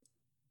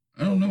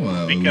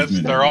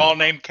Because they're all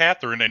named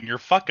Catherine, and you're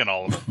fucking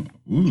all of them.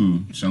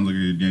 Ooh, sounds like a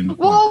good game.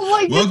 Well,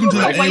 like, welcome to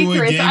the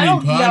A-Way Gaming I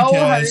don't Podcast.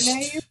 know her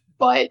name,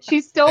 but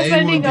she's still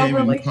bending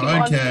over like she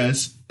wants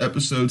Podcast,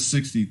 episode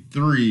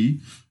 63.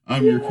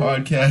 I'm your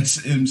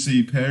podcast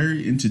MC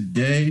Perry, and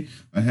today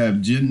I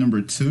have Jen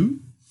number 2.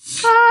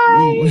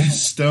 Hi. Ooh,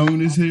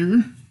 Stone is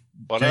here.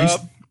 What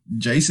up?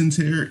 Jason's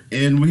here,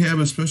 and we have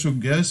a special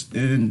guest,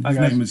 and his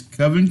name is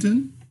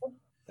Covington.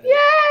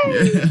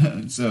 Yay!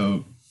 Yeah.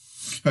 So,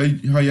 how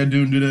y'all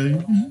doing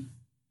today?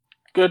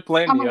 Good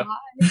playing to you.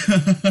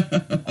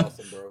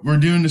 Awesome, bro. We're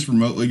doing this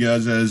remotely,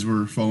 guys, as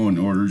we're following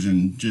orders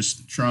and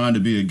just trying to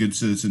be a good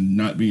citizen,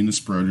 not being a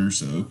spreader.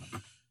 So,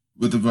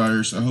 with the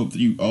virus, I hope that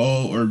you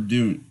all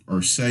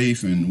are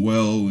safe and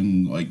well,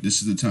 and like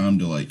this is the time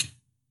to like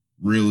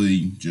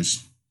really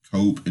just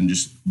cope and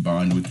just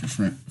bond with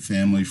your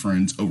family,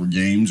 friends over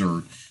games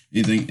or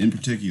anything in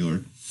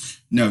particular.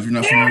 Now, if you're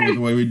not familiar with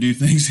the way we do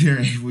things here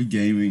at A-Way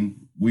Gaming,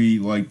 we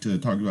like to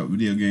talk about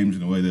video games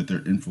in a way that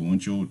they're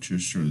influential to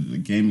the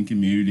gaming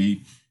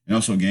community and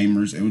also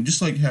gamers, and we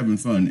just like having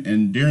fun.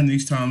 And during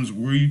these times,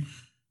 we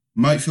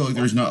might feel like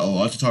there's not a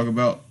lot to talk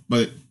about,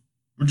 but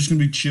we're just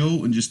going to be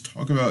chill and just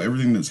talk about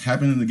everything that's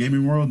happened in the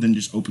gaming world, then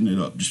just open it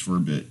up just for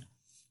a bit.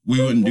 We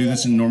wouldn't do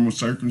this in normal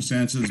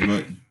circumstances,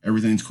 but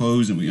everything's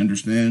closed and we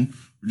understand.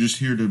 We're just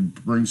here to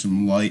bring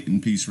some light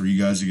and peace for you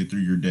guys to get through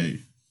your day.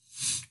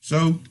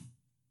 So,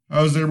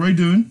 how's everybody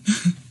doing?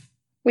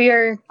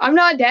 I'm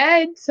not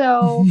dead,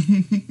 so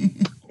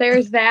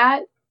there's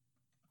that.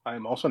 I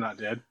am also not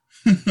dead.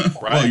 Right.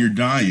 Well, you're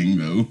dying,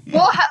 though.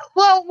 Well,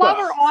 while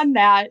we're on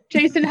that,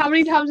 Jason, how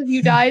many times have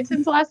you died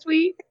since last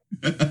week?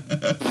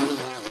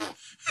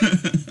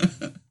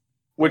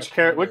 Which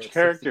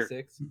character?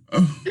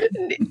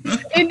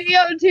 In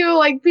Neo 2,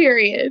 like,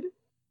 period.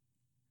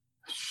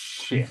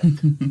 Shit. I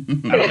don't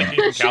think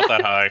you can count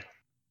that high.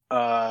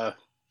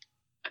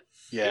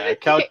 Yeah,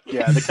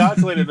 the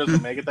calculator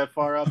doesn't make it that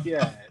far up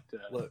yet.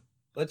 Look,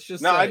 let's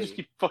just I just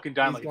keep fucking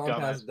dying like a dumbass.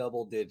 Past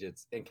double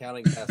digits, and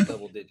counting past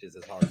double digits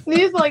is hard.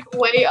 He's like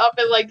way up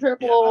at like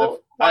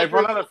triple. Yeah, I've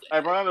run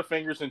out of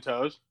fingers and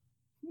toes.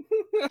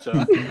 So.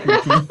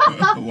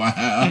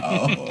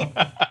 Wow.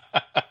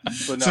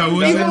 No,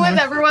 so even with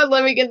everyone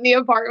living in the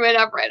apartment,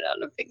 I've run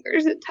out of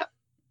fingers and toes.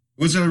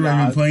 What's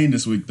everybody been playing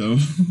this week, though?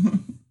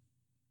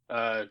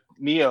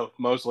 Neo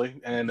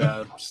mostly, and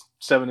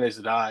 7 Days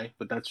to Die,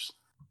 but that's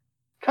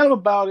kind of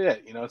about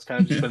it. You know, it's kind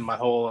of just been my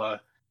whole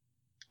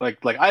I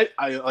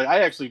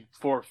actually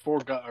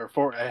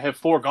I have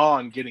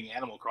foregone getting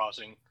Animal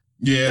Crossing.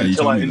 Yeah, you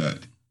told me that.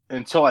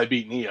 Until I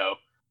beat Neo,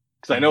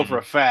 because I know for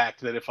a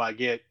fact that if I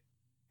get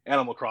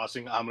Animal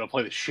Crossing, I'm gonna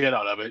play the shit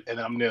out of it, and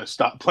then I'm gonna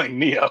stop playing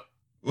Neo.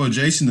 Well,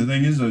 Jason, the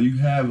thing is though, you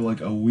have like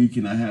a week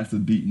and a half to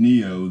beat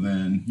Neo,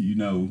 then you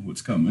know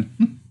what's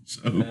coming.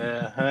 So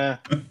that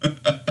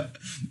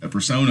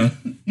Persona.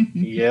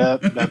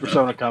 Yep, that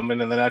Persona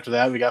coming, and then after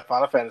that we got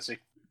Final Fantasy.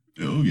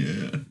 Oh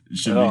yeah, it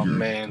should be great.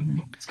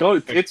 Man,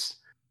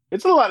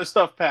 it's a lot of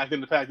stuff packed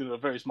into a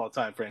very small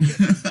time frame.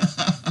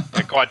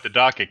 Got quite the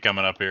docket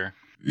coming up here.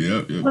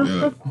 Yep.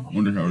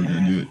 Wonder how we're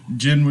gonna do it.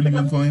 Jen, what have you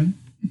been playing?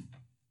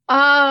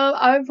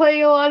 I've been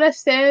playing a lot of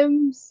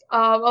Sims.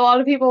 A lot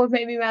of people have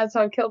made me mad,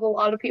 so I've killed a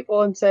lot of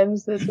people in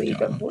Sims this week,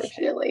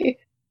 unfortunately.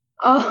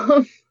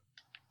 I've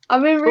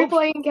been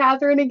replaying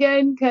Catherine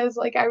again because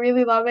like I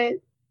really love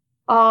it.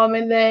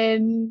 And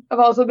then I've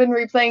also been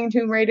replaying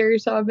Tomb Raider,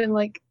 so I've been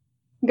like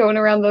going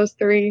around those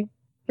 3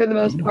 for the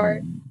most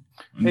part.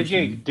 Hey,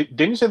 Jane,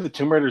 didn't you say the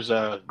Tomb Raider's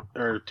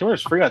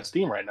free on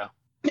Steam right now?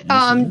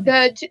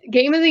 The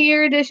Game of the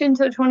Year edition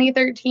to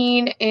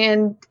 2013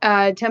 and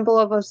Temple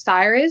of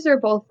Osiris are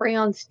both free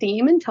on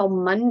Steam until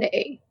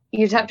Monday.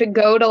 You just have to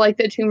go to like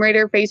the Tomb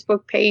Raider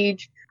Facebook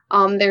page.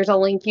 There's a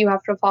link you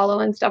have to follow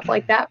and stuff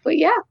like that. But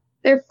yeah,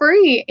 they're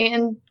free,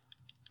 and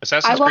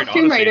Assassin's Creed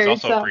Odyssey is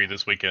also free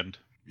this weekend.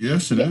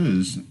 Yes, it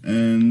is,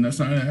 and that's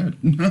not an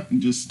ad.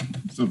 Just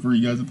so for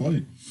you guys to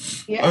play.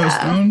 Yeah.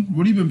 Stone,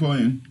 what have you been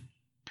playing?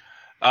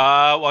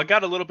 Well, I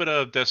got a little bit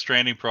of Death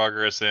Stranding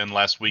progress in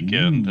last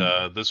weekend.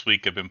 This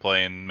week I've been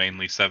playing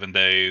mainly 7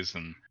 days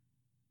and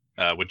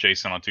with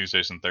Jason on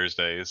Tuesdays and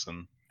Thursdays,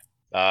 and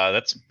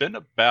that's been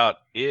about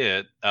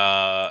it.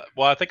 Well,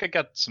 I think I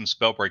got some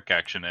Spellbreak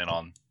action in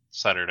on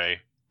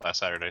last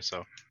Saturday.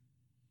 So.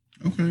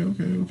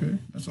 Okay.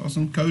 That's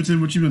awesome.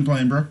 Covington, what you been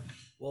playing, bro?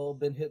 Well,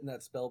 been hitting that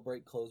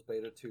Spellbreak closed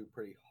beta 2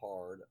 pretty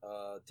hard.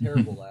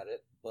 Terrible at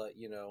it, but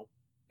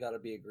gotta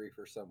be a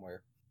griefer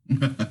somewhere.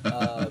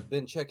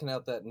 Been checking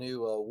out that new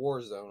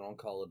Warzone on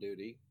Call of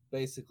Duty.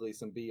 Basically,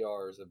 some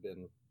BRs have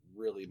been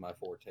really my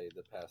forte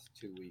the past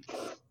 2 weeks.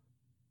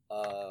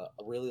 I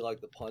really like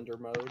the plunder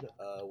mode,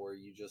 where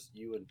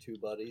you and 2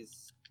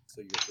 buddies,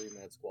 so your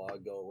 3-man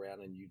squad, go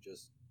around and you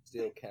just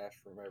steal cash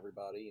from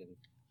everybody, and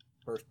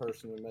first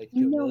person to make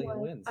 $2 million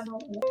wins.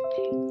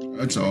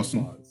 That's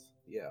awesome.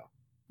 Yeah.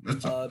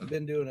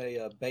 Been doing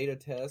a beta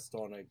test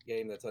on a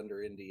game that's under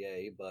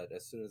NDA, but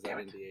as soon as that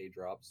NDA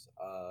drops,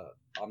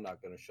 I'm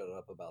not going to shut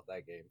up about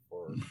that game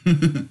for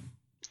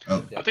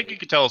Oh. I think you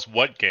could tell us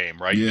what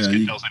game, right? You just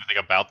can't tell us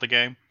anything about the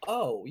game.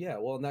 Oh, yeah.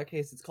 Well, in that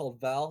case, it's called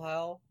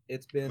Valhalla.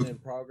 It's been in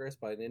progress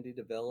by an indie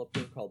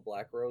developer called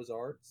Black Rose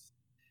Arts.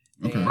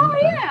 Okay. Oh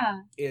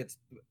yeah. It's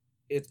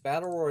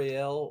Battle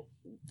Royale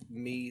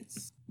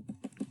meets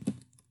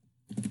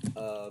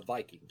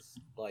Vikings.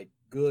 Like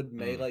good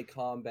melee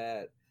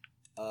combat.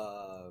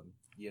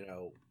 You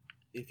know,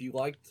 if you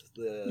liked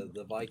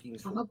the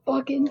Vikings from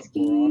fucking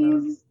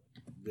Honor, skis.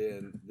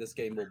 then this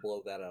game will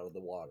blow that out of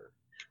the water.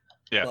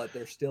 Yeah. But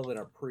they're still in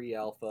a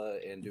pre-alpha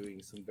and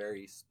doing some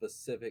very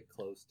specific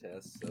close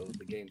tests, so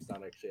the game's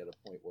not actually at a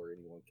point where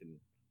anyone can.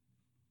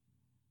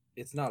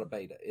 It's not a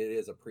beta; it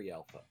is a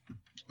pre-alpha.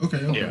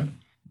 Okay.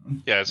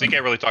 Yeah, so you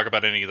can't really talk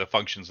about any of the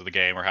functions of the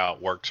game or how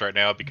it works right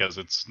now because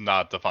it's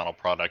not the final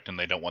product, and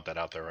they don't want that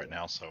out there right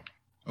now. So.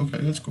 Okay,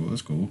 that's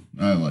cool.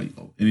 I like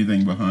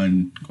anything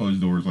behind closed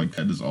doors like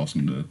that is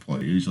awesome to play.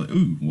 It's like,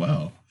 ooh,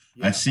 wow.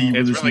 Yeah. I see.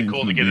 It's really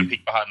cool to get a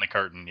peek behind the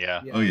curtain.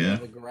 Yeah. Oh yeah.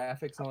 The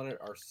graphics on it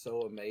are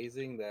so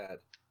amazing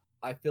that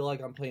I feel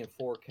like I'm playing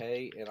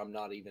 4K and I'm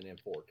not even in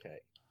 4K.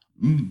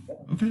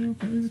 Okay.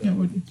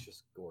 So it's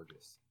just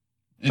gorgeous.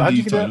 So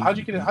how'd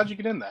you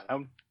get in that?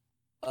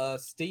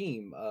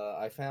 Steam.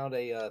 I found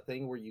a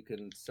thing where you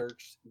can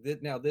search.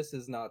 Now this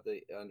is not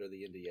under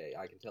the NDA.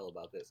 I can tell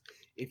about this.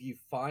 If you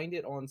find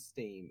it on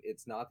Steam,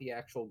 it's not the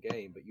actual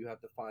game, but you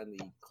have to find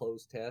the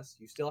closed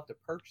test. You still have to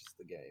purchase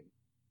the game.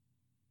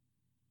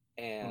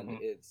 And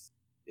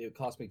it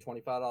cost me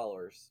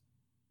 $25,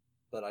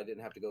 but I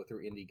didn't have to go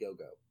through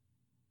Indiegogo.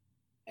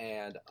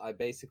 And I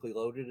basically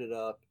loaded it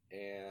up,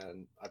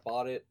 and I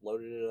bought it,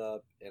 loaded it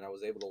up, and I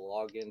was able to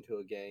log into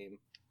a game.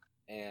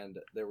 And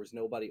there was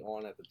nobody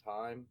on at the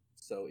time,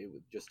 so it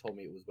just told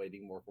me it was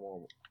waiting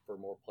for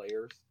more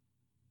players.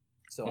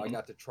 So I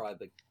got to try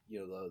the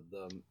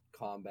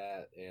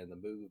combat and the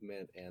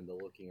movement and the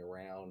looking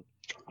around,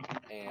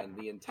 and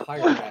the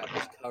entire map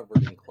was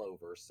covered in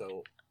clover.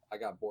 So I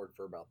got bored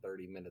for about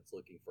 30 minutes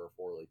looking for a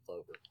 4-leaf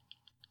clover.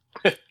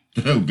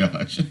 Oh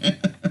gosh.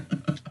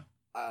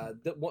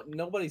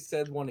 Nobody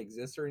said one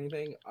exists or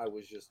anything. I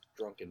was just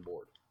drunk and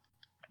bored.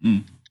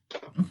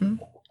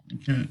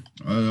 Okay.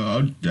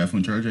 I'll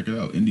definitely try to check it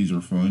out. Indies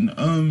are fun.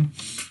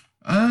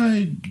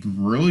 I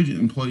really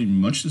didn't play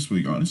much this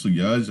week, honestly,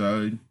 guys.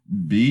 I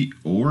beat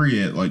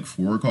Ori at like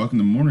 4 o'clock in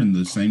the morning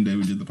the same day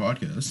we did the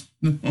podcast.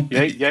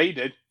 Yeah, you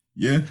did.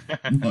 Yeah,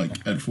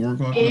 like at 4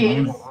 o'clock in the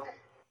morning.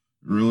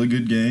 Really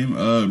good game.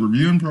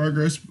 Review in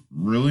progress.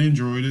 Really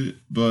enjoyed it,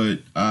 but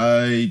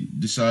I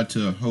decided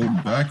to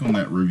hold back on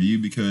that review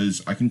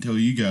because I can tell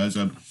you guys,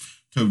 I've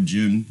told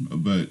Jim,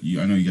 but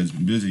I know you guys have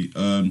been busy.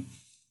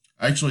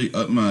 I actually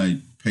upped my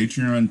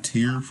Patreon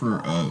tier for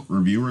a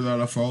reviewer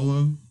that I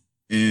follow,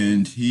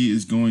 and he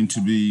is going to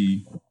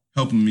be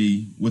helping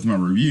me with my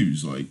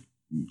reviews.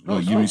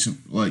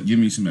 Give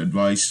me some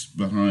advice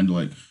behind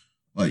like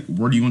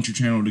where do you want your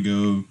channel to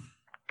go?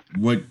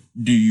 What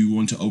do you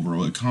want to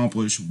overall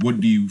accomplish? What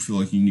do you feel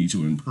like you need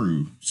to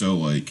improve? So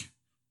like,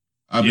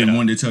 I've been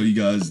wanting to tell you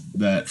guys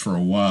that for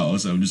a while.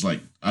 So just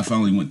like, I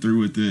finally went through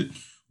with it.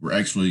 We're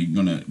actually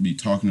going to be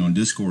talking on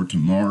Discord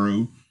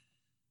tomorrow.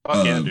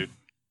 Fuck yeah, dude.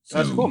 So,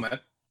 that's cool, man.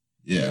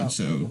 Yeah.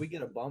 So can we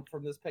get a bump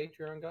from this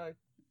Patreon guy?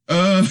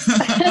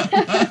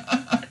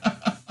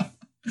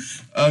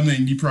 I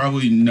mean, you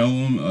probably know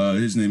him.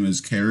 His name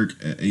is Carrick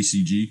at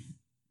ACG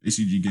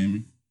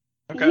Gaming.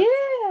 Okay.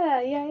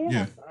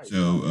 Yeah. Nice.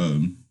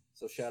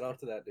 So shout out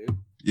to that dude.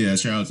 Yeah,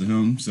 shout out to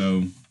him.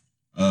 So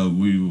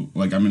I'm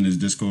in his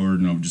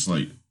Discord and I'm just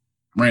like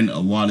ran a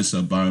lot of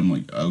stuff by him,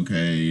 like,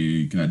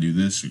 okay, can I do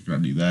this or can I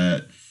do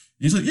that?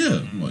 He's like,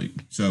 yeah. Like,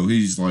 so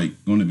he's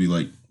like going to be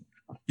like,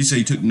 he said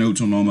he took notes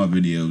on all my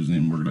videos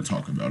and we're gonna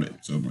talk about it.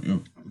 So I'm like,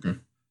 oh, okay.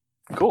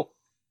 Cool.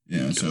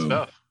 Yeah, good so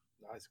stuff.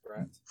 Nice,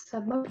 congrats.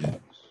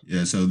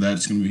 Yeah, so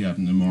that's gonna be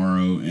happening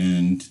tomorrow,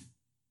 and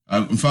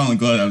I'm finally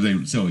glad I was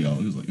able to tell y'all.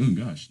 It was like, oh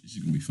gosh, this is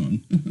gonna be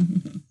fun.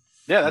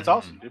 Yeah, that's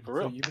awesome, dude, for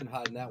real. So you've been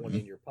hiding that one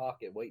in your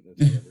pocket, waiting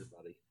to tell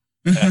everybody.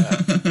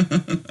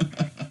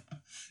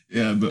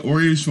 Yeah, but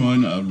Orio's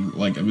fun.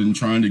 I've been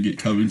trying to get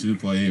Covington to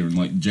play, or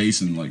like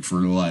Jason, like for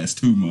the last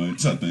 2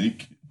 months, I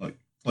think. Like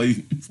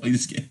play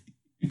this game.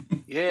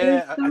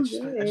 Yeah, I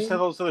just have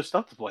all this other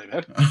stuff to play,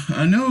 man.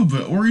 I know,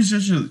 but Ori's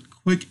such a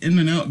quick in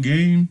and out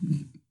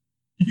game.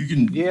 You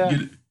can get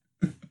it.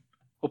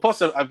 Well,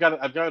 plus I've got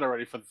it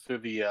already through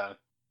the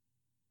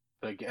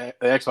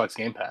Xbox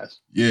Game Pass.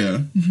 Yeah,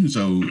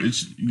 so you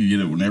can get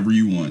it whenever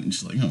you want.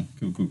 It's like, oh,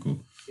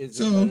 cool. Is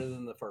it better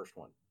than the first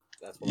one?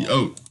 That's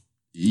what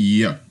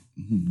yeah,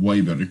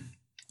 way better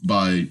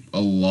by a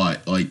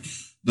lot. Like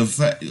the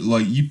fact,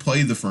 like you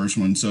played the first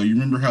one, so you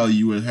remember how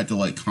you would have to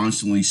like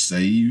constantly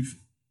save.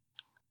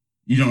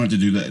 You don't have to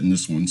do that in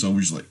this one. So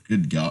we're just like,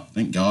 good God,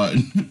 thank God.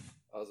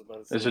 I was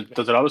about to say,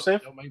 does it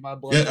autosave? Don't make my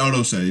blood. Yeah,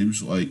 auto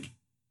saves. Like,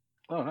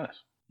 oh,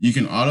 nice. You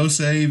can auto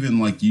save, and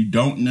like you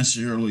don't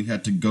necessarily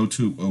have to go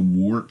to a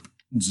warp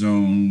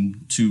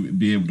zone to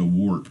be able to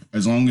warp.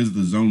 As long as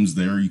the zone's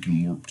there, you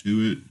can warp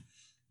to it.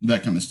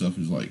 That kind of stuff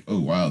is like, oh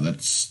wow,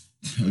 that's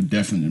a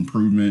definite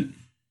improvement.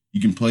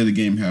 You can play the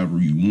game however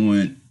you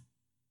want.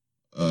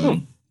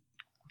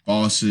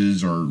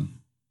 bosses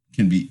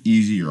can be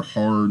easy or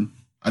hard.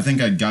 I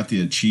think I got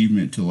the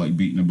achievement to like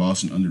beating a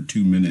boss in under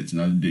 2 minutes,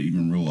 and I didn't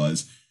even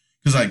realize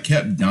because I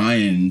kept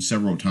dying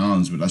several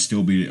times, but I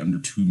still beat it under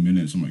 2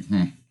 minutes. I'm like,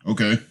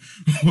 okay,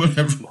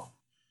 whatever.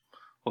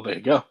 Well, there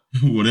you go.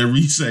 Whatever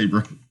you say,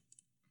 bro.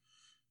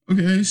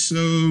 Okay,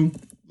 so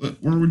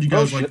where would you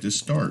guys like to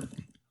start?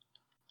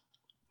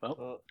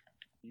 Well,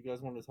 you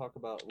guys want to talk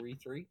about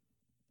Re3?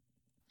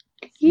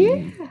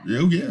 Yeah.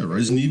 Oh, yeah.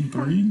 Resident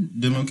Evil 3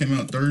 demo came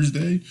out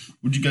Thursday.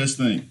 What'd you guys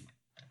think?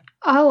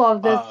 I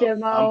love this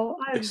demo.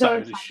 I'm so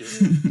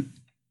excited.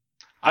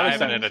 I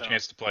haven't had a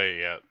chance to play it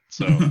yet,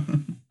 so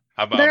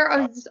how about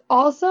there is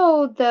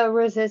also the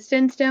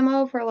Resistance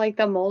demo for like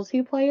the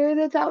multiplayer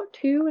that's out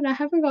too, and I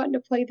haven't gotten to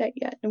play that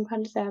yet. I'm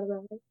kind of sad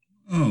about it.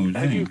 Oh,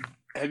 dang.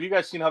 Have you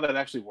guys seen how that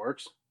actually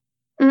works?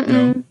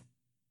 No.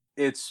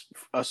 It's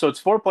so it's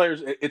 4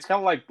 players. It's kind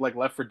of like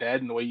Left 4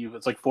 Dead in the way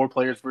it's like 4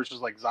 players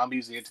versus like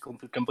zombies. You have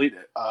to complete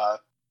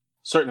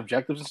certain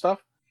objectives and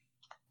stuff.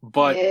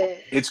 But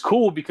it's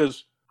cool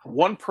because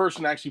one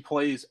person actually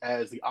plays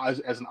as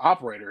an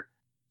operator,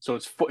 so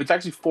it's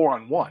actually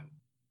 4-on-1.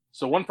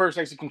 So one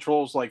person actually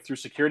controls like through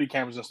security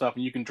cameras and stuff,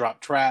 and you can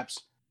drop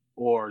traps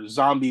or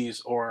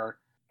zombies or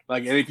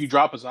like, and if you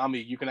drop a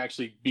zombie, you can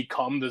actually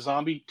become the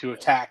zombie to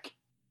attack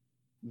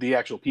the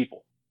actual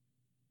people.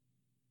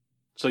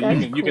 So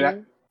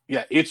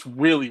yeah, it's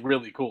really,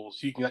 really cool.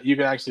 So you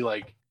can actually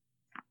like,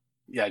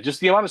 yeah, just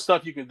the amount of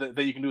stuff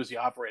that you can do as the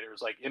operator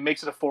is like, it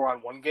makes it a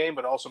 4-on-1 game,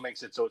 but also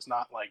makes it so it's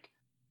not like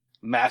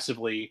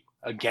massively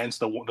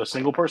against the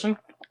single person.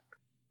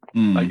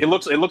 Like it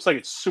looks like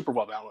it's super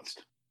well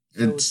balanced.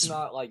 So it's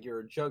not like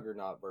you're a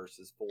Juggernaut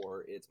versus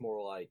 4. It's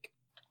more like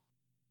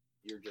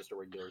you're just a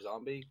regular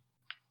zombie.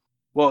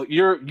 Well,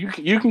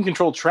 you can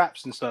control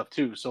traps and stuff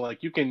too. So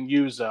like you can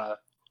use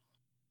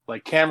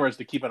like cameras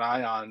to keep an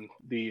eye on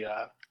the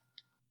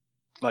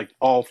like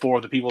all 4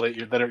 of the people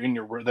that are in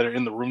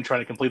the room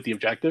trying to complete the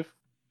objective.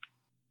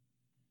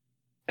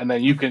 And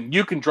then you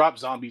can drop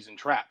zombies and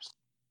traps.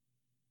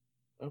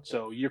 Okay.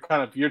 So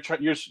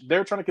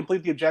they're trying to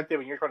complete the objective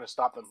and you're trying to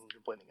stop them from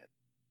completing it.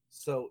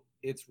 So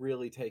it's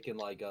really taken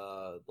like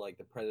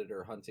the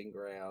Predator hunting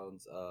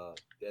grounds,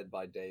 Dead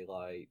by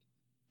Daylight,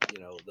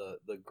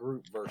 the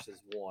group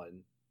versus one.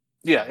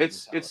 Yeah,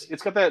 it's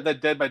got that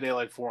Dead by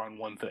Daylight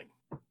 4-on-1 thing.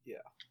 Yeah.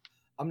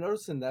 I'm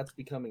noticing that's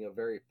becoming a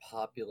very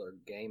popular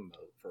game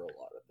mode for a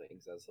lot of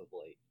things as of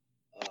late.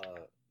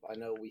 I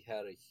know we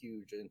had a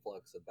huge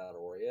influx of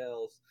battle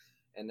royales,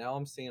 and now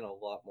I'm seeing a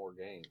lot more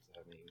games.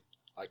 I mean,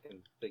 I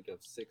can think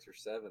of 6 or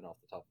 7 off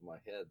the top of my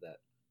head that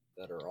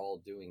are all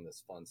doing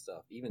this fun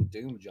stuff. Even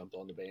Doom jumped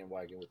on the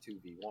bandwagon with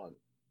 2v1.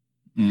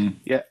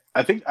 Yeah,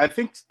 I think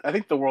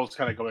the world's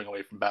kind of going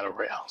away from battle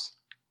royales.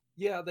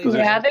 Yeah,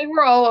 they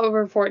were all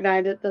over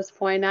Fortnite at this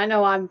point. I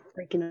know I'm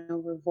freaking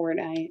over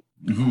Fortnite.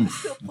 I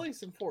still play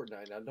some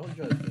Fortnite now. Don't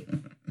judge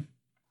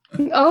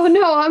me. Oh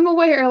no, I'm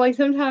aware. Like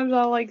sometimes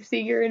I'll like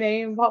see your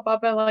name pop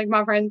up in like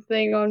my friend's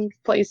thing on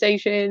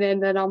PlayStation,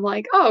 and then I'm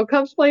like, oh,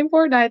 Cub's playing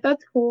Fortnite.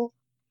 That's cool.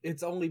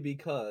 It's only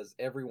because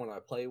everyone I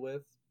play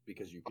with,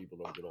 because you people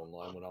don't get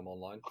online when I'm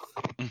online,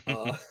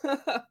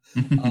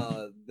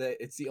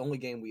 it's the only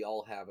game we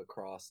all have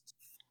across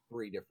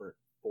 4 different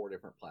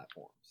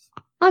platforms.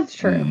 That's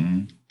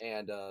true.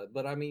 And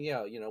but I mean,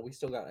 yeah, we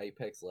still got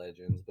Apex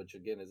Legends, which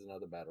again is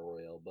another battle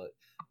royale. But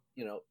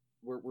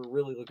we're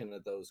really looking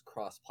at those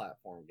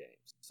cross-platform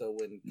games. So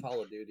when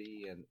Call of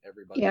Duty and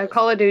everybody,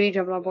 Call of Duty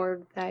jumped on board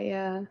with that,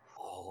 yeah.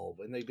 Oh,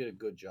 and they did a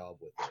good job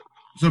with it.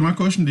 So my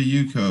question to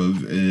you,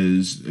 Cove,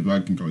 is if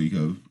I can call you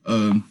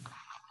Cove,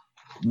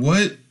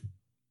 what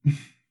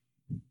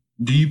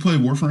do you play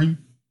Warframe?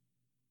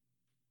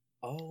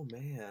 Oh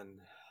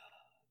man,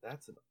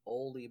 that's an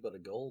oldie but a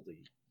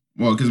goldie.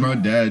 Well, because my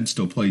dad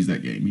still plays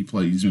that game.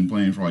 He's been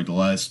playing for like the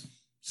last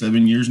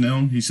 7 years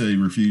now. He said he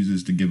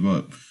refuses to give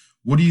up.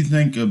 What do you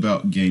think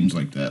about games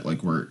like that,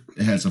 like where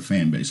it has a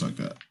fan base like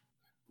that?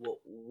 Well,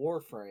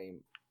 Warframe,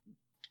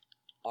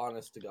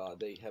 honest to God,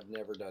 they have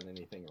never done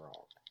anything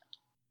wrong.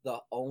 The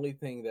only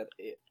thing that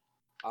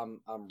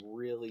I'm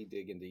really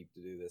digging deep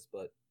to do this,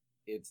 but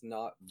it's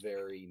not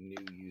very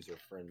new user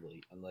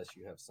friendly unless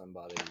you have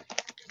somebody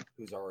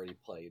who's already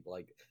played.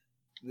 Like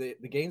the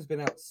game's been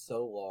out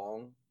so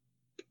long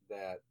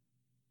that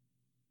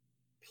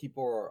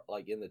people are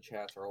like in the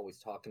chats are always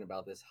talking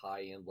about this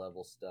high end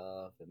level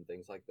stuff and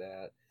things like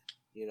that,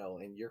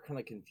 and you're kind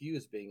of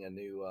confused being a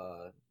new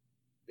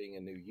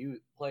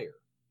player.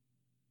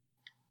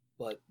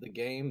 But the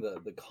game,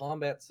 the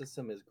combat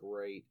system is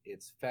great.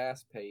 It's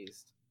fast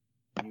paced.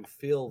 You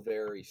feel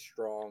very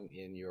strong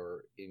in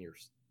your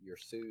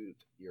suit,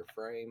 your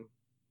frame.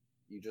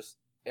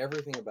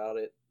 Everything about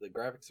it. The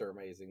graphics are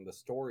amazing. The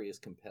story is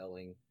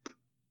compelling.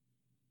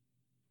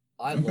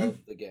 I love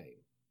the game.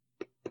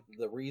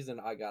 The reason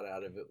I got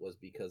out of it was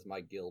because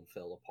my guild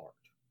fell apart.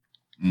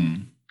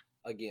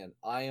 Again,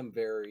 I am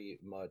very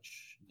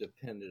much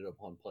dependent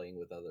upon playing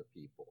with other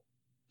people.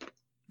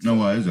 No,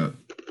 why is that?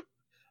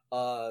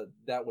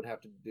 That would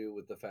have to do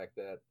with the fact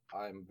that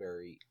I'm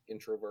very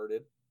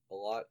introverted a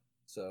lot.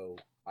 So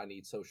I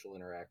need social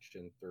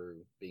interaction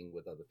through being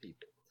with other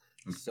people.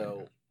 Okay.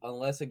 So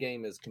unless a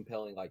game is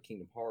compelling like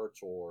Kingdom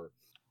Hearts or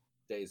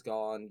Days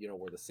Gone,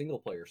 where the single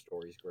player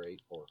story is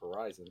great, or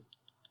Horizon,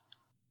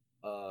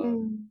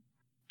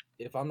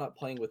 if I'm not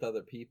playing with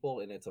other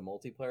people and it's a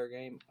multiplayer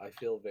game, I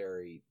feel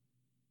very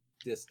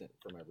distant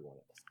from everyone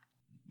else.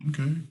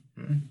 Okay.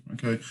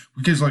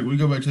 Because we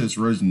go back to this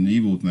Resident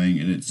Evil thing,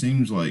 and it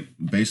seems like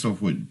based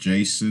off what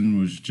Jason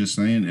was just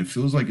saying, it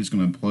feels like it's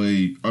going to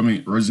play. I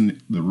mean,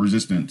 the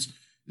Resistance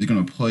is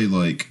going to play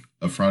like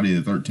a Friday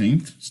the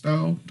 13th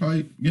style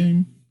type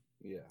game.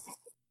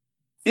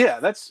 Yeah,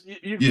 that's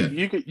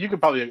you could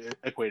probably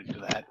equate it to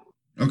that.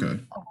 Okay.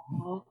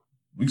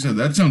 Like I said,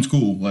 that sounds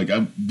cool. Like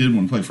I did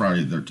want to play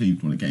Friday the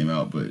 13th when it came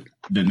out, but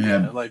didn't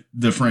have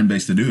the friend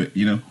base to do it.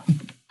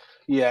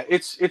 Yeah,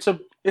 it's kind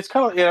of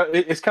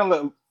it's kind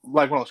of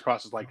like one of those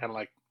crosses, like kind of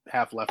like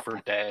half Left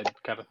 4 Dead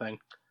kind of thing.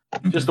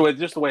 Okay. Just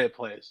the way it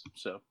plays.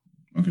 So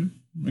okay,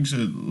 like I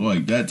said,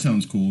 that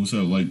sounds cool.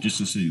 So just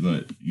to see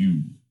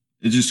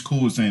it's just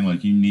cool saying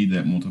you need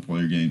that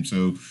multiplayer game.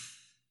 So,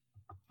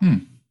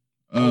 and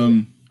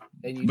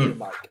you need a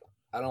mic.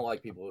 I don't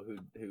like people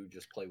who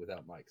just play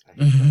without mics. I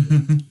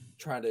hate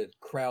trying to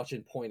crouch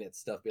and point at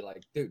stuff. Be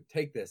like, dude,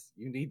 take this.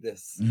 You need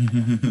this.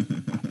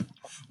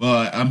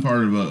 Well, I'm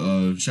part of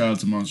a shout out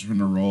to Monster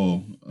Hunter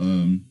Raw.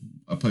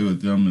 I play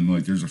with them,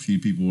 and there's a few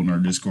people in our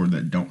Discord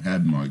that don't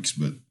have mics,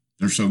 but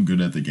they're so good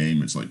at the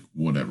game. It's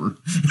whatever.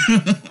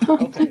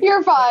 Okay.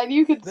 You're fine.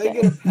 You could they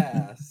get a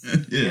pass.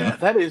 Yeah,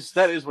 that is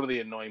one of the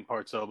annoying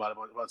parts though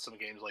about some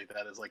games like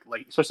that is like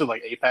especially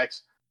like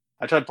Apex.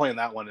 I tried playing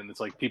that one, and it's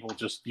like people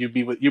just you'd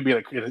be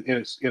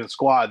in a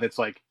squad. That's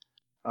like,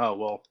 oh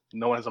well,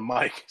 no one has a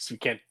mic, so you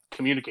can't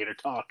communicate or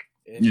talk.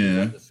 And you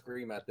want to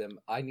scream at them.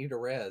 I need a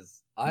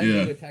res. I'm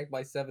being attacked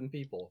by 7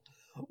 people.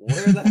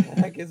 Where the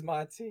heck is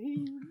my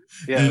team?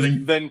 Yeah.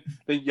 Then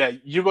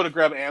you go to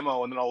grab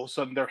ammo, and then all of a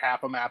sudden they're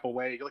half a map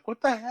away. You're like,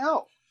 what the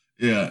hell?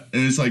 Yeah,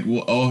 and it's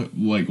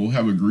we'll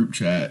have a group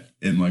chat,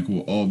 and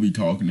we'll all be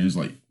talking. And it's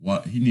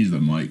what he needs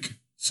the mic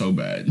so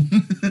bad.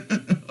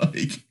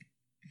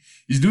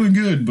 He's doing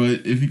good,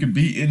 but if he could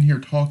be in here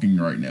talking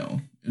right now,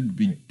 it'd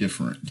be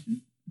different.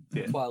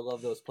 Yeah. That's why I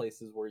love those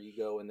places where you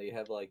go and they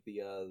have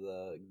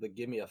the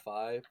give me a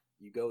 5.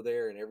 You go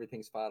there and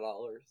everything's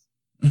 $5.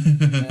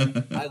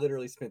 And I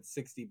literally spent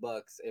 $60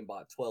 and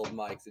bought 12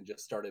 mics and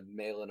just started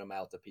mailing them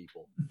out to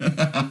people.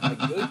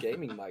 Good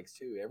gaming mics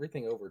too.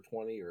 Everything over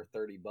 $20 or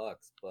 $30,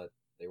 but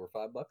they were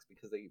 $5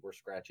 because they were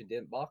scratch and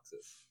dent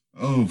boxes.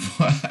 Oh,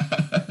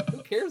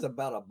 who cares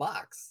about a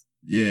box?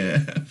 Yeah,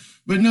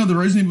 but no, the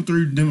Resident Evil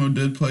 3 demo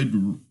did play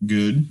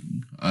good.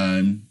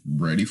 I'm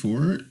ready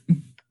for it. It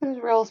was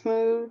real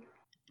smooth.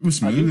 It was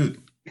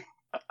smooth.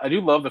 I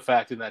do love the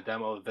fact in that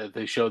demo that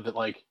they showed that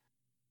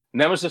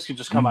Nemesis can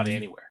just come out of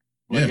anywhere.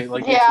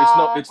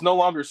 It's no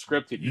longer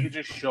scripted. You can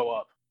just show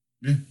up.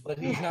 Yeah. But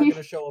he's not going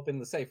to show up in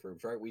the safe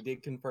rooms, right? We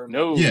did confirm.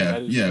 No,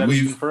 that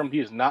is confirmed. He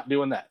is not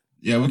doing that.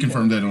 Yeah, we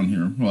confirmed that on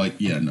here.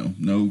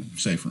 No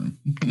safe room.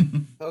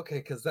 Okay,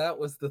 because that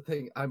was the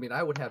thing. I mean,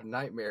 I would have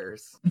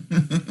nightmares.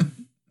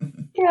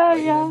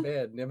 Yeah.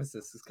 Bad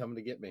Nemesis is coming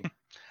to get me.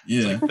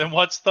 Yeah. Then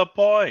what's the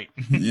point?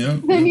 Yeah.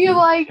 Then you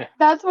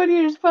that's when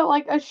you just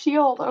put a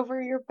shield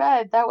over your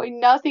bed. That way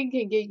nothing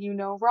can get you.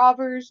 No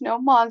robbers, no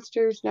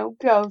monsters, no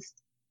ghosts.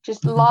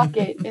 Just lock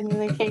it and then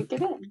they can't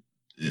get in.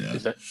 Yeah.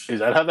 Is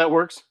that how that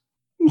works?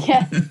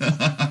 Yeah.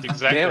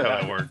 Exactly how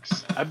that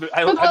works. I've been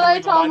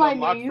tell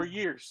my niece for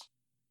years.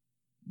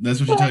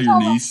 That's what you tell your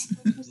niece.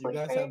 You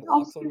guys have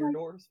locks on your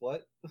doors?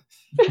 What?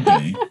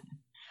 Okay.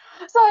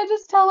 So I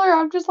just tell her,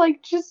 I'm just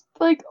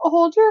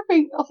hold your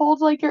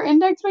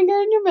index finger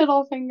and your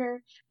middle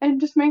finger,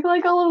 and just make a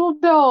little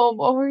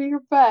dome over your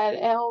bed,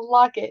 and I'll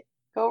lock it.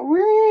 Go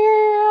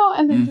real,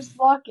 and then just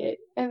lock it,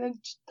 and then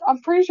I'm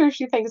pretty sure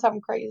she thinks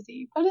I'm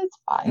crazy, but it's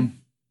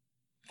fine.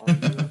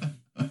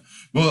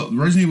 Well,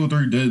 Resident Evil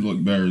 3 did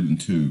look better than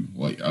 2.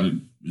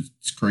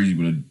 It's crazy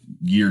what a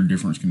year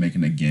difference can make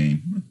in a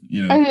game.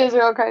 It is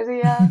real crazy,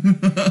 yeah.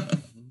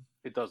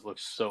 It does look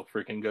so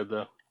freaking good,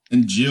 though.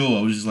 And Jill,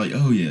 I was just like,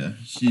 oh yeah,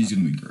 she's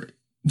gonna be great.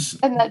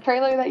 And that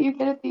trailer that you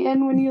get at the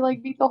end when you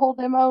beat the whole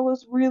demo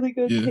was really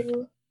good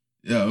too.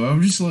 Yeah, I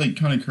was just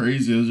kind of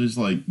crazy. I was just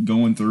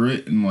going through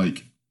it,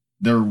 and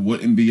there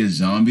wouldn't be a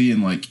zombie,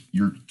 and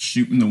you're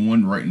shooting the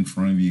one right in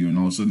front of you, and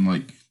all of a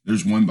sudden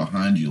there's one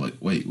behind you.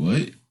 Wait,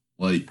 what?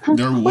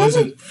 There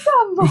wasn't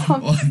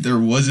there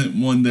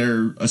wasn't one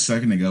there a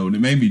second ago, and it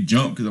made me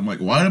jump because I'm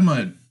why am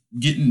I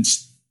getting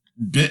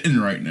bitten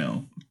right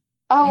now?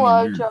 I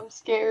love jump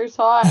scares,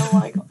 so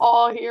I'm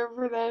all here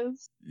for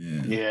this.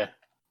 Yeah.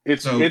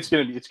 It's gonna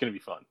be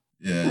fun.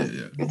 Yeah.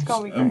 It's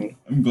gonna be great.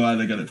 I'm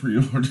glad I got it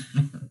pre-ordered.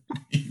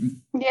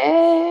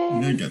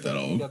 Yeah. I got that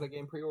all. You got that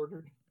game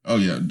pre-ordered? Oh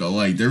yeah,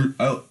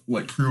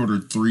 I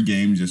pre-ordered 3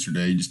 games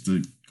yesterday just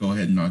to go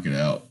ahead and knock it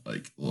out.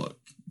 Look.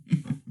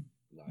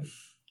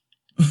 Nice.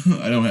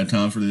 I don't have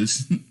time for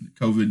this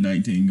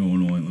COVID-19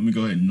 going on. Let me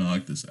go ahead and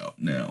knock this out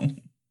now.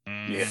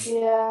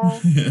 Yeah.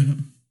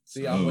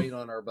 See, I'm waiting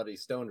on our buddy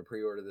Stone to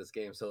pre-order this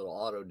game so it'll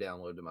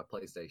auto-download to my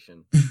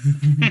PlayStation.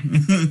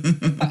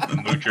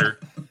 Moocher.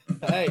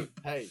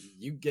 Hey,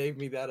 you gave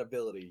me that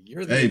ability.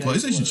 You're the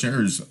PlayStation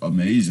Share is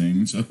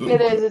amazing. So it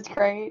is. It's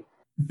great.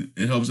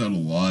 It helps out a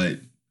lot.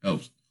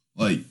 Helps.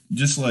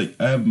 Just like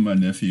I have my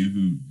nephew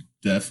who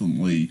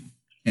definitely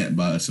can't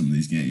buy some of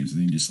these games,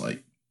 and he's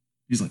like,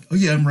 oh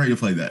yeah, I'm ready to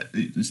play that.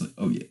 It's like,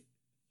 oh yeah.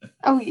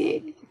 Oh yeah.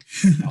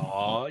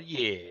 Oh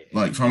yeah.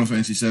 Like Final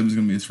Fantasy VII is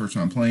gonna be his first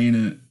time playing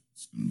it.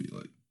 It's gonna be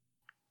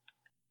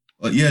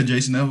like yeah,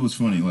 Jason, that was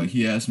funny. Like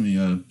he asked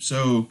me,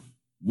 so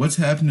what's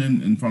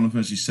happening in Final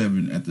Fantasy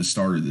VII at the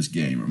start of this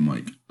game? I'm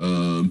like,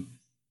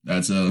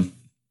 that's a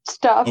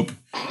stuff.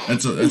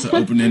 That's an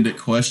open-ended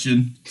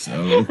question.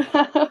 So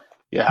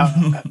yeah,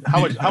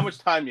 how much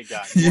time you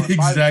got? You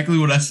exactly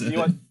what I said.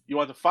 You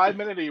want the 5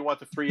 minute or you want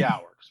the 3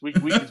 hours? We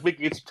can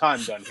get some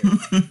time done here.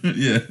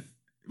 Yeah, it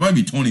might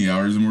be 20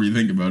 hours the more you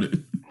think about it.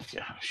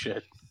 Yeah,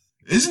 shit.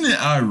 Isn't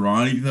it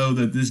ironic though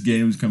that this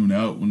game is coming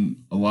out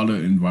when a lot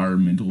of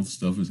environmental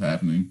stuff is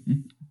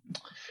happening?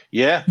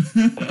 Yeah.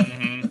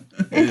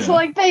 It's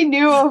like they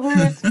knew over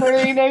at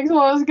Square Enix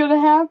what was gonna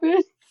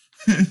happen.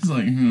 It's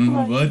like,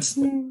 what?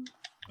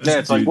 Yeah,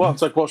 it's like,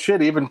 well,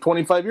 shit. Even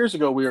 25 years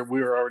ago, we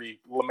were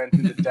already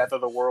lamenting the death of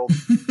the world.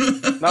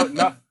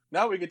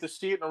 Now we get to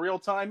see it in real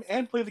time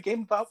and play the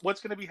game about what's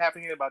going to be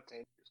happening in about 10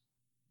 years.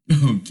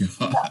 Oh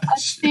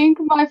gosh! I think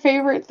my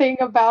favorite thing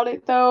about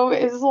it though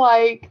is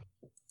like,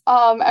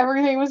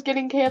 everything was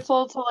getting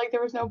canceled, so like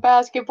there was no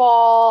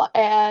basketball,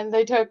 and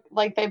they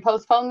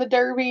postponed the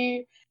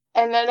derby,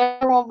 and then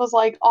everyone was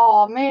like,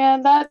 "Oh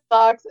man, that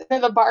sucks." And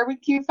then the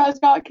barbecue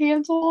fest got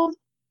canceled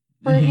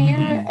for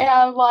here,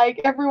 and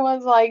like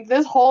everyone's like,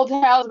 this whole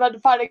town's about to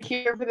find a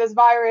cure for this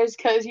virus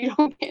because you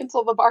don't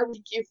cancel the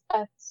barbecue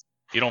fest.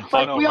 You don't fuck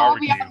Like with we all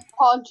barbecue. be out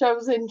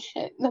ponchos and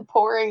shit in the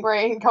pouring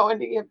rain, going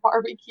to get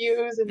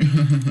barbecues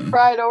and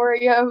fried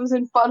Oreos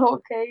and funnel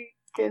cake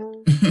and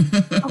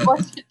a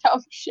bunch of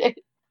dumb shit.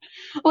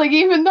 Like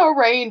even though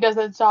rain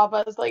doesn't stop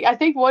us. Like I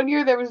think one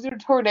year there was a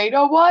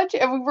tornado watch,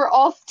 and we were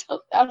all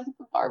still out at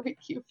the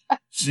barbecue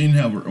fest. Seeing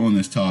how we're on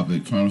this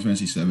topic, Final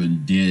Fantasy VII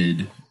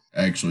did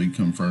actually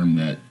confirm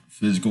that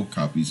physical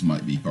copies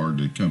might be hard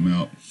to come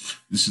out.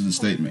 This is the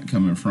statement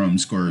coming from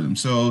Square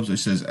themselves. It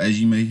says,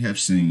 as you may have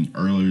seen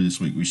earlier this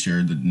week, we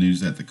shared the news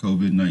that the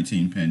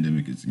COVID-19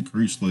 pandemic is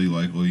increasingly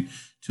likely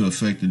to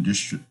affect the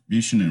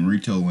distribution and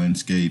retail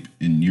landscape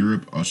in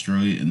Europe,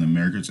 Australia, and the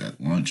Americas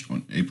at launch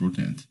on April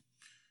 10th.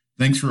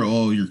 Thanks for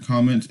all your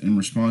comments in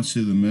response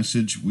to the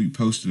message we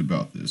posted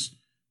about this.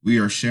 We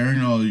are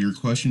sharing all your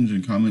questions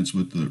and comments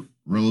with the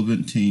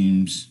relevant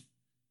teams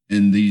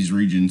in these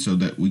regions so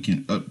that we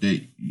can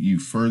update you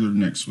further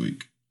next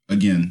week.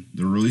 Again,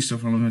 the release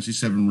of Final Fantasy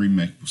VII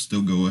Remake will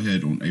still go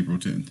ahead on April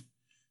 10th.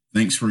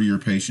 Thanks for your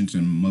patience,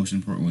 and most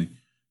importantly,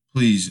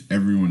 please,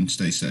 everyone,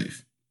 stay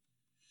safe.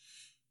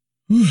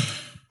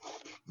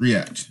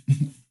 React.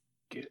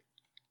 Get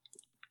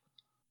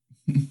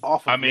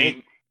off of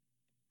me.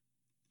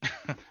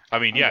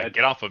 Yeah,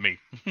 get off of me.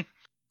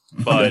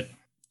 But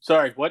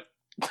sorry, what?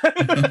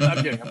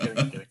 I'm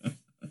kidding.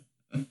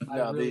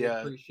 I really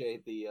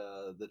appreciate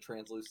the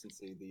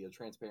translucency, the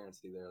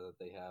transparency there that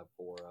they have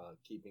for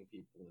keeping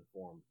people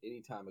informed.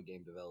 Anytime a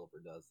game developer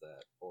does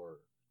that, or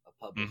a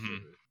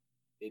publisher,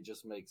 it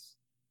just makes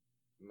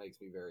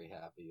me very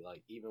happy.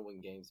 Like even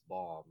when games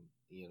bomb,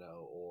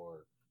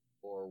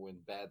 or when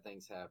bad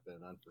things happen,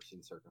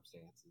 unforeseen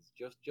circumstances,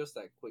 just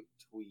that quick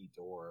tweet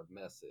or a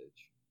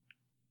message,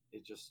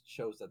 it just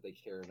shows that they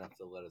care enough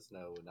to let us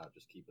know and not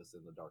just keep us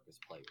in the darkest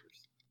players.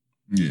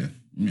 Yeah.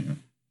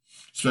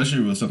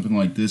 Especially with something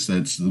like this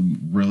that's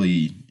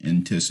really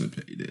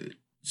anticipated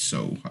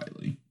so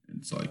highly.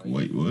 It's like,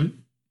 wait, what?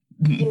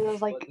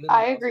 Like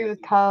I agree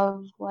with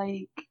Cov.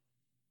 Like,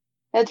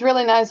 it's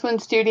really nice when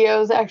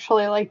studios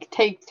actually like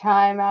take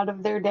time out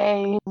of their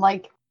day and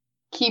like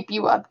keep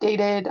you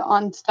updated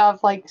on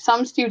stuff. Like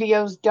some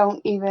studios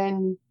don't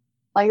even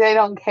they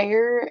don't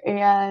care,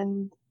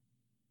 and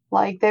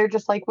like they're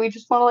just like, we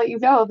just want to let you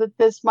know that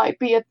this might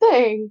be a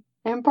thing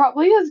and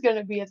probably is going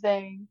to be a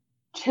thing.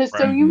 Just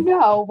so you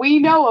know, we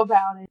know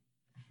about it.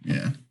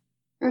 Yeah.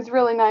 It's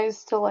really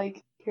nice to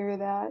like hear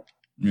that.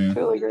 Yeah. It's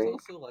really great. There's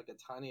also like a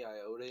tiny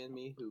iota in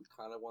me who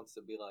kind of wants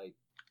to be like,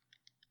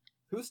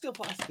 who still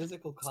buys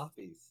physical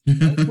copies?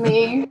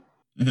 Me.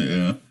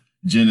 Yeah.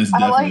 Jen is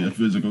definitely a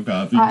physical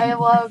copy. I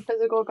love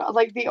physical copies.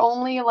 Like the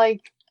only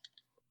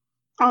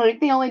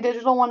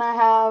digital one I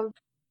have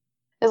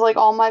is like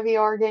all my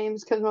VR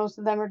games because most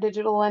of them are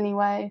digital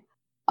anyway.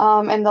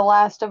 And The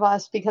Last of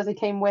Us because it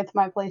came with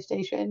my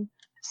PlayStation.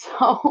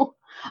 So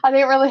I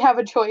didn't really have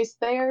a choice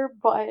there,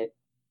 but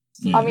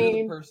I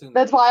mean,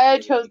 that's why I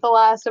chose The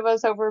Last of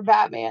Us over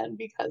Batman,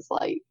 because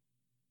like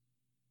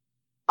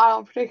I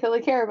don't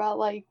particularly care about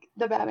like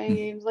the Batman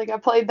games. Like I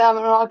played them,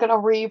 and I'm not gonna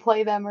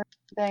replay them or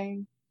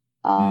anything.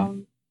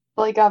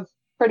 Like I've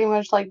pretty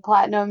much like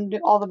platinumed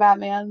all the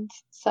Batmans,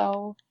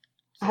 so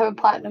I haven't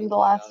platinumed The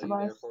Last of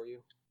Us.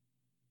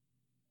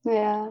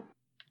 Yeah.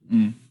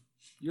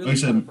 You're the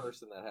kind of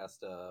person that has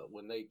to,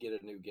 when they get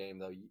a new game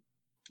though,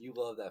 You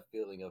love that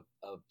feeling of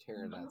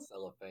tearing that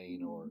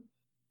cellophane or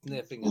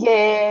sniffing.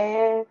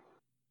 Yeah.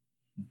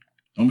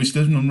 Don't be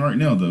sniffing them right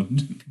now, though.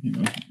 You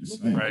know,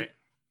 Right.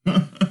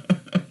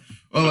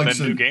 Well, like I that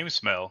said, new game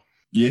smell.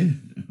 Yeah,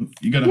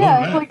 you gotta Yeah,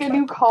 hold it's back. like a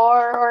new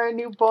car or a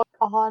new book.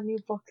 Oh, a new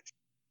book.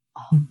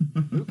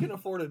 Who can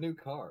afford a new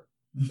car?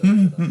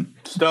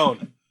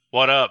 Stone.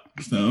 What up?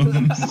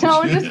 Stone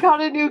just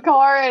got a new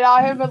car, and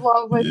I am in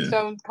love with Yeah.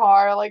 Stone's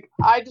car. Like,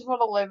 I just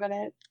want to live in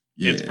it.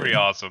 Yeah. It's pretty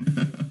awesome.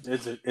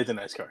 It's a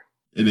nice car.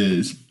 It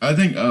is. I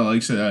think, like I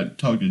said, I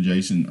talked to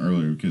Jason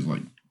earlier because,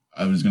 like,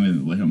 I was gonna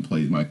let him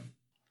play my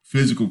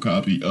physical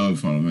copy of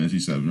Final Fantasy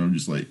VII. I'm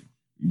just like,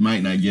 you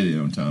might not get it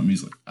on time.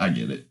 He's like, I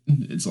get it.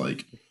 It's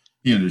like,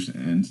 he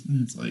understands.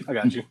 It's like, I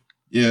got you.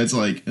 Yeah, it's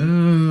like,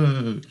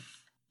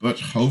 but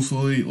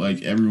hopefully,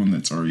 like, everyone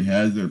that's already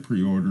had their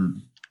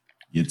pre-ordered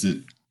gets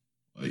it.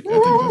 Like, I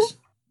think that's,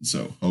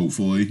 so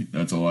hopefully,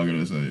 that's all I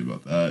gotta say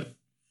about that.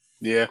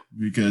 Yeah.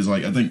 Because,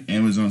 like, I think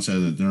Amazon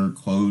said that they're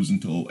closed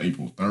until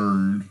April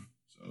 3rd.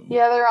 So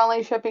Yeah, they're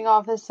only shipping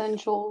off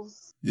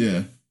essentials.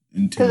 Yeah.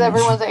 Because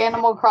everyone's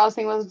Animal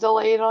Crossing was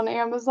delayed on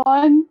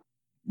Amazon.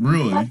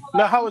 Really?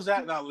 Now, how is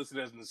that not listed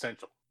as an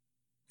essential?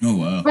 Oh,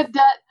 wow. But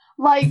that,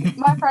 like,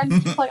 my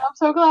friend's just like, I'm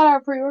so glad I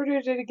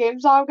pre-ordered it at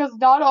GameStop because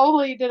not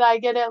only did I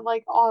get it,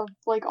 like,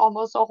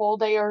 almost a whole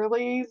day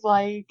early,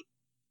 like,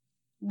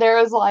 there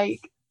was,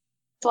 like,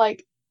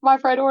 my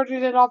friend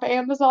ordered it off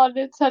Amazon and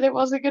it said it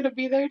wasn't going to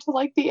be there till,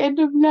 like, the end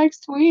of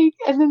next week.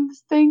 And then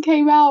this thing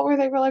came out where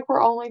they were like,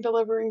 we're only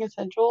delivering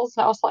essentials.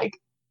 And I was like,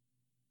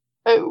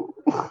 oh.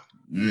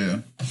 Yeah.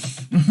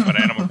 But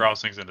Animal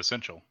Crossing's an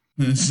essential.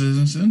 This is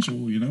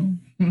essential, you know?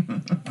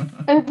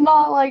 It's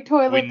not like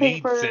toilet We needs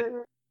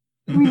paper.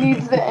 We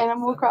need the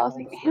Animal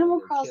Crossing.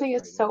 Animal Crossing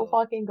is so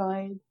fucking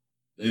good.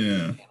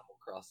 Yeah. Animal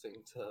Crossing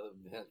to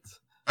vent.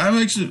 I'm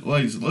actually,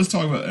 like, let's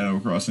talk about Animal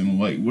Crossing.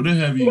 Like, what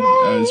have you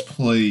guys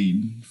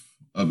played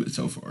of it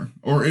so far?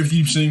 Or if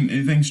you've seen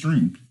anything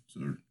streamed?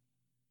 So.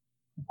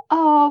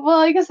 Oh, well,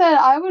 like I said,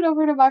 I went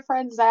over to my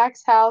friend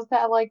Zach's house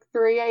at like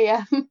 3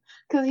 a.m.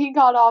 because he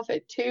got off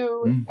at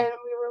 2, and we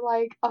were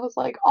like, I was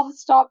like, I'll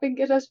stop and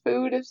get us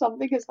food if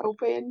something is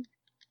open.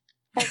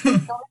 And the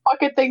only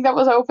fucking thing that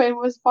was open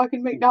was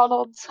fucking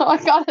McDonald's, so I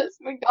got us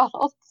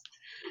McDonald's,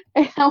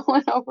 and I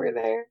went over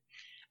there,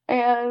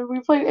 and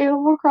we played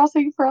Animal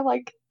Crossing for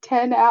like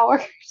 10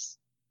 hours.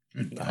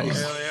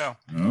 Nice. Hell yeah.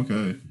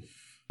 Okay.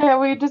 And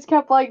we just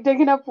kept like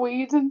digging up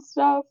weeds and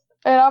stuff.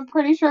 And I'm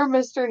pretty sure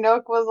Mr.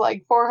 Nook was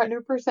like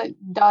 400%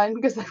 done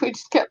because we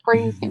just kept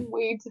bringing him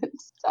weeds and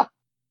stuff.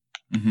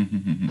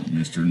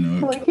 Mr.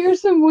 Nook. Like,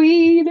 here's some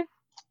weed.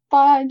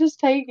 Fine, just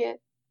take it.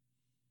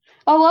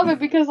 I love it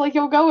because like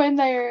you'll go in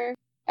there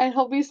and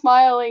he'll be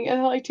smiling, and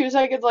then like 2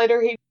 seconds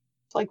later he's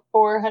like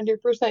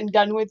 400%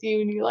 done with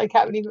you, and you like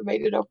haven't even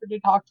made it over to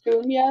talk to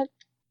him yet.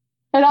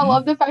 And I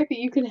love the fact that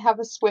you can have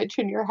a Switch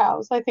in your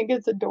house. I think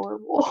it's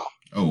adorable.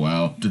 Oh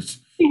wow!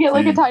 You get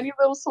like a tiny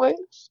little Switch.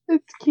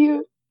 It's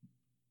cute.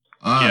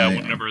 Yeah,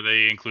 whenever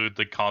they include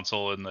the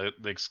console in the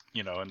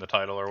in the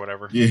title or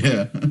whatever.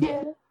 Yeah.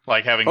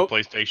 Like having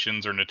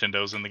PlayStations or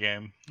Nintendos in the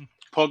game.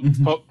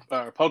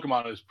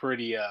 Pokemon is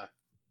pretty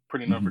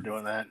known for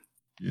doing that.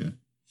 Yeah.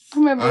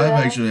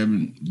 I actually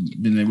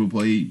haven't been able to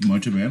play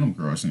much of Animal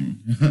Crossing.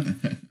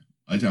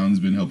 My town's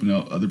been helping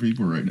out other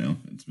people right now.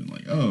 It's been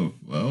like, oh,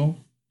 well,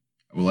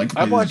 I would like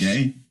to play this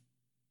game.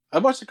 I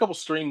watched a couple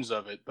streams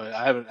of it, but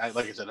I haven't.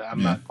 Like I said,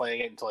 I'm not playing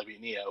it until I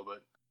beat Neo.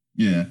 But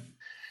yeah,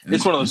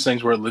 it's one of those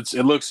things where it looks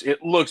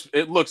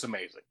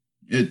amazing.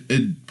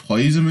 It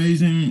plays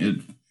amazing.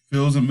 It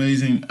feels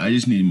amazing. I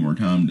just need more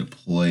time to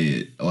play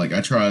it. Like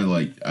I tried.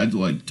 I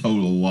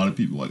told a lot of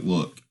people, like,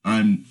 look,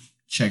 I'm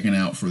checking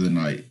out for the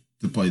night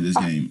to play this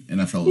game,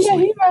 and I fell asleep. Yeah,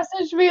 he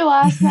messaged me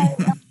last night.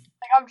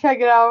 I'm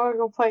checking out. I'm gonna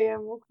go play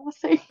Animal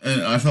Crossing.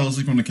 And I fell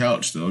asleep on the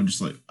couch though.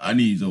 Just like I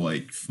need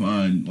to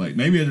find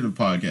maybe I did a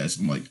podcast.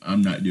 I'm like,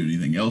 I'm not doing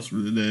anything else for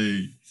the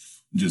day.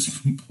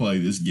 Just play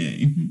this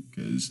game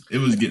because it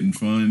was getting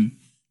fun.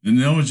 And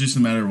then it was just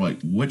a matter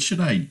of what should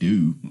I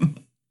do?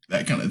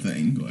 That kind of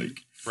thing.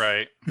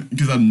 Right.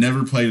 Because I've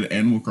never played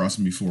Animal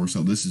Crossing before,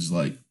 so this is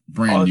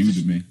brand new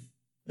to me.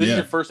 This is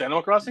your first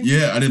Animal Crossing?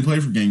 Yeah, I didn't play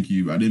for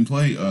GameCube. I didn't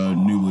play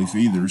New Leaf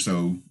either.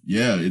 So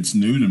yeah, it's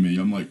new to me.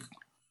 I'm like,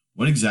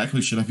 what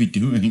exactly should I be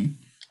doing?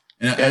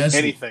 And I asked,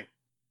 anything.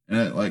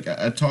 And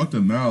I talked to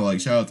Mal,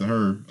 shout out to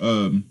her.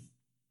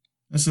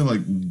 I said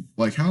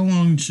how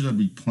long should I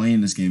be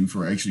playing this game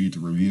before I actually get to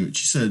review it?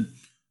 She said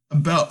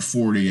about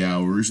 40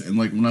 hours. And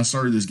when I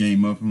started this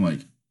game up, I'm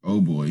like,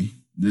 oh boy,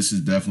 this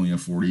is definitely a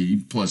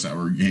 40+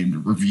 hour game to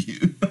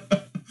review.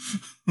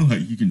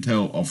 You can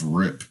tell off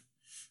rip.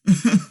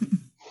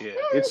 Yeah,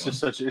 it's just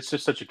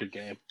such a good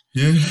game.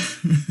 Yeah.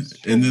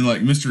 And then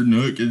Mr.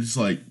 Nook, it's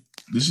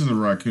this is a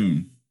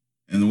raccoon.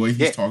 And the way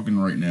he's talking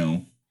right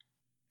now,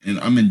 and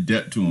I'm in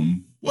debt to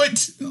him.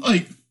 What?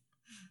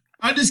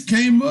 I just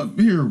came up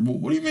here.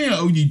 What do you mean I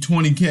owe you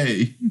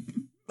 $20K?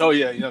 Oh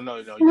yeah,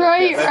 no.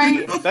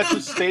 Right. That's a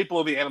staple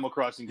of the Animal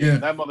Crossing game. Yeah.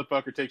 That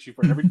motherfucker takes you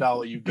for every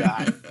dollar you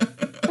got.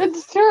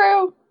 It's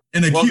true.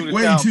 In a cute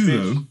way too,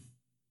 though.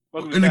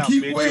 in a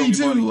cute way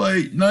too,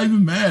 like not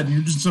even mad.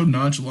 You're just so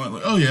nonchalant,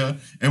 like, oh yeah.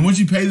 And once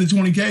you pay the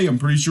 $20K, I'm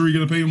pretty sure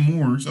you're gonna pay him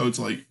more. So it's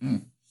like,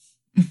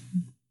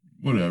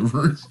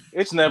 whatever.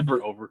 It's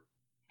never over.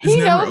 He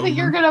knows that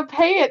you're gonna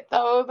pay it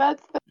though.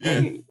 That's the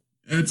thing.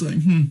 It's like,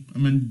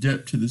 I'm in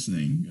debt to this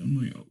thing.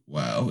 I'm like, oh,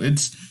 wow,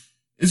 it's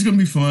gonna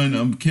be fun.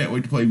 I can't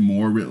wait to play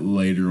more of it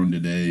later on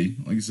today.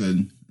 Like I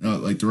said,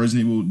 like the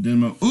Resident Evil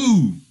demo.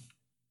 Ooh,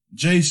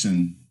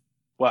 Jason.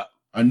 What?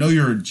 I know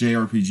you're a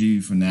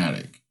JRPG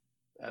fanatic.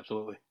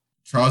 Absolutely.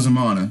 Trials of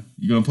Mana.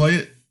 You gonna play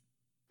it?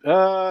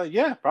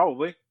 Yeah,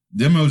 probably.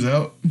 Demo's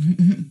out.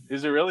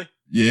 Is it really?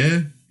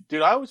 Yeah.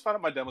 Dude, I always find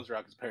out my demos are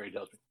out because Perry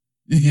tells me.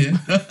 Yeah.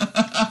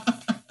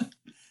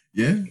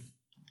 Yeah.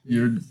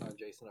 You're sign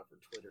Jason up for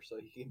Twitter so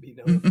he can be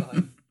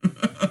notified.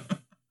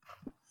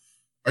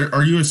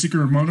 Are you a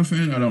Secret of Mana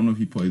fan? I don't know if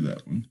you played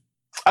that one.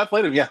 I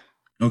played it, yeah.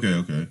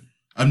 Okay.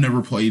 I've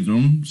never played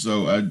them,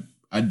 so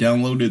I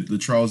downloaded the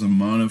Trials of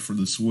Mana for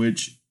the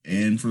Switch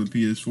and for the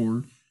PS4.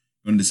 I'm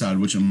gonna decide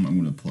which one I'm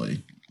gonna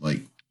play.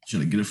 Like,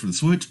 should I get it for the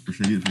Switch or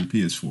should I get it for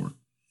the PS4?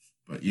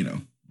 But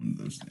one of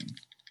those things.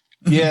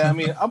 Yeah, I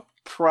mean, I'm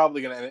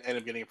probably gonna end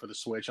up getting it for the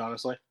Switch,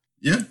 honestly.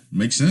 Yeah,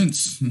 makes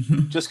sense.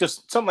 Just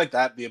because something like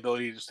that, the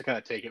ability just to kind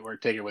of take it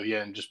with you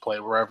and just play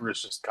it wherever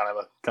is just kind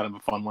of a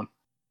fun one.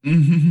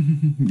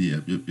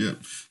 Yep.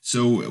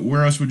 So,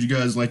 where else would you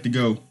guys like to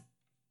go?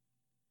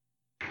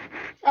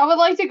 I would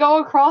like to go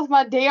across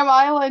my damn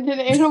island in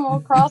Animal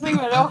Crossing,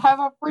 but I don't have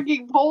a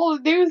freaking pole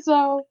to do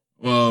so.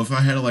 Well, if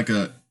I had like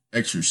a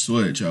extra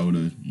Switch,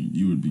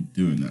 you would be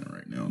doing that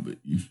right now. But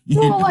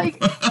like,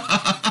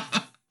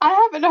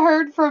 I haven't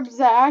heard from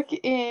Zach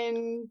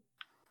in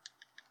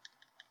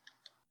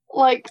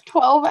like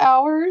 12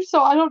 hours,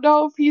 so I don't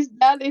know if he's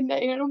bad into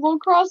Animal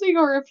Crossing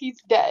or if he's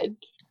dead.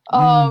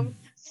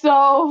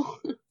 So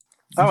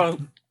I don't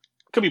know.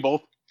 Could be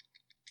both.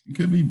 It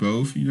could be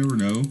both. You never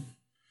know.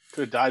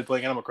 Could have died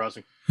playing Animal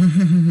Crossing.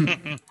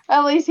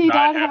 At least he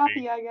died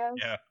happy, I guess.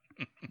 Yeah.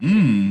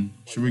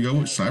 Should we go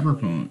with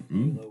Cyberpunk?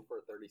 Ooh.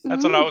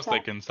 That's what I was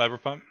thinking.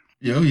 Cyberpunk.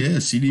 Yeah.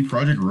 CD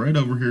Projekt Red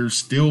over here is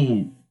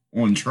still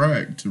on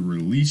track to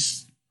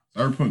release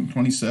Cyberpunk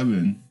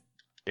 27.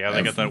 Yeah,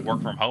 they got that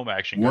work from home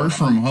action. Work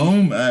from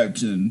home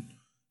action.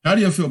 How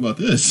do you feel about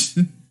this?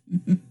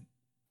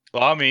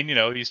 Well, I mean,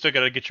 you still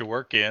got to get your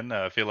work in.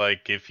 I feel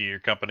like if your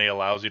company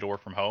allows you to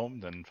work from home,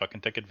 then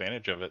fucking take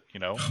advantage of it.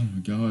 Oh my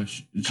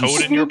gosh!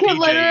 Code in your You can PJs,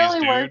 literally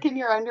dude. work in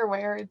your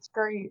underwear. It's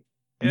great.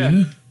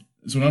 Yeah,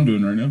 that's what I'm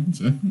doing right now.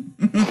 So.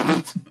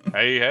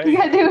 Hey. You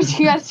gotta do what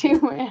you gotta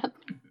do, man.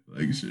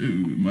 Like,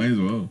 shoot, might as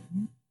well.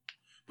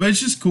 But it's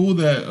just cool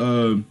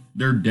that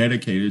they're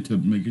dedicated to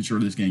making sure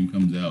this game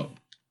comes out.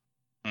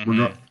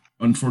 Mm-hmm.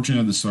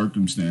 Unfortunately, the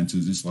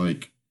circumstances, it's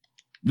like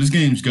this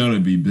game's gonna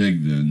be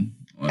big then.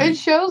 It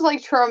shows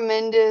like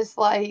tremendous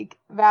like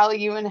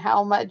value in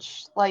how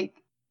much like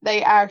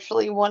they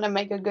actually want to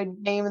make a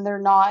good game, and they're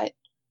not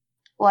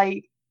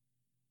like,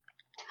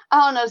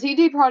 I don't know.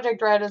 CD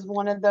Projekt Red is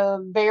one of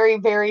the very,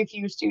 very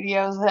few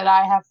studios that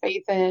I have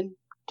faith in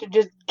to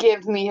just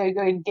give me a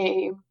good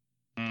game.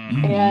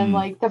 Mm-hmm. And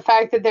like the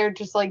fact that they're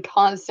just like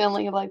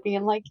constantly like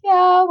being like,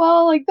 yeah,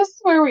 well, like this is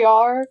where we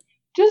are,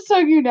 just so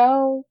you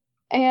know,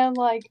 and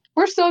like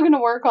we're still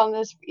gonna work on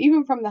this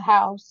even from the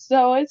house,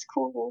 so it's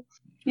cool.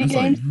 Your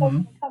game's still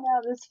gonna come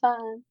out. It's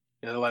fine.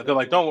 Yeah, they're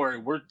like, don't worry,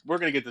 we're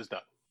gonna get this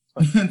done.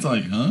 It's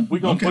like, huh? We're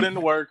gonna put in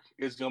the work.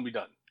 It's gonna be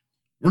done.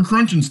 We're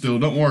crunching still.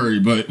 Don't worry,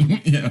 but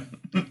yeah.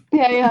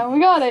 Yeah, we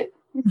got it.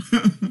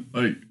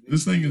 Like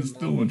this thing is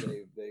still on track.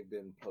 They've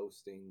been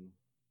posting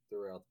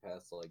throughout the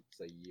past, like,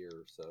 say, year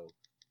or so.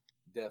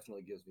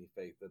 Definitely gives me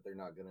faith that they're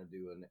not gonna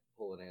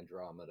pull an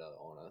Andromeda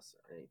on us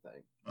or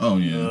anything. Oh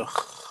yeah.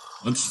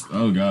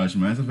 Oh gosh,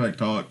 Mass Effect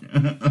talk.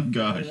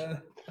 Gosh.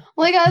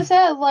 Like I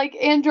said, like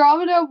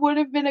Andromeda would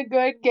have been a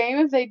good game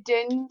if they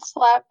didn't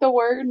slap the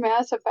word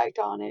Mass Effect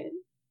on it.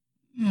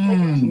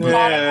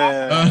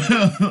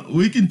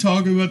 We can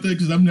talk about that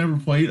because I've never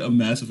played a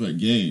Mass Effect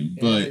game,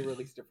 but they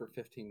released it for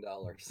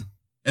 $15.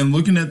 And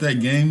looking at that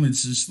game,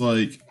 it's just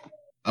like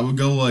I would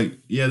go like,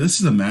 yeah, this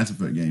is a Mass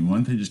Effect game. Why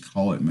don't they just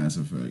call it Mass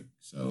Effect?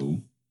 So,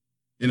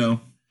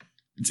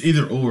 it's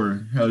either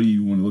or. How do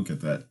you want to look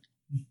at that?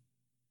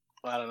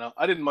 I don't know.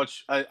 I didn't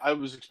much. I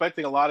was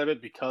expecting a lot of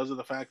it because of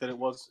the fact that it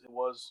was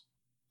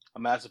a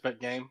Mass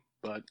Effect game,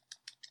 but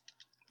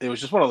it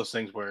was just one of those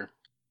things where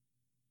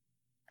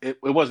it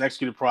wasn't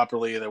executed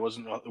properly. There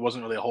wasn't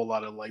really a whole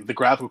lot of like the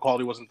graphical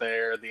quality wasn't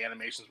there. The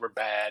animations were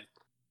bad.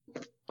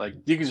 Like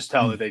you can just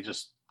tell that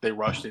they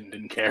rushed it and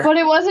didn't care. But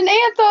it was an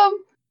Anthem.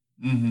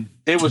 Mm-hmm.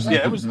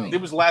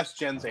 It was last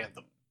gen's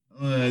Anthem.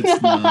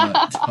 Let's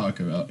not talk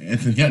about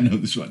Anthony. I know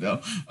this right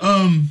now.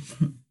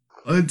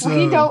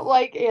 We don't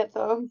like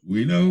Anthem.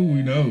 We know.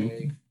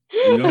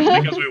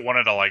 Because we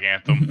wanted to like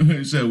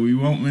Anthem. So we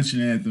won't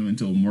mention Anthem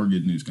until more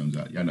good news comes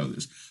out. Y'all know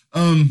this.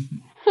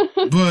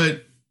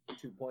 But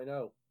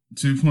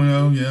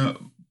 2.0, yeah.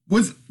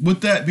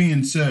 With that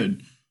being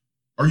said,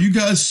 are you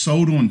guys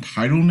sold on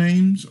title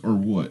names or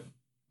what?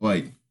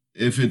 Like,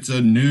 if it's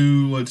a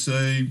new, let's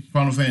say,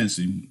 Final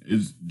Fantasy,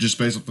 is just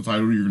based off the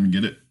title, you're going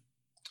to get it?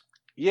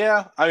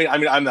 Yeah, I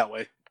mean, I'm that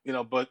way,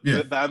 but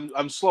Yeah.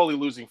 I'm slowly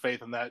losing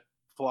faith in that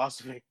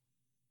philosophy.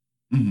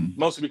 Mm-hmm.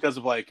 Mostly because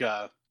of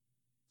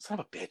son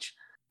of a bitch.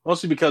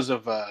 Mostly because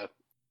of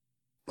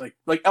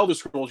like Elder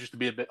Scrolls used to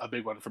be a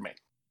big one for me.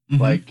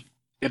 Mm-hmm. Like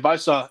if I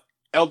saw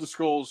Elder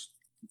Scrolls,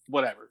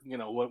 whatever,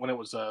 when it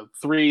was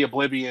 3,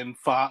 Oblivion,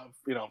 5,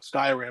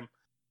 Skyrim,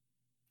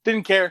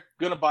 didn't care.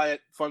 Gonna buy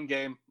it. Fun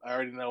game. I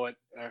already know it.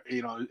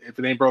 If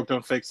it ain't broke,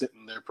 don't fix it,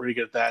 and they're pretty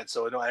good at that.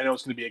 So I know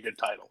it's gonna be a good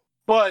title.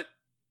 But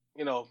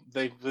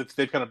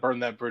they've kind of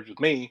burned that bridge with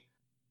me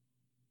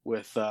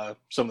with some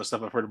of the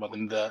stuff I've heard about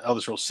in the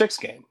Elder Scrolls 6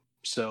 game.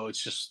 So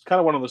it's just kind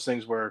of one of those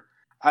things where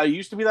I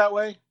used to be that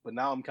way, but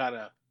now I'm kind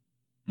of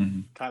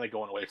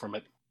going away from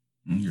it.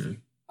 Okay.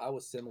 I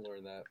was similar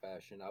in that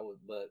fashion.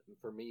 But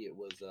for me, it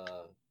was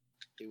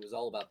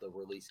all about the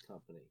release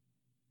company.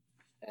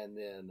 And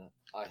then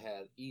I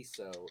had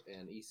ESO,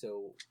 and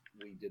ESO,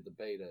 we did the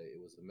beta.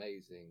 It was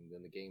amazing.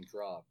 Then the game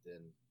dropped,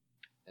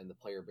 and the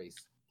player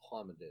base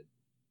plummeted.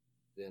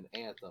 Then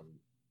Anthem,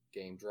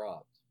 game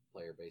dropped,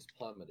 player base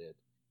plummeted.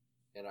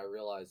 And I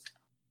realized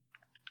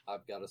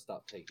I've got to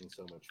stop taking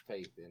so much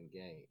faith in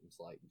games,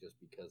 like just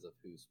because of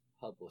who's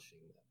publishing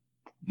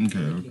them.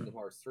 Okay. Kingdom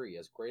Hearts 3,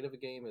 as great of a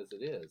game as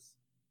it is,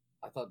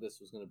 I thought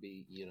this was going to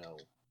be,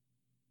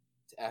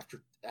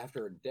 after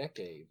a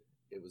decade,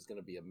 it was going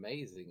to be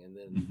amazing, and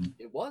then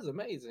it was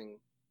amazing,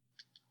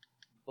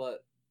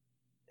 but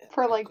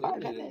for like 5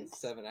 minutes,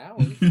 7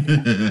 hours.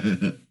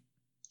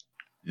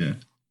 Yeah.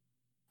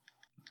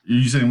 Are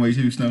you saying way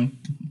too, Stone?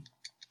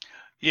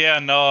 Yeah,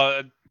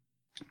 no,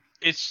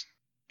 it's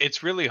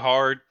really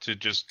hard to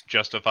just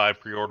justify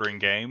pre-ordering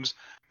games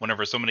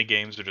whenever so many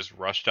games are just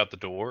rushed out the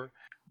door,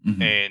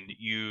 and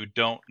you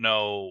don't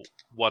know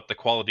what the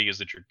quality is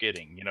that you're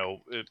getting.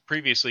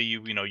 Previously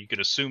you could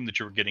assume that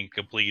you were getting a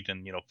complete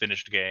and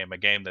finished game, a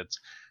game that's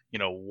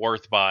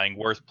worth buying,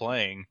 worth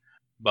playing,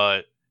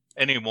 but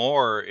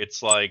anymore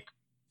it's like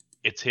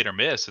it's hit or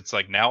miss. It's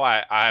like now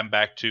I'm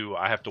back to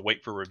I have to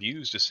wait for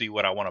reviews to see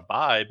what I want to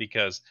buy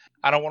because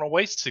I don't want to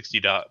waste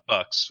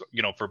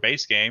 $60 for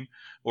base game,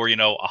 or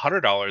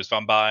 $100 if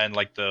I'm buying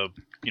like the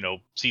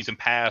season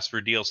pass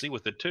for DLC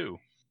with it too.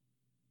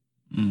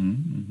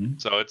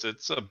 So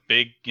it's a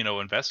big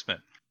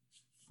investment.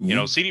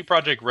 CD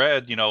Projekt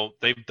Red,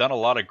 they've done a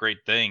lot of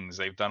great things.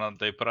 They've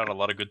put out a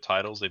lot of good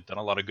titles. They've done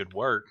a lot of good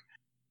work.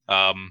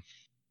 And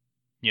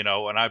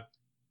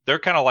they're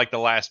kind of like the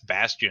last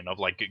bastion of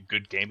like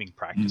good gaming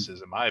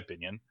practices, in my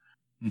opinion.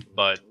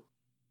 But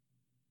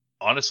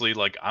honestly,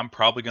 like I'm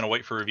probably gonna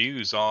wait for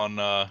reviews on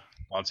Cyberpunk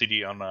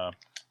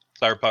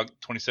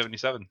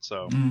 2077.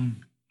 So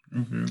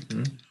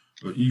okay.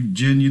 But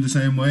you the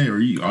same way, or are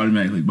you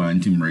automatically buying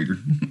Tomb Raider?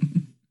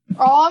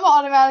 Oh, I'm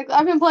automatically.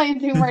 I've been playing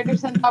Tomb Raider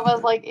since I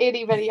was like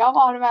itty bitty. I'm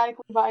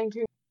automatically buying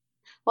Tomb Raider.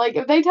 Like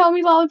if they tell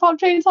me Lollipop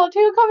Chainsaw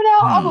 2 coming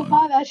out, I'm gonna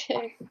buy that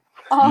shit.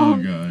 Oh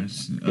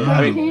gosh.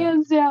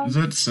 Hands down. Is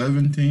that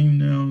 17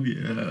 now?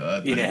 Yeah.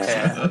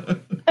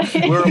 I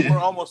think so. We're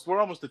almost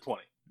to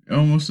 20.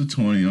 Almost to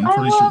 20. I'm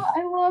pretty sure.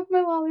 I love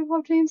my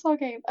Lollipop Chainsaw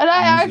game, and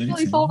I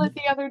actually sold it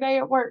the other day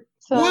at work.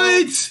 So.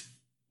 What?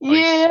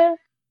 Yeah.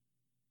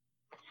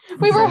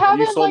 We were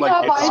having like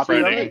a vibe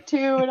with it too,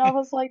 and I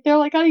was like, they're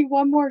like, I need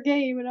one more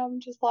game, and I'm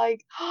just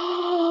like,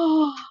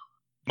 oh.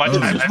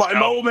 It's my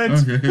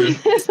moment. Okay.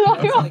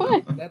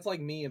 That's like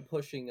me and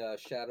pushing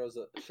Shadow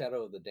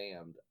of the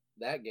Damned.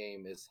 That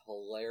game is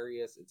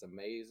hilarious. It's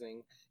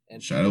amazing.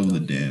 And Shadow of the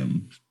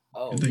Damned.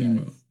 Oh, good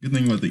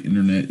thing about the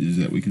internet is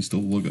that we can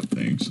still look up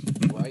things.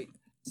 Right.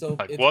 So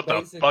like, what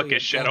the fuck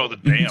is Shadow of the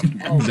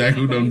Damned?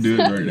 Exactly what I'm doing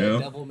right now.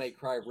 Devil May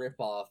Cry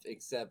ripoff,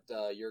 except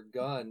your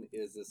gun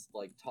is this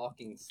like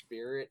talking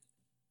spirit,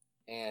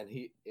 and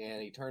he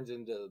turns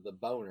into the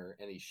boner,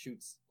 and he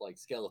shoots like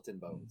skeleton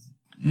bones.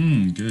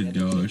 Good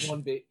gosh.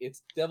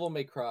 It's Devil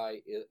May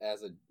Cry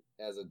as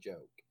a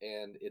joke,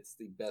 and it's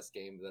the best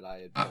game that I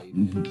had played.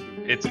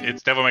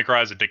 It's Devil May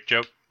Cry as a dick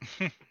joke.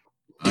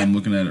 I'm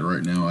looking at it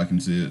right now. I can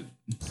see it.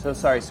 So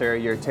sorry, sir.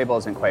 Your table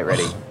isn't quite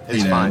ready.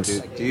 It's fine.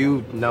 Do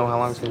you know how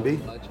long it's going to be?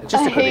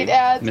 I hate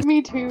ads.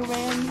 Me too,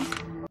 man.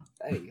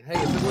 Hey.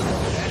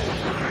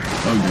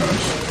 Oh,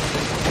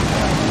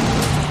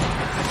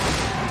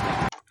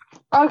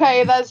 gosh.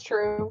 Okay, that's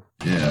true.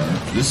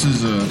 Yeah, this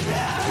is a...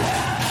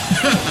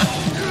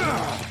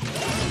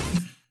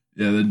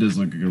 Yeah, that does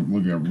look like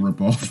a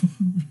ripoff.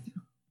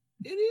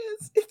 It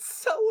is. It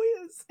so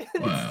is.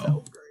 Wow. It's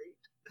so great.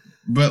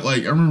 But,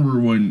 like, I remember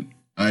when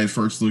I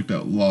first looked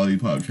at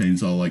Lollipop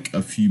Chainsaw, like,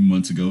 a few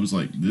months ago, it was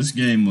like, this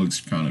game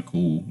looks kind of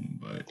cool,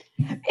 but...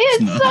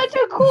 It's such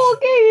a cool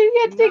game.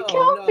 You get to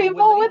kill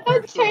people with a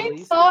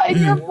chainsaw, and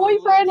your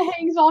boyfriend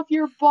hangs off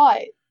your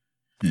butt.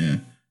 Yeah.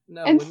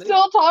 And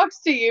still talks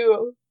to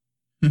you.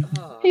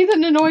 He's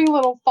an annoying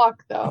little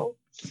fuck, though.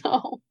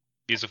 So...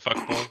 He's a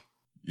fuckboy?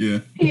 Yeah.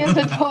 He is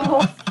a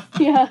total...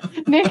 Yeah.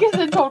 Nick is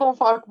a total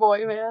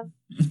fuckboy, man.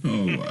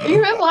 Oh, wow.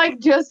 Even, like,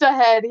 just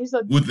ahead. He's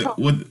a... With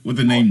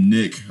the name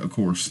Nick, of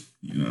course.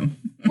 you know.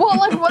 Well,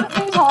 like, what if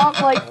they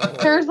talk, like,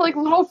 there's, like,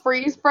 little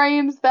freeze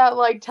frames that,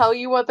 like, tell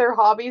you what their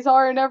hobbies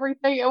are and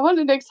everything, and one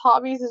of Nick's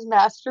hobbies is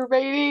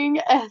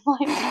masturbating, and,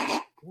 like,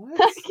 I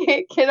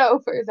can't get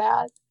over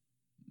that.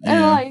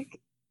 And, Yeah.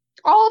 like,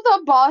 all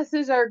the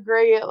bosses are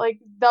great, like,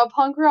 the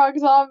punk rock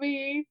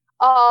zombie,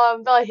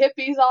 the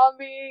hippie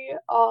zombie,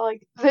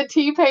 like, the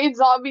T-Pain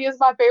zombie is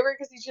my favorite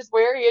because he's just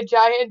wearing a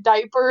giant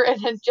diaper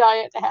and a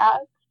giant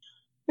hat.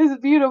 It's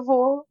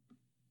beautiful.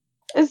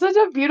 It's such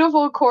a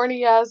beautiful,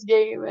 corny ass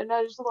game, and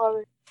I just love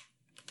it.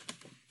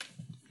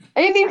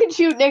 And you can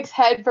shoot Nick's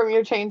head from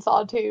your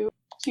chainsaw too.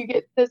 You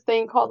get this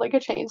thing called like a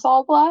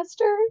chainsaw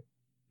blaster.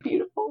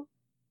 Beautiful.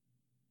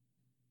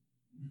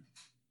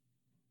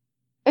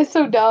 It's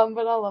so dumb,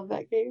 but I love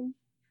that game.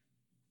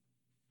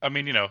 I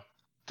mean,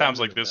 times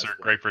like this are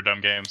great for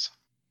dumb games.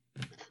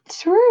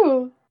 It's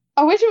true.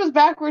 I wish it was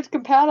backwards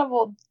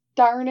compatible.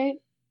 Darn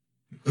it.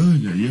 Oh,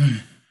 yeah.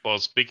 Well,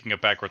 speaking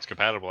of backwards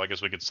compatible, I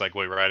guess we could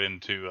segue right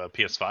into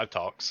PS5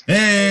 talks.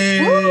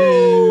 Hey!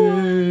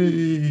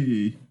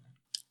 Woo!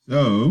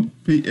 So,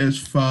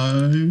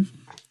 PS5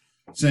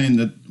 saying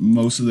that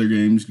most of their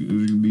games are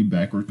going to be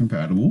backward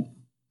compatible.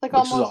 Like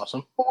which almost is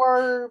awesome.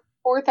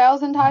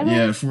 4,000 titles?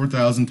 Yeah,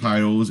 4,000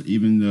 titles,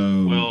 even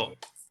though... Well,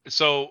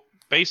 so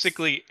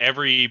basically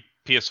every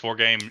PS4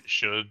 game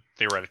should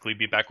theoretically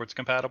be backwards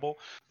compatible,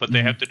 but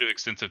they have to do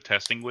extensive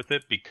testing with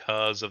it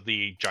because of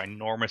the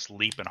ginormous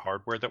leap in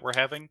hardware that we're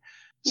having.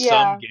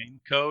 Yeah. Some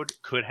game code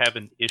could have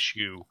an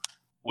issue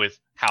with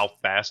how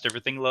fast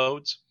everything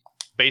loads.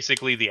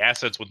 Basically, the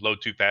assets would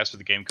load too fast for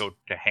the game code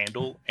to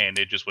handle, and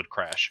it just would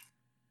crash.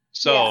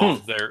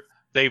 So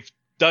they've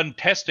done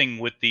testing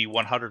with the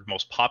 100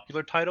 most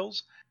popular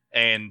titles,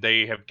 and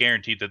they have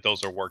guaranteed that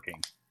those are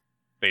working,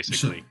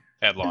 basically,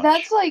 at launch.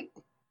 That's like...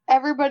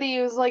 Everybody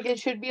is like, it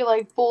should be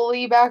like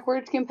fully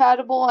backwards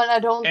compatible, and I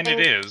don't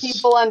think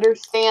people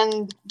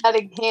understand that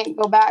it can't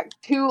go back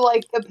to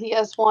like the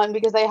PS1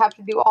 because they have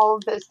to do all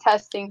of this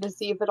testing to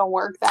see if it'll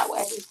work that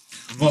way.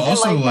 Well,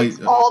 also, and,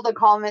 like all the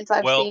comments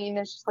I've seen,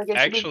 it's just like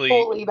it should be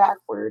fully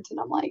backwards, and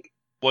I'm like,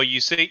 well, you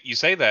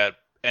say that,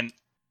 and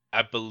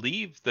I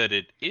believe that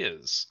it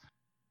is.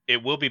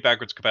 It will be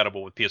backwards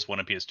compatible with PS1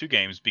 and PS2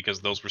 games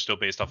because those were still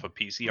based off of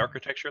PC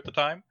architecture at the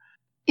time.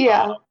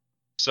 Yeah.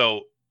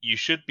 So you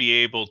should be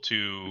able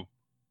to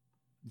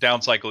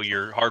downcycle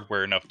your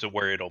hardware enough to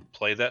where it'll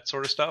play that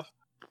sort of stuff.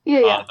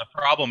 Yeah. The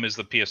problem is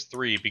the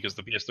PS3 because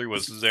the PS3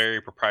 was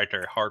very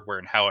proprietary hardware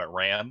and how it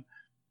ran.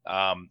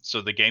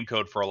 So the game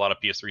code for a lot of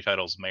PS3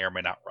 titles may or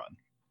may not run.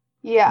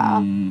 Yeah.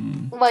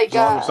 Like as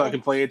long as I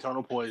can play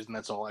Eternal Poison,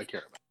 that's all I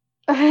care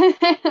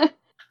about.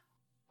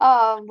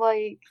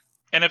 Like.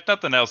 And if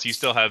nothing else, you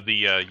still have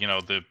the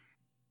the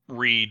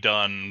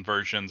redone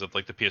versions of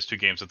like the PS2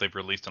 games that they've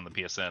released on the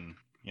PSN.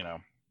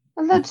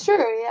 That's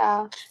true,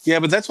 yeah. Yeah,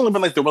 but that's only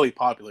been like the really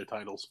popular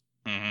titles.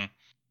 Mm-hmm.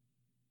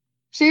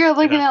 So you're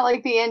looking at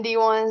like the indie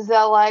ones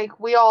that like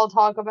we all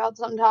talk about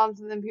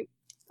sometimes, and then people,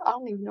 I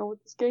don't even know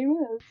what this game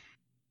is.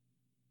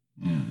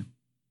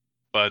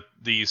 But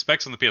the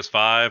specs on the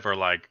PS5 are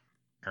like,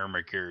 oh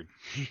my god.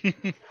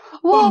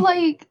 Well,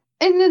 like,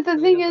 and the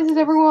thing is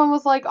everyone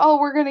was like, "Oh,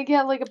 we're gonna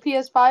get like a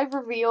PS5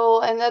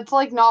 reveal," and that's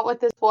like not what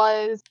this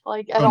was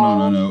like at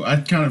all. No. I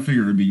kind of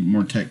figured it'd be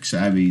more tech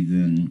savvy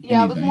than anything,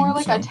 it was more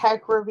like a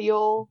tech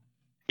reveal.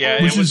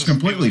 Yeah, which is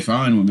completely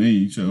fine with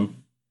me. So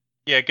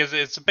yeah, because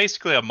it's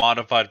basically a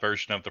modified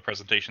version of the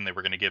presentation they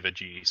were going to give at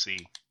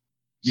GEC.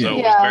 Yeah. So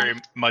it was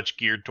very much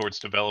geared towards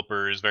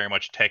developers, very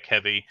much tech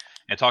heavy,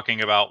 and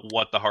talking about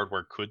what the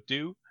hardware could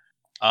do.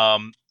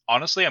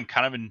 Honestly, I'm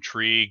kind of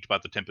intrigued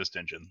about the Tempest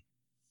engine.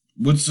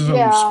 What's so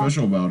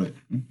special about it?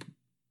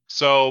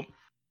 So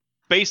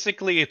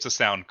basically, it's a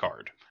sound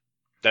card.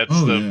 That's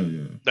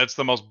that's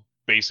the most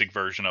basic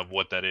version of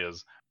what that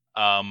is.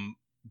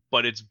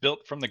 But it's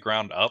built from the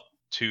ground up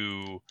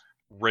to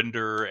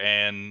render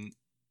and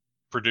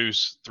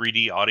produce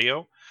 3D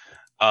audio,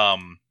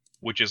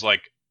 which is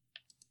like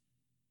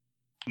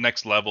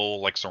next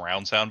level, like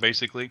surround sound,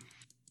 basically.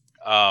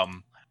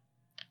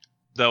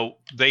 Though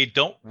they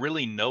don't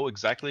really know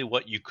exactly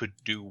what you could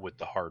do with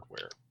the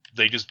hardware.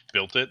 They just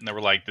built it and they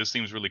were like, this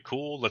seems really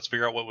cool. Let's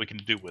figure out what we can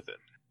do with it.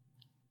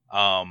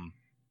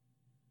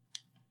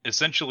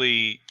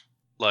 Essentially,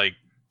 like,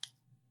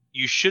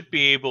 you should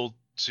be able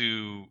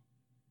to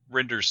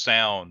render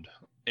sound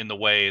in the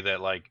way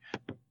that, like,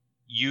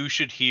 you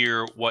should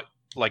hear what,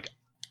 like,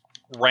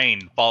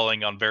 rain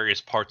falling on various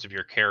parts of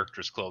your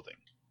character's clothing.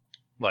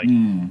 Like,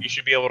 you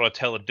should be able to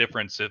tell a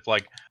difference if,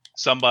 like,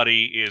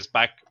 somebody is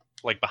back,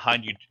 like,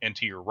 behind you and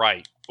to your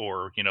right,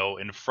 or,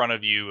 in front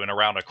of you and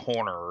around a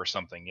corner or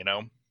something,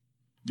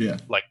 Yeah.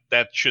 Like,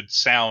 that should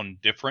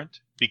sound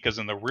different, because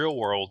in the real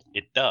world,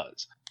 it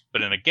does.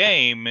 But in a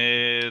game,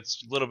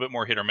 it's a little bit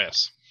more hit or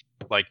miss.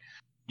 Like,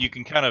 you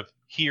can kind of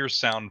hear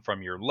sound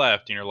from your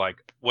left, and you're like,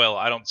 well,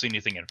 I don't see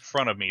anything in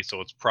front of me,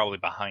 so it's probably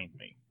behind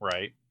me,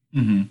 right?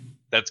 Mm-hmm.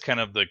 That's kind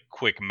of the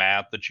quick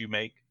math that you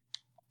make.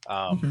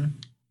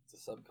 It's a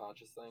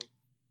subconscious thing.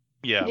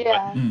 Yeah,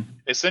 Yeah. but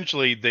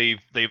essentially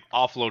they've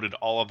offloaded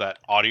all of that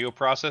audio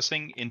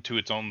processing into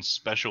its own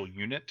special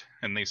unit,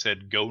 and they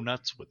said go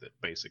nuts with it,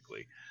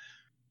 basically.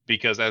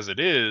 Because as it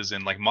is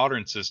in like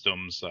modern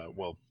systems,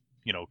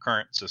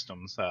 current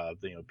systems,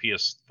 the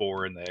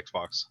PS4 and the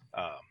Xbox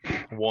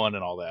One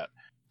and all that,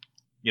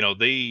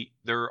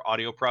 their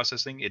audio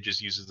processing, it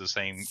just uses the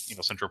same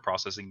central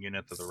processing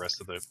unit that the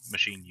rest of the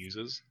machine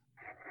uses.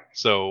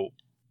 So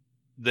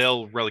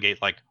they'll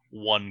relegate like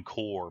one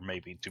core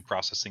maybe to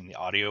processing the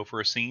audio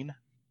for a scene.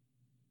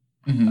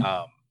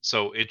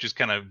 So it just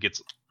kind of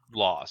gets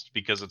lost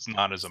because it's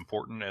not as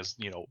important as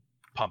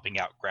pumping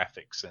out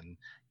graphics and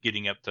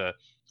getting up to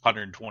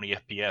 120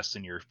 FPS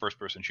in your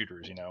first-person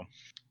shooters.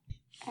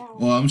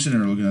 Well, I'm sitting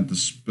there looking at the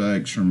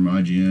specs from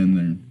IGN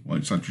and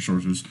like sector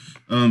sources.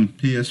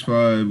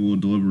 PS5 will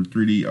deliver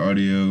 3D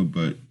audio,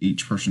 but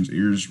each person's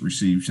ears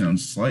receive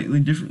sounds slightly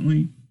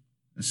differently.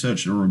 As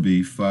such, there will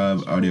be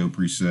 5 audio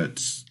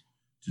presets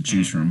to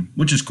choose from,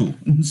 which is cool.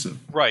 So.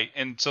 Right,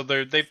 and so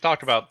they've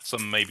talked about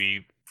some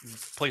maybe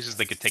places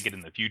they could take it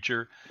in the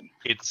future.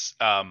 It's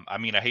I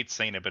hate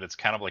saying it, but it's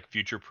kind of like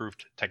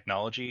future-proofed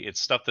technology.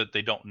 It's stuff that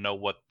they don't know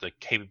what the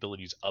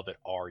capabilities of it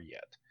are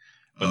yet.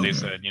 But they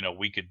said,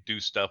 we could do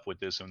stuff with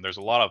this, and there's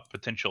a lot of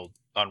potential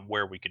on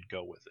where we could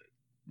go with it.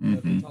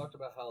 But they talked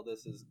about how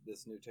this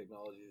new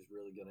technology is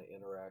really going to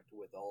interact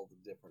with all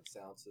the different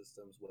sound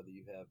systems, whether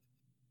you have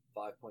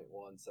 5.1,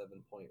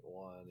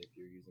 7.1, if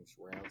you're using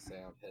surround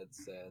sound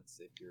headsets,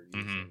 if you're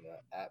using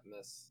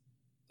Atmos,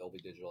 Dolby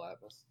Digital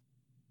Atmos.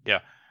 Yeah,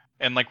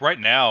 and like right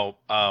now,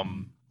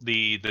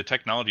 the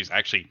technology is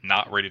actually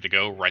not ready to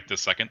go right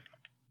this second.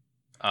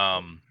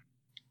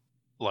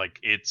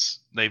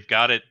 They've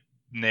got it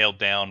nailed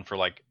down for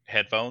like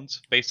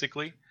headphones,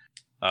 basically,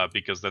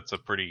 because that's a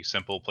pretty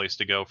simple place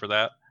to go for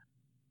that.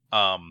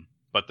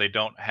 But they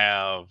don't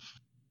have,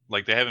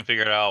 they haven't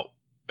figured out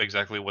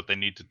exactly what they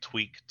need to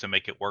tweak to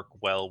make it work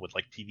well with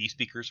like TV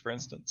speakers, for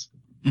instance.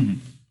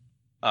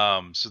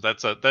 So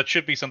that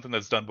should be something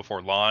that's done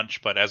before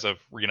launch, but as of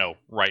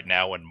right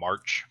now in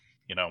March,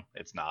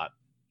 it's not.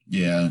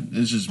 Yeah,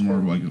 it's just more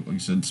like you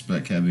said,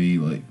 spec heavy.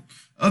 Like,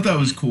 I thought it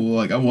was cool.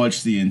 Like, I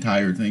watched the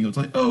entire thing. I was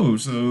like, oh,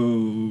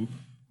 so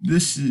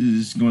this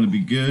is going to be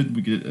good.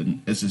 We get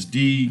an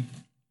SSD,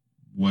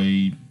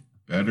 way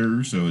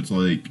better. So it's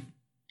like,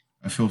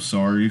 I feel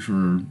sorry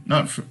for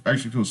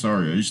actually feel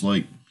sorry. I just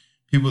like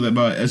people that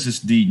buy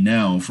SSD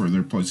now for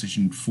their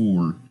PlayStation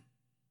 4.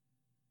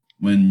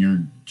 When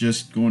you're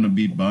just going to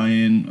be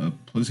buying a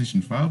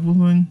PlayStation 5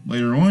 one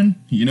later on,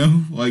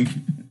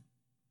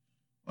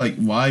 like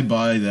why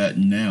buy that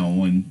now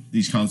when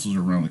these consoles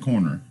are around the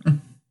corner?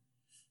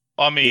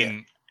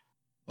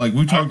 Like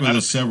we've talked about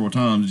this several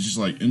times. It's just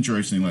like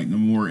interesting. Like the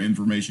more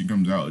information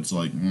comes out, it's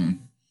like,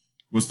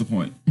 what's the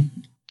point?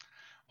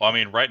 Well,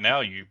 right now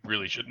you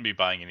really shouldn't be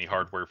buying any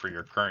hardware for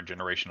your current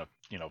generation of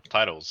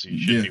titles. You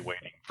should be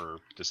waiting for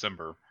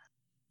December.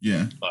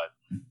 Yeah, but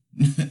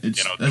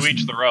to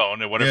each their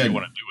own, and whatever you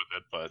want to do with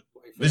it. But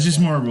it's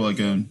just more of like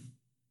a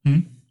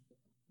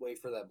wait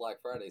for that Black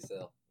Friday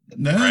sale.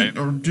 That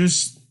or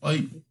just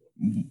like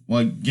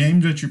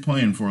games that you're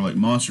playing for, like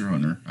Monster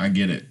Hunter. I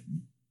get it.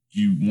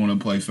 You want to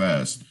play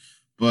fast,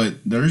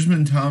 but there's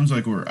been times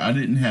like where I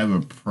didn't have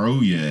a Pro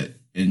yet,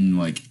 and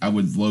like I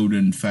would load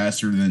in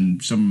faster than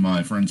some of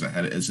my friends that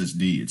had an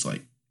SSD. It's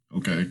like,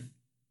 okay,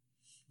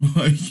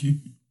 like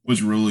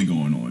what's really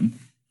going on?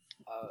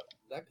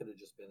 That could have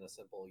just been a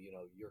simple,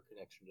 your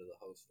connection to the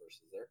host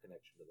versus their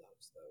connection to the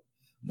host, though.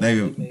 They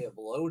may have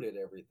loaded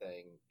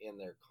everything in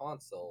their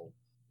console.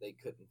 They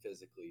couldn't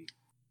physically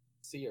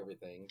see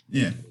everything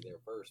there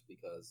first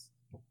because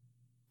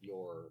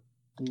your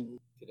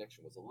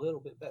connection was a little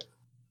bit better.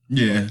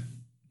 Yeah. But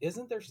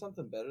isn't there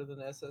something better than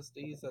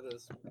SSDs that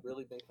has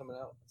really been coming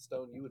out?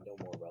 Stone, you would know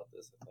more about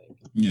this, I think.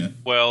 Yeah.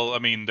 Well,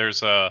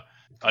 there's a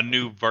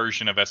new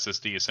version of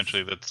SSD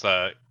essentially that's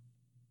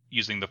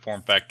using the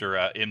form factor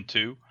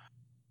M2.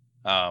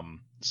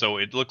 So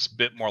it looks a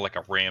bit more like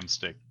a RAM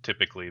stick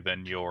typically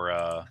than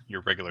your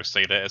regular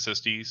SATA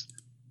SSDs.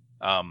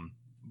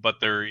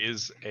 But there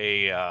is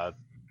a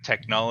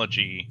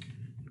technology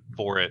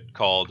for it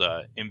called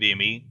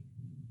NVMe.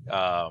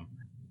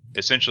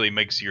 Essentially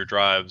makes your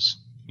drives,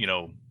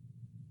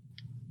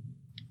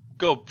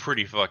 go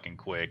pretty fucking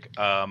quick.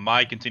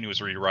 My continuous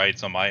read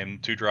writes on my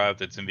M2 drive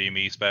that's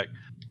NVMe spec.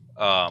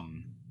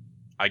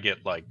 I get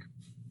I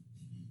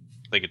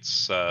think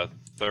it's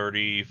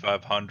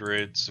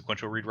 3,500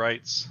 sequential read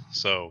writes,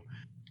 so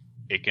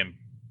it can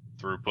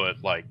throughput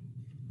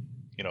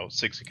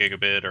 60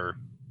 gigabit or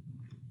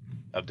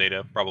of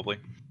data probably.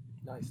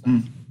 Nice.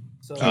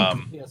 So is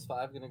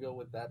PS5 going to go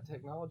with that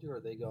technology, or are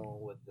they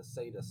going with the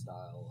SATA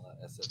style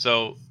SSD?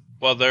 So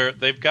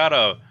they've got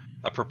a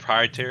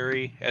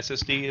proprietary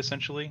SSD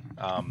essentially,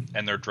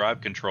 and their drive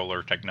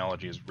controller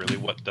technology is really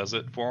what does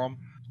it for them,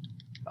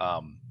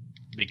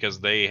 because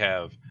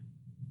they've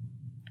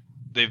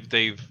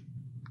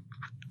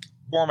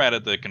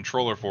formatted the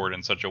controller for it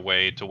in such a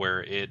way to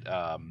where it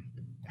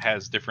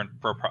has different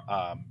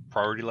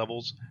priority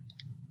levels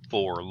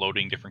for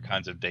loading different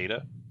kinds of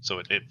data.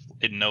 so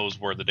it knows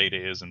where the data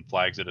is and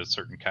flags it as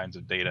certain kinds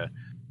of data,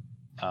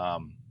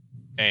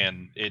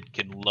 and it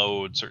can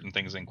load certain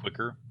things in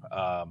quicker.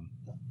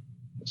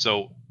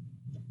 So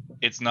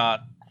it's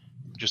not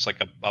just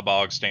like a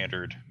bog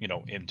standard,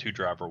 M2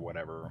 drive or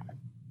whatever.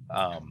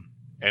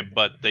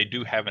 But they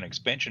do have an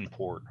expansion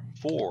port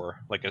for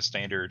like a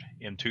standard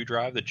M2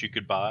 drive that you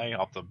could buy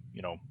off the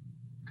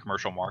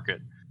commercial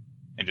market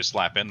and just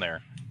slap in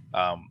there.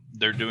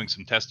 They're doing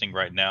some testing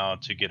right now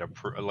to get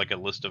a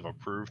list of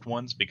approved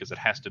ones, because it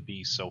has to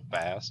be so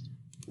fast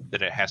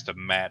that it has to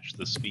match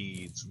the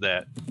speeds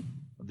that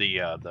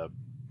the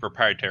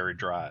proprietary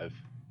drive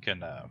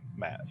can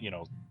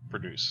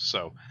produce.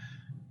 So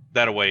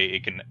that way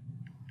it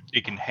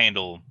can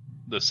handle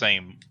the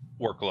same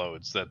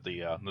workloads that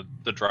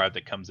the drive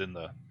that comes in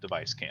the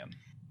device can.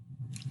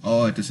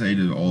 All I have to say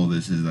to all of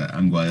this is that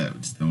I'm glad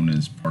that Stone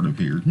is part of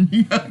here,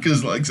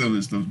 because like some of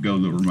this stuff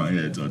goes over my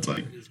head. So it's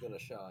like, He's gonna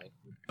shine.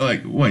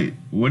 Like, wait,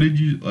 what did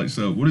you like?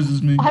 So what does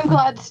this mean? I'm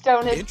glad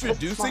Stone is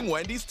Introducing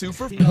Wendy's 2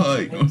 for He also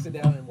Like- breaks it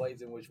down in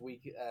ways in which we,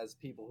 as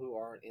people who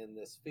aren't in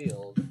this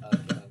field,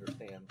 can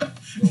understand the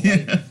Yeah.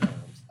 layman's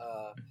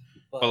terms.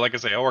 But like I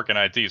say, I work in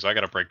IT, so I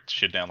got to break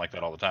shit down like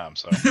that all the time.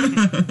 So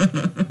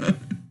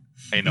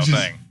ain't no It's just-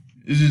 thing.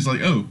 It's just like,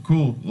 oh,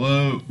 cool.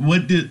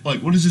 What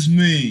does this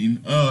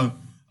mean?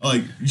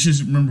 Like, you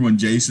just remember when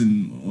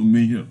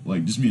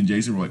me and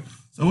Jason were like,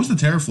 so what's the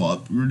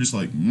teraflop? We were just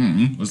like,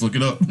 let's look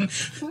it up.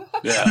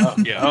 Yeah.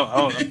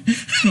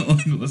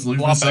 Let's look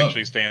FLOP this up.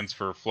 actually stands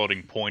for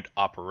floating point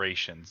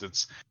operations.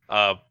 It's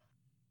a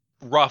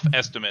rough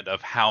estimate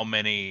of how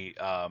many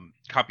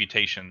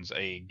computations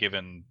a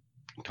given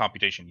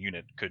computation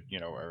unit could,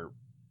 or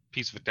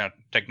piece of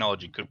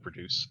technology could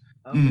produce.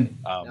 Okay.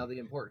 Now the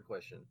important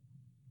question: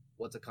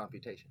 what's a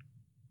computation?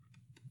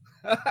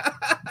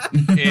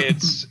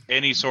 It's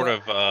any sort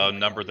of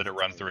number that it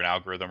runs through an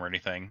algorithm or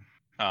anything.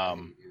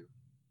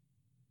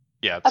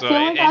 Yeah, I so feel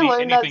like I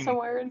learned that anything.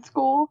 somewhere in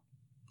school.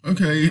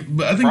 Okay,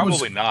 but I think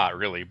Probably not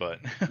really, but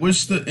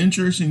what's the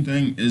interesting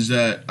thing is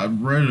that I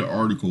read an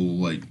article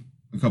like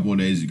a couple of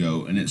days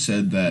ago, and it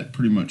said that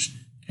pretty much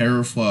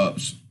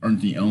teraflops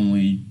aren't the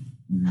only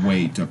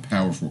way to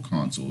powerful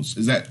consoles.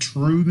 Is that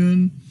true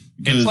then?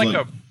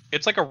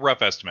 it's like a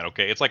rough estimate.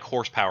 Okay, it's like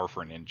horsepower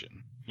for an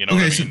engine. You know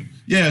okay, what I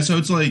mean? so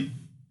it's like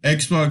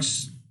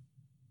Xbox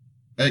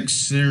X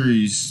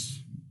Series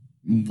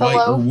The white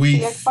or loaf, wheat.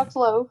 the Xbox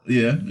loaf.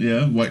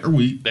 Yeah, white or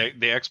wheat. The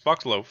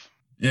Xbox loaf.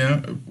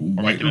 Yeah,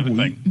 white making or it a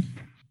wheat.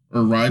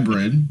 Or rye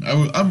bread.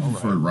 I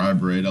prefer rye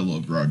bread. I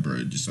love rye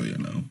bread, just so you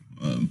know.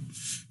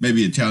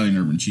 Maybe Italian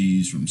urban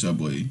cheese from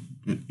Subway,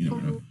 but you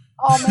never know.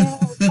 Oh man, I'm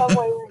at Subway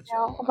right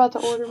now. I'm about to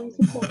order me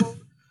some Subway.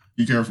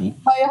 Be careful.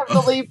 I have to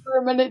leave for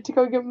a minute to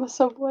go get my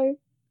Subway.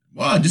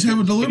 Wow, just have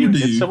it Can delivered you to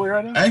get you. Subway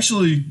right now?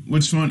 Actually,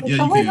 what's fun? Does Yeah,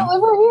 you Subway can.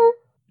 deliver here?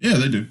 Yeah,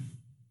 they do.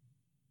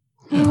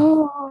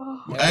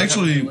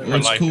 Actually, Her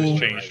what's life cool- has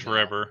changed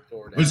forever.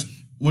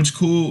 What's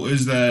cool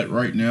is that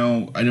right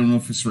now, I don't know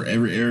if it's for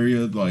every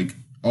area, like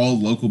all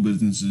local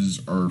businesses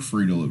are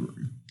free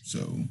delivery. So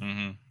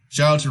Mm-hmm.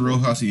 shout out to Real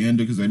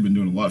Hacienda because they've been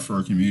doing a lot for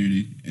our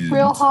community. And,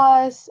 Real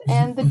Haas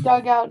and the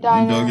Dugout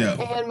Diner Dugout.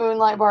 and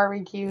Moonlight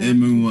Barbecue. and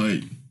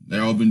Moonlight.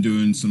 They've all been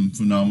doing some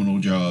phenomenal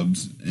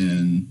jobs.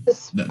 And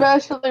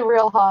Especially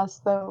Real Haas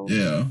though.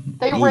 yeah.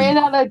 They Oh, ran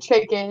out of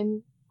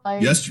chicken.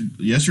 Like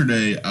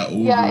yesterday, I ordered.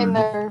 yeah, in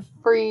their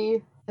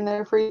free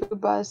food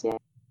bus, yeah.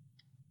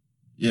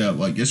 Yeah,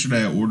 like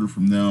yesterday I ordered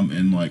from them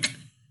and like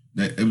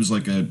it was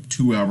like a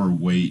 2-hour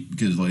wait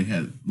because they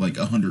had like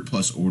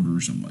 100+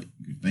 orders. I'm like,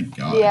 thank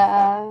God.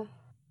 Yeah.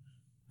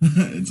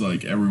 It's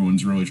like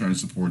everyone's really trying to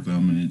support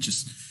them, and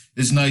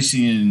it's nice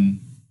seeing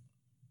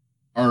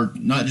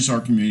not just our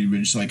community, but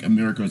just like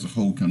America as a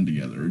whole come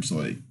together. It's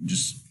like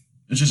it's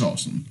just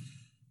awesome.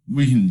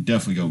 We can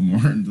definitely go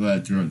more into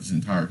that throughout this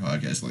entire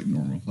podcast, like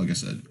normal. Like I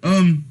said,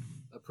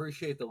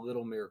 Appreciate the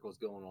little miracles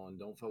going on.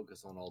 Don't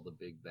focus on all the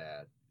big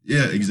bad.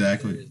 yeah,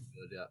 exactly. There is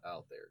good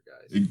out there,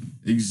 guys.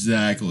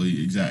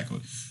 Exactly.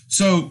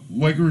 So,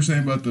 like we were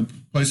saying about the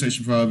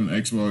PlayStation 5 and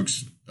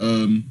Xbox,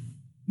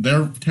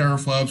 their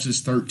teraflops is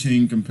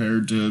 13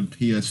 compared to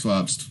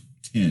PS5's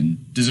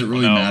 10. Does it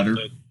really matter?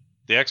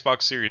 The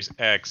Xbox Series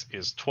X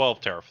is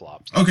 12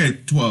 teraflops. Okay,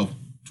 12.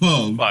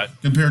 12 But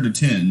compared to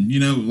 10. You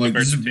know, like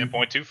compared to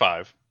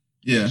 10.25.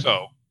 Yeah.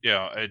 So,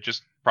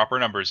 just proper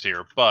numbers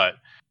here, but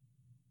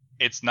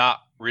it's not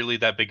really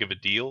that big of a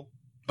deal.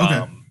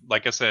 Okay.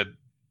 Like I said,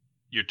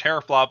 your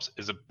teraflops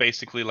is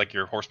basically like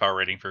your horsepower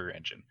rating for your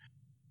engine.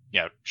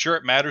 Yeah, sure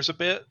it matters a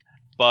bit,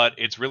 but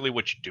it's really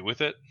what you do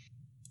with it.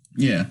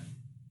 Yeah.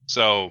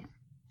 So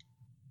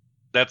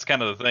that's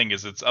kind of the thing,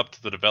 is it's up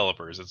to the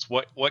developers. It's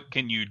what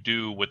can you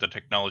do with the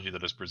technology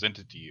that is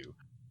presented to you?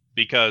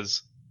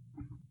 Because,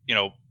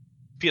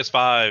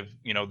 PS5,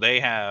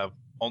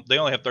 they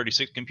only have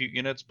 36 compute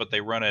units, but they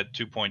run at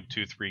 2.23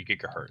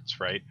 gigahertz,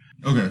 right?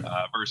 Okay.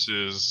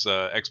 Versus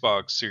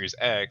Xbox Series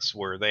X,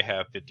 where they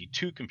have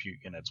 52 compute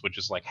units, which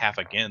is like half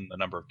again the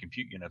number of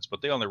compute units,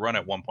 but they only run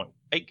at 1.8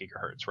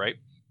 gigahertz, right?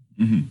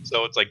 Mm-hmm.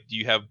 So it's like, do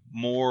you have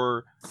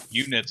more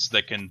units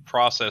that can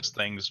process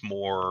things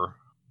more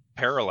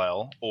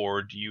parallel,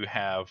 or do you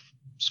have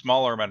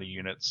smaller amount of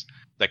units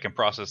that can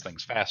process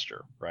things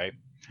faster, right?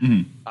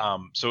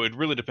 Mm-hmm. So it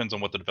really depends on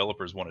what the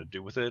developers want to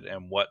do with it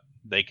and what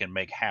they can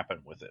make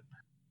happen with it.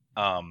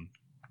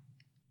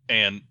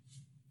 And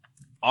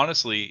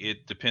honestly,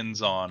 it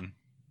depends on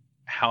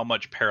how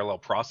much parallel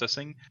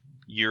processing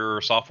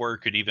your software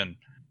could even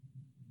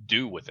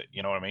do with it.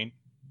 You know what I mean?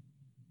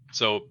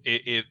 So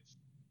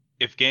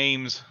if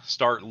games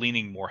start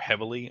leaning more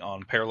heavily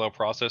on parallel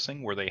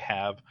processing, where they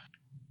have,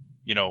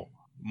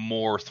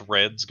 more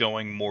threads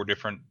going, more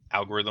different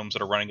algorithms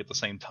that are running at the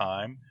same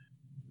time,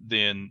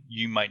 then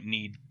you might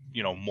need,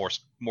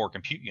 more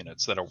compute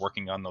units that are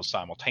working on those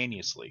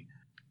simultaneously,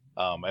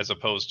 as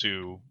opposed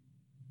to,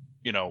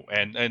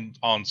 and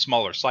on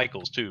smaller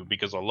cycles too,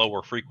 because a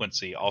lower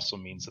frequency also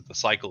means that the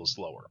cycle is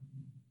slower.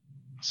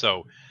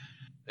 So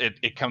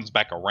it comes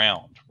back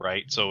around,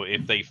 right? So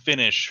if they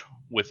finish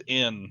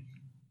within,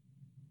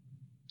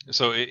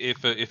 so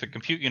if a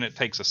compute unit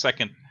takes a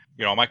second,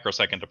 a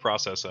microsecond to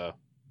process a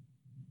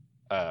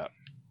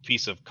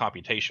piece of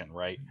computation,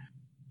 right?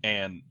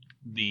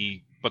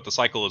 But the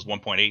cycle is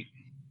 1.8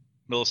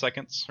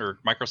 milliseconds or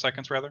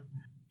microseconds rather.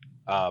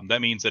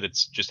 That means that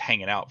it's just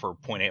hanging out for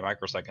 0.8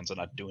 microseconds and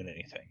not doing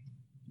anything.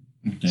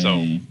 Okay. So,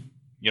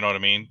 you know what I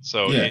mean?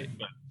 So, yeah.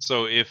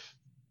 So if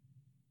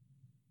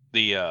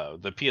the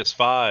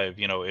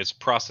PS5, is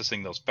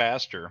processing those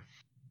faster,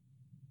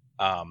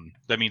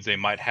 that means they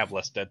might have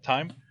less dead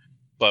time,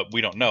 but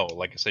we don't know.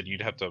 Like I said,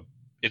 you'd have to.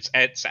 It's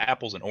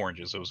apples and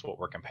oranges is what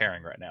we're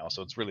comparing right now,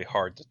 so it's really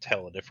hard to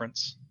tell a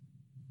difference.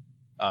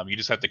 You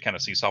just have to kind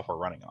of see software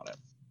running on it.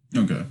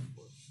 Okay.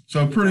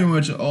 So pretty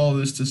much all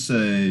this to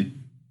say,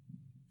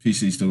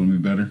 PC's still gonna be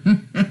better.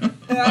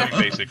 I mean,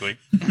 basically.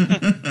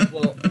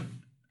 Well,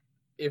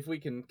 if we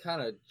can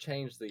kind of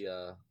change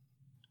the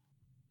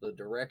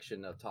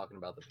direction of talking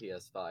about the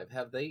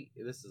PS5,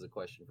 this is a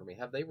question for me,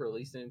 have they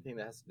released anything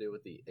that has to do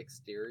with the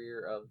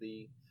exterior of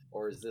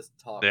or is this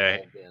talk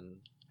all been...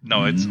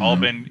 No, it's all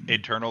been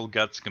internal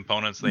guts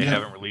components. They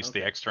haven't released Okay.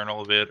 the external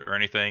of it or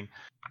anything.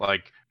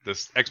 Like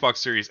this Xbox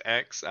Series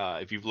X,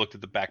 if you've looked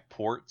at the back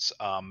ports,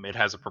 it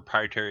has a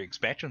proprietary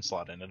expansion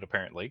slot in it,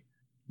 apparently.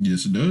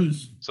 Yes, it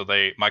does. So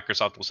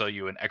Microsoft will sell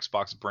you an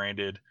Xbox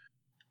branded,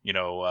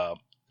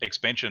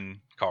 expansion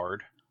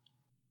card.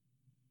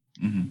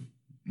 Mm-hmm.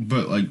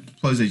 But like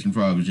PlayStation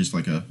 5 is just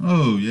like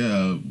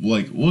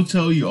we'll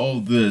tell you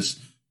all this,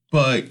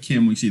 but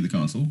can we see the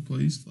console,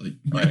 please? Like,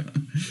 right.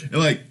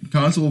 Like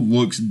console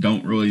looks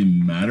don't really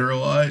matter a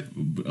lot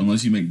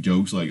unless you make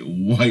jokes like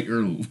white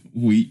or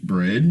wheat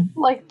bread.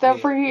 Like the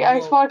free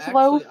Xbox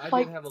loaf. I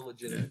like, did have a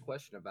legitimate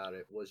question about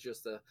it. Was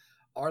just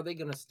are they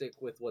going to stick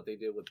with what they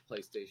did with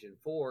PlayStation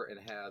 4 and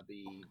have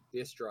the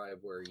disc drive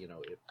where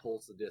it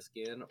pulls the disc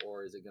in,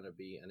 or is it going to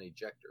be an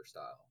ejector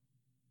style?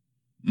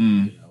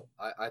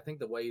 I think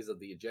the ways of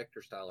the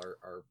ejector style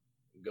are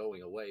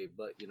going away,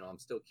 but I'm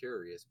still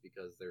curious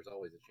because there's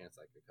always a chance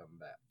I could come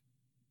back.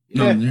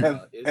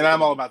 And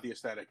I'm all about the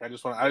aesthetic. I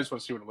just want to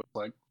see what it looks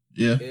like.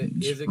 Yeah.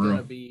 Is it going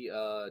to be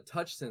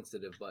touch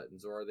sensitive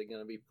buttons, or are they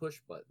going to be push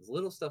buttons?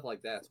 Little stuff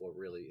like that's what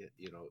really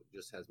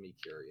just has me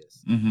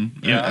curious.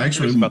 Mm-hmm. Yeah, I'm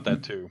curious about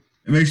that too.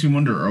 It makes me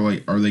wonder: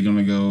 are they going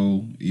to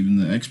go even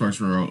the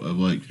Xbox route of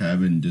like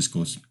having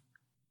discless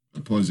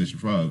PlayStation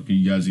 5? Can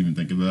you guys even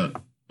think of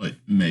that? Like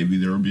maybe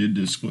there will be a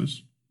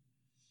discless.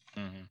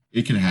 Mm-hmm.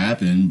 It could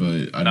happen,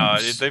 but I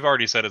don't. They've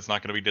already said it's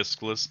not going to be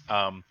discless.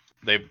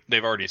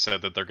 They've already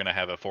said that they're going to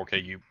have a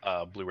 4K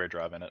Blu-ray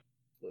drive in it.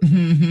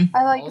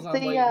 I like All I'm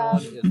waiting on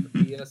is the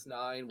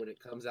PS9 when it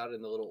comes out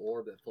in the little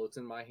orb that floats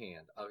in my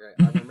hand. Okay,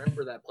 I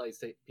remember that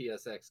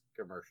PSX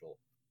commercial.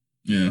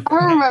 Yeah, I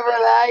remember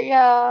that.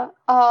 Yeah.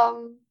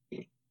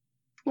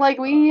 Like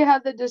we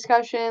had the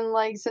discussion,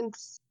 like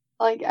since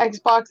like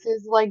Xbox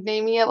is like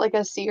naming it like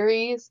a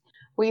series,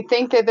 we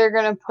think that they're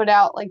gonna put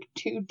out like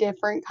two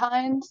different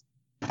kinds.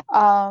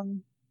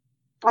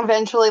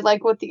 Eventually,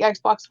 like with the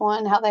Xbox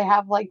One, how they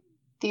have like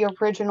the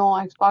original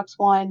Xbox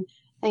One,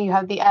 and you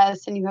have the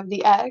S and you have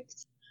the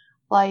X.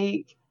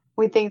 Like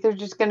we think they're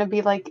just gonna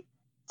be like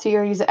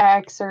Series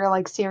X or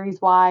like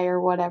Series Y or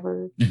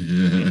whatever.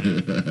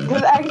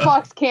 Because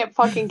Xbox can't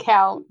fucking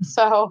count,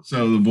 so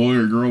the boy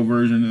or girl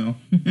version now.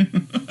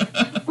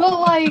 But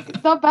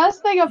like the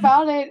best thing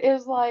about it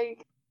is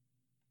like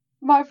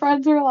my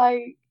friends are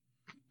like,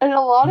 and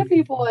a lot of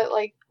people at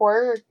like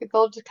work,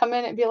 they'll just come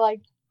in and be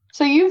like,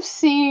 so you've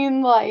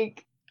seen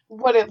like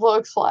what it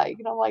looks like,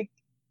 and I'm like,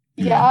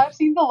 yeah, I've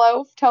seen the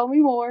loaf, tell me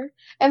more.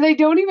 And they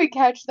don't even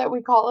catch that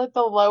we call it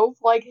the loaf.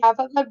 Like half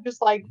of them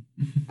just like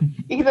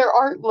either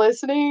aren't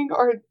listening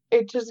or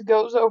it just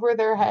goes over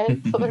their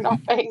head, so they're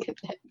not paying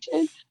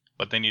attention.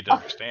 But they need to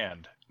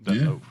understand the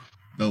loaf.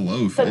 The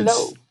loaf. The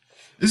loaf.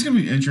 It's gonna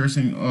be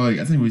interesting. Like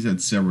I think we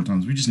said several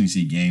times, we just need to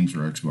see games for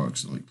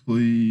Xbox. Like,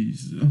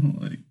 please,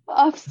 like.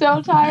 I'm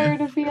so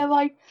tired of being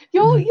like,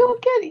 you'll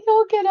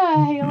get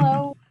a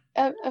Halo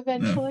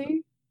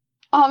eventually.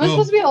 It's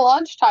supposed to be a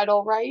launch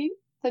title, right?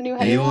 The new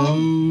Halo.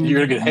 You're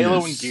gonna get Halo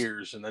and yes.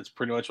 Gears, and that's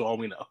pretty much all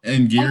we know.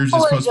 And Gears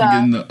is supposed to be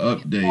getting the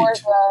update.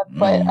 Forza,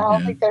 but I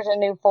don't think there's a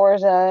new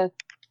Forza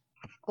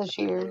this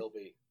There year. will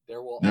be.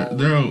 There will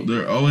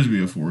There'll always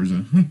be a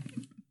Forza.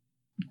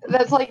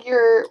 That's like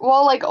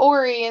like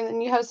Ori, and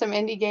then you have some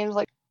indie games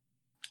like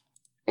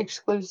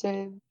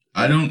exclusive.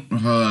 I don't,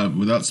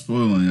 without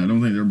spoiling, I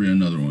don't think there'll be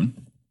another one.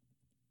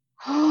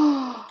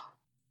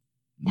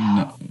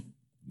 No.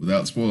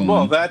 Without spoiling.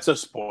 Well, that's a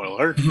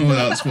spoiler.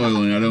 Without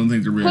spoiling, I don't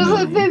think there'll be Because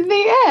another it's one. in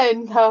the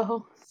end,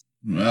 though.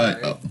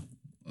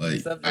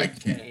 I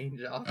can't.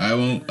 I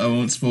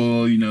won't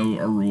spoil,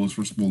 our rules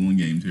for spoiling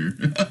games here.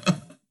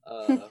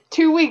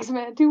 2 weeks,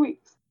 man. 2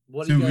 weeks.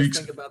 What do you guys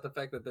think about the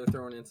fact that they're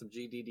throwing in some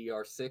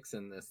GDDR6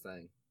 in this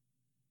thing?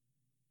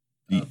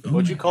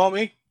 What'd you call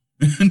me?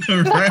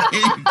 Right?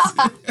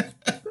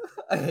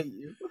 I hate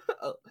you.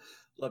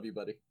 Love you,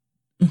 buddy.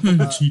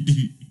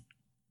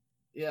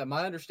 Yeah,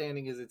 my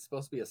understanding is it's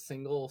supposed to be a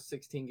single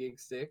 16 gig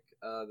stick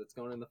that's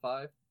going in the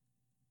 5.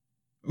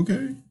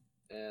 Okay.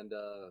 And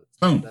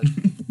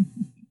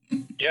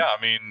yeah,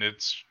 I mean,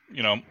 it's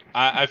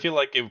I feel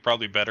like it would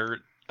probably be better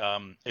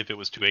if it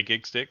was 2 8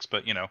 gig sticks,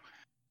 but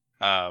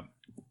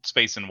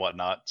space and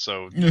whatnot.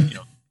 So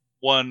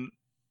one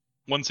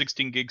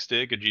 16 gig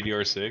stick, a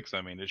GDR6. I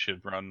mean, it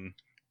should run.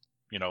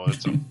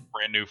 It's a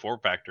brand new form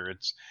factor.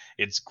 It's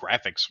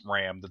graphics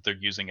RAM that they're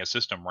using as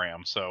system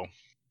RAM. So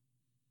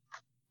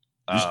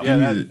that's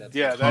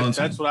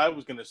what I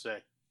was gonna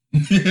say.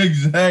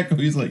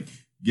 Exactly. He's like,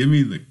 give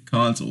me the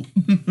console.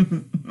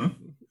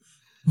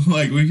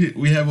 Like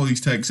we have all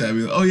these tech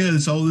savvy. Oh yeah,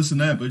 it's all this and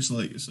that, but it's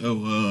like,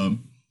 so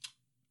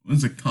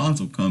when's the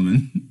console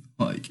coming?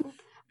 Like,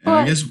 and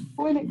I guess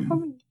when it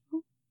coming?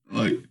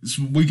 Like,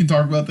 so we can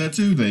talk about that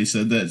too. They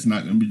said that it's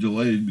not going to be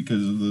delayed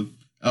because of the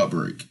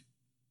outbreak.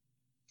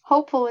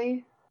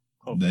 Hopefully.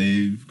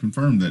 They've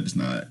confirmed that it's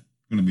not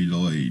going to be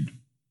delayed.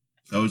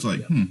 So it's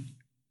like,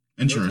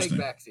 interesting.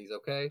 No take backsies,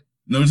 okay?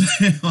 No,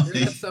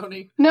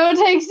 Sony. No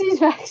takes these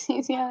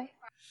vaccines, yeah.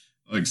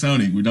 Like,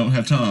 Sony, we don't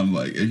have time.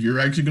 Like, if you're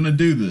actually going to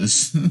do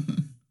this.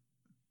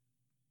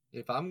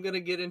 If I'm going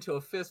to get into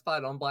a fist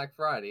fight on Black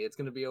Friday, it's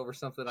going to be over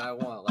something I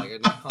want, like a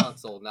new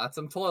console, not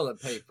some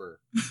toilet paper.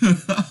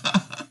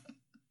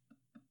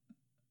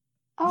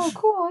 Oh,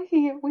 cool. I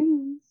can get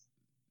wings.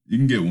 You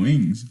can get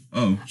wings.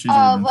 Oh, she's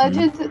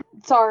Legends.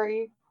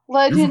 Sorry.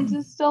 Legends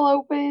is still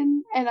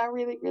open, and I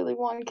really, really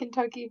want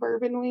Kentucky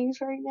bourbon wings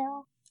right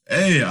now.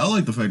 Hey, I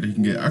like the fact that you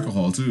can get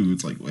alcohol, too.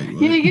 It's like, wait,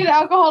 what? You can get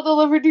alcohol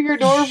delivered to your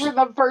door for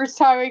the first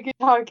time in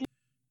Kentucky.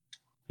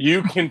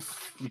 You can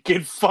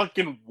get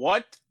fucking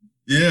what?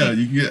 Yeah,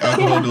 you can get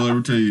alcohol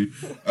delivered to you.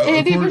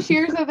 Andy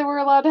Bashir said that we're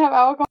allowed to have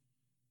alcohol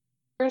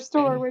in our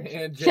store.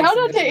 And shout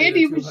out to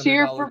Andy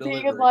Bashir for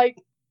being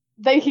like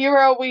the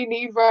hero we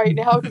need right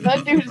now, because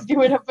that dude is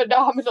doing a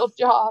phenomenal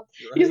job.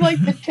 Right. He's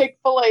like the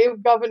Chick-fil-A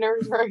of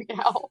governors right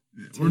now.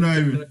 We're not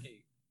even.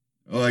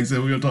 Like I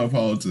said, we don't talk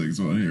politics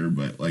on here,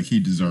 but like he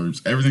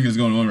deserves everything that's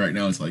going on right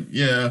now. It's like,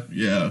 yeah,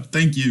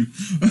 thank you.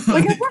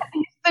 Like I said,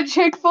 he's the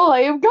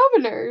Chick-fil-A of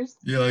governors.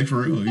 Yeah, like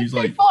for real. He's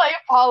like Chick-fil-A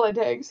of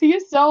politics. He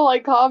is so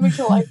like calm and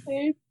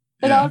collected.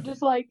 And I'm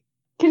just like,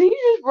 can he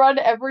just run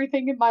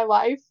everything in my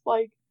life?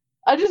 Like,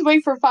 I just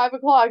wait for 5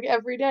 o'clock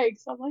every day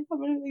because I'm like,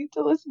 I'm gonna need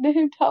to listen to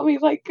him tell me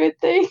like good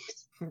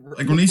things.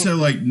 Like when he said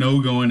like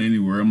no going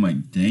anywhere, I'm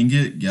like, dang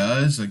it,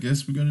 guys, I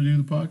guess we gotta do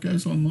the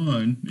podcast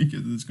online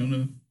because it's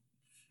gonna.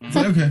 It's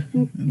like, okay.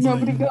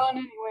 Nobody going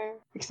anywhere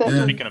except.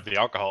 Speaking of the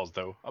alcohols,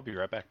 though, I'll be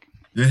right back.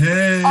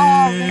 Hey!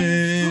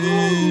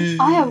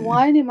 I have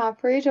wine in my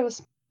fridge. I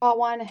was bought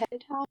wine ahead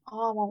of time.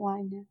 Oh, I want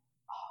wine now.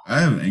 I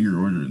have an angry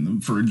order in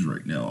the fridge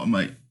right now. I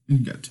might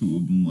got 2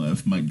 of them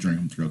left. Might drink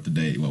them throughout the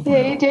day.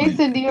 Hey,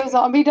 Jason, do you have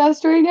zombie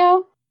dust right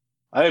now?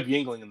 I have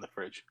Yingling in the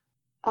fridge.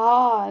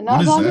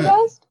 Not zombie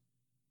dust?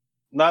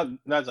 Not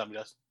zombie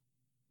dust.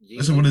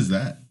 So what is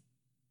that?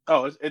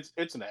 Oh,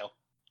 it's an ale.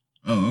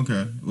 Oh,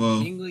 okay. Well,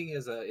 Yingling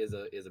is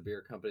a beer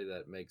company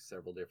that makes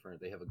several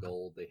different. They have a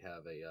gold, they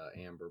have a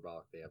amber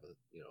bock, they have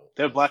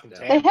they have black and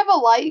tan. They have a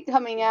light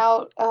coming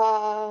out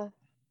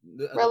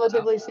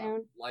relatively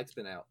soon. Light's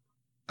been out.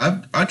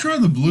 I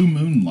tried the Blue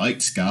Moon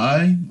Light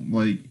Sky.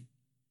 Like,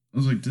 I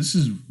was like, this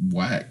is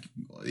whack.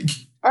 Like,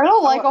 I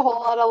don't like a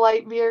whole lot of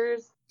light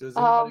beers. Does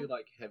anybody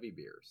like heavy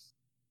beers?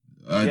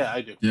 Yeah,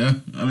 I do. Yeah,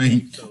 I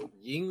mean, so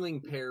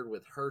Yingling paired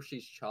with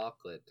Hershey's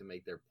chocolate to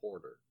make their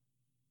porter.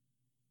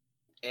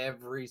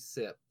 Every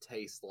sip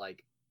tastes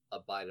like a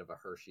bite of a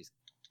Hershey's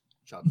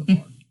chocolate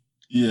bar.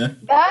 Yeah.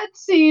 That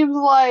seems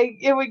like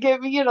it would get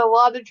me in a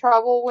lot of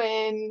trouble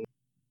when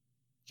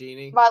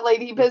Jeannie, my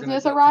lady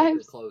business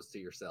arrives. Close to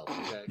yourself,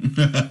 okay?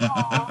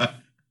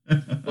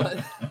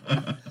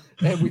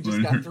 And we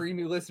just got 3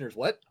 new listeners.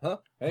 What? Huh?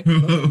 Hey?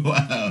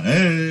 Wow.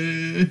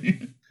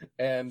 Hey.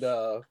 And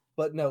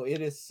but no,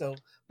 it is so.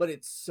 But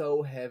it's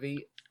so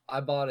heavy. I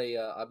bought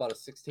a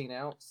 16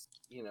 ounce.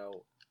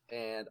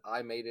 And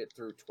I made it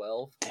through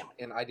 12,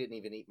 and I didn't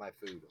even eat my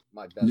food.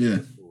 My best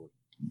food.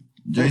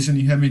 Jason,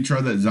 you had me try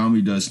that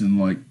zombie dust, and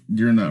like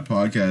during that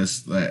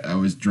podcast that I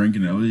was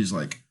drinking, I was just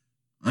like,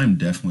 I'm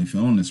definitely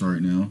feeling this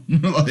right now.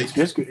 Like,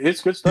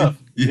 it's good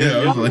stuff. Yeah,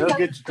 I was it'll like,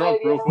 get you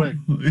drunk real quick.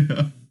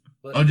 yeah.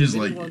 But I'm just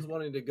if like, anyone's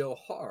wanting to go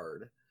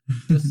hard,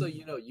 just so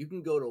you know, you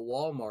can go to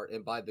Walmart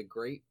and buy the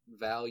Great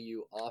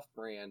Value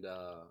off-brand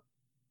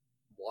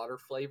water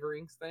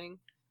flavorings thing.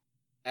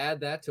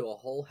 Add that to a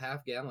whole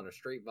half gallon of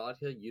straight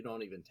vodka, you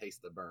don't even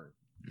taste the burn.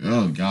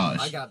 oh gosh,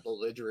 I got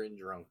belligerent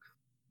drunk.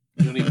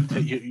 You don't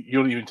even you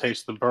don't even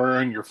taste the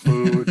burn. Your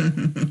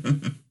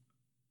food,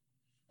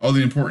 all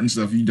the important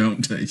stuff you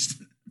don't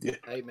taste. Yeah.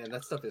 Hey man,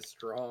 that stuff is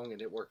strong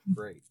and it worked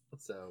great.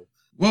 So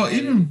Well,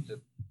 even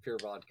pure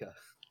vodka.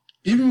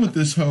 Even with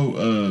this whole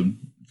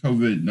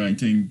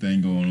COVID-19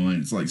 thing going on,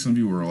 it's like some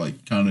people are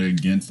like kind of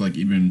against like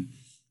even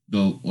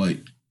the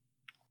like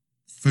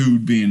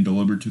food being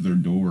delivered to their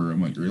door.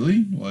 I'm like,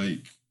 really? Like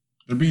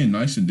they're being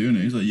nice and doing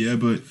it. He's like, yeah,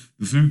 but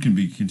the food can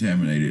be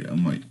contaminated.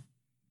 I'm like,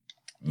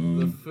 oh.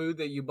 The food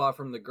that you bought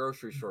from the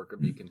grocery store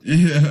could be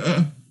contaminated.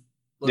 Yeah.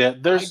 Look, yeah.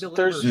 I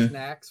deliver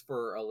snacks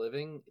for a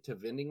living to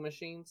vending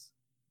machines.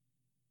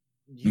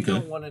 You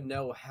don't want to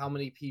know how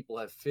many people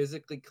have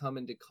physically come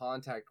into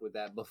contact with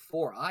that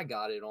before I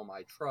got it on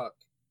my truck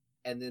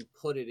and then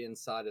put it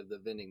inside of the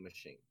vending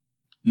machine.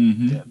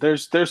 Mm-hmm. Yeah,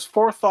 there's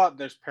forethought,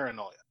 there's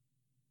paranoia.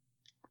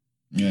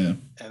 Yeah.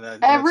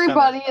 And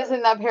everybody is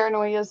in that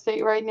paranoia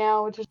state right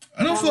now, which is.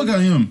 I don't feel like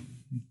I am.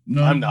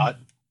 No, I'm not.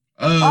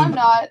 I'm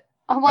not.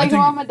 I'm like,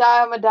 I'm gonna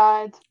die. I'm gonna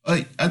die.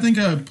 Like, I think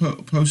I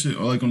posted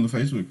like on the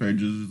Facebook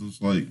pages.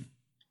 It's like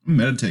I'm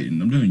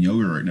meditating. I'm doing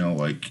yoga right now.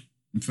 Like,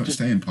 I'm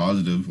staying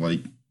positive.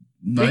 Like,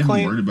 not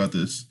even worried about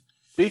this.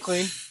 Be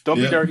clean. Don't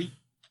be dirty.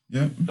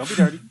 Yeah. Don't be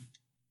dirty.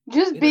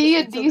 Just be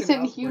a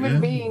decent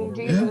human being.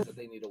 Jesus. That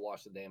they need to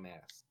wash the damn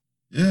ass.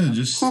 Yeah,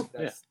 just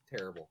that's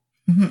terrible.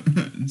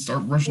 And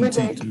start brushing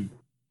teeth too.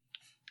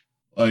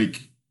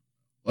 Like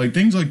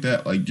things like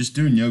that. Like just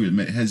doing yoga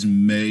has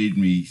made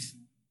me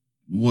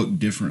look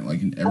different.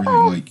 Like in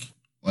everything.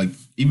 Like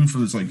even for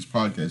this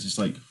podcast, it's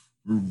like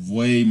we're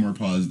way more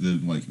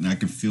positive. Like, and I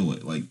can feel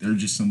it. Like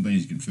there's just some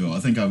things you can feel. I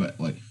think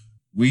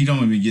we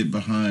don't even get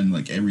behind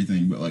like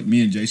everything, but like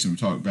me and Jason would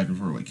talk back and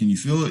forth. Like, can you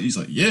feel it? He's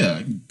like, yeah,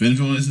 I've been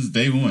feeling it since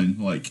day one.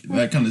 Like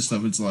that kind of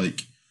stuff. It's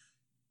like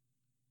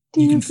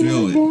you can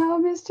feel it, now,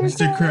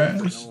 Mr.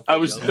 Krabs. I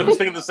was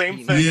thinking the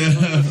same thing. Yeah,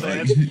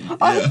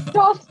 I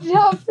don't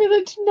feel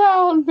it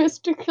now,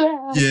 Mr.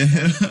 Krabs.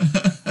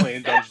 Yeah,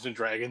 playing Dungeons and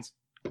Dragons.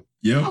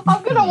 Yep.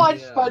 I'm gonna watch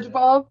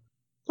SpongeBob.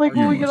 Like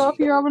when we get off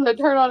here, I'm gonna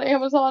turn on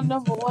Amazon and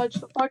I'm gonna watch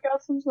the fuck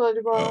out some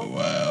SpongeBob. Oh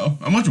wow,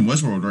 I'm watching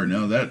Westworld right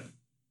now. That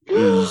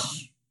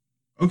is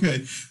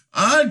okay.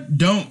 I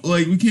don't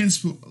like. We can't.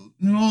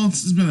 No,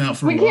 this has been out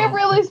for a while. We can't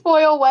really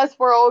spoil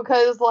Westworld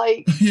because,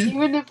 like,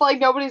 even if like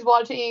nobody's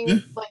watching,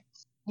 like,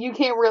 you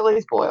can't really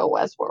spoil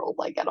Westworld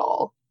like at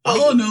all. Like,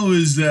 all I know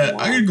is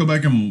that I gotta go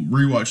back and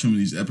rewatch some of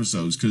these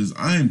episodes because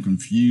I am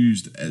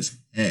confused as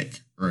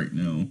heck right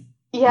now.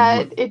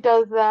 Yeah, it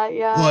does that.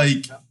 Yeah,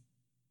 like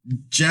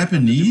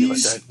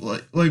Japanese,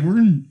 like where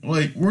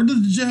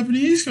did the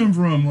Japanese come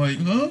from? Like,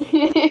 huh?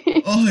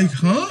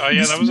 Oh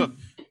yeah, that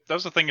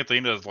was the thing at the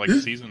end of like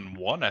season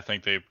 1. I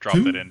think they dropped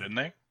it in, didn't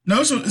they?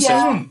 No,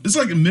 it's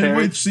like a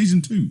midway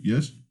season 2.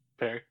 Yes,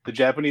 Perry, the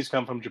Japanese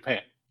come from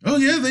Japan. Oh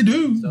yeah, they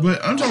do.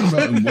 But I'm talking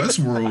about in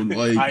Westworld.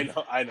 Like I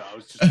know. I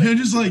was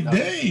just like,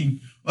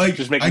 dang. Like,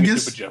 just making a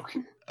stupid joke.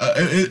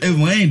 It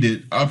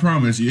landed. I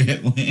promise you,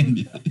 it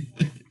landed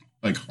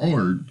like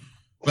hard.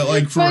 But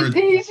like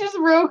he's just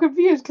real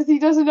confused because he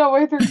doesn't know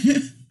whether.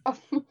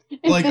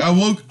 Like I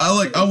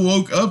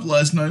woke up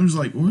last night and was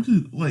like,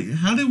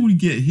 how did we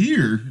get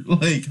here?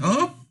 Like,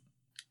 huh?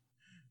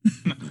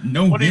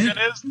 No, what even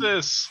is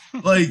this?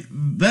 Like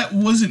that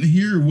wasn't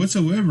here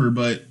whatsoever.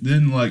 But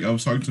then, like, I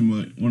was talking to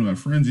one of my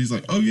friends. He's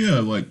like, "Oh yeah,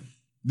 like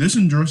this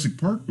and Jurassic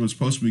Park was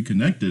supposed to be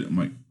connected." I'm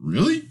like,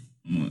 "Really?"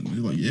 He's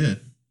like, "Yeah."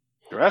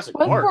 Jurassic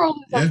Park. Westworld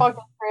is a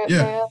fucking trip,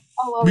 man.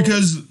 I love it.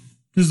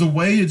 Because the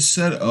way it's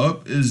set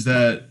up is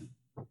that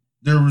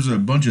there was a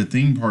bunch of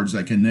theme parks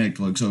that connect.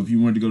 Like, so if you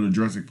wanted to go to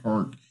Jurassic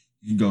Park,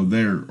 you can go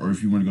there, or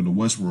if you want to go to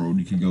Westworld,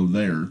 you can go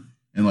there.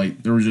 And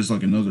like, there was just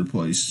like another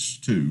place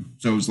too.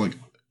 So it's like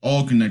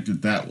all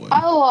connected that way.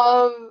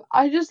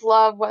 I just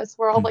love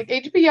Westworld. Like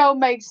HBO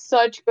makes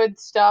such good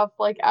stuff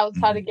like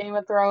outside of Game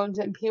of Thrones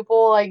and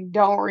people like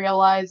don't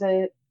realize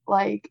it.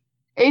 Like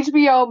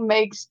HBO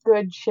makes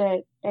good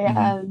shit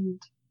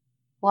and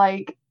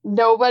like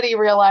nobody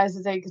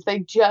realizes it because they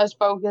just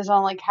focus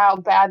on like how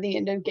bad the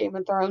end of Game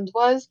of Thrones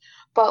was.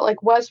 But like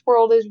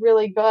Westworld is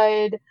really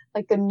good.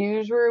 Like the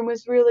Newsroom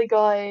is really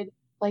good.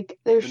 Like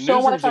there's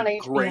so much on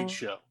HBO. Great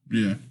show.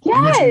 Yeah.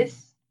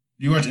 Yes.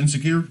 You watch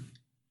Insecure?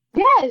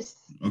 Yes.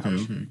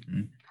 Okay.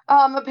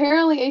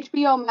 Apparently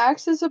HBO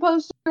Max is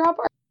supposed to drop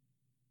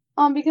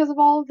because of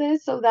all of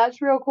this, so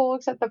that's real cool,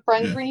 except the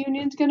Friends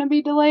reunion's gonna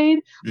be delayed.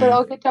 But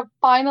I'll get to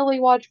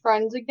finally watch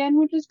Friends again,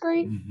 which is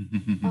great.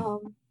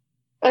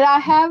 But I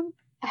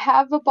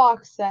have a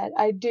box set.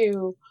 I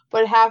do,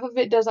 but half of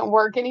it doesn't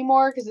work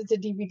anymore because it's a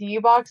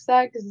DVD box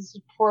set because this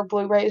is before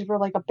Blu-rays were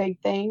like a big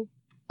thing.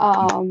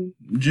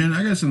 Jen,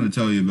 I got something to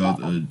tell you about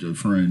the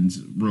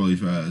Friends really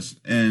fast,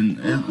 and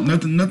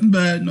nothing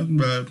bad,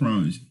 I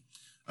promise.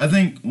 I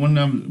think one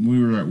time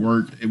we were at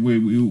work,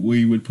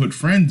 we would put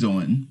Friends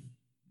on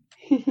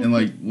and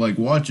like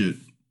watch it.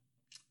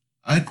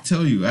 I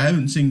tell you, I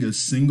haven't seen a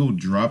single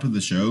drop of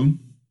the show,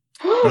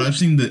 but I've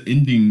seen the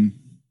ending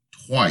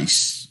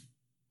twice.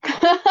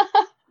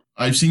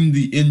 I've seen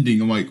the ending.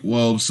 I'm like,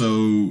 well,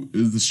 so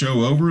is the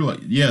show over?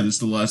 Like, yeah, this is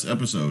the last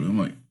episode. I'm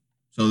like,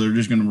 so they're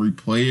just going to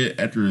replay it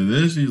after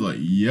this? He's like,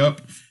 yep.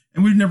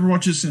 And we've never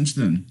watched it since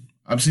then.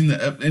 I've seen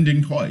the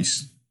ending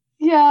twice.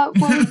 Yeah.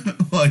 Well,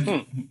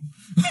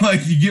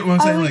 like you get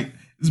what I'm saying? Like,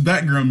 this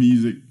background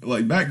music,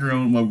 like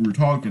background while we were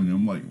talking. And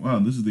I'm like, wow,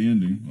 this is the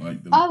ending.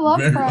 Like, the I love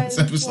very Friends.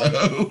 last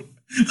episode.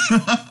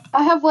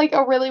 I have like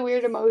a really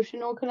weird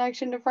emotional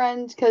connection to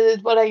Friends because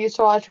it's what I used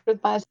to watch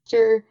with my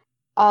sister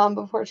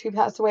before she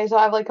passed away. So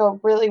I have like a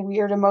really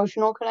weird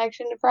emotional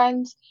connection to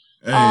Friends.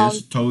 Hey,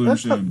 it's totally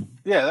understandable.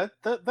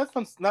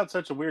 That's not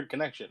such a weird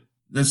connection.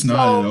 That's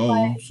not at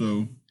all.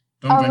 So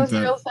don't I think was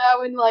that. real sad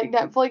when like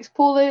Netflix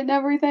pulled it and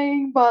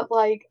everything, but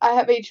like I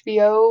have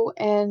HBO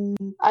and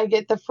I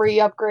get the free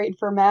upgrade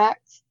for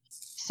Max.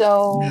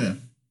 So Yeah.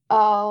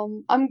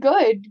 I'm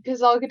good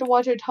because I'll get to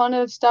watch a ton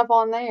of stuff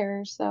on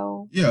there.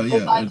 So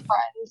besides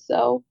Friends,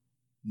 so.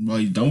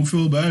 Like, don't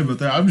feel bad about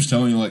that. I'm just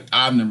telling you, like,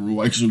 I've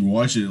never actually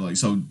watched it. Like,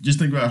 so just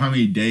think about how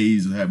many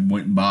days have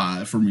went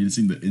by for me to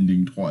see the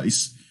ending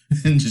twice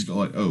and just go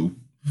like, oh,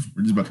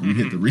 we're just about to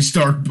hit the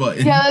restart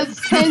button. Yeah,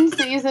 it's 10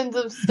 seasons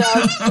of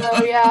stuff.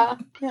 So yeah.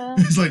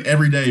 It's like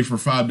every day for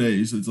 5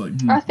 days. It's like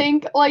I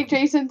think like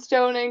Jason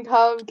Stone and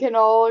Cub can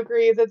all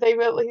agree that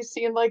they've at least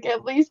seen like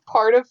at least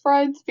part of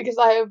Friends because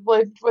I have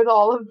lived with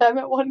all of them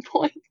at one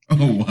point.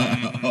 Oh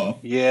wow.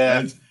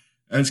 Yeah.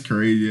 That's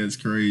crazy. That's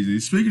crazy.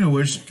 Speaking of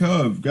which,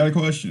 Cub, got a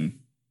question.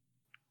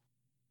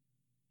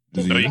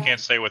 No, you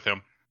can't stay with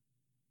him.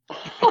 No,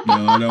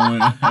 I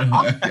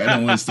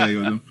don't want to stay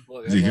with him.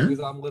 Look, is he here?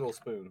 Because I'm Little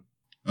Spoon.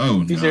 Oh,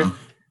 He's no. here.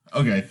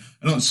 Okay.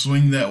 I don't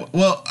swing that.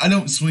 Well, I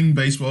don't swing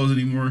baseballs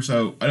anymore,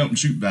 so I don't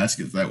shoot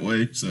baskets that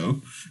way.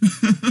 So.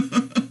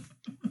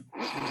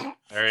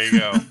 There you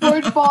go.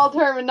 Sportsball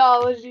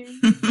terminology.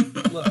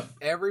 Look,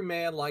 every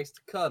man likes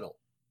to cuddle.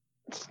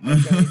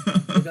 Okay?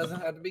 It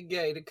doesn't have to be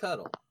gay to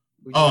cuddle.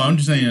 I'm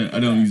just saying I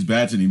don't use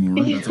bats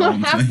anymore. You That's all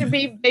I'm don't have saying. to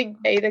be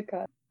big beta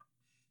cut.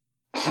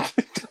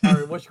 All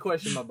right, what's your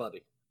question, my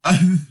buddy?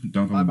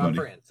 Don't call me my buddy.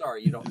 friend.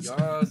 Sorry, you don't.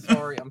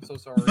 Sorry, I'm so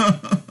sorry.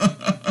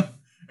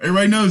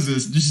 Everybody knows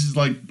this. This is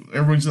like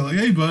everyone's like,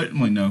 "Hey, bud."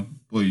 I'm like, "No,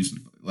 please,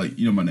 like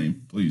you know my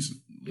name, please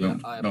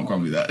don't call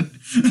me that."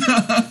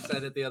 I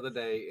said it the other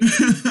day.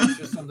 It's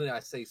just something I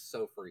say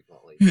so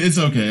frequently. It's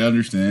okay, I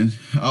understand.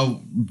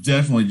 I'll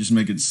definitely just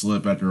make it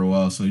slip after a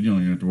while, so you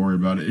don't even have to worry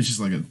about it. It's just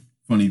like a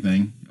funny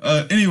thing.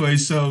 Anyway,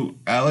 so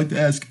I like to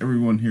ask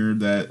everyone here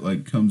that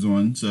like comes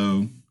on.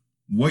 So,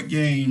 what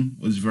game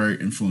was very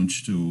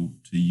influential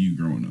to you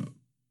growing up?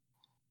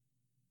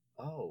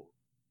 Oh,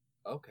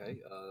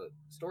 okay.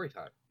 Story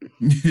time.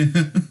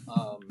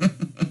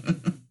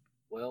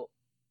 Well,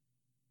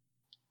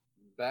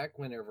 back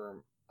whenever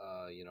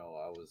I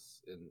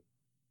was in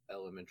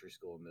elementary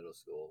school and middle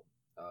school,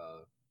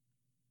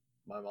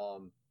 my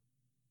mom,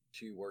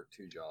 she worked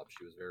 2 jobs.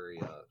 She was very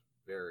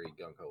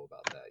gung-ho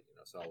about that,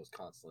 so I was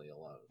constantly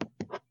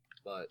alone.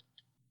 But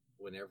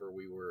whenever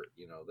we were,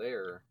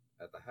 there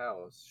at the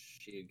house,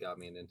 she had got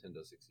me a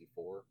Nintendo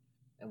 64,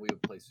 and we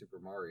would play Super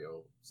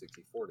Mario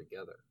 64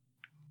 together.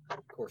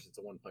 Of course, it's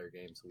a one-player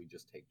game, so we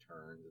just take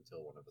turns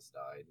until one of us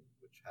died,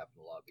 which happened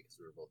a lot because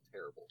we were both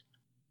terrible.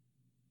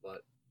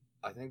 But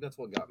I think that's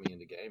what got me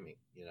into gaming,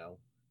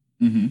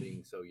 Mm-hmm.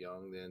 Being so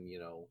young. Then,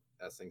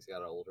 as things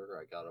got older,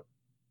 I got a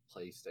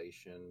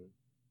PlayStation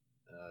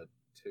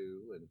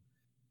 2, and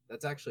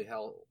that's actually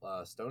how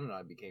Stone and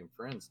I became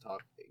friends,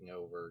 talking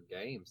over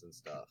games and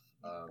stuff.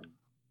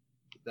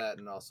 That,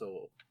 and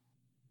also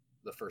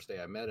the first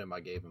day I met him, I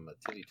gave him a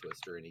titty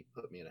twister, and he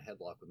put me in a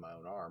headlock with my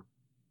own arm.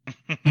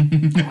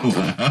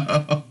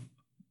 Wow.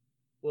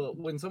 Well,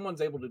 when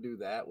someone's able to do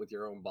that with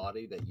your own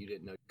body that you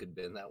didn't know could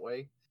bend that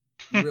way,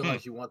 you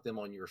realize you want them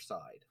on your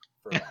side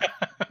for life.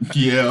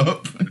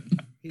 Yep.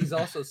 He's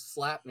also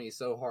slapped me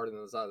so hard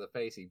in the side of the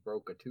face, he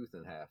broke a tooth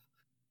in half.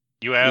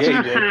 You asked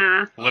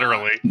Yeah, me.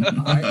 Literally.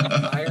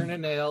 Iron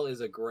and Nail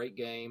is a great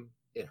game.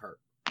 It hurt.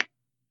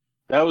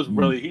 That was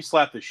really, he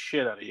slapped the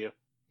shit out of you.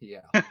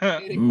 Yeah. Ooh,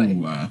 Anyway,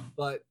 wow.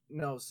 but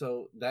no,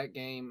 so that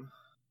game,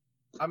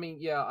 I mean,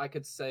 yeah, I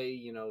could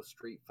say,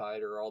 Street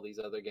Fighter, all these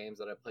other games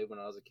that I played when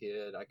I was a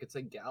kid. I could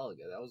say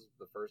Galaga. That was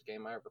the first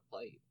game I ever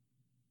played.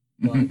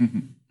 But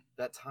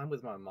that time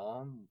with my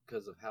mom,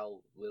 because of how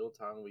little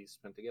time we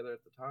spent together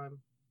at the time,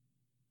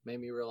 made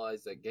me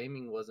realize that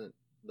gaming wasn't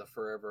the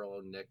forever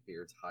alone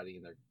neckbeards hiding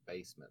in their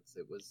basements.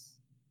 It was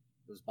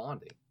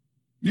bonding.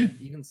 Yeah.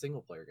 Even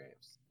single player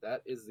games.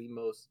 That is the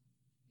most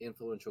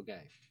influential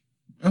game.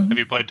 Have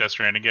you played Death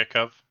Stranding yet,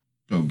 Cov?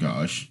 Oh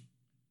gosh.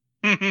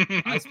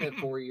 I spent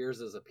 4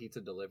 years as a pizza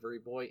delivery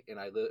boy, and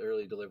I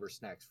literally deliver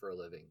snacks for a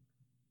living.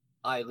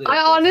 I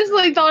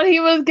honestly thought he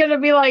was gonna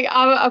be like,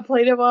 I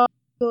played him up.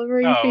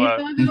 delivering pizza.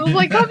 And I was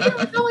like, I've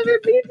never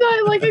delivered pizza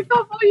in like a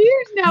couple of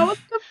years now. What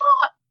the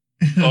fuck?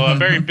 Well, a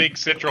very big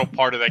central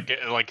part of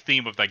that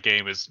theme of that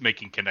game is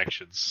making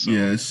connections. So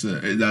Yes,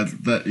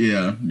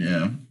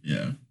 yeah.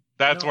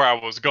 That's where I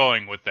was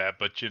going with that,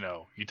 but you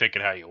take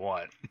it how you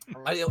want.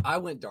 I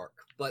went dark,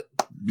 but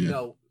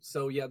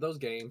so those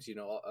games,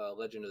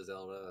 Legend of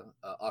Zelda,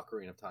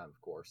 Ocarina of Time,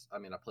 of course. I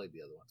mean, I played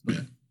the other ones,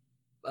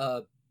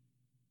 but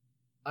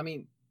I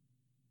mean,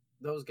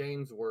 those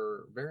games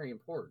were very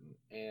important,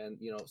 and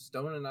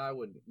Stone and I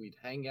we'd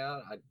hang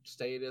out. I'd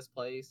stay at his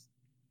place.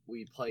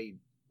 We played,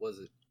 was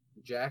it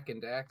Jack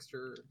and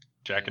Daxter?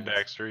 Jack and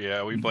Daxter,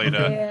 yeah, we played.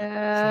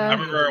 Yeah. I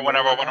remember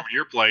whenever I went over to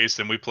your place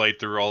and we played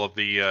through all of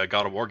the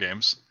God of War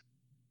games.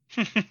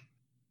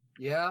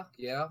 Yeah.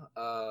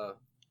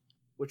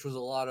 Which was a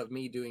lot of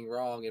me doing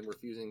wrong and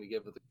refusing to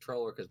give the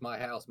controller because my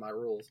house, my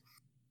rules.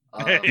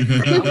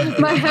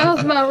 My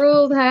house, my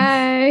rules.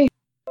 Hey.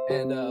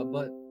 And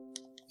but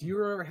do you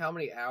remember how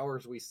many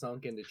hours we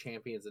sunk into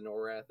Champions of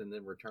Norath and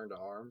then Return to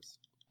Arms?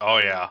 Oh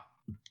yeah.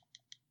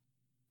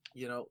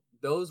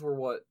 Those were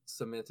what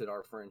cemented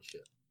our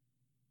friendship.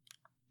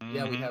 Mm-hmm.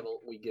 Yeah,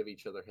 we give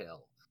each other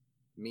hell.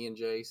 Me and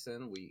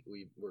Jason, we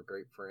were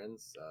great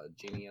friends.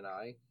 Jeannie and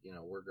I,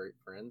 we're great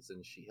friends,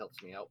 and she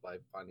helps me out by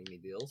finding me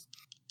deals.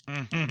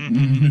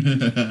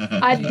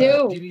 I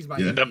do. Jeannie's my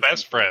the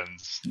best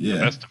friends. Yeah. The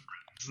best of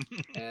friends.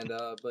 And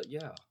but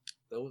yeah,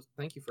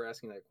 thank you for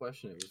asking that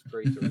question. It was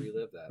great to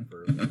relive that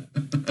for a minute.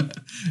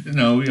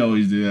 No, we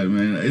always do that,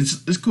 man.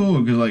 It's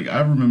cool because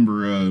I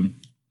remember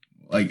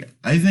I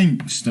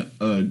think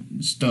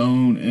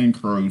Stone and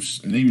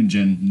Kroos and even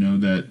Jen know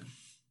that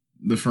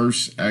the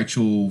first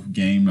actual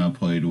game I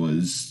played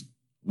was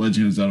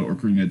Legend of Zelda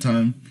Ocarina of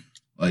Time.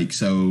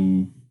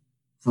 So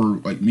for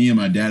me and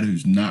my dad,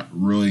 who's not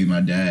really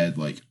my dad,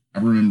 I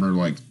remember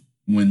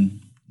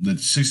when the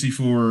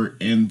 64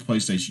 and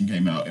PlayStation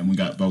came out and we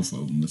got both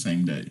of them the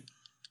same day.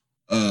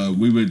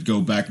 We would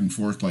go back and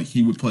forth.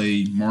 He would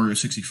play Mario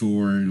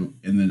 64 and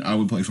then I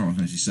would play Final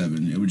Fantasy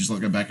 7. It was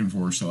just a back and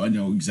forth, so I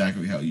know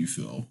exactly how you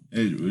feel.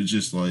 It was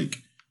just to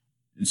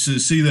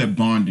see that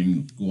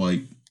bonding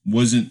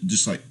wasn't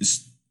just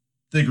it's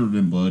thicker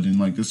than blood,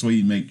 and this way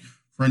you make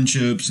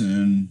friendships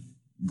and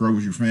grow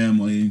with your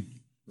family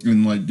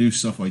and do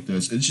stuff like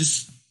this. It's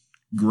just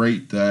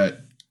great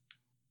that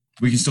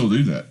we can still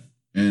do that.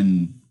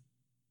 And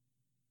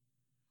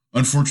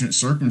unfortunate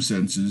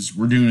circumstances,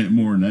 we're doing it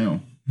more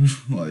now.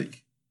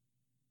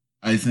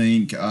 I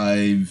think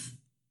I've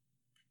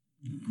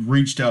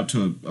reached out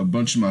to a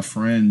bunch of my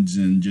friends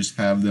and just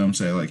have them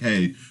say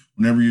hey,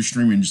 whenever you're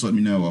streaming, just let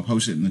me know. I'll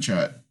post it in the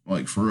chat.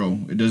 For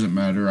real, it doesn't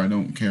matter. I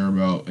don't care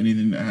about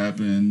anything that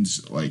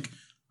happens.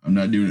 I'm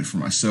not doing it for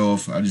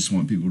myself. I just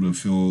want people to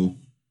feel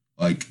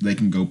they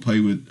can go play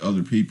with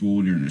other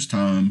people during this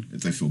time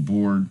if they feel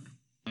bored.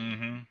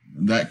 Mm-hmm.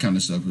 That kind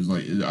of stuff is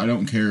I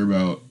don't care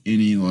about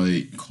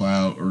any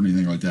clout or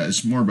anything like that.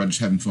 It's more about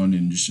just having fun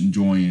and just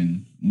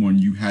enjoying when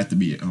you have to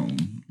be at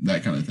home.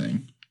 That kind of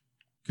thing.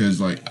 Because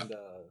I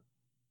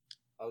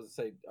was to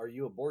say, are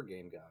you a board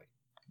game guy?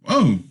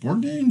 Oh,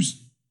 board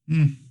games?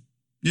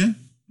 Yeah.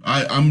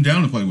 I'm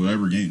down to play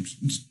whatever games.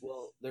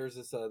 Well, there's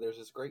this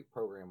great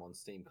program on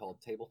Steam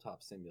called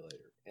Tabletop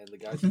Simulator, and the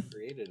guys who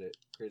created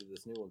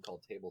this new one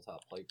called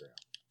Tabletop Playground.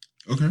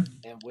 Okay.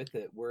 And with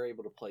it, we're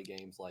able to play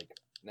games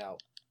now.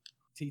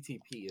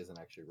 TTP isn't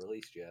actually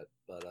released yet,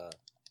 but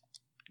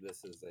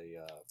this is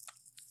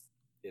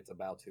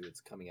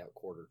it's coming out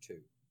Q2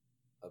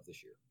 of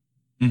this year.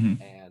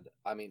 Mm-hmm. And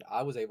I mean,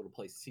 I was able to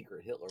play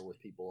Secret Hitler with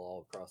people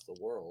all across the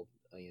world.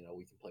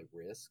 We can play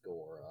Risk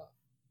or.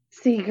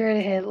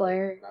 Secret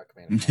Hitler. Not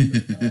Command.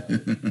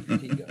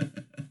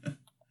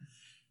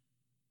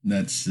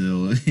 That's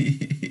silly.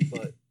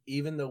 But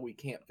even though we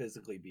can't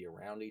physically be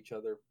around each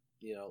other,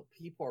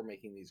 people are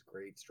making these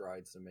great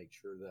strides to make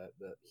sure that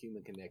the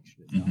human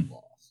connection is not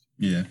lost.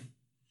 Yeah.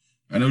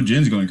 I know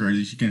Jen's going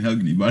crazy. She can't hug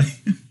anybody.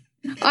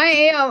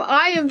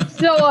 I am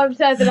so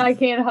upset that I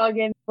can't hug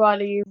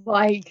anybody.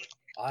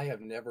 I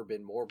have never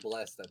been more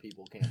blessed that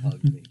people can't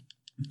hug me.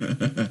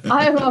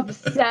 I'm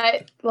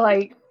upset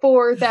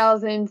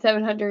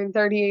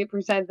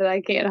 4,738% that I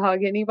can't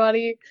hug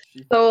anybody.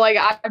 So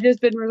I've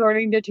just been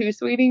resorting to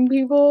two-sweeting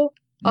people.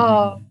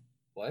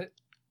 What?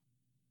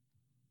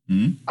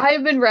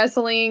 I've been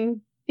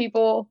wrestling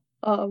people,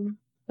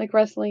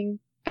 wrestling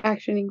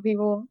actioning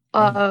people.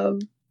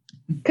 Cause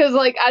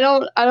I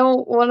don't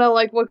want to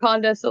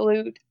Wakanda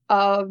salute.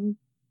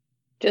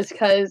 Just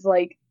cause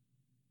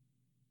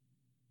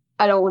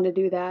I don't want to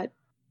do that.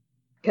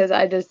 Cause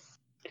I don't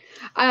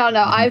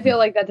know. I feel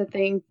like that's a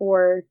thing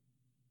for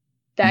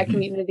that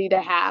community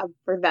to have,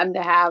 for them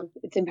to have.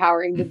 It's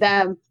empowering to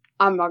them.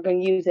 I'm not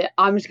going to use it.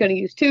 I'm just going to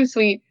use Too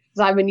Sweet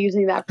because I've been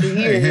using that for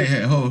years.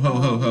 Hey, hold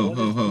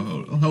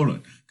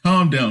on.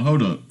 Calm down.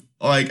 Hold up.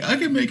 I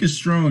can make a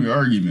strong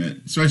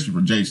argument, especially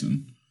for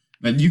Jason,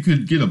 that you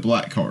could get a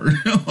black card.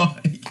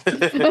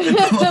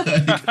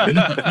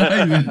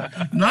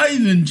 Not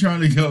even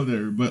trying to go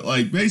there, but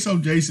based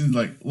on Jason's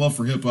love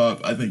for hip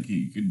hop, I think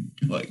he could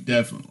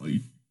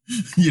definitely.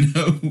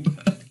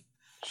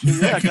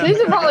 Yeah, These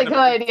are probably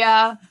good,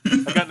 yeah.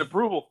 I got an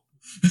approval.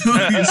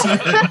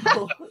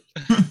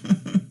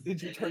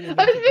 Did you turn? I'm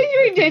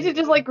picturing Jason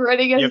just like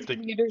grinning at You his have to-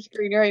 computer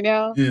screen right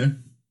now. Yeah.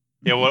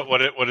 Yeah,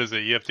 what is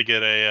it? You have to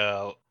get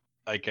a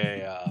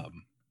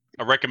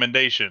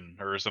recommendation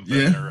or something.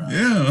 Yeah. Or,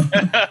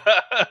 Yeah.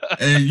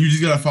 And you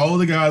just gotta follow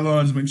the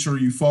guidelines. Make sure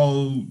you're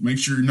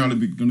not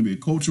going to be a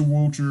culture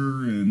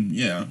vulture, and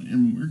yeah,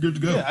 you're good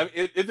to go. Yeah, I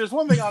mean, if there's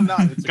one thing I'm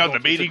not, it's Got the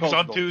meetings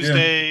on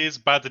Tuesdays.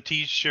 Buy the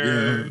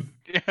T-shirt.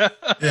 Yeah.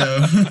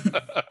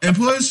 And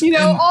plus,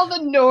 all the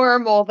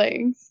normal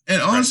things.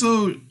 And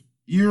also,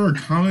 you're a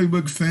comic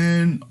book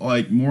fan,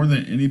 like more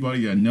than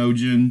anybody I know,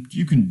 Jen.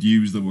 You can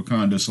use the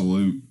Wakanda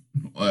salute.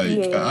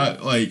 I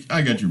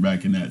got your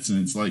back in that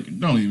sense. Like,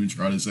 don't even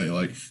try to say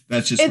like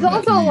that's just. It's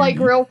also like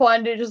real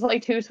fun to just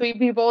like two sweet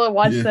people and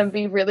watch them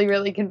be really,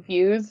 really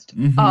confused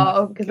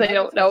because they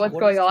don't know what's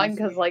going on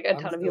because like a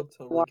ton of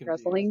people watch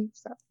wrestling.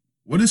 So.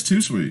 What is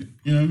too sweet?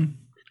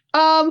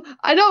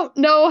 I don't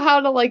know how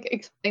to like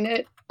explain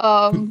it.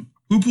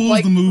 Who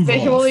pulls the move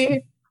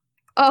visually?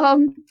 off?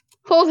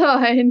 Hold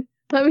on.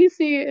 Let me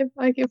see if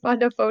I can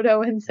find a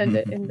photo and send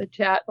it in the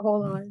chat.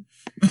 Hold on.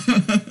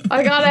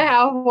 I gotta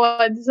have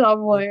one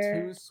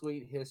somewhere. The too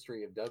sweet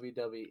history of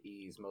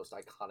WWE's most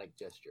iconic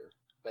gesture.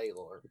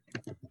 Baylor.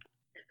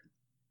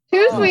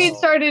 Too Sweet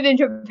started in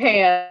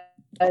Japan.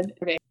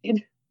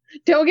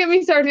 Don't get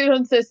me started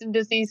on System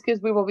Disease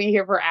because we will be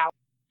here for hours.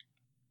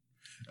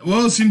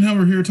 Well, seeing how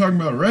we're here talking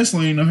about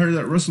wrestling, I heard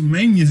that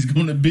WrestleMania is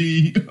going to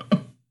be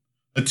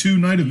a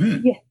 2-night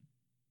event. Yeah.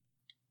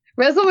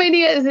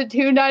 WrestleMania is a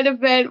 2-night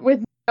event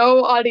with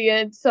no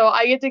audience, so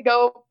I get to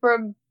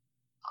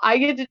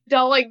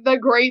tell like the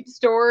great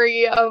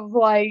story of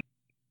like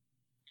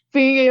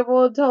being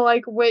able to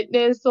like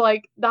witness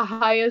like the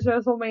highest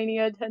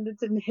WrestleMania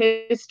attendance in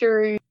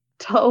history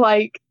to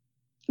like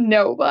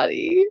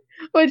nobody,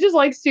 which is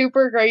like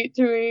super great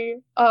to me.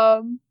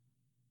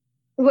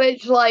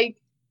 Which like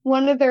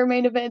one of their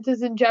main events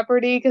is in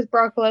jeopardy because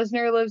Brock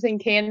Lesnar lives in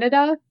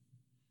Canada.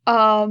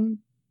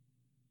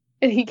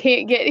 And he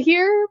can't get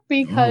here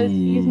because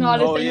he's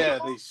not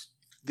essential.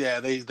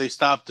 They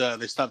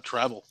stopped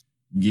travel.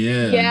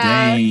 Yeah.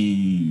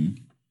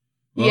 Dang.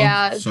 Well,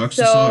 yeah. Sucks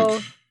to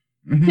suck.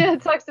 Yeah,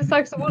 it sucks to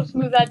suck. So we'll just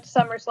move that to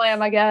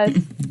SummerSlam, I guess.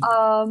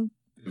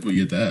 If we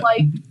get that.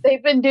 Like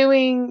they've been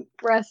doing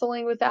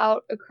wrestling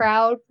without a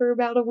crowd for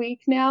about a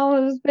week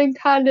now.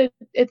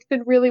 It's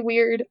been really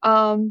weird.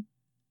 I'm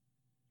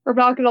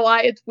not gonna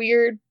lie, it's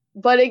weird.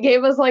 But it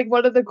gave us like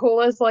one of the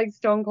coolest like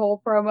Stone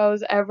Cold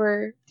promos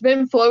ever. It's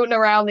been floating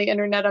around the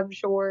internet, I'm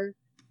sure.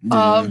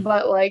 Yeah.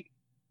 But like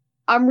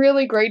I'm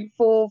really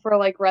grateful for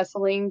like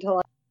wrestling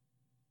to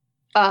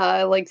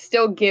like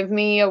still give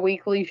me a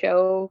weekly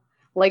show.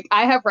 Like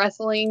I have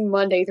wrestling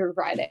Monday through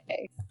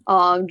Friday.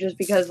 Just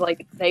because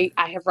like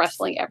I have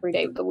wrestling every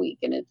day of the week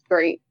and it's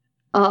great.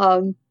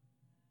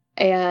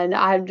 And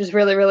I'm just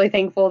really, really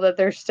thankful that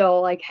they're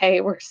still like,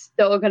 hey, we're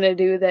still gonna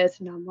do this.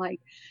 And I'm like,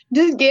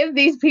 just give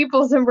these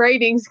people some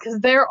ratings because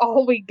they're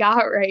all we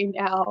got right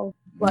now.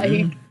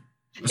 Like,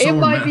 it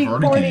might be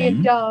corny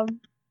and dumb.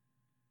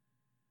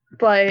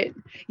 But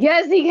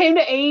yes, he came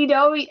to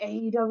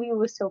AEW. AEW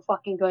was so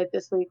fucking good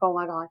this week. Oh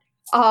my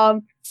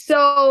god.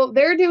 So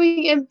they're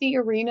doing empty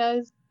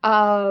arenas,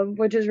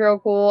 which is real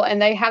cool.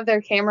 And they have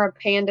their camera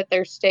panned at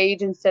their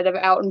stage instead of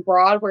out in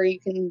broad where you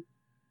can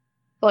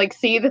like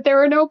see that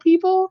there are no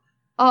people.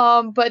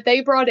 But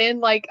they brought in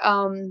like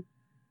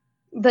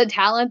the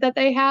talent that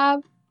they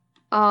have.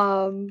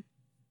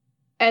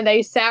 And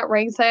they sat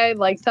ringside.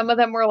 Like some of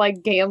them were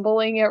like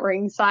gambling at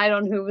ringside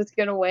on who was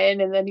gonna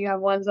win, and then you have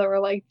ones that were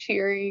like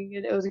cheering,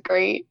 and it was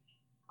great.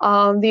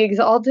 The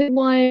Exalted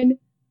one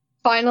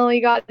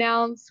finally got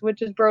announced,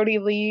 which is Brody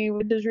Lee,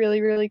 which is really,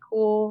 really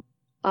cool.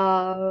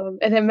 And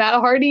then Matt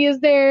Hardy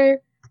is there,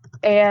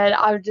 and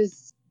I'm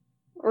just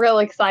real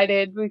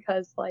excited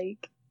because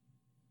like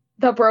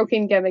the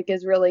Broken Gimmick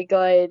is really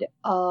good.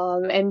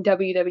 And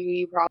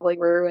WWE probably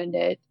ruined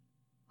it,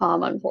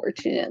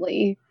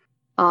 unfortunately.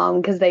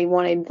 Because they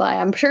wanted, like,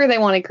 I'm sure they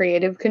wanted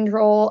creative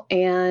control,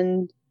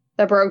 and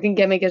the Broken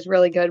Gimmick is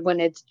really good when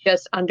it's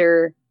just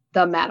under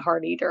the Matt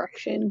Hardy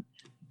direction.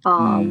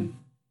 So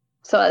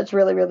that's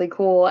really, really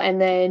cool. And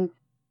then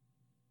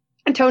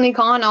Tony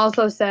Khan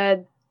also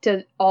said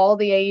to all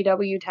the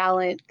AEW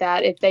talent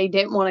that if they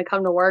didn't want to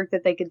come to work,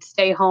 that they could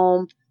stay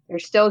home. They're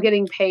still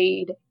getting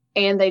paid,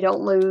 and they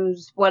don't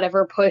lose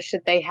whatever push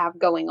that they have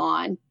going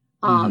on,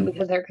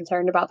 because they're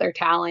concerned about their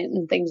talent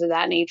and things of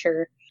that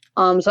nature.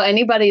 So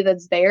anybody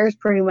that's there is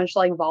pretty much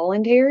like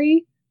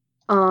voluntary,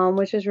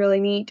 which is really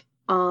neat.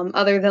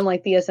 Other than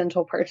like the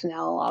essential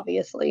personnel,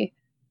 obviously.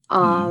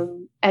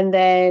 And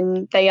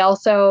then they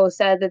also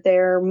said that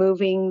they're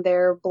moving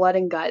their Blood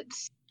and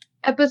Guts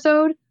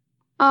episode.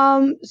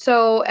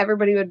 So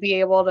everybody would be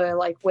able to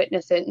like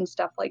witness it and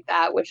stuff like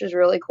that, which is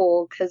really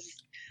cool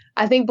because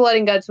I think Blood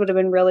and Guts would have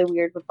been really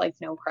weird with like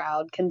no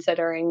crowd,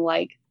 considering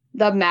like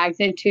the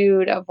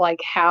magnitude of like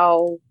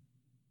how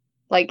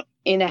like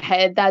in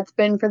ahead that's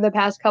been for the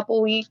past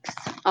couple weeks.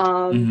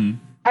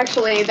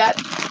 Actually,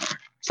 that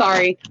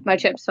Sorry, my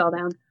chips fell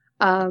down.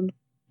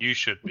 You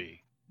should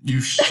be. You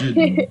should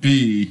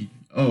be.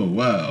 Oh,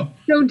 wow.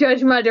 Don't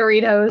judge my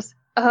Doritos.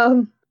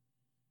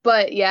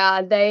 But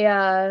yeah,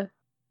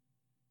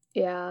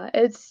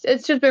 it's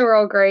just been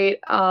real great.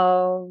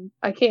 I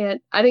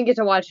didn't get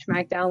to watch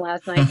SmackDown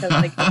last night because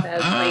I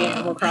was playing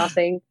Animal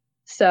Crossing.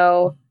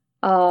 So,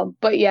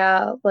 but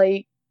yeah,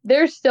 like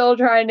they're still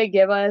trying to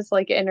give us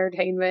like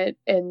entertainment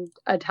in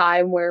a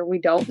time where we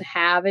don't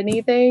have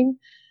anything.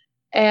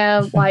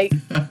 And like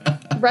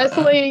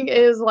wrestling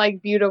is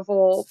like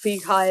beautiful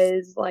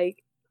because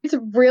like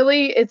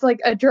it's like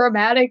a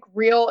dramatic,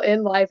 real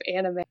in life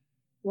anime.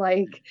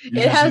 Like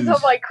it has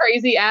some like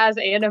crazy ass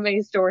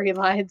anime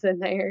storylines in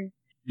there.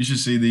 You should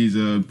see these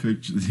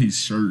pictures, these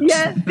shirts.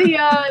 Yes, the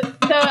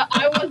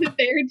I wasn't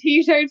there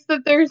t-shirts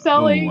that they're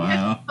selling. Oh,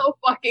 wow. It's so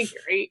fucking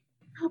great.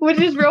 Which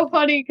is real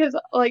funny because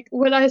like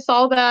when I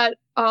saw that,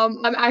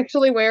 I'm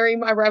actually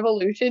wearing my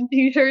Revolution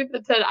t-shirt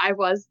that said I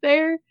was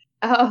there.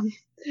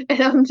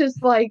 And I'm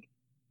just like,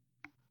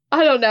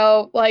 I don't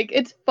know, like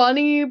it's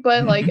funny,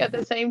 but like at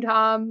the same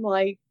time,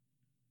 like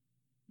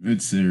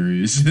it's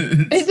serious.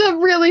 It's a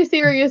really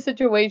serious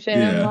situation.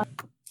 Yeah. Like,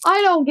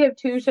 I don't give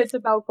two shits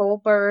about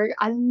Goldberg.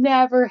 I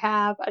never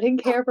have. I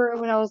didn't care for him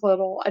when I was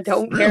little. I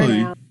don't care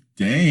now.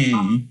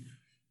 Dang.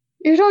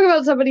 You're talking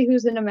about somebody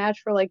who's in a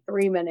match for like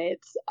 3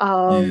 minutes.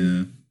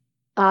 Yeah.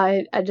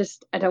 I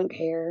don't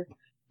care.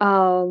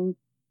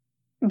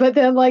 But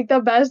then like the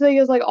best thing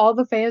is like all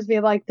the fans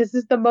being like, this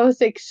is the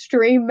most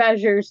extreme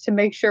measures to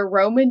make sure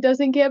Roman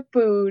doesn't get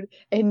booed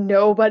and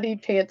nobody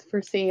chants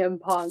for CM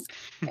Punk.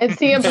 And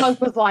CM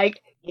Punk was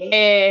like,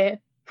 yeah.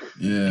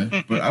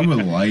 Yeah, but I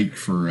would like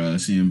for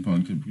CM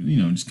Punk to,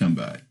 just come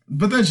back.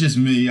 But that's just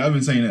me. I've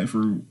been saying that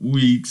for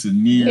weeks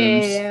and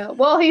years. Yeah,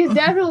 well, he's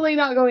definitely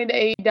not going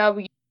to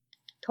AEW.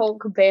 Colt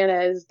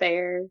Cabana is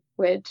there,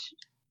 which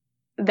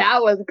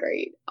that was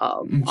great.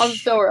 I'm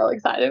still real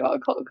excited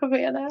about Colt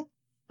Cabana.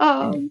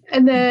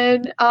 And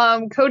then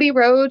Cody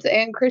Rhodes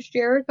and Chris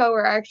Jericho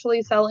are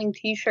actually selling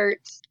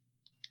t-shirts,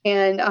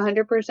 and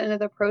 100% of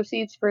the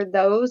proceeds for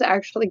those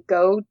actually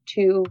go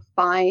to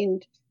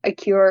find a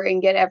cure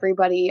and get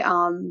everybody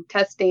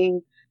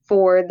testing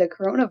for the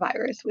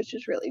coronavirus, which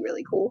is really,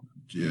 really cool.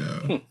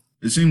 Yeah.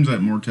 It seems like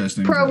more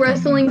testing.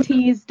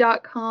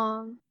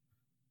 ProWrestlingTees.com.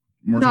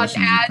 Not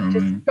an ad,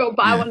 just go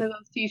buy one of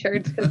those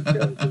t-shirts because it's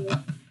really cool.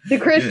 The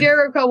Chris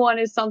Jericho one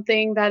is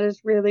something that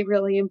is really,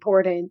 really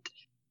important.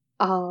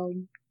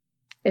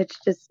 It's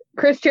just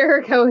Chris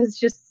Jericho is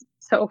just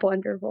so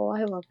wonderful.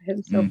 I love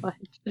him so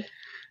much.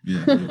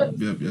 Yeah. Hulk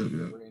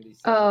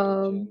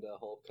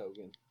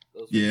Hogan.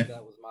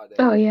 That was my day.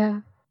 Oh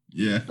yeah.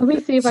 Yeah. Let me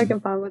see if I can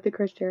find what the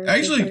Chris Jericho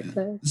actually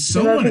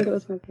someone I think it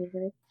was my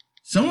favorite.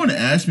 Someone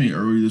asked me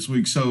earlier this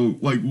week. So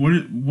like, what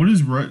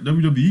is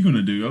WWE going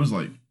to do? I was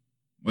like,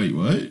 wait,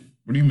 what?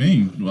 What do you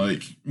mean?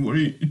 Like, what are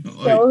you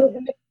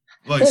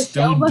like?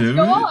 Still do it?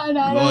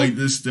 Like,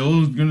 they're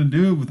still gonna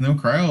do it with no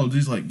crowds?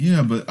 He's like,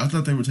 yeah, but I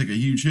thought they would take a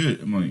huge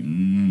hit. I'm like,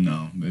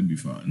 no, they'd be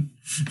fine.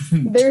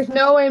 There's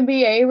no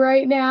NBA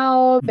right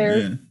now.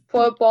 There's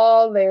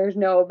football. There's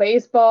no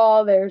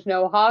baseball. There's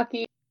no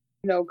hockey.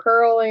 No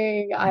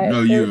curling.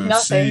 No there's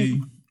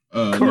UFC.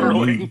 Nothing.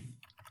 Curling.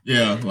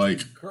 Yeah,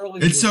 like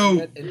curling. It's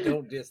so. And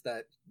don't diss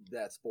that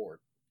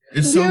sport.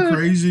 It's so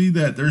crazy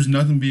that there's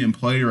nothing being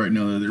played right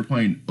now. That they're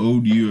playing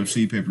old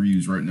UFC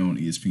pay-per-views right now on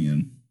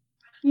ESPN.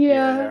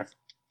 Yeah.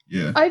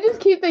 I just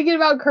keep thinking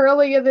about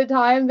curling at the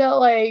time that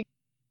like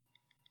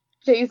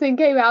Jason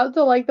came out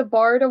to like the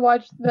bar to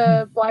watch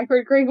the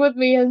Blackbird Creek with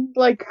me, and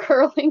like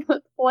curling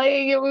was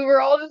playing, and we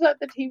were all just at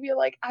the TV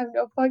like, I have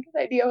no fucking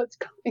idea what's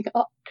going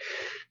on.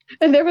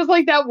 And there was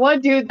like that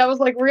one dude that was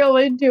like real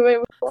into it.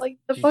 Like,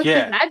 the fuck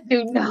does that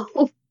dude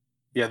know?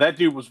 Yeah, that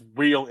dude was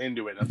real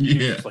into it.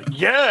 He was like,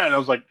 and I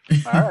was like,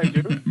 all right,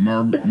 dude.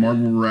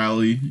 Marble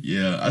Rally.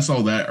 Yeah, I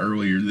saw that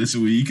earlier this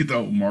week at the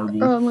old Marble.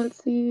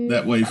 Let's see.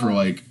 That way for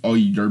like all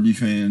you Derby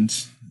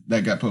fans.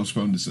 That got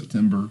postponed to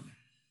September.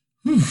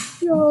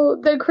 So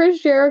the Chris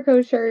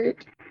Jericho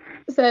shirt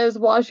says,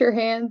 wash your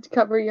hands,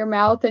 cover your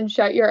mouth, and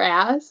shut your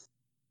ass.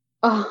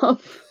 I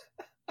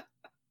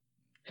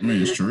mean,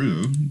 it's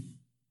true.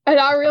 And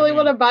I really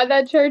want to buy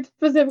that shirt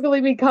specifically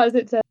because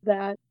it says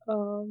that.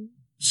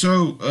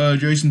 So,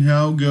 Jason,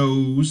 how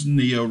goes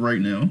Neo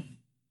right now?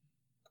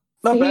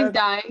 Not He's bad.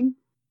 dying.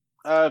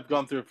 I've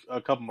gone through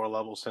a couple more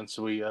levels since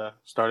we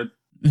started.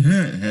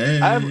 Hey.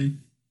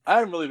 I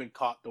haven't really been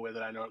caught the way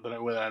that I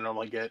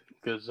normally get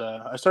because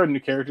I started a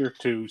new character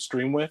to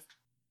stream with.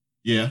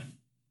 Yeah.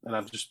 And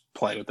I'm just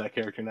playing with that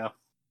character now.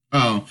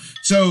 Oh,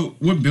 so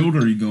what build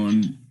are you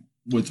going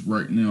with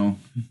right now?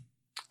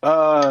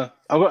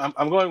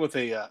 I'm going with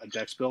a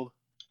Dex build.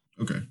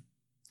 Okay.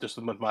 Just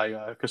with my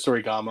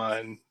Kusarigama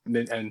and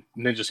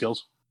ninja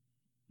skills.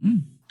 Okay.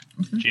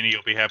 Jeannie,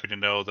 you'll be happy to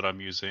know that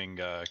I'm using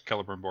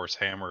Celebrimbor's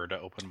hammer to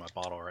open my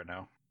bottle right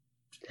now.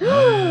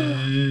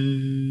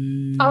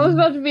 I was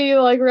about to be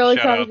like really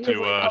shout excited.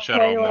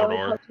 out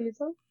Mordor.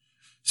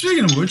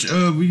 Speaking of which,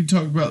 we can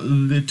talk about a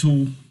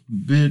little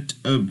bit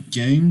of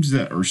games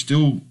that are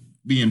still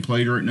being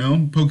played right now.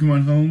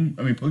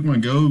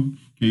 Pokemon Go can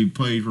be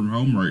played from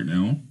home right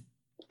now.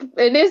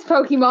 It is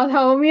Pokemon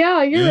Home.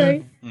 Yeah, you're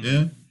right.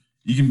 Yeah,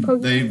 you can.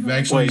 Pokemon They've Home.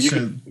 actually Wait,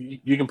 said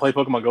you can play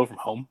Pokemon Go from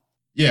home?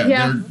 yeah,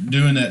 Yeah. they're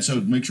doing that so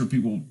make sure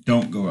people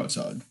don't go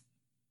outside.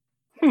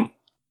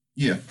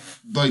 Yeah,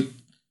 like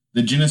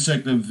the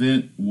Genesect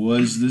event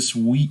was this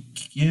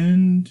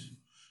weekend,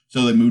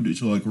 so they moved it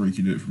to like where you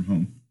can do it from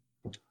home.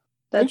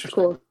 That's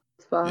cool.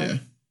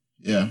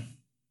 Yeah.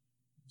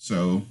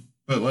 So,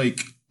 but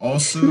like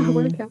also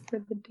workout for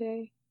the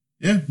day.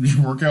 Yeah,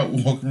 you work out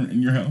walking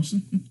in your house.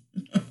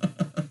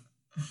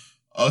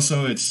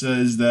 Also, it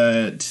says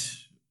that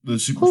the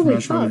Super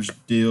Smash Bros.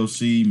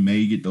 DLC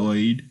may get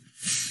delayed.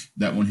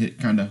 That one hit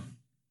kind of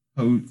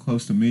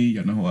close to me.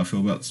 I know how I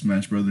feel about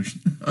Smash Brothers.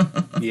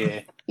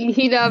 Yeah.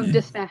 He loved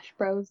the Smash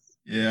Bros.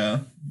 Yeah.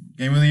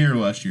 Game of the year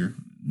last year.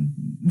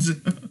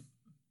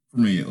 For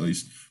me, at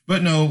least.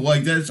 But no,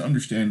 like, that's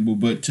understandable.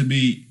 But to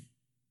be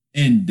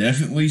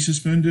indefinitely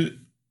suspended,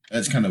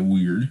 that's kind of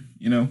weird,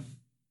 you know?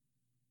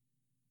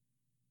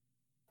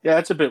 Yeah,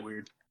 it's a bit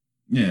weird.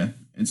 Yeah.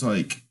 It's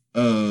like,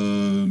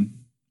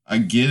 I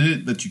get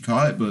it that you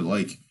caught it, but,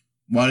 like,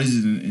 why is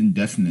it an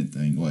indefinite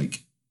thing?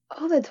 Like,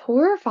 oh, that's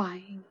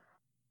horrifying.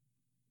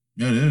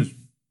 Yeah, it is.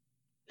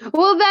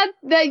 Well,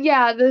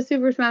 the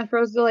Super Smash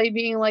Bros. Delay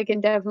being like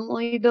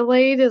indefinitely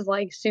delayed is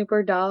like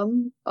super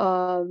dumb.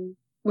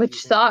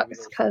 Which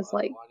sucks because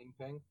like.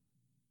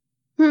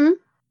 Do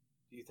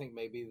you think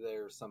maybe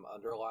there's some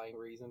underlying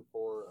reason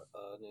for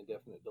an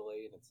indefinite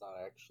delay, and it's not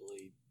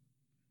actually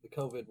the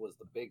COVID was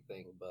the big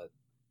thing, but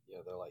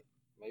they're like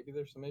maybe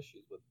there's some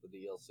issues with the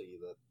DLC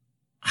that.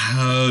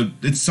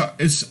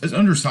 It's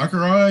under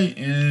Sakurai,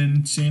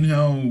 and seeing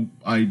how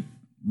I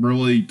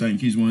really think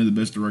he's one of the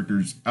best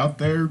directors out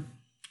there.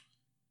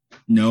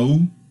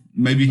 No,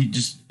 maybe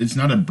it's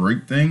not a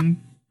break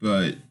thing,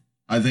 but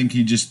I think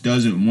he just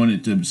doesn't want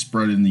it to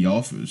spread in the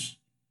office.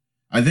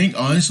 I think,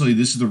 honestly,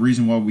 this is the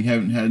reason why we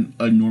haven't had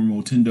a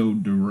normal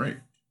Nintendo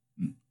Direct.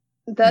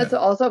 That's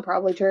also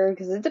probably true,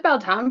 because it's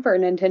about time for a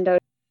Nintendo.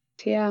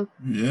 Yeah.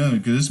 Yeah,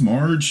 because it's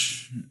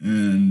March,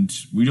 and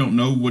we don't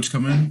know what's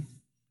coming.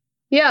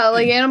 Yeah,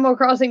 like Animal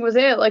Crossing was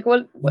it. Like,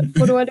 what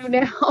do I do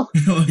now?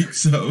 Like,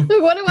 so.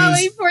 What do I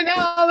wait for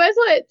now on my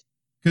Switch?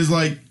 Because,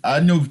 like, I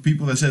know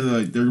people that said that,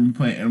 like, they're going to be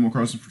playing Animal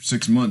Crossing for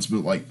 6 months,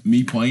 but, like,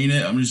 me playing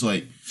it, I'm just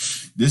like,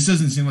 this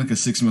doesn't seem like a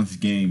 6-month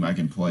game I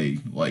can play.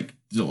 Like,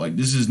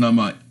 this is not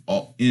my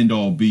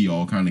end-all,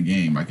 be-all kind of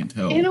game, I can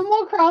tell.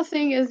 Animal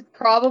Crossing is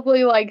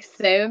probably, like,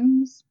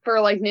 Sims for,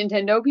 like,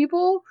 Nintendo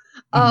people.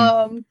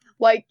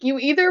 Like, you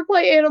either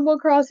play Animal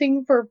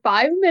Crossing for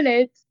 5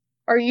 minutes,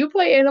 or you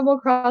play Animal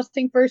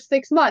Crossing for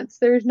 6 months.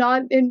 There's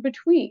not in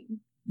between.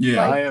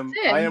 Yeah. Like, I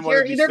am one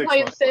You're of these either 6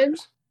 playing month Sims.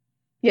 players.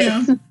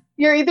 Yes. Yeah.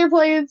 You're either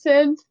playing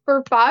Sims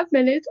for 5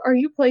 minutes or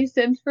you play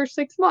Sims for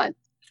 6 months.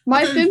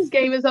 My Sims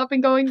game is up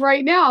and going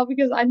right now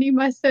because I need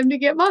my Sim to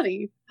get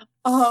money.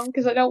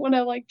 Because I don't want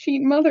to like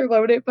cheat and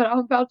motherload it, but I'm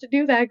about to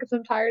do that because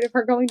I'm tired of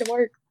her going to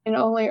work and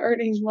only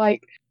earning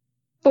like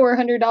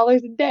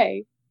 $400 a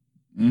day.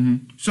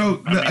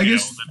 So I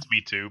guess that's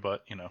me too,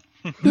 but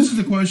this is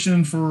the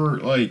question for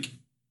like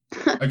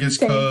I guess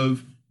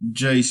Cove,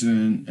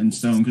 Jason, and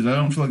Stone, because I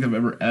don't feel like I've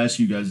ever asked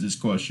you guys this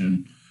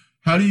question.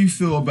 How do you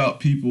feel about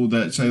people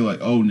that say, like,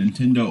 oh,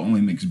 Nintendo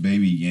only makes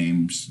baby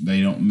games? They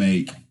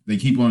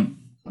keep on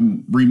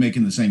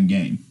remaking the same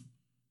game.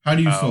 How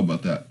do you feel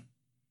about that?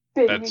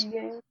 That's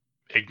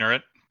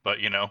ignorant, but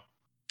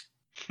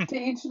To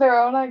each their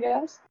own, I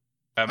guess.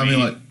 I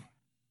mean, like,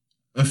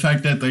 the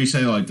fact that they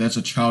say, like, that's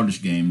a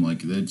childish game,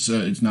 like,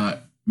 it's not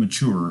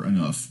mature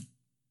enough.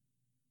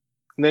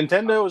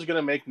 Nintendo is going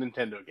to make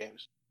Nintendo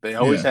games. They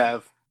always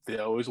have. They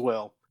always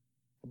will.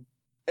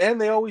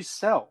 And they always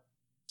sell.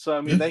 So,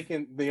 I mean, they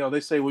can, they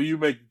say, well, you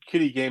make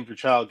kiddie games or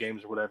child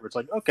games or whatever. It's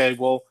like, okay,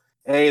 well,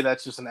 A,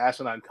 that's just an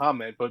asinine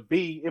comment. But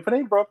B, if it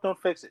ain't broke, don't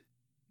fix it.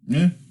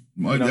 Yeah.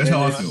 Like, that's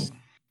how I feel.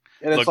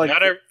 And look,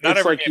 not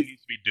every game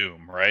needs to be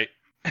Doom, right?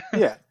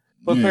 Yeah.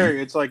 But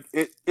Perry, it's like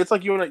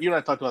you and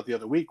I talked about the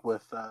other week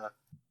with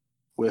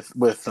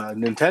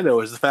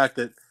Nintendo, is the fact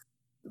that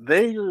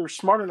they are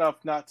smart enough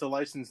not to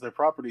license their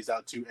properties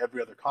out to every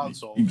other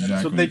console.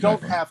 Exactly, so they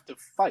don't have to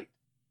fight.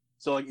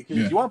 So, like, if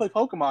you want to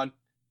play Pokemon,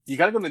 you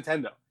got to go to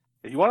Nintendo.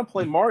 If you want to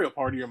play Mario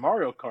Party or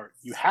Mario Kart,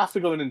 you have to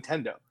go to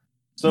Nintendo.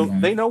 So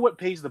they know what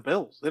pays the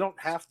bills. They don't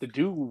have to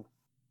do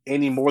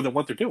any more than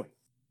what they're doing.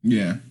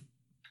 Yeah.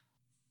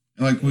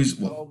 Like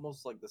it's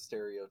almost like the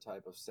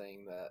stereotype of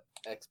saying that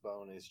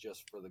Xbone is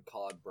just for the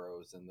COD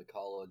bros and the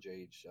college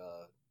age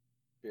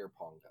beer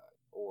pong guy,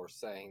 or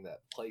saying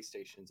that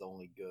PlayStation's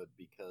only good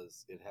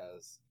because it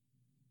has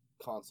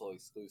console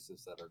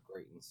exclusives that are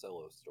great in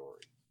solo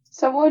story.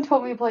 Someone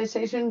told me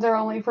PlayStations are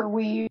only for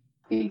Wii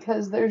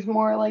because there's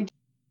more like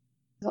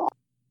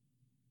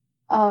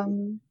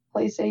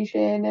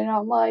PlayStation, and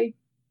I'm like,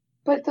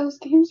 but those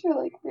games are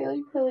like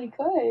really, really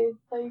good.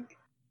 Like,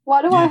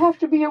 why do I have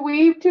to be a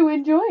weeb to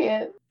enjoy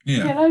it?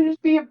 Yeah. Can't I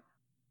just be a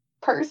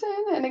person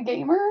and a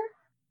gamer?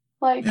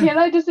 Like, can't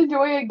I just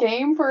enjoy a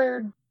game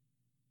for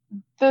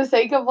the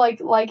sake of like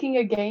liking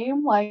a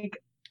game.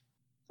 Like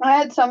I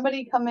had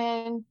somebody come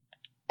in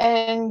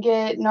and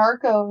get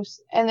Narcos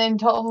and then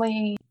told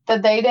me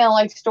that they didn't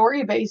like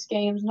story-based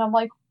games, and I'm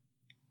like,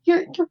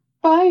 you're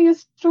buying a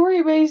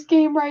story-based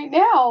game right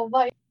now.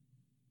 Like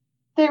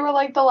they were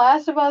like, The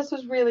Last of Us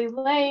was really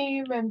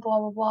lame and blah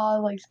blah blah.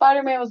 Like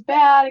Spider-Man was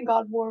bad and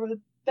God of War was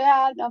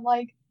bad. And I'm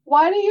like,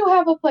 why do you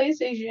have a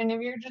PlayStation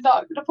if you're just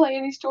not going to play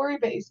any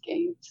story-based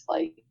games?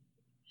 Like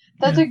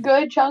that's a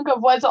good chunk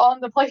of what's on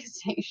the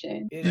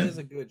PlayStation. It is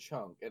a good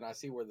chunk, and I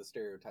see where the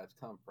stereotypes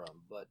come from.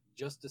 But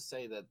just to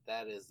say that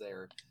that is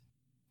their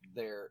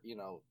you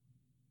know,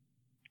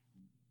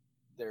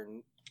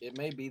 it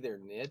may be their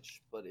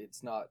niche, but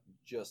it's not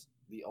just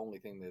the only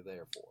thing they're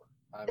there for.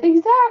 I mean,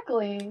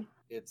 Exactly.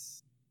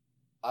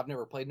 I've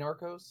never played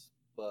Narcos,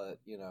 but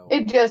you know,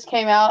 it just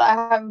came out. I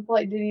haven't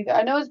played it either.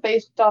 I know it's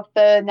based off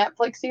the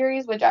Netflix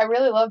series, which I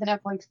really love the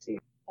Netflix series.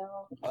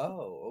 So.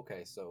 Oh,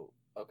 okay. So,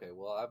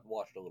 well, I've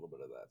watched a little bit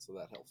of that, so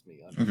that helps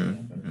me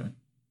understand better. Okay.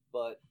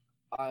 But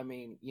I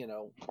mean, you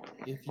know,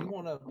 if you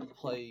want to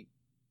play,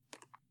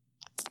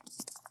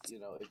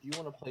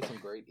 some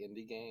great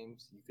indie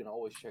games, you can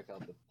always check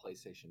out the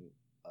PlayStation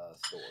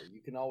store.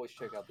 You can always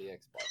check out the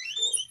Xbox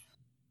store.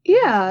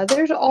 Yeah,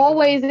 there's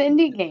always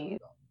indie games.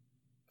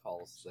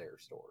 Calls their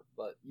store,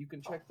 but you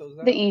can check those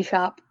out. The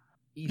eShop.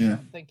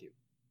 Thank you.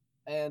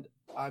 And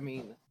I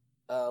mean,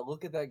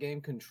 look at that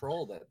game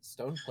Control that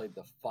Stone played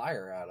the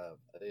fire out of.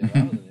 That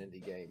was an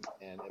indie game,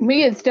 and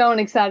me and Stone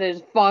excited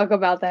as fuck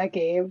about that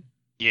game.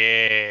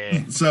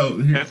 Yeah. So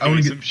here, I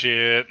want to get some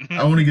shit.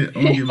 I want to give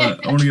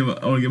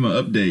my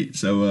update.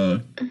 So,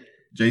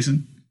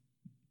 Jason,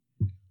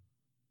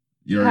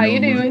 how you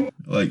doing?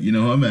 Like, you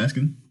know who I'm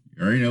asking.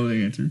 You already know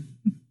the answer.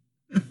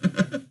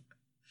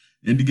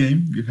 Indie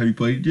game. Have you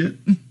played it yet?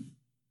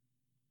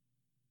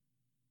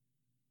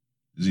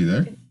 Is he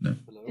there? No.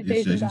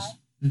 Yes, Jason.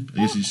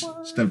 I guess he's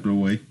stepped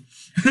away.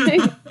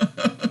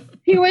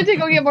 He went to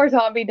go get more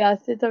zombie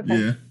dust. It's okay.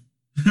 Yeah.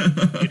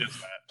 He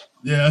does that.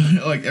 Yeah,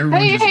 like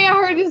everyone. Hey! I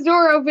heard his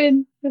door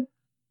open.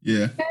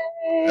 Yeah.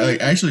 Hey. Like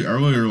actually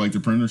earlier, like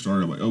the printer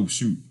started. Like, oh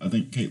shoot, I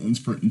think Caitlin's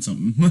printing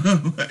something.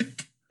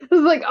 Like, I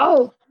was like,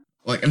 oh.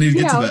 Like I need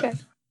to get to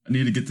that. I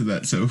need to get to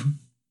that. So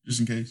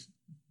just in case.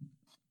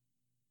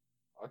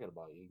 I gotta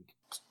buy ink.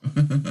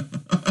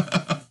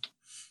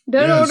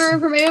 Don't order it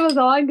from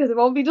Amazon because it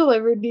won't be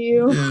delivered to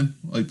you. Yeah,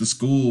 like the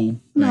school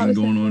thing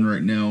going on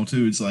right now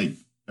too. It's like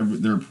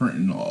they're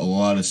printing a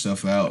lot of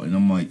stuff out, and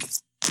I'm like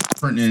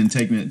printing it and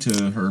taking it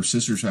to her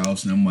sister's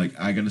house, and I'm like,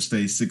 I gotta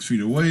stay 6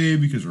 feet away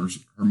because her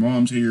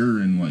mom's here,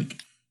 and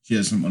like she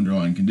has some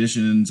underlying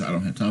conditions. I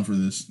don't have time for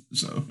this,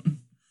 so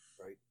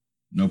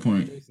no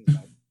point.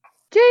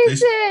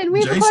 Jason,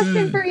 we have a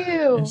question for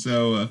you.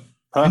 So,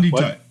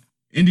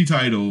 indie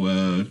title.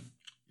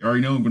 You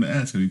already know I'm going to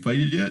ask. Have you played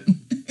it yet?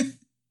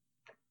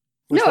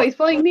 No, he's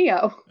playing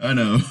Neo. I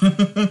know.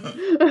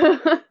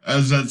 I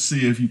was about to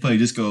see if you played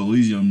Disco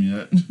Elysium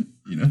yet.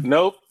 You know.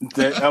 Nope.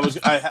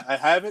 I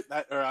haven't.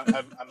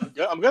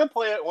 I'm gonna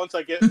play it once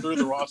I get through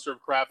the roster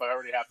of crap I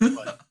already have to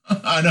play.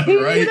 I know,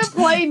 he's right? He's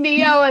gonna play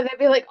Neo and then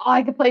be like, "Oh,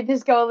 I can play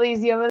Disco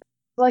Elysium." And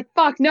like,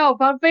 fuck no,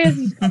 Final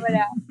Fantasy's coming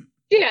out.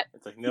 Shit.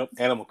 It's like, nope.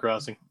 Animal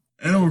Crossing,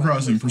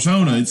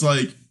 Persona. It's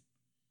like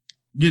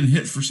getting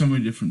hit for so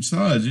many different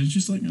sides. It's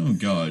just like, oh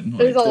god. Like,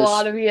 there's a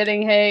lot of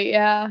getting hate.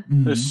 Yeah.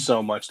 Mm-hmm. There's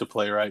so much to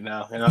play right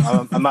now, and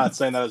I'm not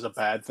saying that as a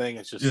bad thing.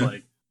 It's just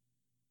like.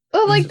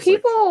 But like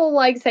people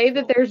like say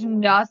that there's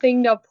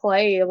nothing to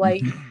play.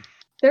 Like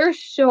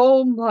there's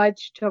so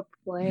much to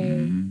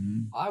play.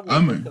 Mm-hmm. I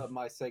will pick up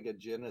my Sega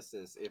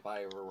Genesis if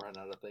I ever run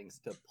out of things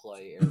to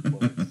play. Air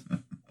quotes.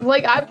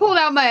 Like I pulled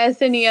out my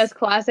SNES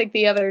Classic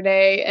the other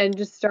day and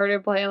just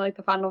started playing like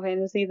the Final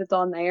Fantasy that's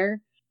on there.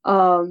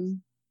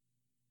 And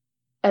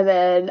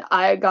then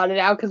I got it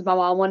out because my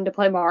mom wanted to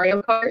play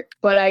Mario Kart,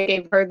 but I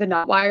gave her the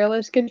not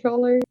wireless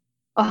controller.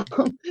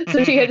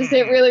 So she had to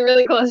sit really,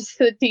 really close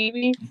to the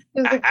TV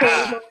because the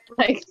cord was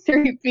like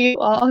 3 feet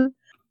long.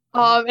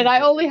 And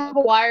I only have a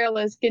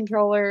wireless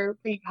controller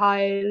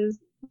because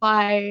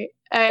my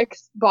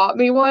ex bought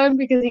me one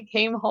because he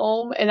came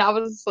home and I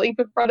was asleep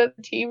in front of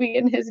the TV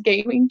in his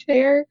gaming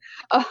chair,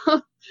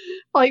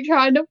 like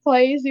trying to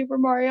play Super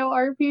Mario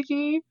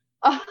RPG.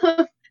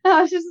 I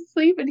was just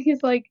asleep and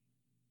he's like,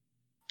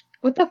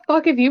 "What the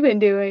fuck have you been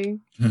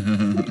doing?"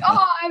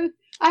 Like,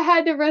 I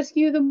had to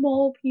rescue the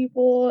mole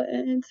people,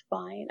 and it's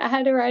fine. I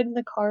had to ride in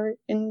the cart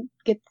and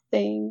get the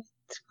thing.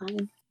 It's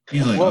fine.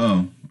 He's like,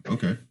 oh,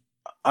 okay.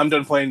 I'm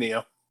done playing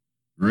Neo.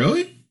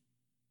 Really?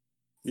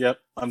 Yep,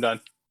 I'm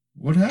done.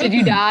 What happened? Did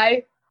you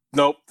die?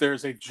 Nope.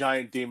 There's a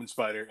giant demon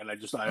spider, and I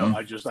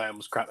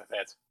almost crap my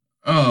pants.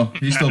 Oh,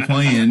 he's still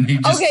playing.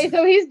 Okay,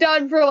 so he's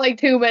done for like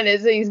 2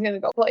 minutes, and he's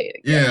gonna go play it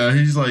again. Yeah,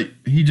 he's like,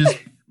 he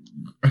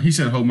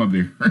said, "Hold my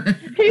beer."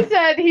 he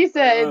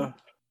said,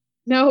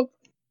 nope.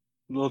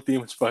 Little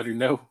demon spider,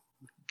 no.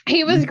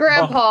 He was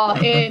Grandpa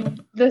in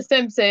The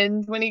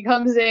Simpsons when he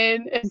comes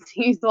in and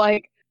he's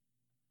like,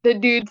 the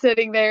dude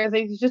sitting there,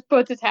 he just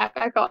puts his hat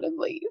back on and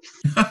leaves.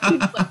 He's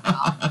like,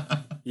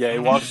 oh. Yeah, he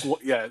walks.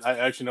 Yeah, I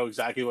actually know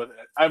exactly what.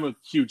 I'm a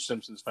huge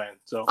Simpsons fan,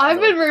 so I've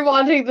been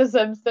rewatching The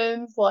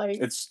Simpsons. Like,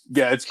 it's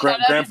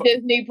Grandpa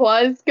Disney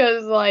Plus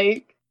because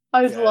like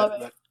I just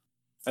love it.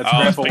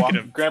 That's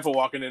Grandpa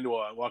walking into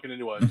a not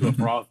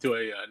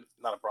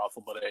a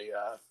brothel, but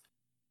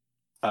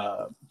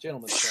a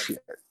gentleman's club.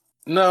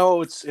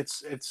 No,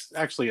 it's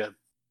actually a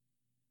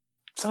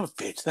son of a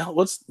bitch.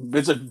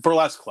 It's a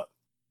burlesque club.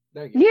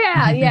 There you go.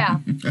 Yeah.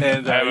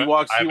 And he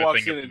walks in.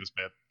 And, this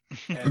bit.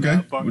 And,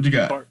 okay, what you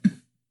got?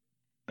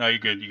 No, you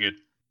good.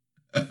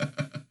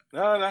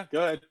 No,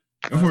 go ahead.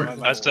 Go for it.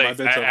 I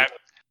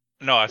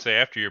say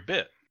after your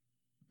bit.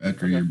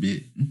 After your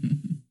bit.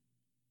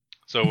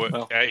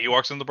 So he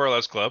walks in the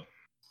burlesque club.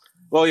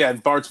 Well, yeah,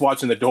 and Bart's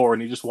watching the door,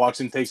 and he just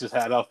walks in, takes his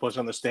hat off, puts it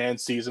on the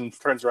stand, sees him,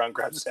 turns around,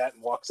 grabs his hat,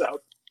 and walks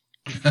out.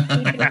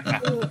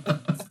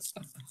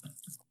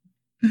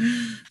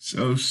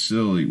 So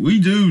silly. We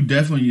do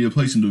definitely need to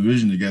play some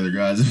Division together,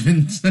 guys. I've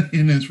been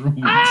saying this for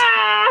weeks.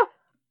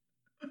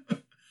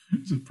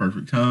 It's a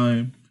perfect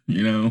time,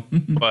 you know.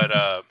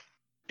 But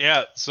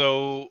yeah,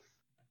 so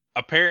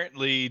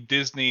apparently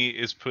Disney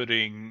is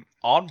putting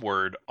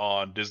Onward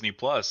on Disney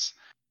Plus,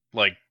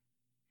 like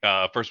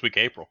first week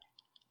of April.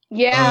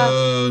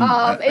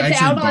 Yeah,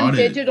 it's out on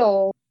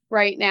digital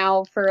right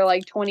now for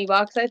like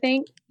 $20, I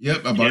think.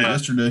 Yep, I bought it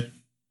yesterday.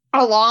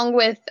 Along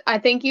with, I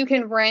think you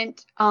can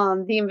rent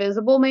The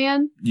Invisible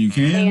Man. You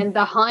can. And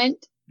The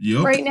Hunt.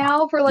 Yep. Right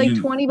now for like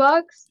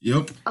 $20.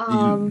 Yep.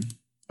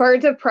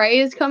 Birds of Prey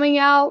is coming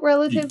out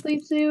relatively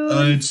soon.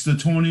 It's the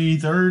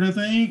 23rd, I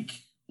think.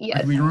 Yes.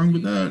 Could be wrong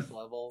with that.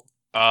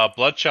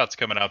 Bloodshot's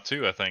coming out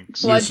too, I think.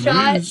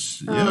 Bloodshot.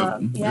 Yes, yeah.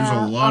 There's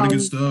a lot of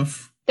good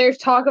stuff. There's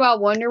talk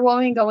about Wonder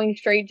Woman going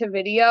straight to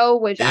video,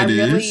 which I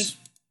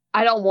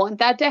don't want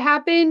that to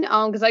happen.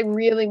 Because I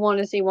really want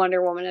to see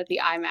Wonder Woman at the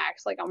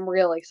IMAX. Like, I'm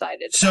real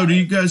excited. So, do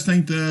you guys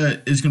think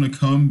that is going to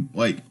come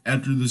like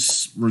after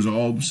this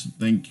resolves?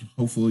 Think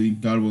hopefully,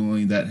 God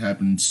willing, that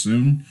happens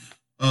soon.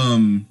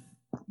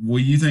 Will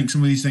you think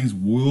some of these things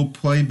will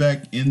play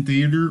back in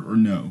theater or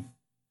no?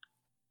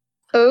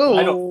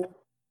 Oh,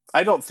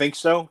 I don't think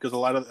so, because a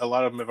lot of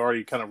them have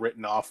already kind of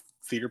written off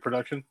theater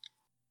production.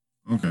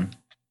 Okay.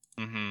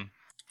 Mm-hmm.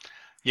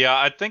 Yeah,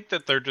 I think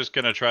that they're just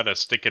going to try to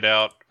stick it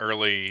out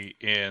early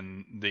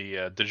in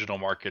the digital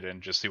market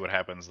and just see what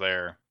happens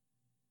there.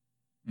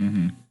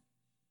 Mm-hmm.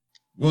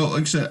 Well,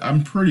 like I said,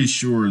 I'm pretty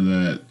sure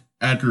that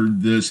after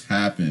this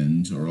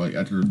happens, or like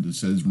after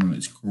this has run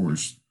its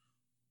course,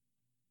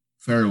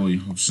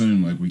 fairly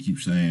soon, like we keep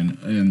saying,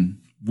 and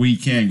we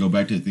can go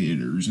back to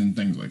theaters and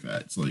things like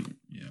that. It's like,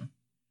 yeah.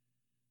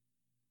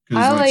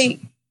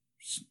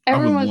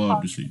 Everyone's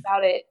talking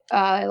about it,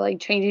 like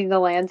changing the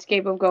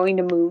landscape of going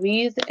to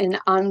movies, and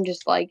I'm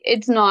just like,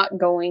 it's not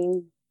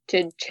going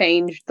to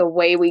change the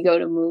way we go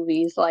to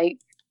movies. Like,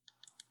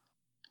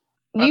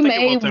 you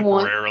may want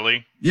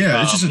temporarily.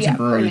 Yeah, it's just a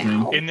temporary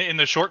thing. In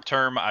the short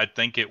term, I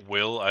think it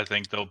will. I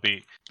think they'll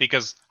be,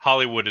 because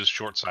Hollywood is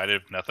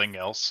short-sighted, if nothing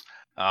else.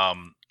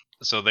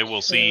 So they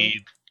will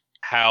see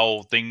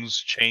how things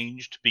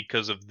changed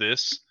because of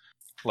this,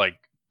 like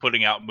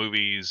putting out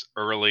movies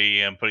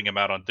early and putting them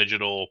out on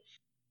digital,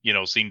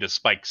 seem to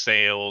spike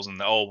sales, and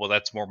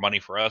that's more money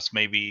for us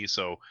maybe.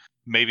 So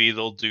maybe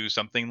they'll do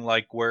something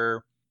like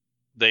where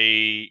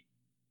they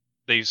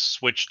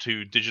switch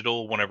to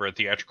digital whenever a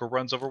theatrical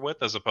runs over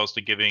with, as opposed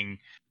to giving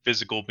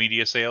physical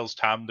media sales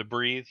time to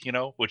breathe,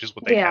 which is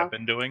what they have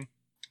been doing,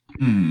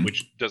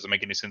 which doesn't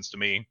make any sense to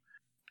me.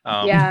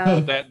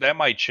 That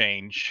might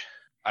change,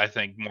 I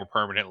think, more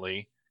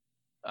permanently.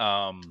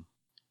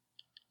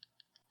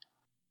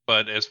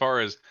 But as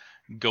far as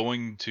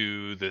going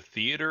to the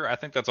theater, I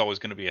think that's always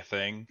going to be a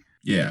thing.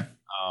 Yeah.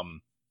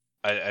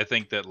 I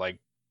think that like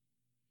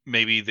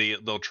maybe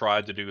they'll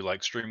try to do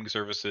like streaming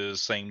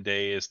services same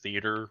day as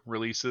theater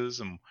releases,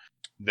 and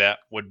that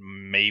would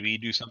maybe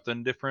do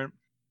something different.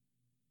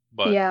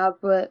 But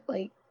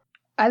like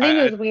I think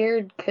it was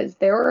weird because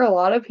there were a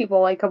lot of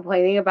people like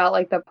complaining about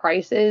like the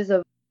prices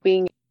of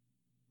being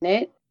in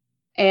it.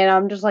 And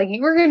I'm just like,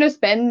 you were going to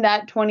spend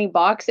that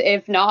 $20,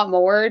 if not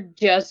more,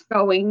 just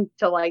going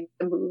to like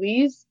the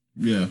movies.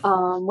 Yeah.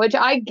 Which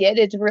I get,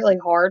 it's really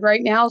hard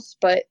right now,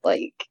 but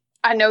like,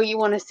 I know you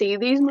want to see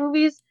these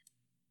movies.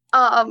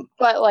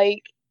 But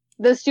like,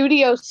 the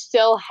studios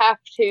still have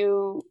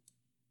to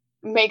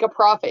make a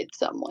profit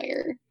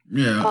somewhere.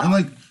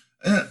 Yeah,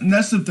 and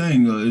that's the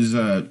thing is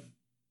that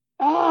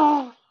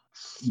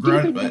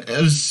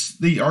is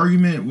the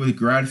argument with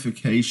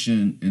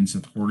gratification and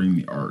supporting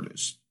the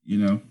artist,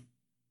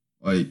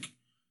 Like,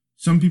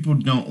 some people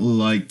don't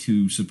like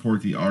to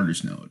support the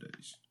artist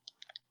nowadays.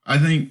 I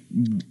think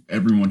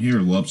everyone here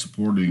loves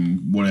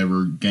supporting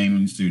whatever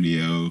gaming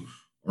studio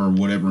or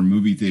whatever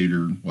movie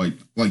theater. Like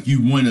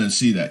you want to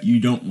see that. You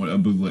don't want a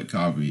bootleg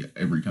copy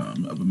every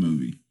time of a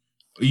movie.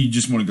 You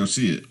just want to go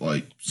see it.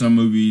 Like, some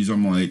movies,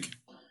 I'm like,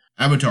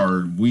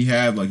 Avatar, we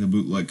had like a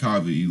bootleg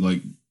copy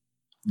like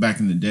back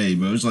in the day,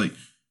 but it was like,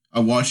 I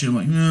watched it, I'm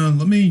like, no,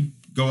 let me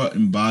go out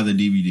and buy the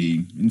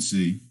DVD and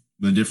see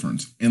the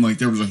difference. And like,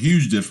 there was a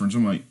huge difference.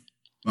 I'm like,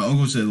 My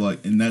uncle said,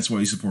 like, and that's why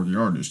he supported the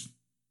artist.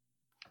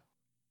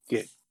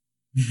 Yeah.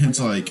 It's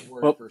like,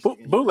 well,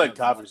 bootleg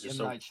copies are M.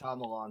 so. Night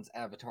Shyamalan's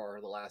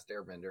Avatar: The Last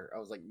Airbender. I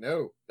was like,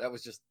 no, that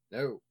was just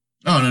no.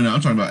 oh no, I'm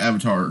talking about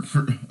Avatar.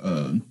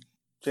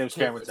 James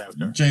Cameron's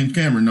Avatar. James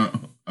Cameron, not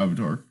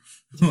Avatar.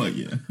 Like,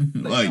 yeah,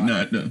 like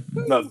not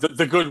no,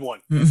 the good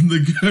one.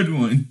 the good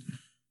one.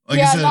 Like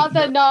yeah, I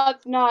said,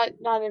 not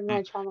in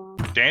my channel.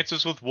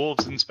 Dances with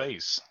Wolves in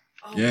Space.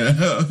 Oh, yeah.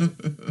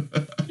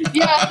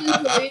 Yeah,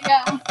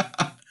 yeah.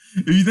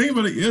 If you think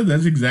about it, yeah,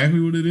 that's exactly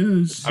what it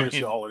is.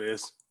 Seriously, all it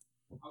is.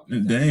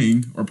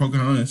 Dang, or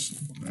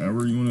Pocahontas,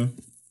 however you want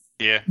to.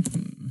 Yeah.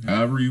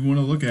 However you want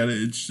to look at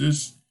it, it's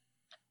just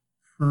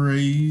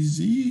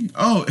crazy.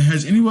 Oh,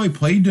 has anybody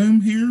played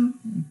Doom here?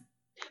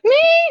 Me?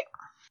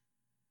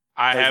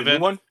 I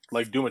haven't. One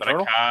like Doom but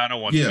Eternal. I kind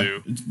of want Yeah,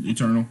 to. it's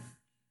Eternal.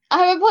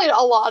 I haven't played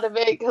a lot of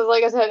it because,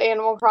 like I said,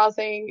 Animal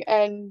Crossing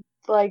and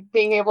like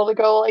being able to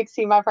go like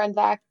see my friends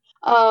act.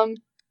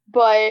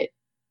 But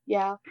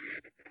yeah,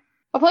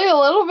 I played a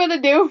little bit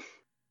of Doom.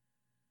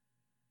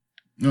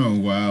 Oh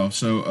wow!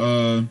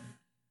 So,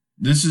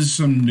 this is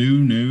some new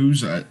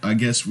news. I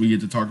guess we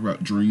get to talk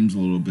about Dreams a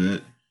little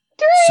bit.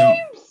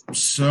 Dreams.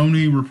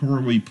 Sony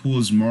reportedly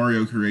pulls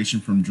Mario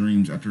creation from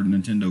Dreams after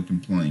Nintendo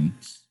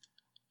complains.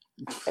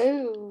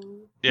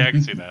 Ooh. Yeah, I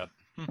can see that.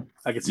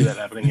 I can see that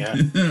happening. Yeah,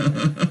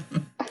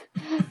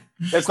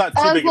 it's not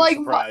too As, big of like,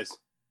 a surprise.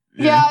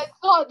 Yeah, it's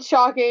not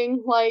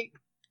shocking. Like,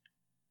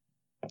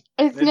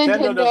 it's Nintendo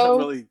Nintendo. doesn't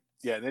really.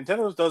 Yeah,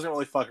 Nintendo doesn't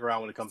really fuck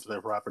around when it comes to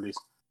their properties.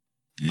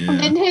 Yeah.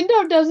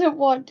 Nintendo doesn't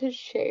want to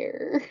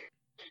share.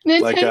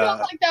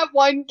 Nintendo's like that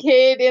one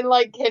kid in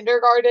like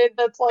kindergarten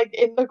that's like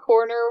in the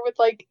corner with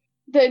like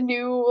the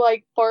new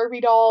like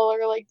Barbie doll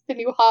or like the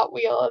new Hot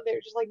Wheel, and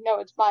they're just like, no,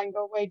 it's mine.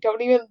 Go away.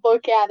 Don't even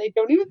look at it.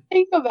 Don't even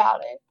think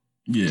about it.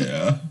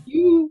 Yeah.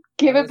 You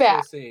give it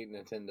back. See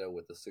Nintendo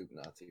with the soup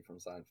Nazi from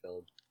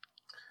Seinfeld.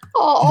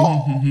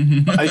 Oh.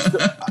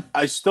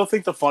 I still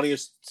think the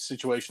funniest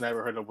situation I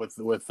ever heard of with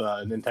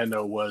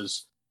Nintendo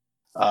was,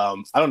 I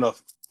don't know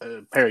if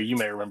Perry, you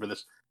may remember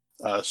this.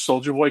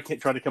 Soldier Boy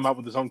tried to come out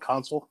with his own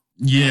console.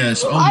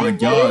 Yes. Oh I my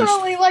gosh.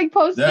 literally like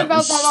posted That about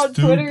was that on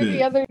Twitter the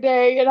stupid. other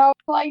day, and I was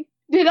like,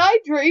 did I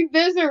dream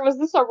this or was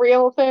this a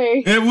real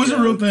thing? It was a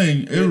real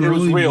thing. It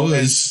really real,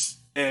 was.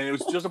 And it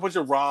was just a bunch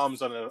of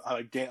ROMs on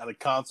a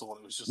console,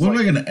 and it was just What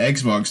like an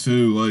Xbox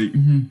too? Like,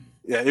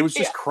 yeah, it was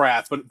just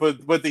crap.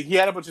 But he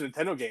had a bunch of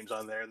Nintendo games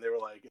on there, and they were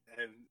like,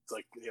 and it's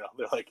like, you know,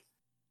 they're like,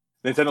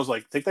 Nintendo's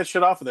like, take that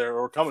shit off of there,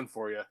 or we're coming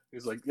for you.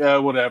 He's like, yeah,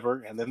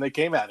 whatever. And then they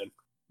came at him.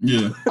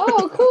 yeah.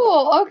 Oh,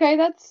 cool. Okay,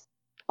 that's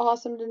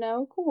awesome to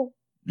know. Cool.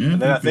 Yeah.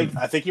 And then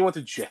I think he went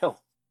to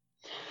jail.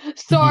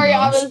 Sorry,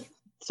 Oh, gosh.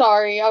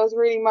 I was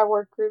reading my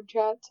work group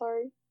chat.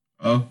 Sorry.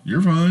 Oh,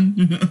 you're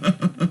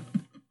fine.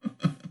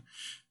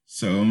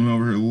 So I'm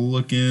over here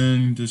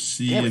looking to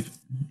see if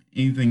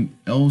anything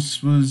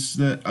else was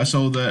that I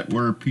saw that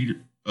where Peter,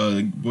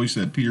 voice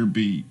that Peter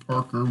B.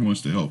 Parker wants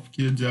to help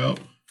kids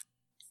out.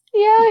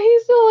 Yeah,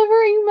 he's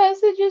delivering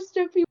messages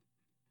to people.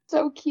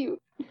 So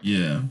cute.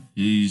 Yeah,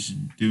 he's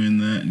doing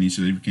that, and he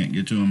said if you can't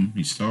get to him,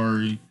 he's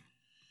sorry.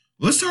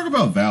 Let's talk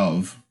about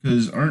Valve,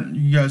 because aren't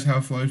you guys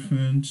Half-Life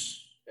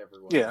fans?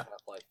 Everyone's Yeah. a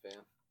Half-Life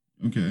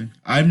fan. Okay,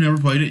 I've never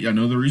played it. I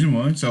know the reason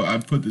why, so I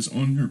put this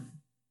on here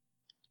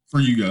for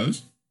you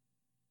guys.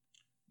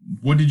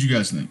 What did you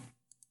guys think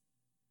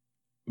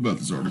about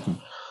this article?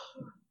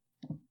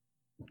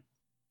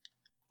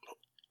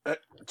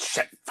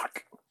 Shit,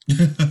 fuck.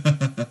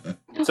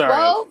 Sorry.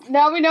 Well,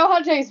 now we know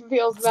how Jason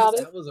feels about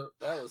it.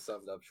 That was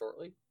summed up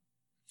shortly.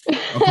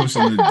 I'll post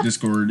on the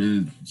Discord,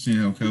 seeing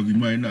how Kobe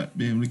might not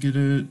be able to get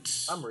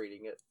it. I'm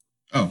reading it.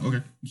 Oh,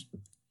 okay.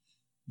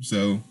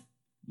 So,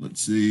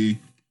 let's see.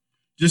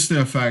 Just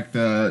the fact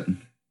that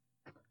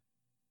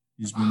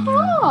he's been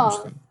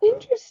there.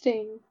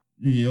 Interesting.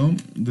 Yep,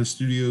 the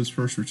studio's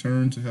first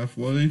return to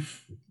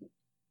Half-Life.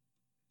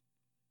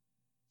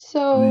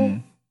 So,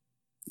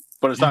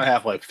 But it's not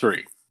Half-Life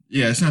 3.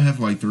 Yeah, it's not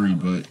Half-Life 3,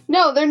 but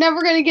no, they're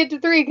never going to get to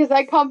 3 because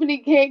that company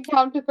can't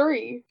count to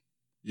 3.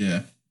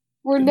 yeah.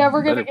 We're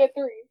never going to get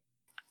 3.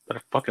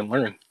 Better fucking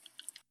learn.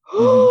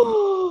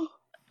 Oh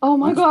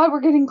my god,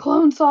 we're getting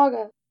Clone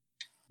Saga.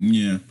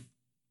 Yeah.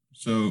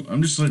 So,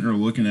 I'm just sitting there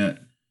looking at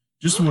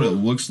just what it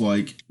looks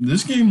like.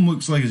 This game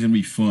looks like it's going to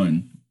be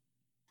fun.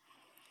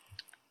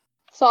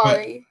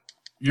 Sorry.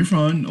 But you're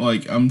fun.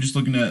 Like, I'm just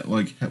looking at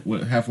like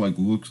what Half-Life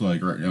looks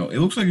like right now. It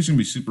looks like it's going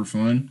to be super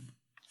fun.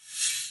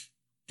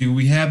 Do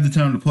we have the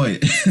time to play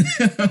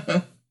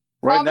it?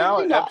 Right now,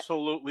 Probably not.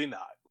 absolutely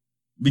not.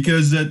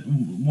 Because that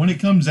when it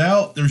comes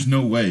out, there's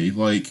no way.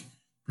 Like,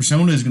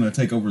 Persona is going to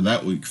take over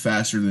that week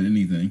faster than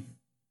anything.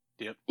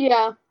 Yep.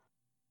 Yeah.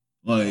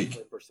 Like, I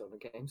play Persona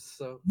games,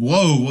 so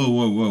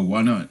whoa.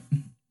 Why not?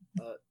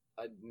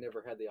 I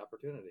never had the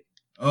opportunity.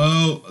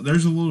 Oh,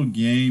 there's a little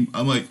game.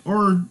 I'm like,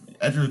 or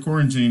after the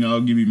quarantine,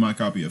 I'll give you my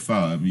copy of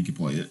 5. You can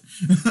play it.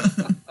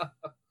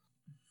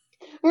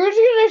 We're just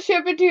going to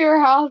ship it to your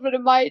house, but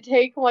it might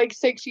take like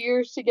 6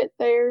 years to get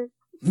there.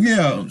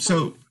 Yeah,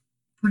 so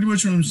pretty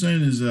much what I'm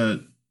saying is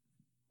that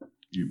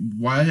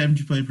Why haven't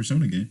you played a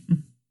Persona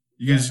game?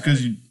 You guys,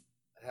 because you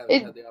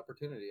haven't had the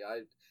opportunity.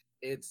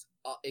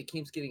 It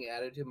keeps getting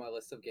added to my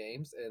list of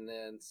games, and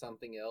then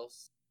something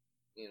else,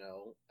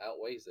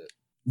 outweighs it.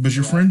 But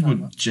you're friends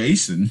with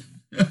Jason.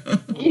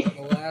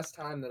 The last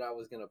time that I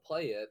was going to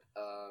play it,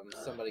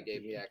 somebody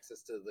gave me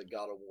access to the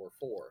God of War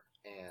 4.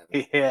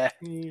 And yeah.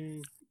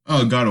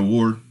 Oh, God of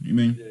War, you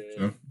mean? Yeah.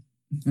 So.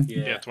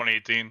 Yeah,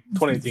 2018.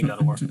 2018 God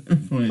of War.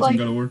 2018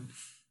 God of War.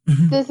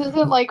 This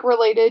isn't like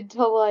related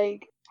to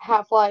like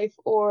Half-Life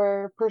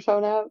or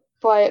Persona,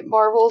 but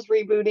Marvel's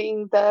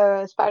rebooting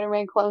the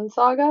Spider-Man Clone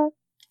Saga.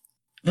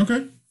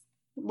 Okay.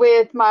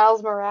 With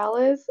Miles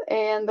Morales,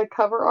 and the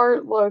cover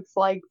art looks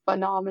like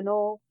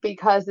phenomenal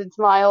because it's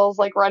Miles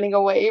like running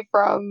away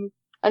from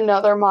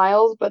another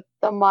Miles, but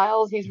the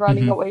Miles he's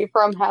running away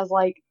from has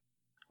like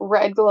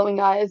red glowing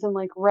eyes and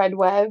like red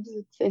webs.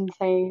 It's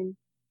insane.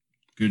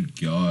 Good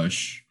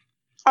gosh.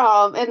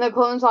 And the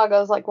Clone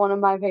Saga is like one of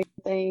my favorite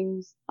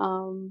things.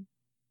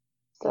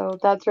 So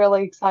that's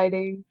really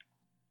exciting.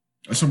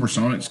 I saw where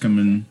Sonic's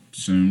coming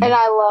soon. And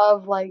I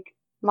love like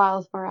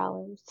Miles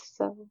Morales,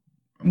 so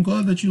I'm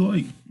glad that you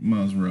like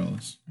Miles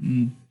Morales.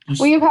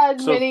 We've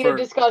had many a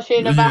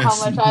discussion about how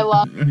much I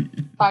love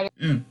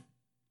Spider-Man.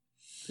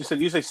 Yeah.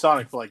 You say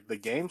Sonic for like the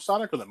game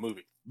Sonic or the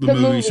movie? The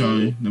movie.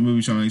 Sonic. The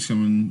movie Sonic's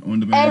coming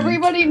on demand.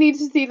 Everybody needs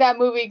to see that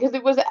movie because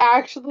it was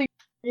actually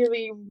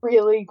really,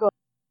 really good.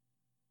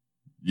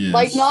 Yes.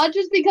 Like, not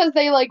just because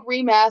they like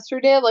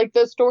remastered it, like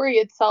the story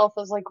itself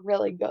is like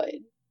really good.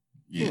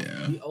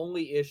 Yeah. The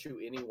only issue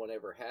anyone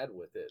ever had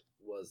with it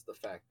was the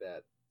fact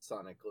that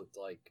Sonic looked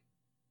like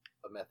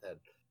a meth head.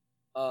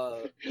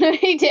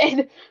 He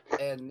did.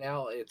 And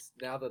now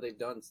that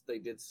they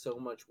did so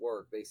much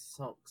work, they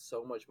sunk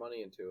so much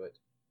money into it.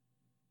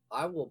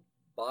 I will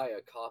buy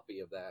a copy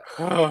of that.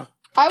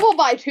 I will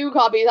buy 2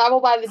 copies. I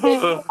will buy the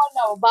digital one.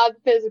 I will buy the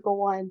physical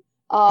one.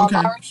 Okay.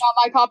 I already got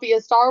my copy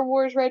of Star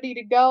Wars ready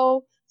to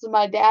go. So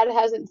my dad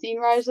hasn't seen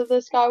Rise of the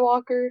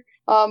Skywalker.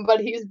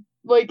 But he's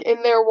like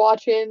in there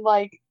watching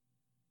like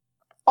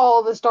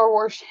all the Star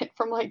Wars shit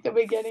from like the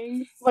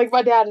beginning. Like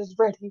my dad is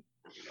ready.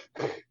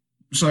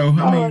 So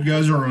how many of you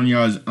guys are on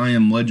y'all's I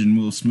Am Legend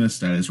Will Smith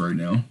status right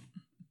now?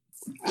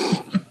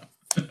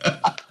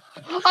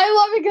 I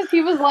love it because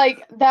he was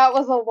like, that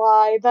was a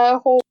lie.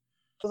 That whole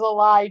was a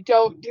lie.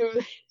 Don't do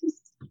this.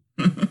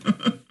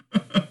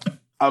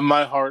 I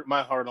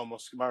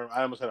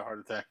almost had a heart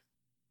attack.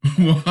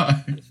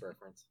 Why? This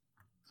reference.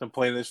 I'm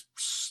playing this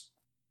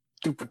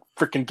stupid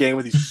freaking game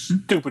with these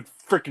stupid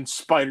freaking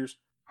spiders.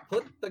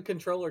 Put the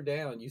controller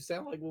down. You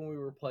sound like when we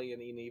were playing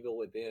In Evil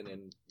Within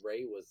and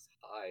Ray was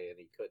high and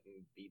he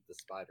couldn't beat the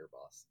spider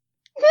boss.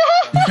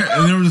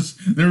 And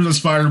there was a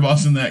spider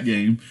boss in that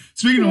game.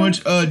 Speaking of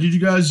which, did you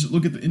guys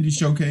look at the indie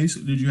showcase?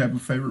 Did you have a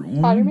favorite one?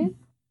 Spider-Man?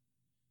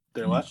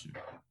 Their what?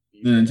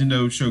 The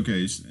Nintendo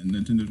showcase.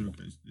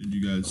 Did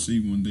you guys see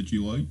one that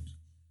you liked?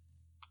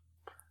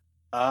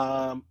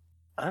 I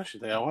actually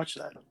think I watched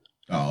that.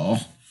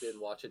 Oh.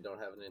 Didn't watch it, don't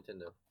have a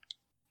Nintendo.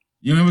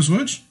 You don't have a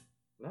Switch?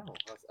 No,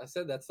 I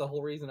said that's the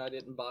whole reason I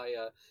didn't buy.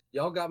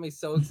 Y'all got me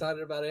so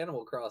excited about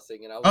Animal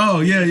Crossing, and I was. Oh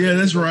yeah,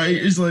 that's right.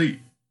 It's like,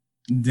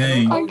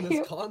 dang. I don't own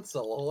this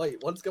console. Wait,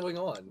 what's going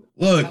on?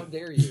 Look, how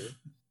dare you?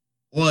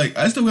 Like,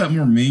 I still got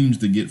more memes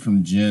to get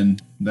from Jen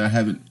that I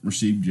haven't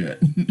received yet.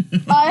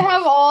 I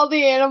have all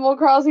the Animal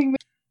Crossing memes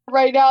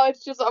right now.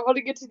 It's just I want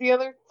to get to the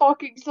other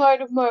fucking side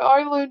of my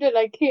island, and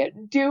I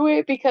can't do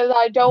it because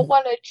I don't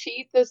want to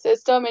cheat the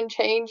system and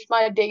change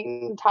my date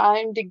and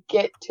time to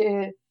get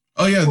to.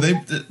 Oh yeah,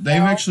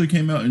 they've actually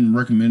came out and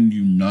recommended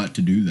you not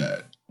to do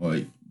that.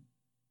 Like,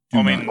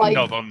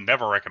 no, they'll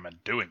never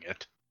recommend doing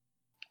it.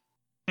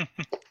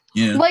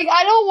 Yeah. Like,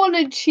 I don't want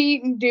to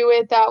cheat and do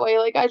it that way.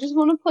 Like, I just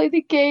want to play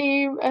the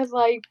game as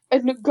like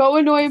go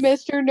annoy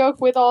Mr.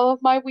 Nook with all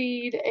of my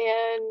weed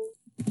and.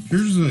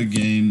 Here's a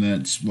game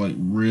that's like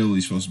really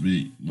supposed to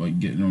be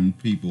like getting on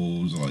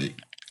people's like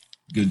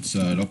good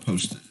side. I'll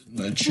post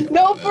it.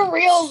 No, for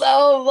real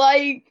though.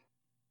 Like.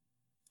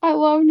 I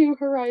love New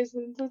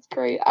Horizons. It's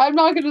great. I'm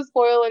not going to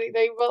spoil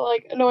anything, but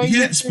like annoying.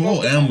 You can't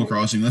spoil Animal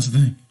Crossing. That's the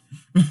thing.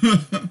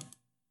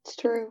 It's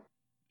true.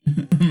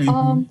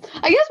 I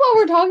guess while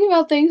we're talking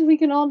about things we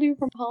can all do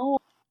from home,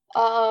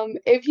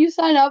 if you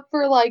sign up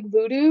for like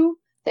Vudu,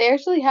 they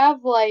actually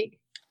have like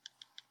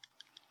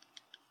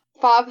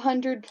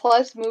 500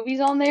 plus movies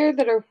on there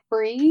that are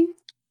free.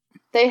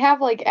 They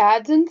have like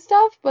ads and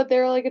stuff, but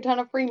there are like a ton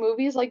of free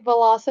movies, like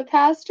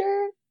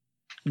Velocipaster.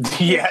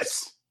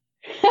 Yes.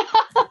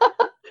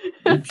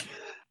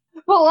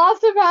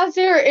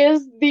 Velocipaster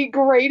is the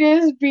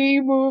greatest B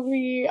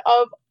movie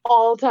of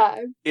all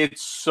time.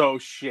 It's so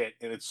shit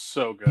and it's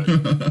so good.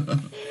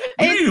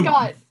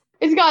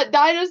 It's got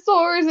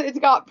dinosaurs, it's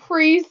got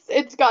priests,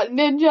 it's got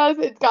ninjas,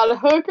 it's got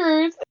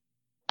hookers. It's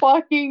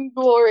fucking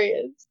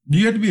glorious. Do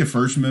you have to be a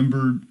first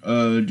member,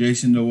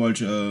 Jason, to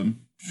watch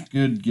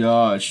good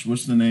gosh,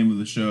 what's the name of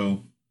the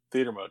show?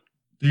 Theater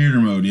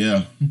Mode,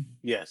 yeah.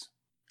 Yes.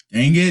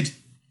 Dang it.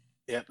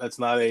 Yep, that's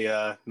not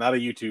a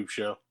YouTube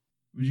show.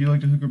 Would you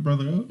like to hook a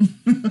brother up?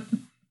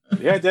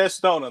 Yeah, there's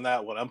Stone on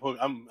that one. I'm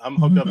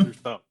hooked up through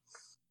Stone.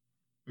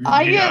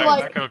 I get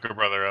like I can hook a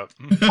brother up.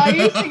 I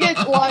used to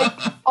get like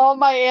all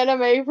my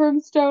anime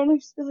from Stone. I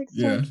used to be like,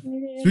 Yeah.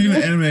 Stone, Speaking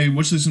of anime,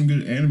 what's some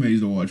good animes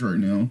to watch right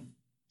now?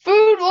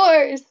 Food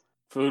Wars.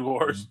 Food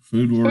Wars.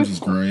 Food Wars is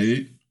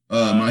great.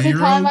 My Hero.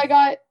 The time I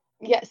got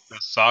The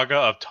Saga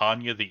of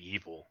Tanya the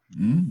Evil.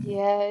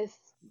 Yes.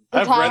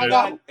 I've read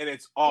that, and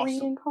it's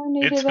awesome.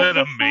 It's an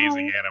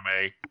amazing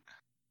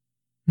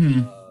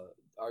anime.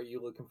 Are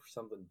you looking for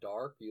something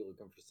dark? Are you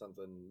looking for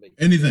something?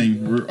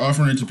 Anything. We're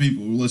offering it to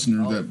people,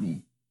 listeners that will.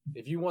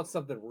 If you want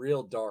something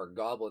real dark,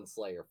 Goblin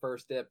Slayer.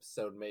 First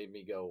episode made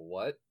me go,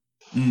 what?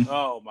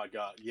 Oh my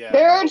god, yeah.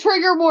 There are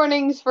trigger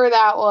warnings for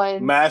that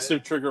one.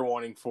 Massive trigger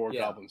warning for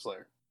Goblin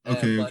Slayer.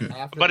 Okay.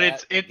 But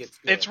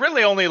it's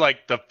really only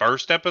like the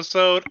first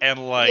episode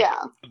and like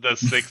the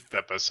 6th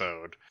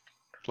episode.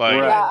 Like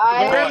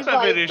the rest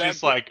of it is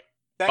just like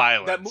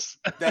violence.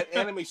 That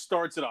anime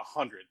starts at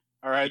 100.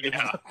 All right.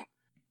 Yeah.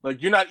 Like,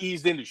 you're not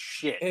eased into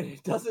shit. And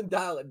it doesn't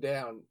dial it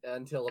down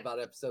until about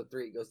episode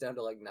 3. It goes down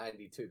to like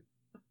 92.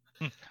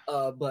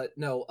 But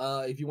no,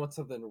 if you want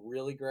something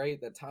really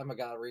great, that time I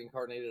got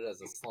reincarnated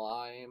as a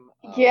slime.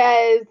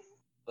 Yes.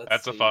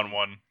 That's a fun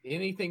one.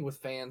 Anything with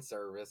fan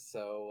service.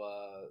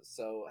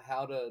 So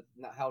how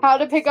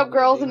to pick up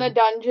girls in a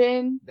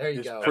dungeon. There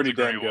you go. Pretty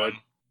damn good.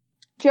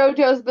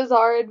 JoJo's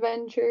Bizarre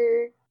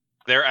Adventure.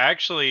 They're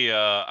actually,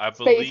 I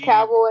believe, Space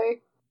Cowboy.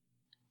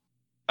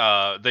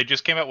 They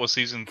just came out with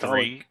season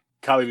 3,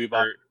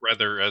 or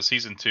rather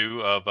season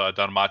 2 of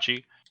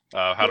Danmachi,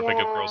 How to Pick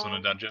Up Girls in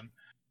a Dungeon.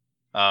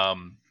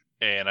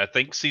 And I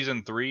think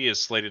season 3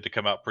 is slated to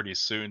come out pretty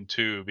soon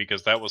too,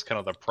 because that was kind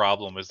of the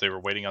problem, is they were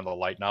waiting on the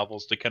light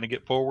novels to kind of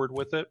get forward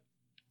with it.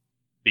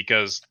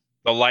 Because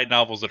the light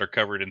novels that are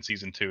covered in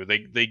season 2,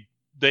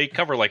 they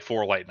cover like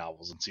 4 light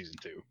novels in season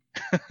 2.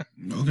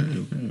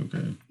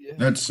 Okay. Yeah.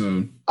 That's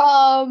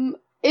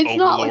it's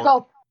not like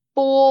a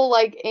full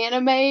like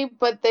anime,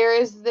 but there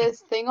is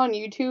this thing on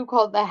YouTube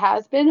called the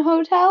Has Been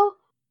Hotel,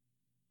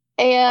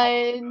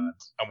 and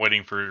I'm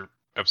waiting for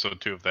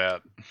episode 2 of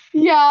that.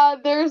 Yeah,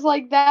 there's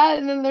like that,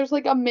 and then there's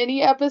like a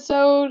mini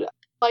episode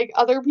like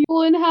Other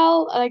People in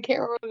Hell, and I can't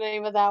remember the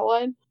name of that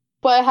one,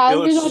 but Has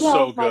Been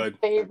Hotel is my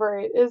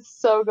favorite. It's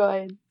so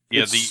good.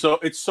 Yeah,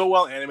 it's so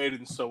well animated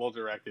and so well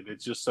directed.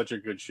 It's just such a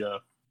good show.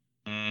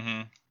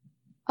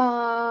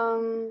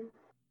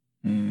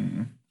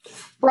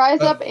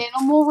 Rise Up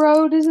Animal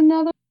Road is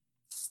another.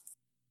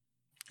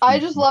 I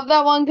just love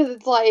that one because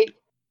it's like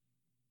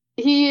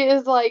he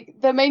is like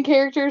the main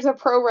character is a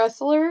pro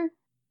wrestler,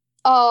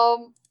 but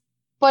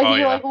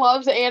he like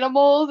loves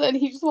animals and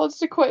he just wants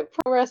to quit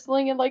pro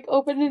wrestling and like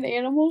open an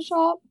animal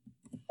shop,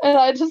 and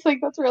I just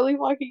think that's really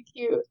fucking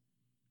cute. It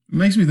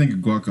makes me think of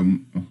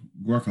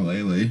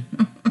guacamole.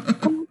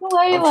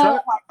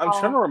 I'm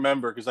trying to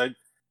remember because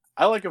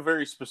I like a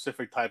very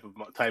specific type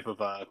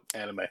of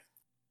anime.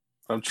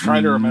 I'm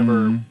trying to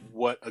remember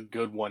what a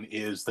good one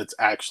is that's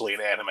actually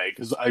an anime,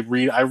 because I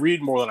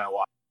read more than I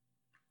watch.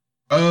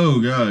 Oh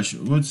gosh,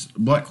 what's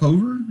Black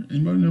Clover?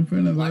 Anybody know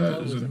fan of Black that?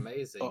 Clover's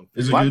amazing.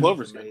 Black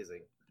Clover's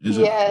amazing. Is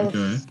it?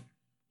 Okay.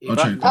 I'll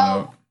check that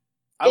out.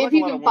 If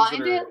you can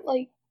find it,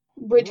 like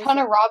Witch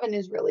Hunter Robin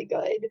is really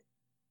good.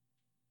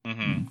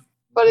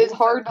 But it's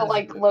hard to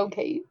like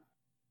locate.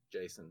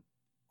 Jason.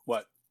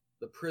 What?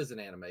 The prison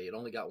anime. It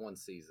only got 1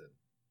 season.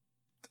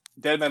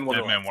 Dead Man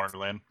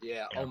Wonderland.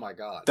 Yeah. Oh my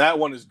god. That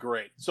one is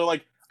great. So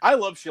like, I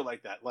love shit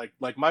like that. Like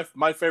my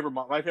favorite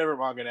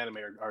manga and anime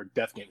are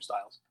death game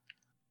styles.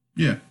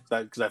 Yeah.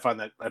 Because I find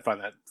that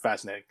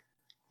fascinating.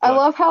 I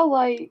love how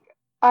like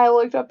I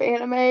looked up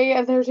anime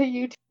and there's a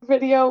YouTube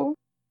video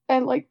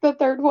and like the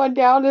third one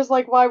down is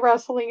like why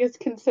wrestling is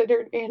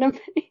considered anime.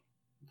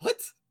 What?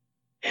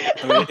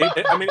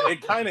 I mean,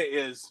 it kind of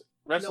is.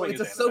 Wrestling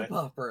it's a soap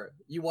opera.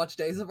 You watch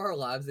Days of Our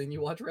Lives, and you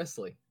watch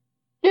wrestling.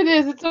 It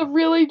is. It's a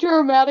really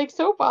dramatic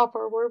soap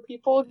opera where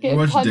people get. You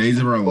watch Days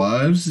of Our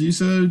Lives, you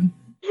said?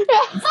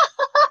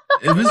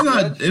 If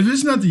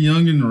it's not the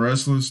Young and the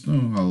Restless,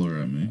 don't holler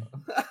at me.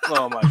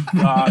 Oh my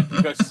god,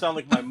 you guys sound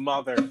like my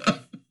mother.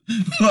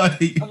 I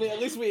mean, at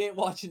least we ain't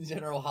watching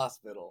General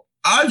Hospital.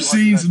 I've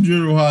seen some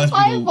General Hospital.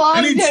 I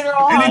love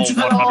General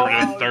Hospital.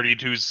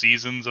 132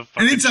 seasons of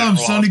fucking General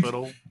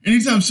Hospital.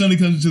 Anytime Sonny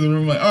comes into the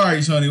room, I'm like, all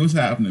right, Sonny, what's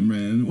happening,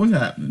 man? What's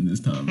happening this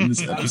time in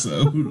this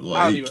episode?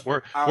 Like,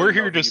 we're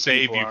here to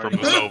save you from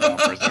the soap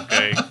operas,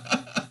 okay?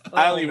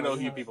 I don't even know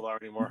who you people are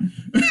anymore.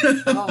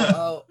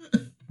 A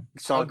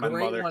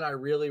great one I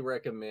really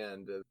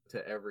recommend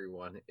to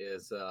everyone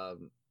is,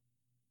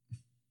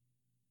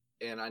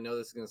 and I know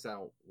this is going to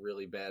sound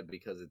really bad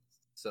because it's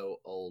so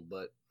old,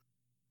 but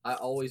I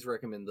always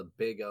recommend the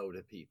Big O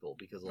to people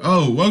because.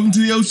 Welcome to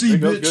the OC,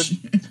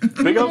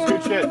 bitch. Big O's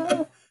good shit.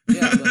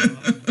 Yeah,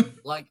 but,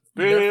 like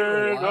Big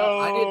O.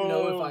 I didn't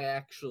know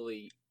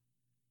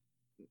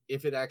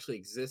if it actually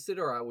existed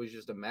or I was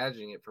just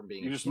imagining it from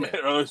being. You're just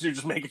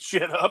making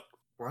shit up.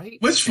 Right.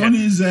 What's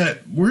funny is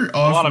that we're a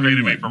lot of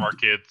anime from our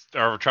kids,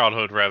 our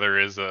childhood rather,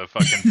 is a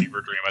fucking fever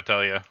dream. I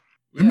tell you,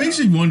 it makes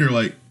me wonder,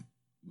 like,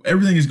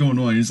 everything is going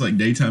on. It's like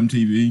daytime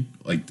TV.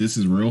 Like this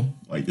is real.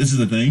 Like this is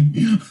a thing.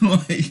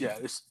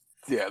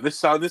 Like, this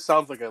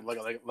sounds like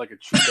a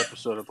cheap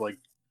episode of like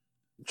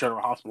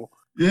General Hospital.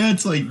 yeah,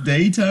 it's like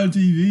daytime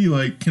TV.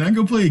 Like, can I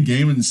go play a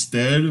game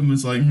instead? And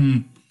it's like,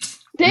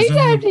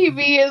 Daytime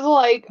TV is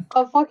like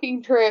a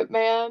fucking trip,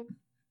 man.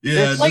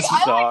 Yeah, like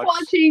I like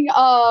watching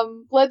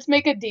Let's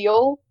Make a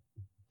Deal.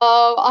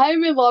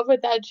 I'm in love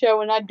with that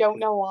show and I don't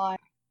know why.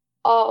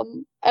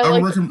 And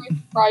like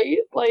right,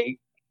 like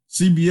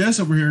CBS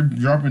over here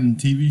dropping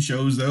TV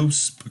shows though.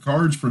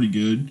 Picard's pretty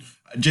good.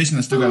 Jason,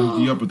 I still gotta hook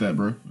you up with that,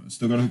 bro. I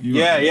still gotta hook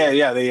you up.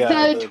 Yeah.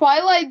 The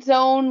Twilight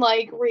Zone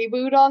like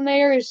reboot on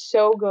there is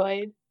so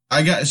good.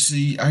 I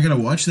gotta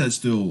watch that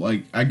still.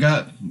 Like I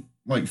got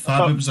like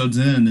 5 episodes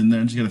in, and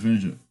then I just gotta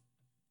finish it.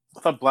 I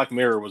thought Black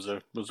Mirror was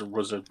a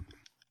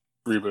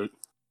reboot.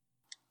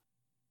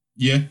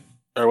 Yeah.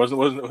 Or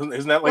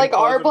isn't that like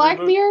our Black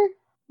Mirror?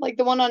 Like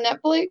the one on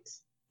Netflix?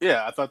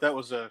 Yeah, I thought that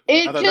was it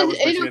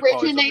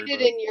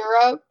originated in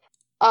Europe.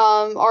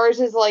 Ours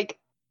is like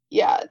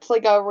it's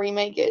like a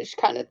remake-ish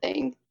kind of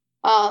thing.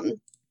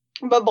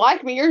 But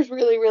Black Mirror is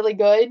really, really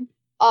good.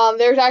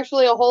 There's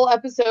actually a whole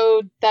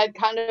episode that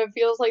kind of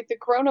feels like the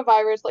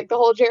coronavirus, like the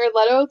whole Jared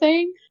Leto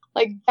thing.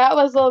 Like that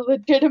was a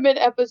legitimate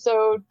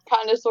episode,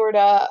 kind of, sort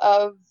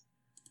of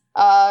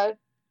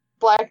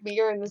Black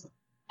Mirror in this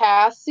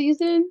past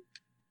season.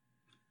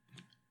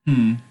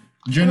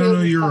 Jen, I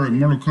know you're a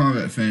Mortal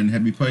Kombat fan.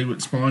 Have you played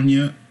with Spawn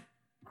yet?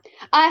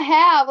 I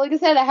have. Like I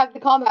said, I have the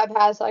combat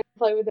pass, so I can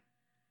play with it.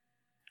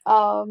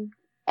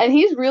 And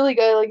he's really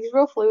good. Like he's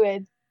real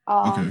fluid.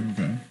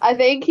 Okay. I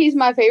think he's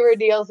my favorite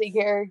DLC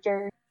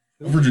character.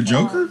 Over the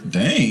Joker?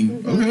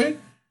 Dang. Okay.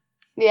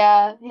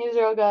 Yeah, he's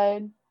real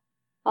good.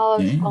 I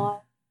love Spawn.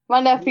 My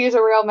nephews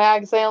are real mad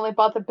because they only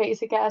bought the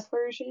basic ass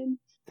version.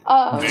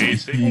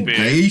 Basic.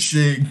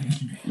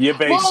 Yeah,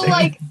 basic. Well,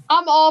 like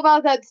I'm all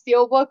about that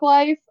Steelbook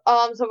life.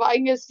 So if I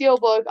can get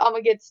Steelbook, I'm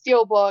gonna get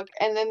Steelbook,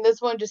 and then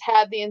this one just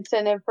had the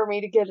incentive for me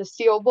to get a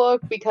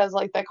Steelbook because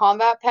like the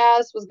combat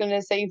pass was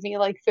gonna save me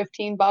like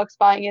 $15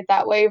 buying it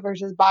that way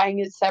versus buying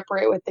it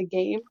separate with the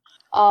game.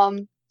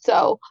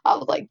 So I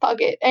was like, fuck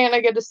it, and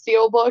I get a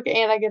Steelbook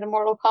and I get a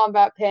Mortal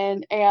Kombat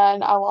pin,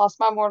 and I lost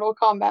my Mortal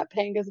Kombat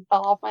pin because it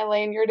fell off my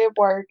lanyard at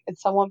work, and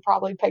someone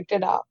probably picked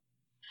it up.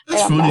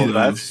 That's funny though.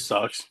 That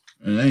sucks.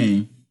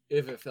 Dang.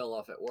 If it fell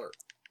off at work.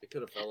 It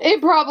could have fell off.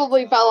 It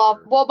probably fell off.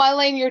 Well, my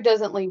lanyard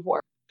doesn't leave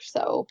work,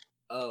 so.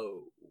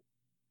 Oh.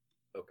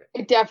 Okay.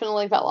 It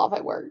definitely fell off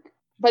at work.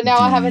 But now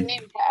I have a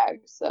name tag,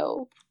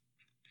 so.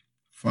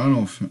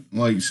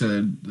 Like I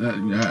said,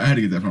 I had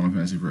to get that Final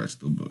Fantasy for that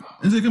Steelbook.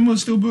 Is it come with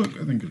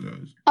Steelbook? I think it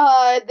does.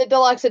 The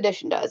deluxe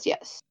edition does,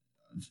 yes.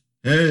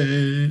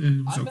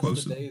 Hey, I so miss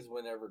close. the days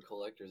whenever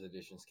collector's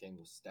editions came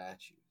with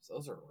statues.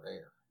 Those are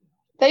rare.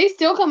 They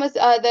still come with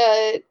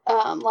the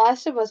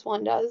Last of Us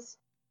one does.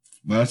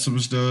 Last of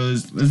Us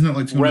does. Isn't it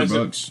like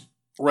 $200?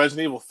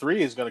 Resident Evil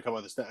 3 is going to come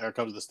with the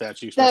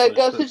statue. The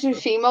Ghost of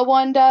Tsushima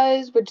one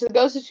does, which the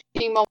Ghost of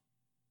Tsushima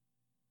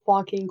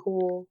fucking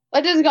cool.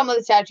 It doesn't come with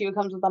a statue, it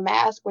comes with a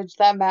mask, which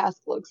that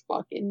mask looks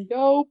fucking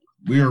dope.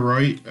 We are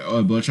right.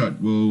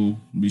 Bloodshot will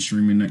be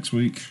streaming next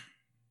week.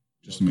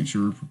 Just to make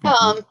sure.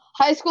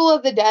 High School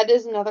of the Dead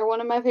is another one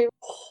of my favorites.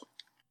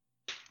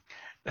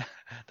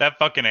 That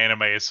fucking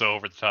anime is so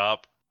over the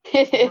top.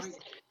 It is.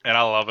 And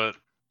I love it.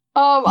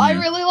 I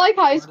really like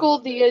High School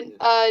D&D.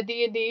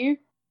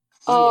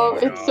 It's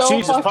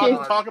so fucking.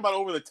 Talk about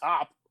over the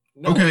top.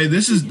 No, okay,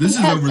 this is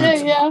over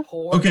the top.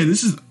 Okay,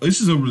 this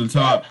is over the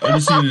top. I'm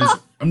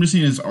just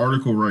seeing this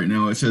article right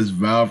now. It says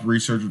Valve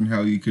researching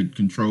how you could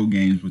control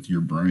games with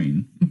your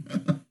brain.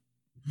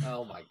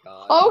 Oh my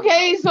god.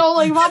 Okay, so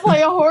like if I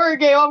play a horror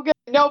game, I'm gonna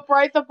nope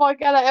right the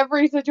fuck out of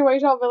every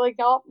situation. I'll be like,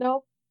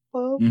 nope.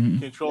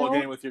 Control a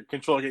game with your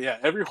control. Yeah,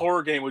 every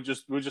horror game would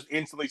just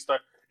instantly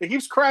start. It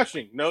keeps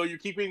crashing. No, you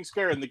keep being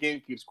scared, and the game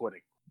keeps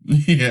quitting.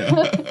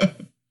 Yeah.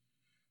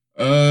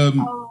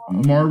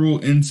 Marvel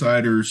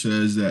Insider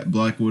says that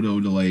Black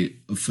Widow delay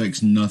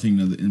affects nothing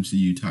of the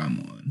MCU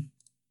timeline.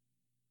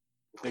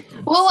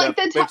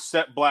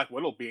 Except Black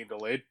Widow being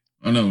delayed.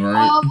 I know,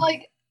 right?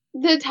 Like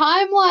the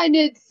timeline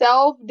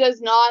itself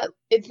does not.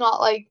 It's not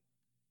like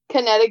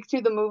kinetic to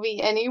the movie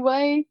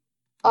anyway.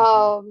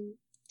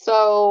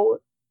 So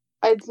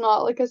it's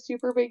not like a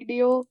super big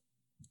deal.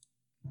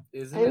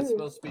 Isn't it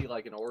supposed to be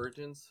like an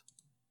Origins?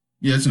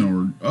 Yeah, it's an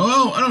origin.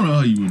 Oh, I don't know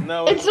how you would.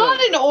 No, it's not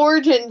an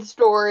origin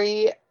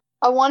story.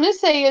 I want to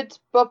say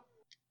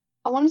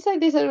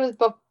they said it was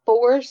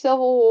before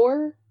Civil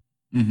War.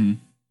 Mm-hmm.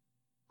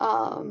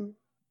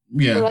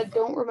 Yeah. But I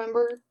don't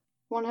remember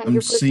 100%.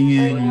 I'm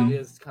seeing. But it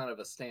is kind of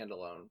a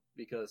standalone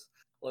because,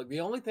 like,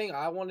 the only thing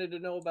I wanted to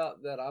know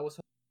about that I was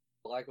hoping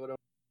Black Widow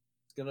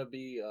was gonna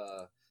be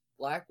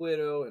Black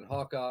Widow and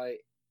Hawkeye,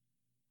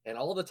 and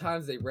all the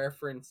times they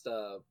referenced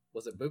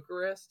was it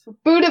Bucharest?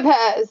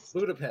 Budapest.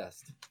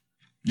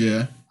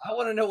 Yeah. I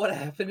want to know what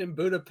happened in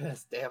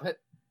Budapest, damn it.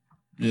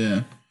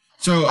 Yeah.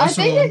 So I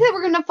think they said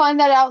we're going to find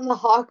that out in the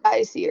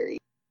Hawkeye series.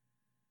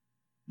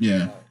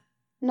 Yeah.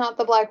 Not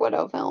the Black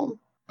Widow film.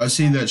 I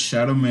see that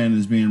Shadow Man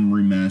is being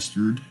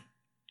remastered.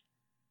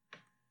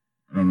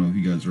 I don't know if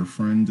you guys are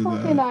friends of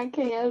that. And I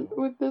can't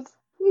with this.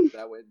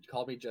 That would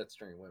call me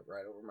Jetstream went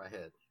right over my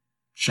head.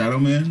 Shadow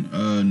Man,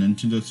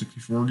 Nintendo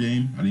 64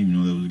 game. I didn't even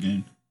know that was a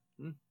game.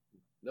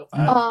 Nope.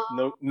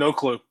 No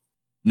clue.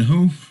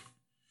 No.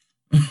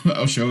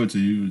 I'll show it to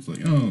you. It's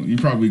like, oh, you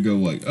probably go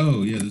like,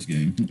 oh yeah, this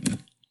game.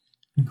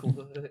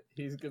 Cool.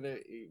 He's gonna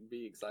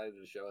be excited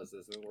to show us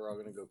this, and we're all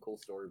gonna go, cool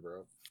story,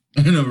 bro.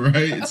 I know, right?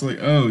 It's like,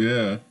 oh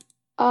yeah.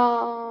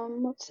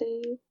 Let's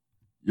see.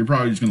 You're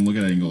probably just gonna look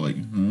at it and go like,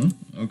 huh?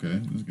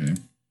 Okay, this game.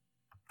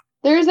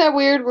 There's that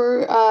weird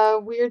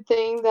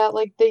thing that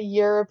like the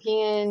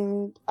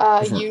European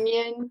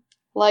Union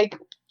like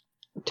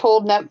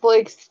told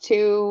Netflix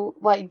to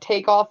like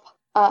take off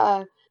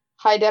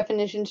high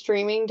definition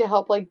streaming to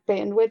help like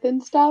bandwidth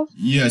and stuff.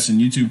 Yes, and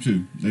YouTube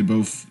too. They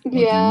both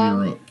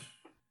mirror up.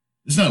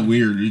 It's not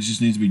weird. It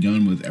just needs to be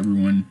done with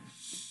everyone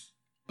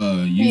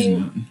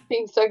using it.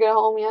 Being stuck at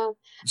home, yeah.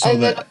 So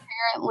and then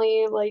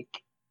apparently, like,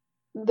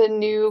 the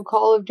new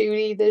Call of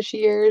Duty this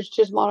year is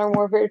just Modern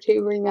Warfare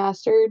 2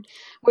 remastered,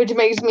 which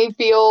makes me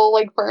feel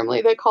like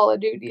firmly that Call of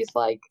Duty's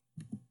like,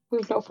 we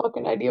have no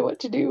fucking idea what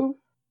to do.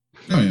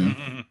 Oh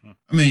yeah.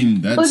 I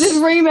mean, that's... Let's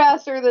just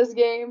remaster this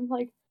game.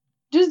 Like,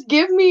 just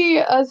give me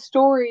a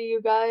story,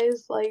 you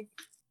guys. Like,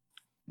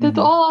 that's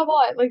all I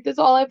want. Like, that's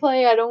all I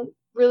play. I don't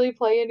really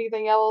play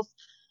anything else.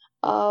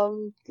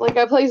 Like,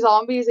 I play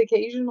zombies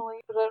occasionally,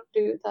 but I don't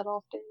do it that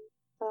often.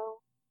 So.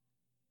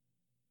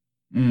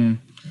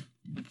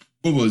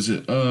 What was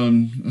it?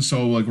 I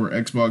saw like where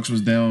Xbox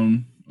was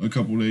down a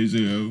couple days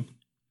ago.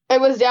 It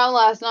was down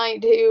last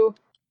night too.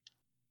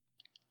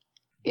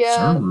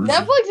 Yeah, servers.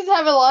 Netflix is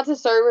having lots of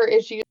server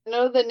issues. I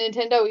know the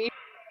Nintendo is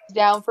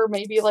down for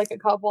maybe like a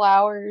couple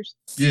hours.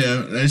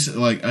 Yeah, that's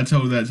like I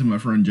told that to my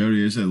friend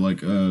Jody. I said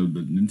like the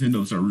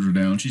Nintendo servers are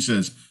down. She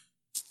says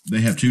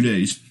they have 2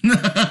 days.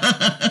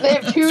 They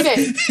have 2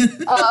 days.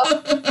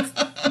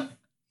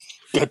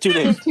 Got 2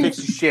 days. Fix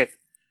the shit.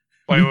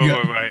 Wait.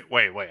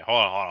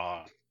 Hold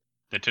on.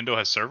 Nintendo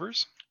has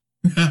servers?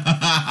 Right?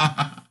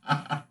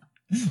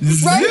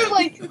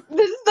 Like,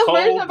 this is the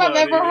first time I've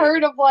ever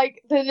heard of,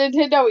 like, the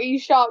Nintendo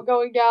eShop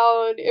going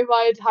down in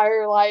my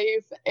entire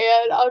life.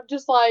 And I'm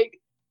just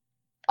like,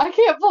 I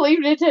can't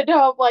believe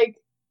Nintendo, like,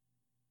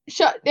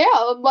 shut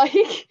down. Like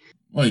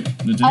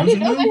Nintendo's I didn't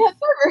know they had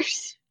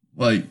servers.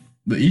 Like,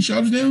 the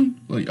eShop's down?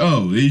 Like,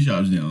 oh, the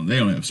eShop's down. They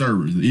don't have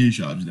servers. The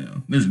eShop's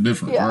down. There's a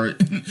difference, right?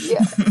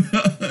 Yeah.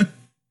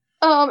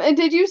 And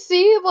did you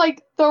see,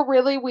 like, the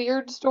really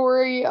weird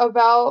story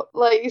about,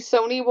 like,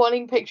 Sony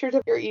wanting pictures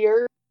of your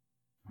ear?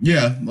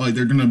 Yeah, like,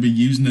 they're gonna be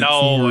using it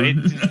for...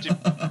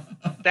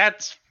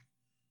 That's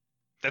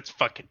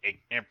fucking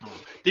ignorant.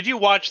 Did you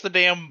watch the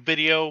damn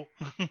video?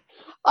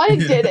 I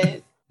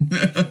didn't.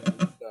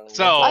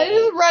 So I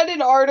just read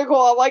an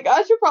article. I'm like,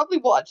 I should probably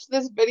watch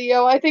this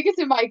video. I think it's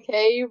in my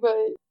cave, but...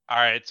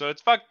 Alright, so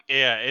it's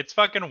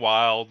fucking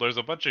wild. There's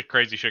a bunch of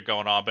crazy shit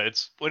going on, but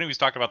it's when he was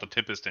talking about the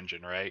Tempest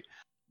engine, right?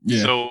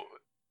 Yeah. So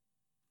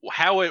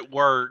how it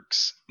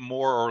works,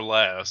 more or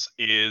less,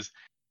 is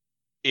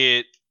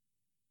it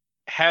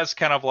has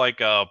kind of like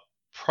a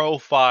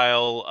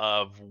profile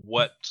of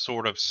what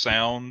sort of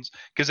sounds,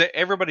 because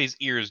everybody's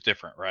ear is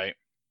different, right?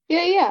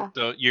 Yeah.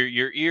 So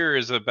your ear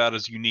is about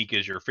as unique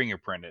as your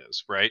fingerprint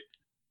is, right?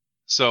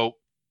 So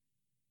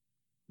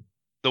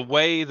the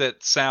way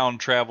that sound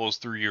travels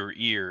through your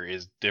ear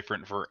is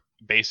different for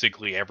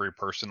basically every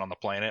person on the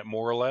planet,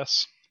 more or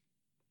less.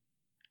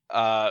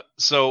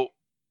 So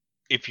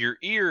if your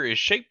ear is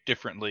shaped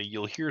differently,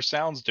 you'll hear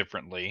sounds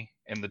differently,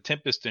 and the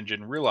Tempest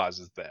engine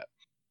realizes that.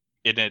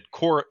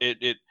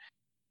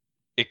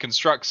 It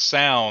constructs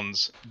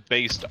sounds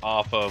based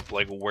off of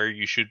like where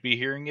you should be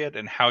hearing it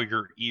and how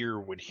your ear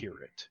would hear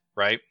it,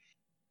 right?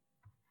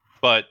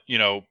 But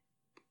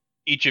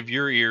each of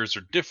your ears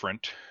are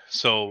different,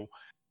 so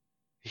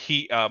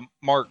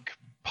Mark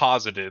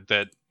posited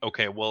that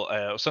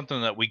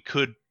something that we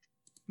could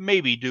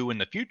maybe do in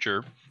the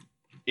future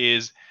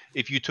is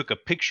if you took a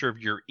picture of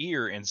your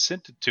ear and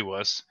sent it to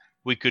us,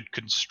 we could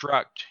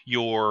construct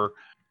your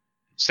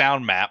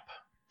sound map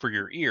for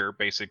your ear,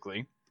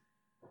 basically,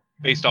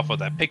 based off of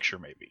that picture,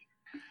 maybe.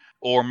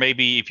 Or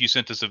maybe if you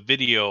sent us a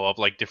video of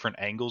like different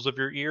angles of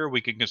your ear, we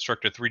could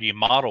construct a 3D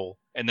model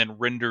and then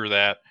render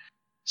that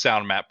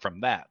sound map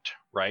from that,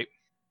 right?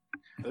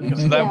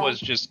 So that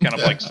was just kind of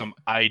like some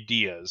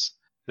ideas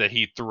that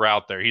he threw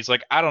out there. He's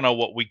like, I don't know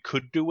what we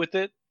could do with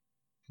it,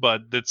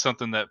 but that's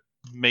something that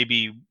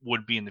maybe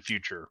would be in the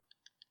future.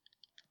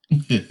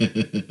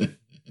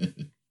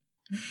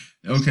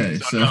 Okay,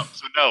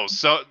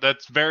 so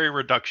that's very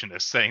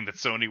reductionist, saying that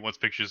Sony wants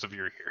pictures of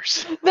your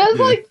ears. That's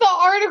like the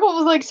article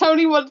was like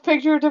Sony wants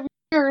pictures of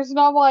your ears, and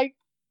I'm like,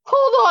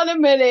 hold on a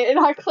minute, and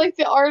I clicked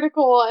the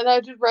article and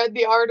I just read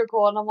the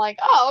article, and I'm like,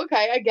 oh,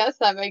 okay, I guess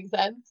that makes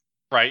sense.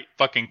 Right?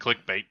 Fucking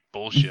clickbait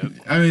bullshit.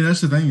 I mean,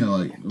 that's the thing.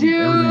 Like,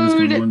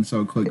 everything is going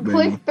so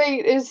clickbait.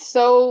 Clickbait is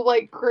so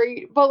like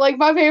great, but like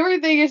my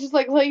favorite thing is just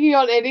like clicking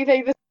on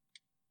anything that's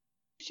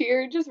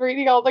year just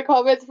reading all the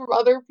comments from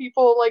other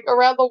people like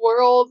around the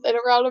world and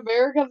around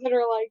America that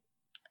are like,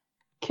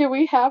 "Can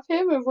we have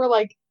him?" And we're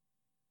like,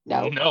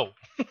 "No." No.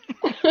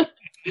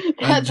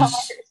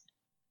 That's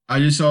I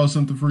just saw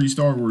something for you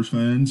Star Wars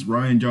fans.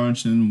 Ryan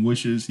Johnson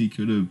wishes he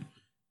could have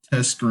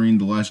test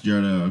screened The Last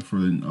Jedi for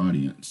an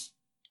audience.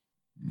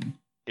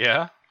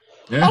 Yeah.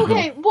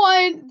 Okay,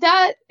 one,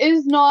 that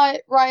is not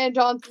Ryan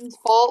Johnson's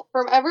fault.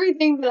 From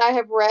everything that I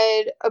have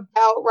read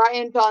about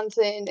Ryan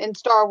Johnson and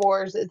Star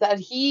Wars is that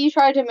he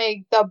tried to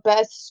make the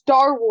best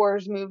Star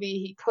Wars movie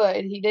he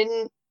could. He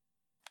didn't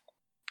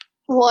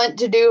want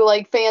to do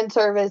like fan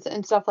service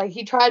and stuff. Like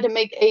he tried to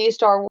make a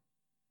Star Wars.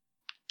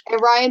 And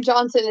Ryan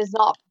Johnson is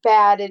not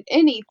bad at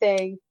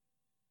anything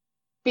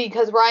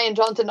because Ryan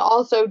Johnson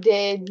also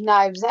did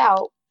Knives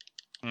Out,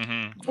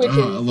 which is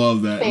I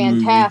love that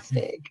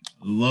fantastic.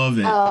 Movie. Love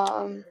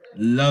it.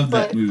 Love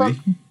that movie.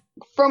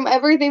 From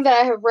everything that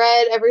I have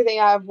read, everything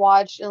I have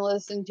watched and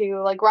listened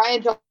to, like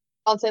Ryan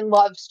Johnson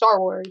loves Star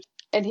Wars,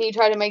 and he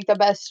tried to make the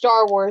best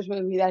Star Wars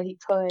movie that he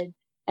could.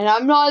 And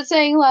I'm not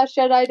saying Last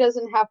Jedi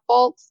doesn't have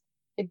faults.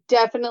 It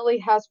definitely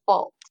has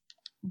faults.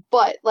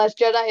 But Last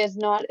Jedi is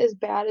not as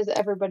bad as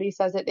everybody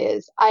says it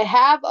is. I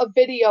have a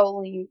video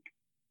link.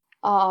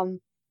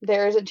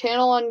 There is a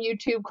channel on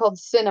YouTube called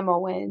Cinema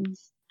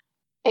Wins,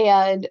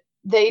 and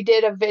they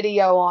did a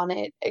video on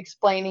it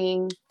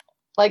explaining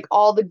like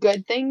all the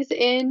good things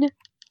in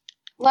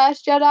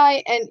Last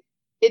Jedi, and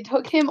it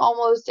took him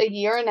almost a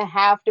year and a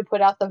half to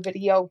put out the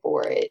video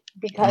for it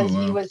because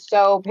he was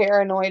so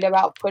paranoid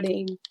about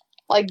putting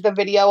like the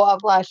video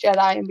of Last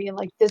Jedi and being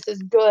like, this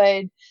is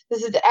good.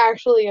 This is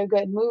actually a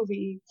good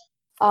movie.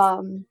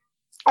 And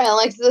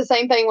like the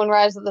same thing when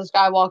Rise of the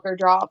Skywalker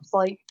drops.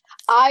 Like,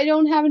 I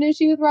don't have an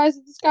issue with Rise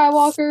of the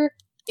Skywalker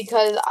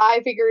because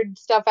I figured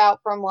stuff out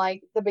from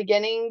like the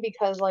beginning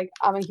because like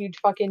I'm a huge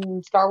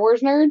fucking Star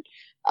Wars nerd.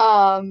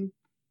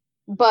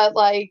 But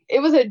like it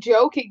was a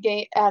joke at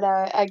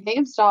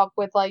GameStop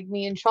with like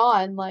me and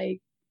Sean. Like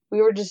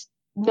we were just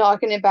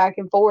knocking it back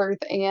and forth,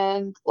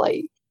 and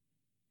like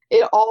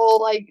it all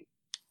like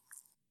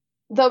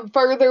the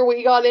further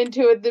we got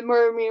into it, the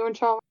more me and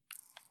Sean,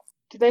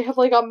 did they have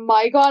like a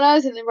mic on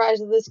us? And then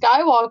Rise of the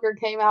Skywalker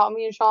came out, and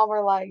me and Sean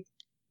were like,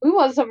 we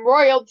want some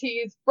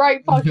royalties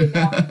right fucking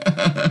now.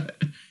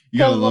 You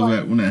gotta love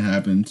that when that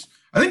happens.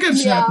 I think that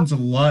happens a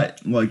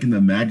lot, like in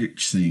the Magic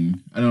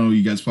scene. I don't know,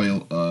 you guys play a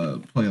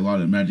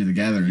lot of Magic the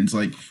Gathering. It's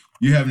like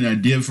you have an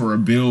idea for a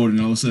build, and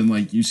all of a sudden,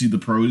 like you see the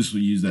pros who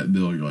use that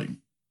build. You're like,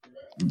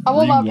 I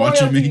want my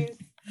royalties.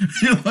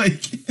 You're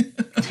like,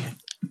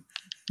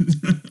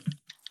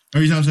 how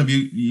many times have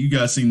you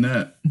guys seen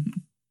that?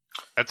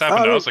 That's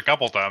happened to us a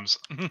couple times.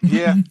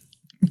 Yeah.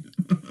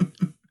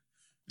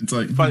 It's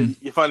like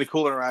you find a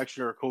cool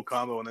interaction or a cool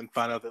combo, and then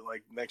find out that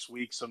like next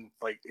week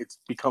it's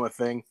become a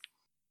thing.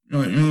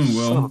 You're like, oh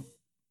well.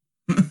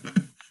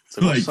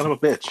 Son of a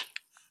bitch.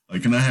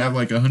 Like, can I have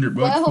like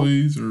 $100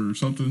 please, or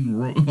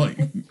something? Like,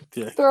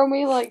 throw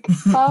me like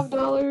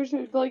 $5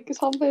 or like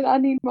something. I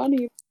need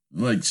money.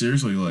 Like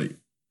seriously, like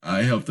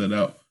I helped that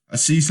out. I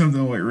see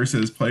something like where it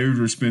says players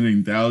were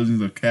spending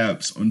thousands of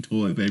caps on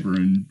toilet paper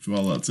in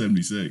Fallout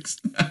 76.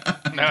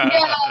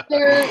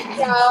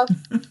 Yeah.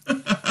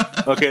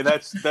 Okay,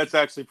 that's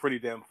actually pretty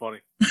damn funny.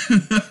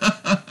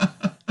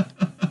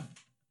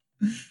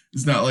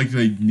 It's not like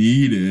they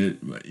need it,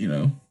 but you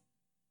know.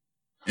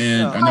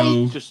 And I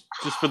know just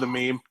for the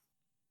meme.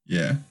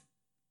 Yeah.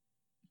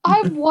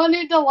 I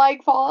wanted to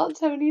like Fallout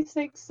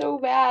 76 so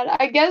bad.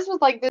 I guess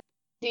with like this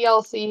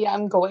DLC,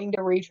 I'm going to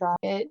retry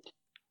it.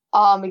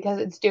 Because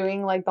it's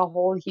doing like the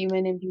whole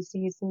human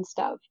NPCs and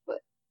stuff. But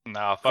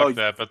nah, fuck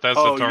that. But that's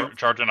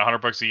charging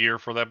 $100 a year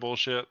for that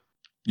bullshit.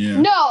 Yeah.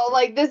 No,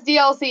 like this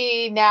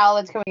DLC now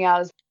that's coming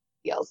out is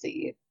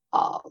DLC.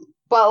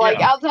 But like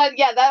outside,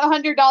 that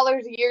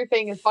 $100 a year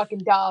thing is fucking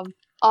dumb.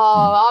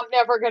 I'm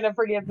never gonna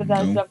forgive the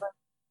death number.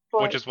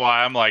 Which is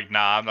why I'm like,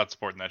 nah, I'm not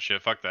supporting that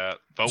shit. Fuck that.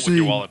 Vote with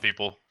your wallet,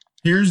 people.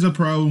 Here's the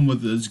problem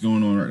with this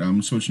going on right now.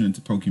 I'm switching it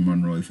to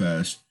Pokemon really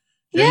fast.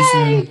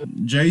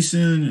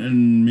 Jason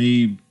and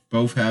me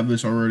both have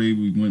this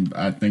already.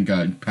 I think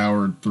I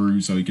powered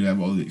through so you can have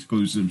all the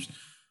exclusives.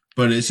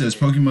 But it says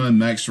Pokemon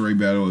Max Ray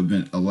Battle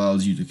Event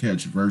allows you to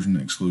catch version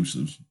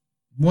exclusives.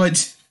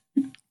 What?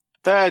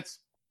 That's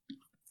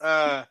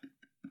I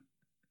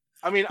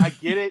mean, I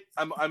get it.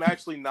 I'm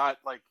actually not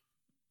like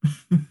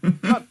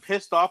not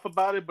pissed off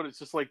about it, but it's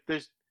just like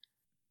there's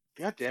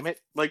God damn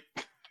it. Like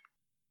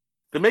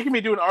they're making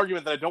me do an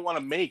argument that I don't want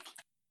to make.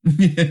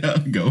 Yeah,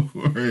 go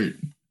for it.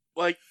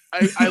 Like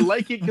I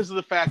like it because of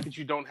the fact that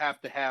you don't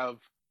have to have,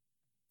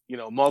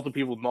 multiple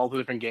people with multiple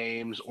different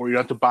games, or you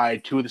don't have to buy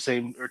two of the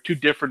same or two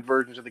different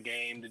versions of the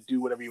game to do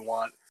whatever you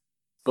want.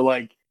 But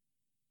like,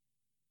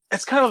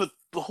 that's kind of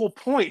the whole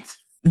point.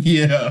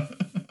 Yeah.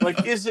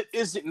 Like, is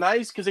it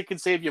nice because it can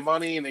save you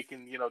money and it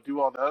can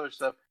do all the other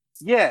stuff?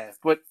 Yeah,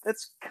 but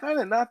that's kind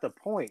of not the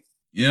point.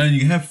 Yeah, and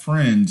you have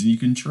friends and you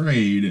can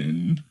trade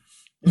and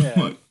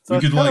so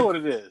that's kind of what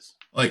it is.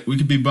 Like, we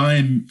could be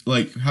buying,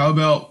 how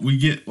about we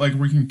get,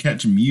 we can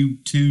catch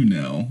Mewtwo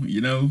now,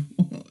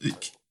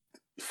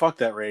 fuck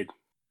that raid.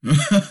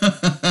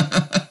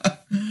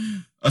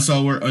 I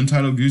saw where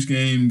Untitled Goose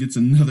Game gets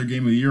another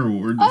Game of the Year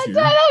award this year.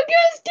 Untitled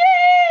Goose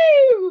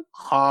Game!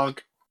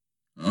 Honk.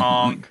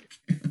 Honk.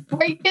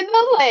 Breaking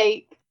the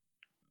lake.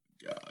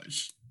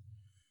 Gosh.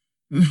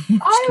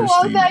 I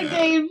love that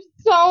game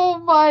so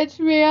much,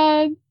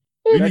 man.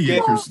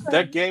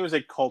 That game is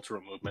a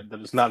cultural movement.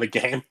 That is not a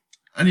game.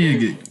 We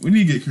need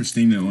to get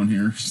Christina on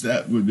here.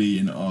 That would be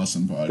an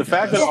awesome podcast. The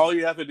fact that all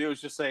you have to do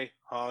is just say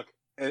honk,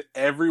 and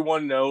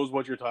everyone knows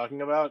what you're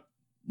talking about.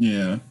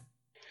 Yeah.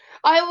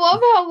 I love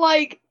how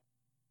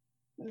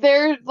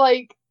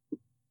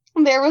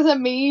there was a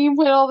meme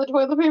when all the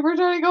toilet paper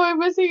started going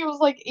missing. It was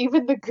like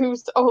even the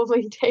goose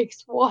only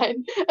takes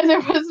one, and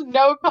there was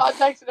no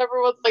context, and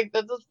everyone's like,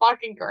 "This is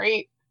fucking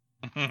great."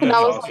 And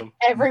I was awesome. Like,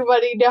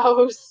 "Everybody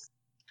knows."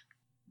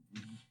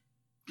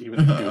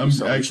 Even the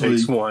goose only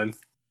takes one.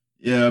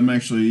 Yeah, I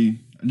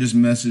just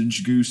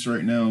messaged Goose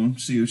right now.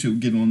 See if she'll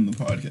get on the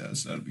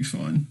podcast. That'd be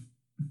fun.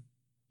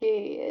 She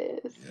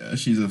is. Yeah,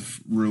 she's a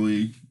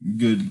really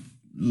good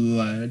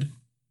lad.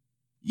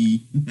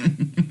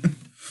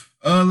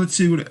 Let's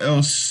see what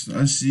else.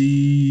 I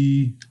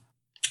see.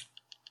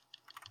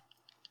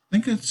 I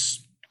think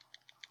it's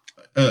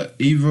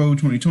Evo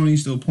 2020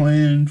 still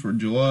planned for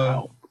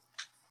July.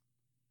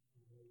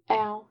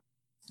 Ow.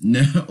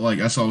 No,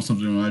 I saw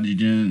something on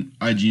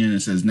IGN.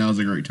 It says now's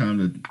a great time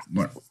to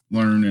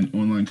learn an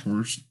online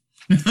course.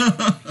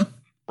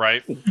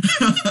 Right.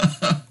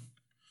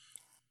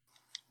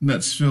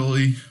 That's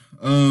silly.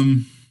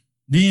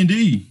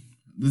 D&D.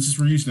 This is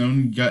for you,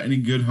 Stone. Got any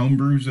good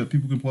homebrews that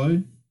people can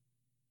play?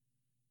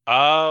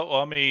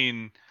 Well,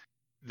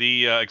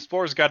 the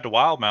Explorer's Guide to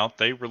Wildmount,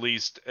 they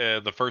released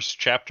the first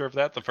chapter of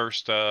that, the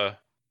first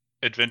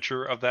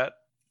adventure of that.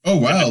 Oh,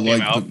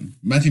 wow.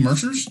 Matthew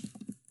Mercer's?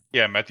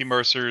 Yeah, Matthew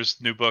Mercer's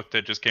new book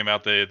that just came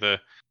out, the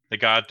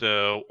Guide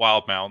to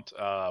Wildmount.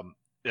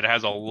 It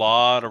has a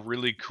lot of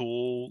really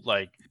cool,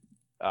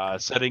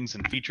 settings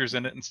and features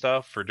in it and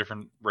stuff for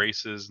different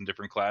races and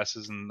different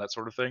classes and that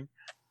sort of thing.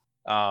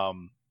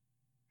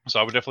 So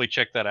I would definitely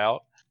check that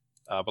out.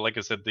 But like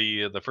I said,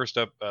 the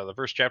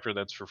first chapter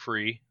that's for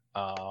free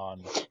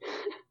online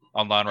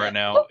right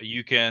now.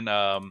 You can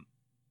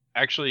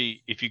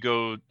actually, if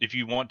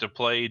you want to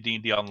play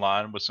D&D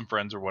online with some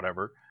friends or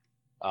whatever,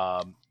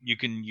 you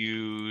can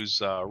use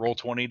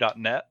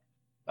roll20.net.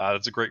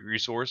 That's a great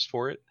resource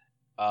for it.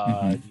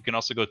 You can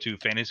also go to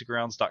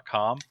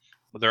fantasygrounds.com.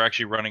 They're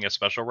actually running a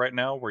special right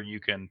now where you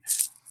can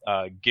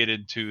get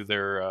into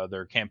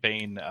their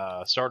campaign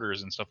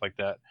starters and stuff like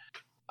that.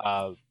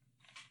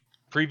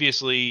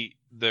 Previously,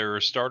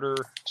 their starter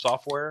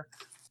software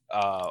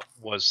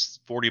was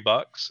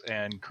 $40,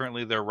 and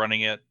currently they're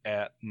running it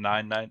at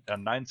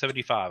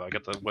 $9.75. I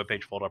got the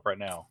webpage pulled up right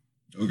now.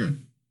 Okay.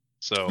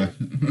 So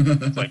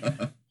it's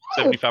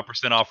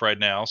 75% off right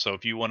now. So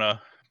if you want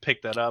to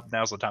pick that up,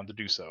 now's the time to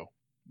do so.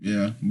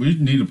 Yeah, we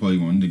need to play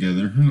one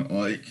together.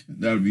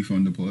 That would be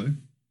fun to play.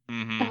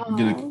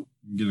 Mm-hmm.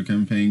 Get a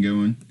campaign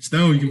going.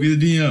 Stone, you can be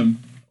the DM.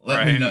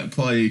 Let me not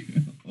play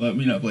a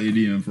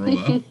DM for a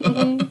while.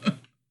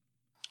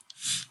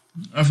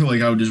 I feel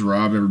like I would just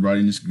rob everybody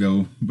and just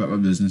go about my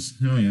business.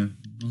 Oh yeah,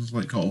 just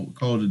call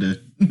it a day.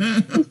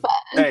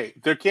 Hey,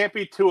 there can't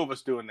be two of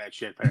us doing that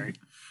shit, Perry.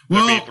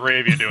 Well, there'd be three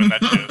of you doing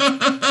that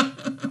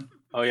shit.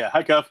 Oh yeah,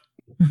 hi Cuff.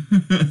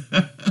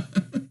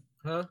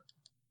 Huh?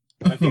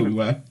 Oh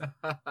wow.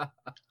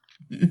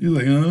 You're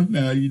like, huh?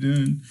 Now how you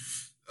doing?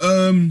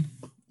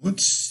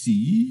 Let's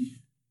see.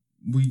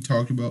 We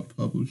talked about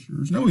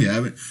publishers. No, we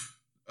haven't.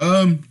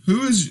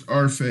 Who is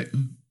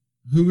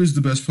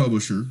the best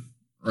publisher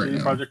right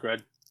now? Project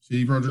Red.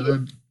 CD Projekt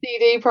Red?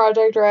 CD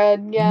Projekt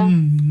Red, yeah.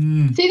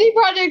 Mm-hmm. CD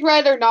Projekt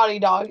Red or Naughty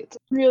Dog. It's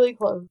really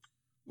close.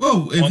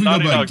 Well, if we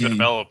Naughty go by Dog's a game,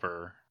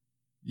 developer.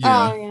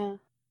 Yeah. Oh, yeah.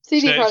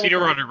 CD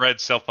Projekt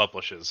Red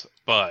self-publishes,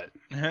 but...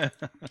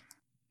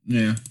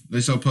 yeah,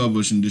 they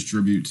self-publish and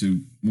distribute to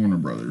Warner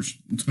Brothers.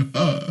 You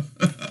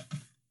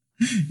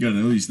gotta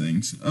know these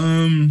things.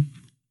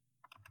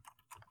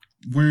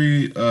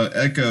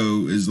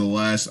 Echo is the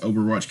last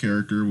Overwatch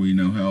character. We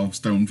know how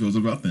Stone feels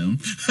about them.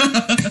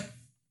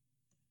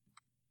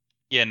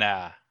 Yeah,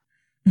 nah.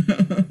 Sorry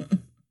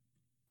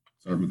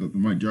about that, the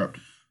mic dropped.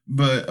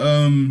 But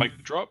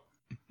mic drop.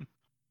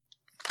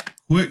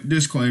 Quick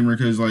disclaimer,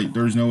 because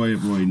there's no way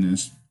of avoiding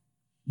this.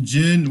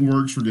 Jen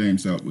works for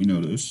GameStop. We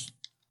know this,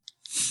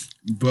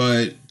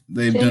 but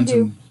they've done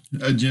some.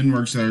 Jen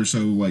works there, so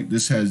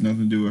this has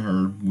nothing to do with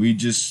her. We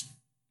just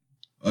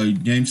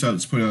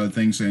GameStop's put out a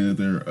thing saying that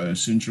they're an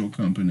essential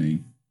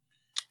company,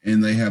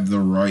 and they have the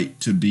right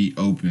to be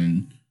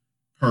open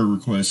per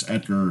request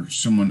after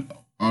someone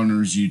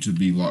honors you to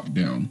be locked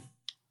down.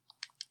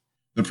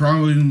 The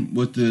problem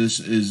with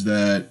this is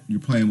that you're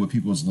playing with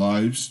people's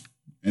lives,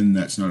 and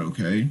that's not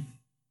okay.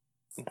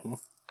 Mm-hmm.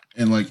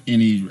 In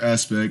any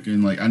aspect,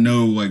 and I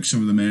know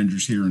some of the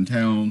managers here in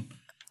town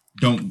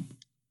don't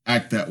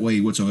act that way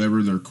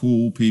whatsoever. They're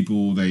cool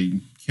people. They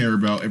care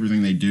about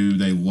everything they do.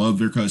 They love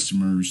their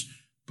customers.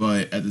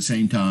 But at the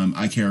same time,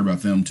 I care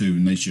about them too,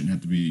 and they shouldn't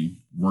have to be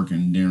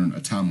working during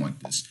a time like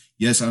this.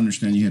 Yes, I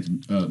understand you have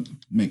to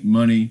make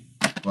money,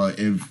 but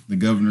if the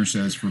governor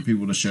says for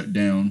people to shut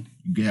down,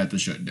 you have to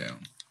shut down.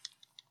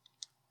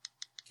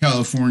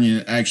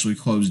 California actually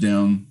closed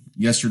down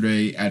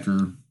yesterday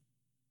after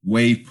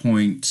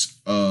waypoints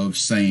of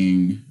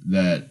saying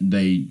that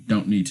they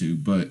don't need to,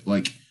 but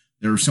like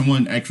there was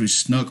someone actually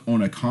snuck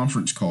on a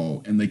conference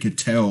call, and they could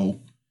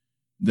tell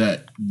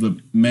that the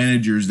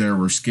managers there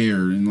were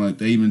scared, and like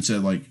they even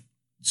said like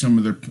some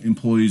of their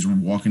employees were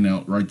walking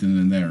out right then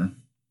and there.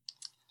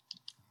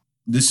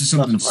 This is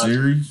something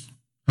serious,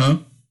 huh?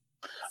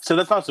 So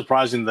that's not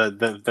surprising that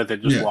they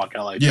just walk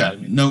out like that. I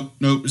mean, no,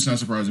 it's not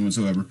surprising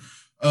whatsoever.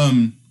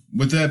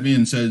 With that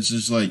being said, it's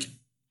just like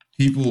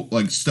people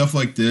like stuff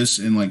like this,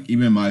 and like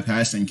even my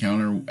past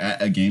encounter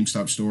at a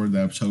GameStop store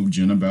that I've told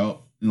Jen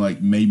about, and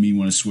like made me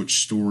want to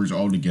switch stores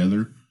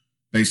altogether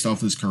based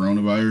off this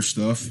coronavirus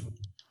stuff.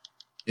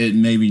 It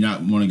made me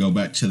not want to go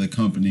back to the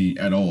company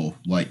at all.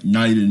 Like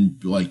not even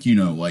like,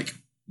 like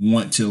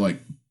want to like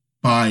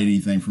buy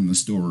anything from the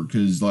store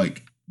because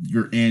like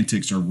your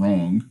antics are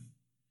wrong.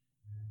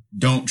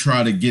 Don't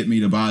try to get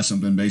me to buy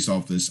something based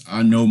off this.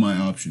 I know my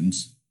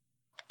options.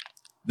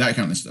 That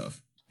kind of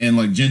stuff. And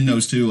like Jen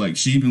knows too, like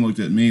she even looked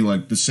at me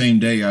like the same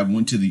day I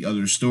went to the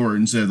other store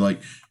and said like,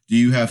 do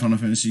you have Final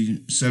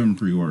Fantasy VII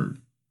pre-ordered?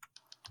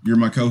 You're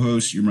my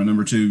co-host. You're my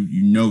number 2.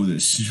 You know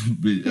this.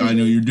 But I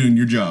know you're doing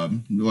your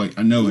job. Like,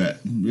 I know that.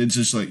 It's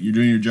just like you're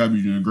doing your job.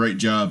 You're doing a great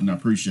job, and I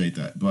appreciate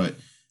that. But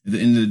at the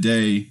end of the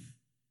day,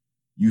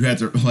 you have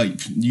to,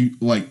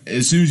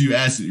 as soon as you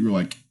asked it, you were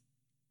like,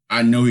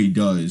 I know he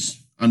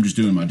does. I'm just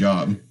doing my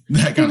job.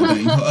 That kind of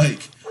thing.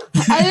 Like,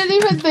 I didn't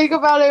even think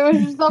about it. It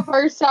was just the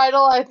first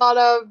title I thought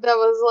of that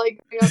was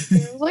like, it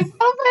was like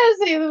Final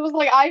Fantasy. And it was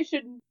like, I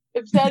should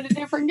have said a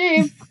different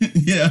game.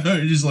 Yeah,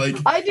 just like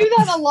I do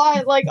that a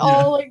lot. Like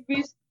I'll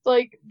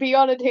be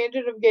on a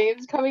tangent of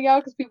games coming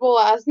out because people will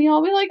ask me.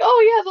 I'll be like,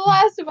 "Oh yeah, The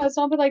Last of Us."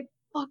 I'll be like,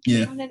 "Fuck,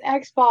 you're on an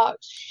Xbox."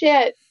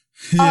 Shit.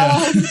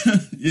 Yeah,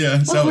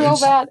 yeah. So real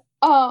bad.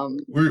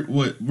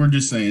 We're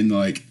just saying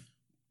like,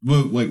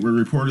 we're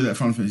reported that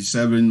Final Fantasy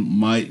VII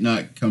might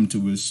not come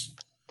to us.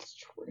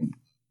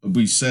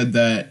 We said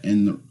that,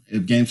 and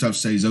if GameStop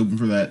stays open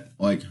for that,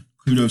 like,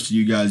 kudos to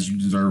you guys. You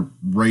deserve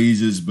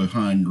raises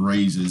behind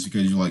raises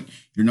because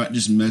you're not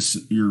just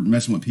you're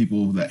messing with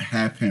people that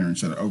have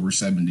parents that are over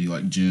 70,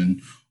 like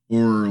Jen,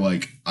 or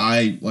like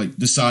I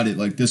decided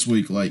like this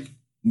week, like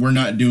we're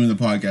not doing the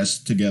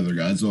podcast together,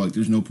 guys. So like,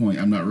 there's no point.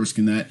 I'm not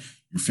risking that.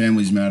 Your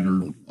families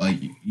matter. Like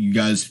you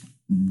guys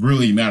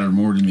really matter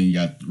more to me. You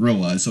got to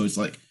realize. So it's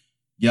like,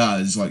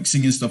 it's like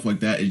singing stuff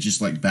like that. It's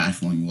just like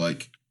baffling.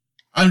 Like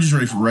I'm just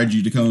ready for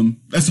Reggie to come.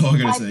 That's all I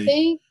gotta say.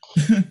 Think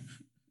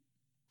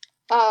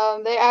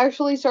they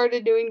actually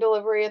started doing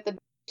delivery at the door,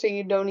 so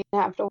you don't even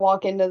have to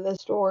walk into the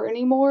store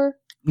anymore,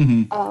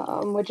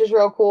 which is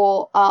real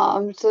cool.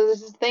 So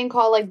there's this thing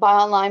called like buy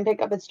online,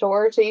 pick up at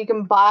store, so you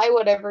can buy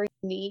whatever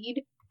you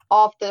need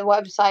off the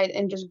website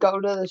and just go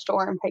to the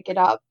store and pick it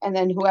up, and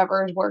then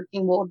whoever is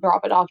working will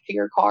drop it off to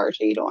your car,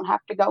 so you don't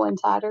have to go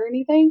inside or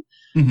anything.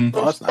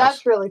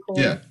 That's really cool.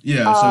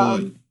 Yeah.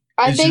 So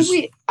I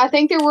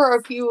think there were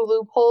a few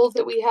loopholes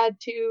that we had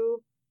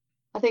to.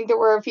 I think there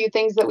were a few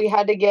things that we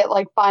had to get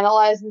like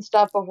finalized and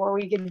stuff before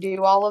we could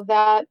do all of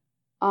that.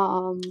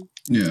 And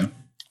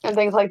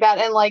things like that.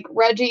 And like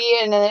Reggie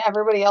and then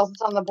everybody else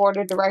that's on the board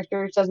of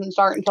directors doesn't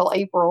start until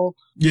April.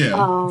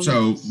 Yeah.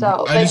 So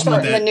they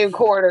start in the new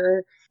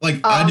quarter.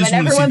 Like I just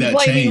want to see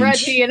that change.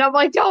 Reggie, and I'm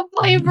like, don't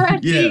blame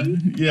Reggie.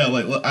 Yeah.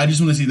 Like I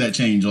just want to see that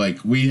change. Like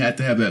we had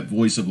to have that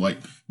voice of like,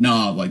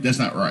 nah, like that's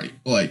not right.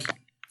 Like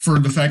for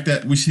the fact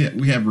that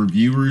we have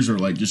reviewers or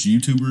like just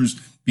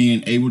YouTubers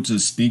being able to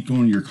sneak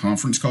on your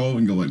conference call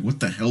and go like, what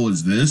the hell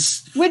is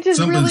this? Which is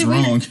Something's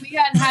really wrong. weird. We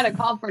hadn't had a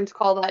conference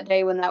call that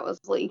day when that was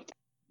leaked.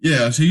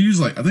 Yeah, so you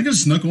just like, I think I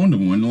snuck onto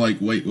one. Like,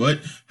 wait, what?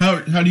 How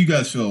do you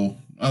guys feel?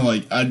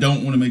 I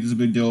don't want to make this a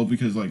big deal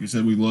because, like I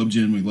said, we love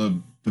Jen. We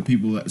love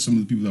some of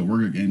the people that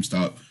work at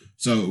GameStop.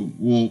 So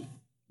we'll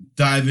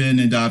dive in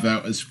and dive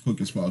out as quick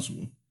as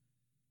possible.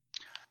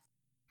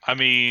 I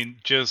mean,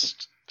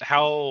 just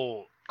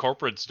how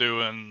corporate's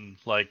doing,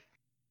 like,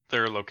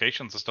 their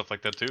locations and stuff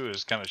like that too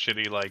is kind of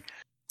shitty. Like,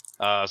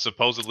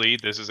 supposedly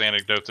this is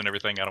anecdotes and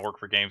everything. I don't work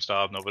for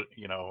GameStop. Nobody,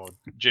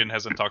 Jen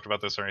hasn't talked about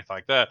this or anything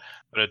like that.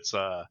 But it's,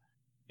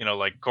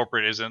 like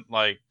corporate isn't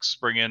like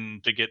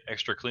springing to get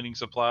extra cleaning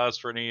supplies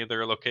for any of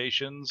their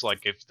locations.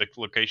 Like if the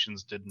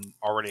locations didn't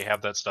already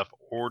have that stuff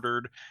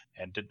ordered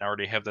and didn't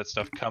already have that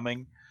stuff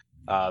coming,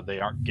 they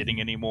aren't getting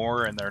any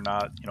more, and they're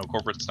not,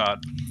 corporate's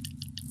not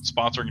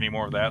sponsoring any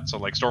more of that. So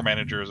like store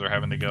managers are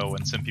having to go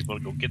and send people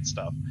to go get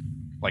stuff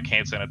like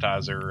hand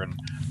sanitizer and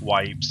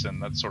wipes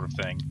and that sort of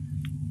thing.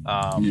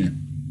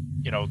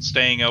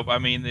 Staying up. I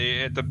mean,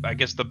 I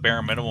guess the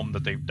bare minimum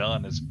that they've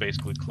done is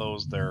basically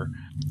close their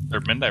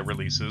midnight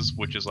releases,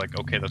 which is like,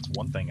 okay, that's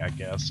one thing, I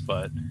guess.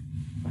 But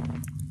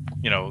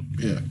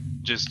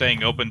just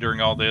staying open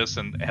during all this,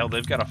 and hell,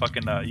 they've got a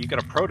fucking you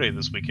got a pro day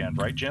this weekend,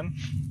 right, Jen?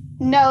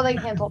 No, they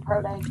canceled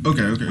Pro Day.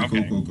 Okay,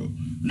 cool.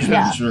 Just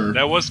Yeah. making sure.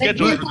 That was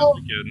scheduled for this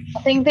weekend.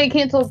 I think they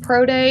canceled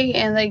Pro Day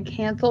and they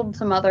canceled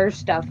some other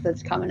stuff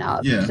that's coming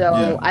up. Yeah, so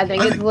yeah. I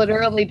think it's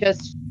literally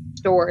just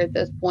store at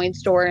this point.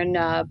 Store and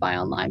buy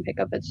online, pick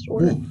up at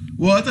store.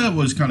 Well, I thought it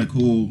was kind of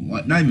cool.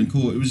 Like, not even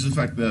cool. It was the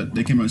fact that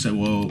they came out and said,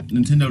 "Well,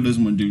 Nintendo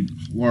doesn't want to do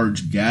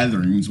large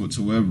gatherings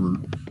whatsoever."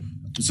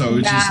 So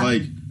it's just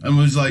like, I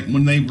was like,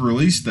 when they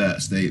released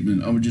that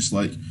statement, I was just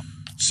like,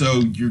 so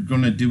you're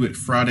gonna do it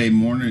Friday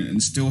morning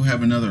and still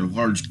have another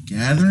large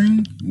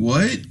gathering?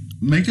 What?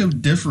 Make a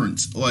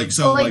difference. Like,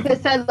 so, well, like they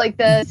said, like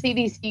the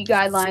CDC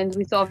guidelines,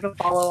 we still have to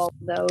follow all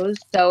of those.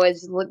 So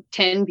it's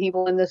 10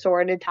 people in the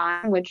store at a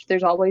time, which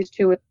there's almost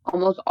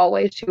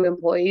always two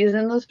employees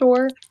in the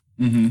store.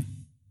 Mm-hmm.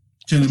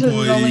 10 so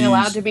employees. there's only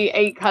allowed to be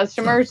 8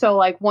 customers. So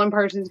like one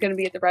person's going to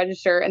be at the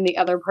register and the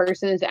other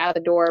person is at the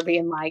door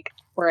being like,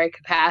 we're at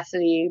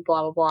capacity,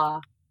 blah, blah,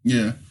 blah.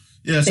 Yeah.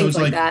 Yeah, so it's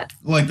like that.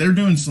 Like they're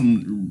doing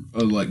some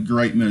like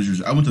great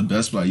measures. I went to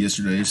Best Buy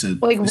yesterday. They said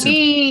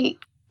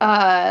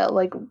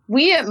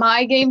we at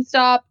my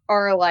GameStop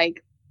are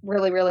like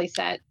really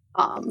set.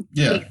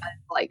 Because,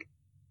 like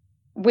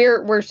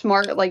we're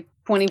smart like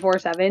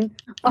 24/7.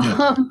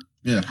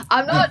 Yeah.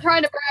 I'm not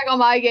trying to brag on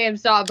my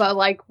GameStop, but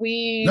like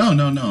we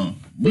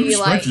we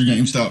respect your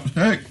GameStop.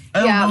 Heck, I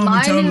don't know how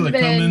many times I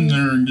come in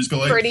there and just go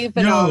like,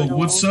 yo,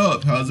 what's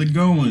up? How's it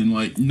going?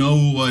 Like, no,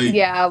 like,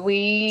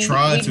 we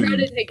try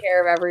to take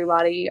care of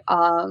everybody.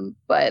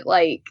 But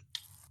like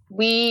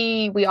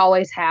we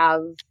always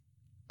have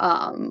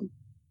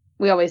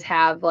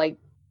like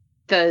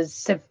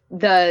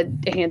the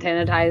hand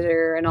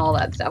sanitizer and all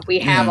that stuff. We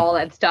have all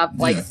that stuff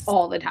like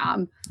all the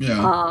time.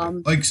 Yeah.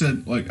 Like I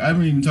said, like I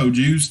haven't even told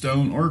you,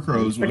 Stone or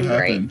Crows, what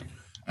happened.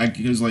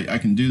 Because like I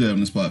can do that on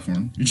this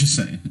platform. You're just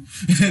saying.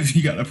 If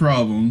you got a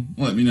problem,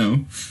 let me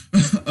know.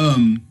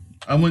 I'm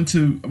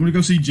gonna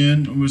go see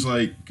Jen. I was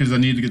like, because I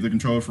need to get the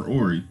controller for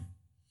Ori.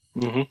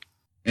 Mm-hmm.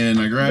 And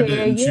I grabbed it,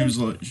 and she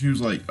was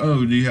like,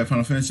 "Oh, do you have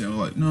Final Fantasy?" I was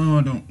like, "No,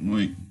 I don't."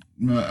 Like,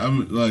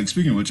 I'm like,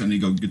 speaking of which, I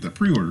need to go get that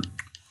pre-order.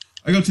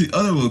 I go to the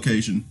other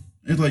location.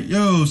 It's like,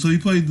 yo, so you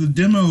played the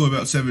demo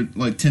about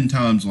 10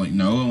 times. I'm like,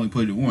 no, I only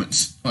played it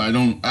once. I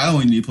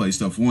only need to play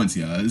stuff once,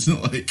 guys.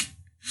 Like,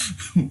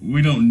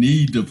 we don't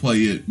need to play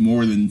it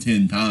more than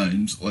 10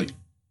 times. Like,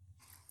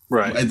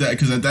 right?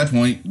 Because at that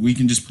point, we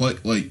can just play.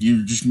 Like,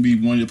 you're just gonna be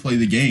wanting to play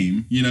the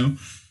game, you know.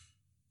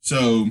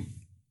 So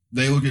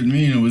they look at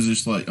me and it was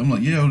just like, I'm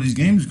like, yeah, all these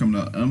games are coming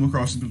out. Animal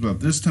Crossing comes out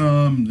this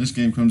time. This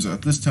game comes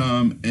out this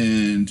time,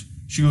 and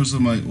she goes,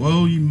 I'm like,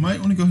 well, you might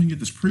want to go ahead and get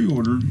this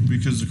pre-ordered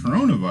because of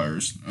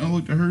coronavirus. I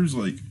looked at her,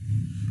 like,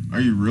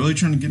 are you really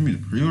trying to get me to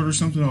pre-order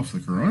something off the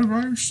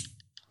coronavirus?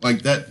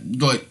 Like,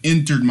 that, like,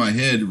 entered my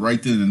head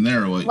right then and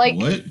there. Like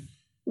what?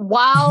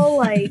 While,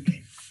 like,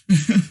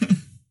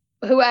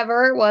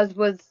 whoever it was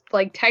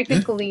like,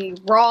 technically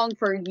wrong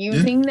for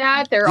using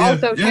that, they're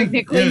also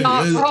technically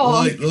not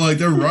wrong. Like,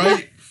 they're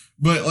right,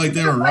 but, like,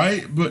 they're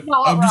right, but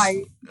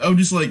I'm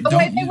just like, the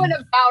way they went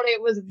about it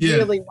was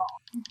really wrong.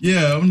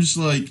 Yeah, I'm just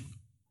like,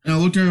 and I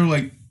looked at her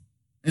like,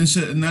 and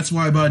said, and that's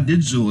why I buy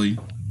digitally.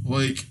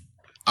 Like,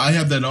 I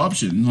have that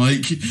option.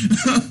 Like,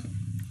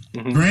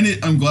 granted,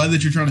 I'm glad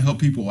that you're trying to help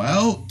people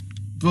out,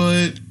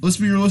 but let's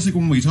be realistic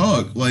when we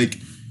talk. Like,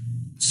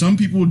 some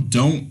people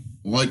don't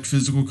like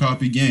physical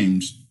copy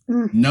games.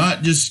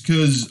 Not just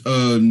because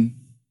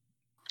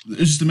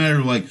it's just a matter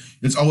of like,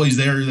 it's always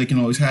there. They can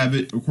always have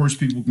it. Of course,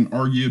 people can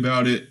argue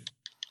about it.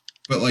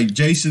 But like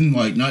Jason,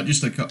 like not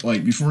just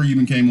like before you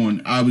even came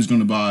on, I was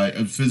going to buy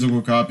a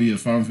physical copy of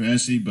Final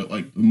Fantasy. But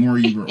like the more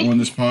you were on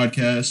this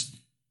podcast,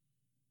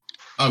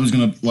 I was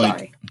going to like.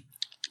 Sorry.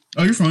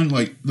 Oh, you're fine.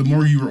 Like the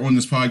more you were on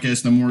this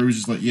podcast, the more it was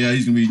just like, yeah,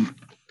 he's going to be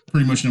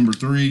pretty much number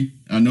 3.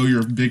 I know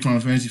you're a big Final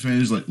Fantasy fan.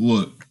 It's like,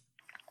 look,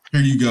 here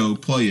you go,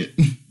 play it,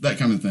 that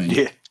kind of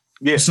thing.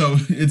 Yeah. So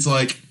it's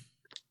like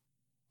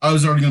I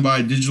was already going to buy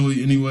it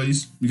digitally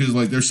anyways because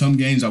like there's some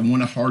games I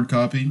want a hard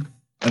copy.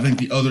 I think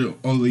the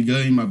only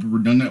game I've ever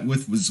done that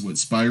with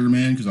was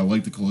Spider-Man because I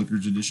like the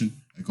collector's edition.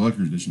 That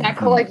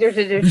collector's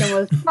edition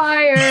was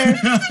fire.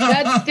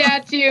 That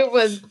statue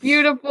was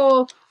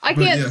beautiful. I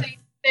can't say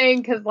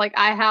anything because like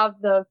I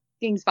have the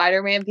King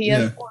Spider-Man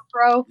PS4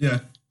 Pro. Yeah.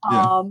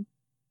 And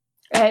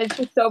it's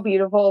just so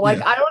beautiful.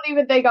 Like I don't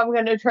even think I'm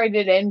going to trade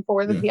it in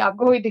for the PS. I'm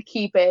going to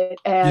keep it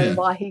and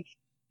like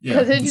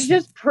because it's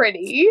just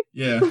pretty.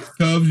 Yeah.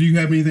 Cubs, do you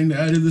have anything to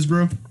add to this,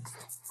 bro?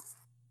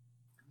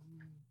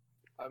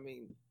 I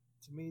mean,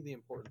 to me, the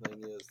important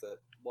thing is that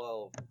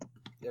while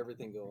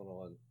everything going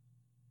on,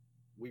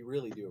 we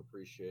really do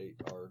appreciate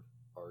our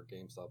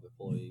GameStop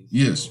employees.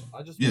 Yes. So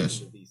I just want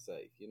them to be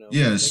safe. You know.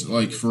 Yes,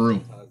 like for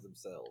real.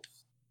 Themselves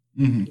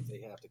if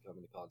they have to come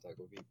into contact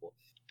with people,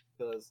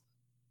 because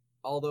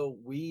although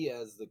we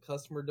as the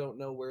customer don't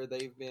know where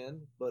they've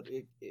been, but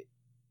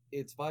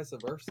it's vice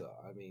versa.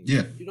 I mean,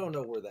 you don't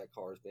know where that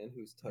car's been,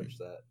 who's touched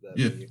that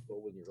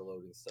vehicle when you're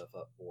loading stuff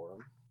up for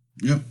them.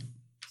 Yep.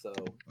 So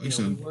we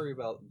worry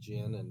about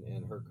Jen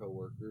and her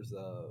coworkers,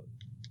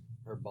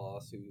 her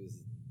boss, who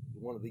is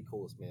one of the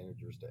coolest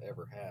managers to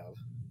ever have.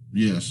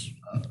 Yes.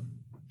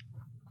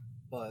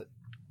 but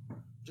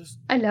just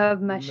I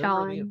love remember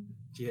Mashawn.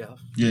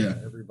 Yeah.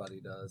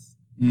 Everybody does.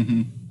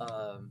 Mm-hmm.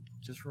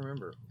 Just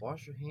remember,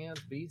 wash your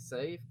hands, be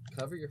safe,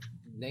 cover your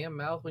damn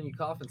mouth when you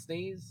cough and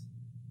sneeze.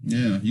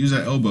 Yeah, use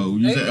that elbow.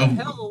 Use Stay that the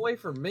elbow. hell away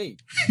from me.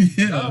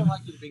 Yeah. I don't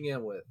like you to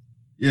begin with.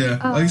 Yeah,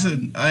 like I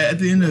said, at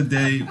the end of the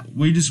day,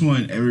 we just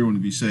want everyone to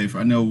be safe.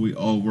 I know we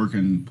all work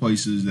in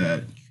places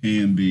that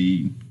can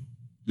be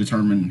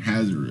determined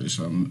hazardous.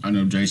 I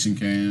know Jason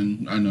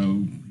can. I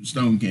know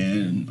Stone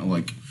can.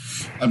 And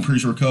I'm pretty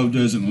sure Cove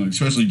doesn't. Like,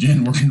 especially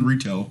Jen working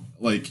retail.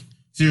 Like,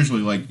 seriously,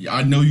 like,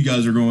 I know you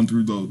guys are going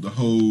through the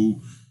whole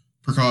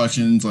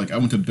precautions. Like, I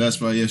went to Best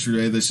Buy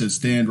yesterday. They said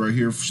stand right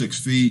here for 6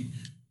 feet.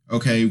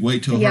 Okay,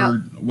 wait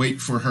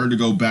for her to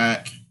go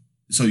back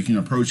so you can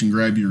approach and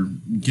grab your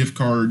gift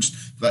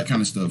cards, that kind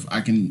of stuff.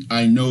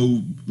 I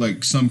know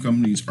like some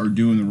companies are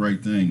doing the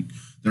right thing.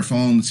 They're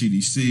following the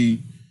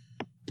CDC.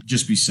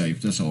 Just be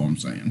safe. That's all I'm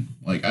saying.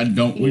 Like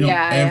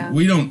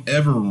we don't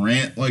ever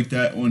rant like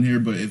that on here,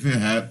 but if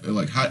it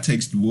like hot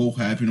takes will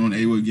happen on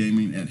A-Wood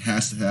Gaming, it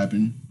has to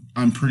happen.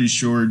 I'm pretty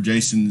sure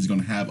Jason is going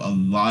to have a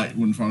lot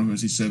when Final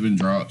Fantasy VII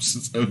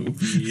drops. So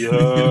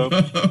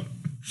yeah.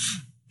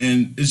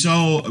 And it's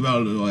all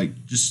about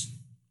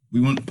we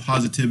want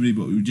positivity,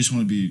 but we just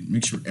want to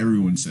make sure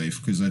everyone's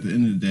safe, because at the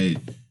end of the day,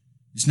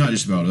 it's not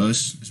just about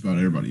us; it's about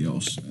everybody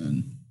else,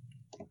 and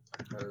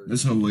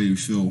that's how we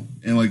feel.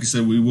 And like I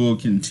said, we will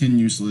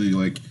continuously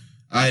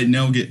I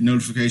now get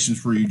notifications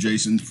for you,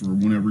 Jason, for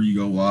whenever you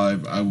go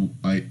live.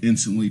 I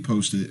instantly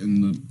post it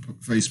in the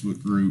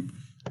Facebook group.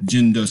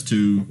 Jen does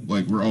too.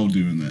 Like, we're all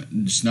doing that.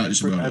 It's not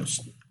just about us.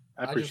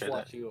 I appreciate just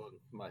watch that. you on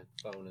my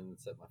phone and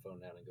set my phone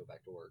down and go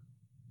back to work.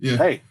 Yeah.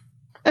 Hey,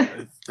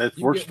 that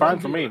works fine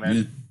for me,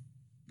 man.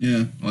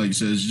 Yeah, like you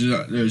said, it's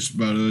just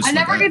about us. I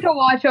never get to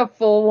watch a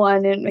full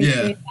one. It makes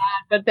me sad,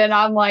 but then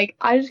I'm like,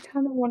 I just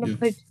kind of want to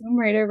play Tomb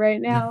Raider right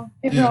now.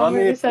 If y'all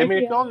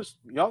just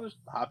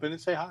hop in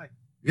and say hi.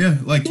 Yeah,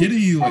 like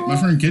Kitty, my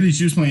friend Kitty,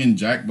 she was playing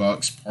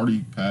Jackbox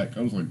Party Pack.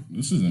 I was like,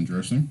 this is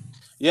interesting.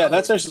 Yeah,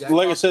 that's actually,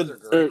 like I said,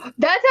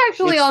 that's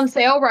actually on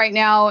sale right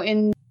now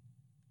in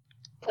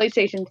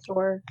PlayStation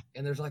Store.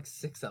 And there's like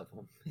 6 of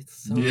them.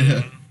 It's so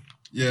Yeah.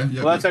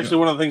 Well, that's actually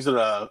one of the things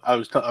that I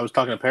was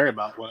talking to Perry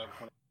about when I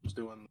was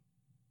doing.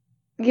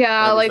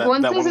 Yeah,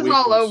 once this is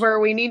all over,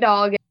 we need to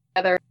all get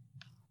together.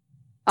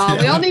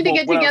 We all need to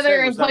get together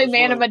and play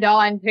Man of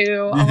Medan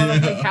too. I want to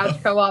play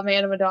couch co-op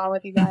Man of Medan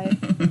with you guys.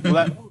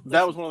 Well,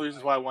 that was one of the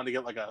reasons why I wanted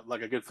to get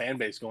like a good fan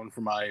base going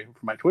for my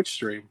Twitch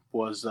stream,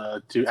 was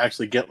to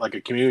actually get like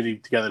a community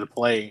together to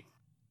play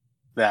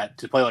like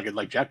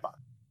Jackbox.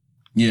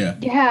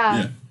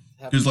 Yeah.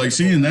 Because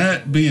seeing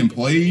that being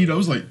played, I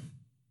was like,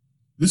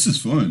 this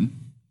is fun.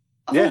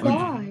 Oh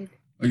God!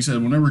 Like I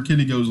said, whenever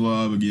Kitty goes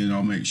live again,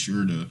 I'll make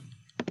sure to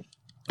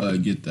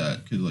get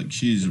that, because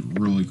she's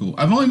really cool.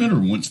 I've only met her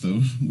once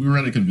though. We were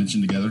at a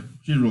convention together.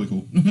 She's really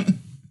cool.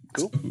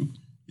 Cool. So,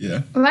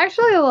 yeah. I'm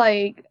actually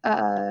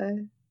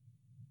I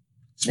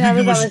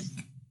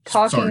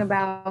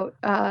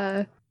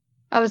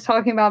was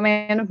talking about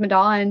Man of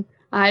Medan.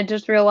 I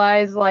just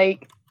realized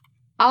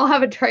I'll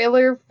have a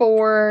trailer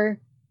for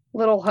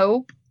Little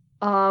Hope,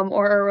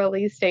 or a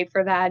release date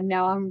for that.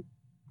 Now I'm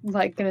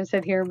gonna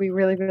sit here and be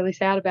really, really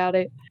sad about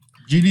it.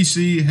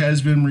 GDC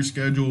has been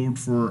rescheduled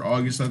for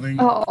August, I think.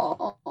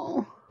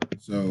 Oh.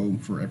 So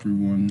for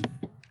everyone.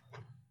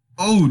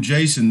 Oh,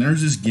 Jason,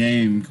 there's this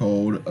game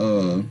called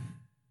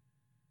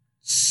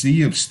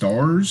Sea of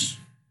Stars.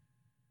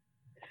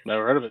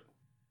 Never heard of it.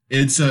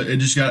 It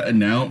just got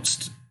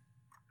announced,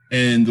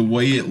 and the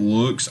way it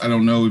looks, I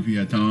don't know if you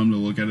had time to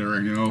look at it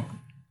right now.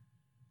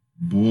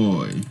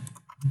 Boy.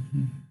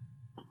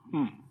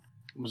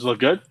 Does it look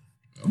good?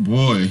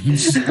 Boy.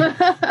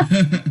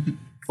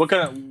 What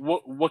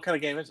kind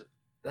of game is it?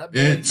 That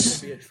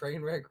could be a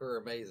train wreck or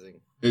amazing.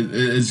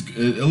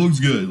 It looks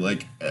good.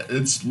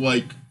 It's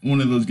like one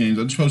of those games.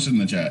 I just posted in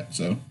the chat.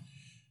 So.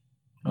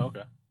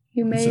 Okay.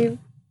 You may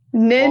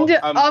Ninja.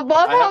 I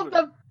love how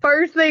the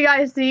first thing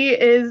I see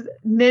is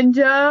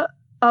Ninja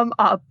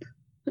up.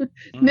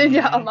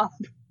 Ninja up.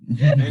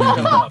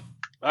 Ninja up.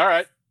 All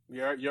right.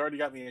 You already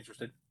got me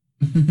interested.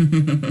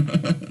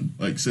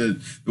 Like I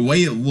said, the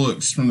way it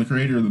looks from the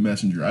creator of The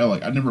Messenger,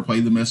 I never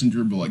played The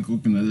Messenger, but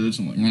looking at this,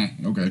 I'm like,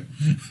 okay,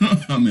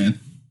 I'm in.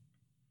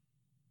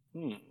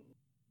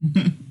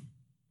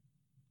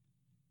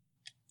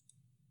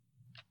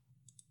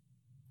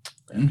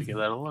 I have to give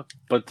that a look.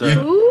 But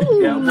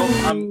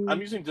well, I'm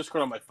using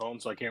Discord on my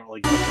phone, so I can't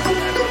really.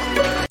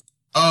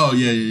 Oh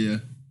yeah.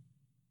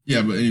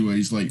 Yeah, but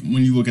anyways,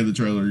 when you look at the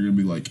trailer, you're gonna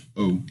be like,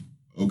 oh,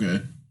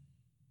 okay.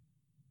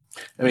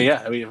 I mean,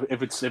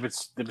 if it's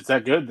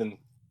that good, then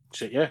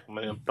shit, yeah,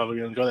 I'm probably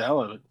gonna enjoy the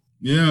hell out of it.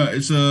 Yeah,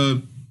 it's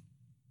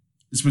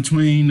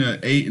between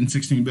 8 and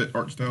 16-bit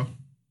art style.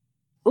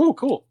 Oh,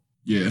 cool.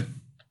 Yeah,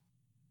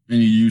 and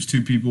you use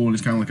 2 people, and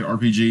it's kind of like an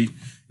RPG. It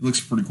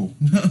looks pretty cool.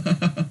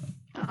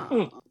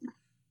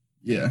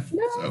 Yeah,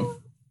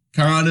 so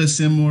kind of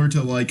similar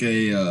to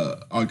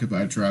a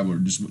Occupied Traveler,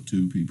 just with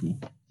 2 people.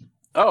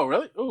 Oh,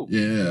 really? Ooh.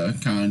 Yeah,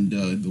 kind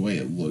of the way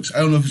it looks. I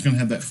don't know if it's going to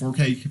have that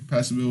 4K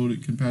compatibility,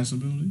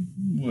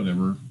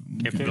 whatever.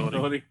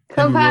 Capability.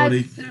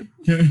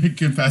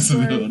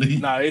 Compatibility.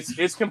 No,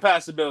 it's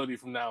compatibility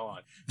from now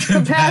on.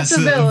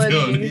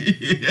 Compatibility.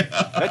 Yeah.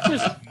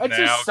 That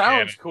just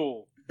sounds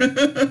cool.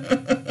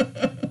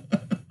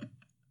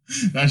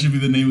 That should be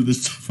the name of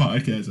this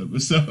podcast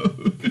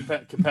episode.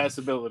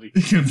 Compatibility.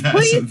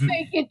 Please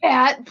make it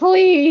that,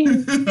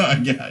 please. I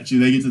got you.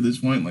 They get to this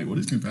point, like, what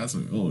is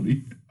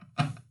compatibility?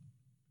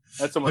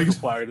 That's almost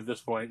required at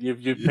this point.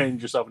 You've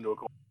painted yourself into a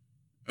corner.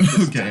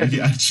 Okay, I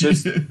got you.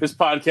 This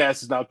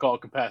podcast is now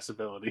called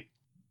Campasability.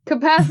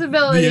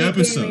 Campasability. The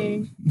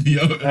episode.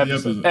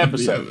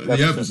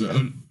 The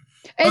episode.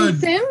 And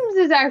Sims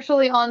is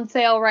actually on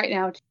sale right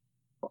now.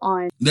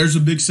 There's a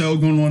big sale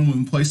going on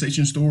with the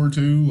PlayStation Store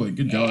too. Like,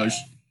 good gosh.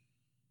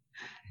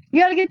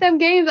 You gotta get them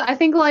games. I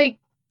think like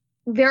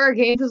there are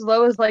games as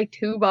low as like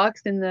 $2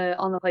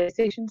 on the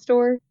PlayStation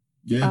Store.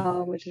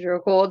 Yeah. Which is real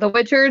cool. The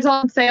Witcher's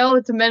on sale.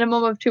 It's a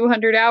minimum of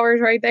 200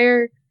 hours right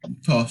there.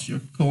 Toss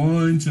your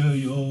coin to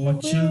your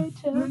Witcher.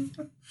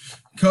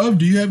 Cub,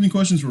 do you have any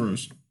questions for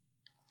us?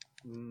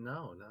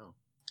 No.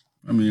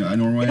 I mean, I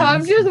normally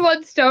I'm just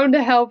one stone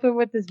to help him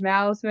with his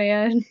mouse,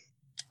 man.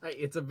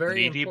 It's a very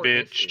needy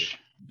bitch.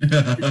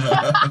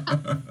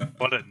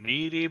 What a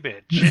needy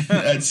bitch.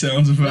 That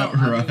sounds about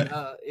right.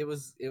 I mean,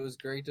 it was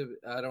great to.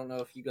 I don't know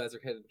if you guys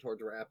are headed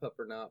towards wrap up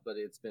or not, but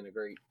it's been a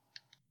great.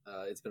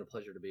 It's been a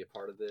pleasure to be a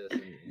part of this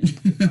and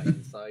get my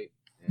insight.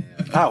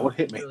 And what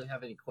hit me? I don't really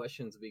have any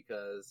questions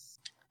because.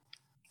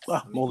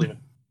 We'll leave it.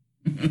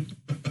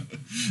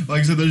 Like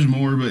I said, there's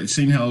more, but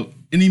seeing how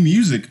any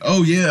music.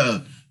 Oh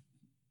yeah.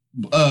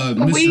 The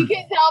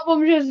Weeknd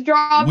album just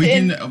dropped.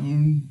 Weeknd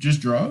album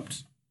just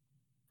dropped.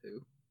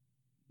 Who?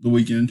 The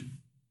Weeknd.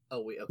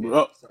 Oh, okay.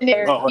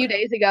 A few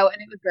days ago,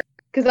 and it was great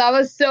because I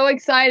was so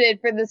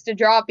excited for this to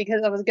drop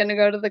because I was going to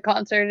go to the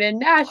concert in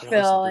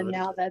Nashville, and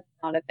now that's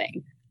not a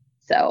thing.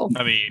 So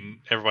I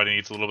mean, everybody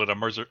needs a little bit of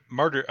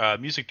murder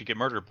music to get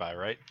murdered by,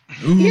 right?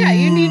 Ooh, yeah,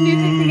 you need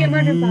music to get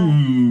murdered by.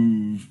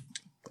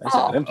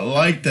 I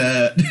like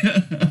that.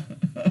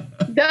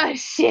 The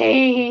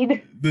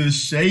shade. The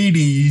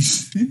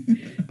shadies.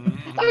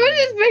 I was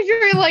just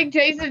picturing like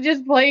Jason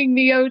just playing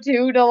Neo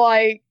 2 to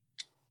like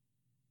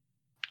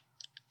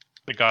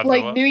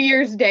New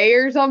Year's Day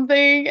or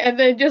something, and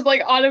then just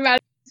like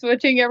automatically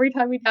switching every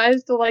time he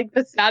dies to like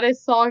the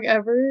saddest song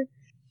ever.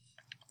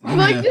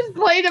 Like just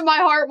played and my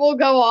heart will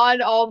go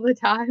on all the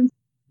time.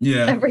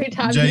 Yeah. Every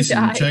time Jason,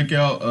 he dies. check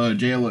out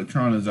Jay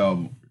Electronica's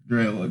album.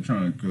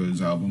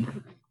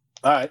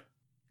 All right.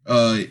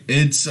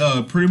 It's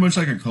pretty much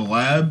like a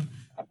collab.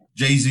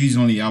 Jay-Z's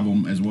on the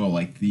album as well,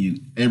 like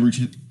every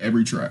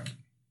track.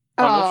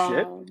 Oh,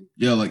 shit.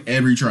 Yeah, like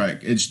every track.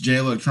 It's Jay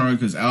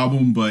Electronica's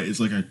album, but it's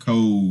like a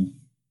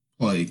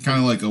co-play, kind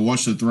of like a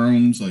Watch the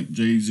Thrones, like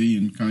Jay-Z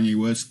and Kanye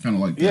West, kind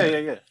of like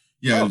that.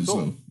 Yeah. Cool.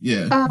 So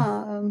yeah.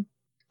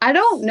 I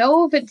don't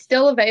know if it's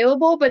still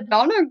available, but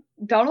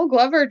Donald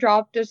Glover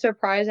dropped a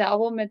surprise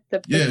album at the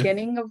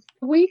beginning of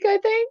the week, I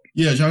think.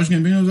 Yeah, Childish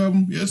Gambino's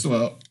album. Yeah, it's still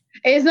out.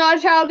 It's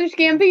not Childish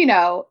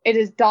Gambino. It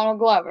is Donald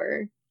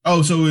Glover.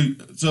 Oh, so it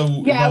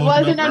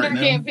wasn't under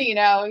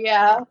Gambino.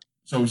 Yeah.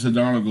 So it's a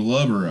Donald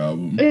Glover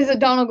album. It is a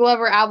Donald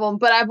Glover album,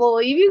 but I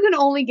believe you can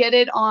only get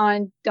it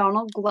on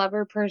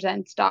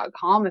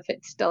DonaldGloverPresents.com if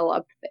it's still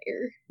up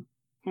there.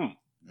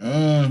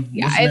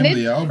 Yeah, and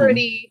it's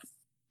pretty.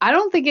 I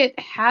don't think it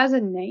has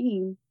a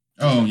name.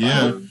 Oh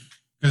yeah,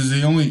 because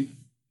the only.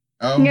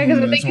 Because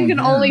I think you can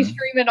only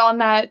stream it on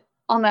that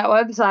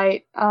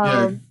website,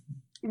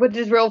 which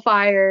is real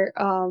fire.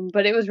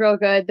 But it was real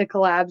good. The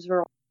collabs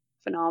were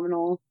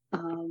phenomenal.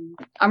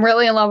 I'm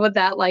really in love with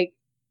that like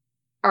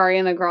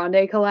Ariana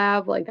Grande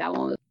collab. Like that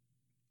one was.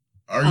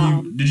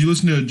 Did you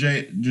listen to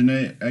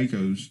Janae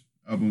Aiko's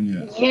album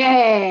yet?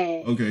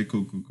 Yeah. Okay,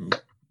 cool.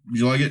 Did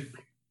you like it?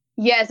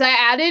 Yes, I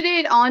added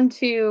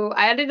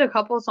a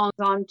couple songs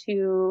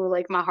onto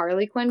like my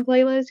Harley Quinn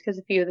playlist because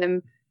a few of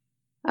them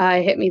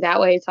hit me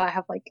that way. So I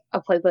have like a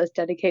playlist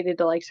dedicated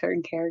to like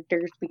certain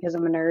characters because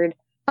I'm a nerd.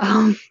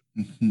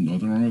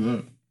 Nothing wrong with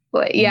that.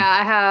 But yeah,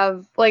 I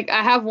have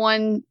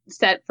one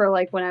set for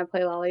like when I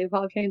play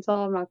Lollipop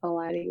Chainsaw. I'm not gonna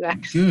lie to you,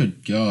 actually.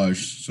 Good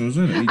gosh, so is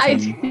that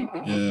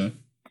yeah.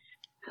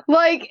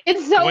 Like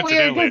it's so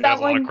weird because that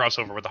one a lot of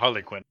crossover with the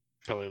Harley Quinn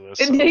playlist.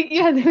 So.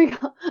 Yeah, there we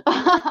go.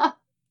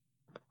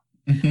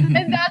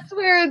 And that's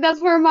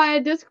where my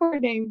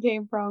Discord name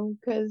came from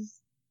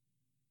because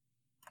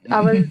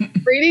I was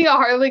reading a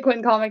Harley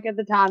Quinn comic at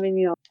the time,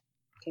 and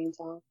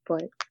Chainsaw,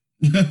 but.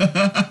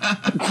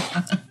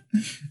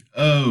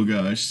 Oh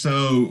gosh,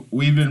 so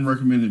we've been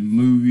recommending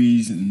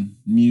movies and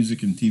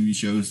music and TV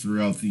shows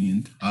throughout the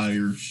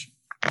entire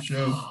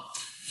show.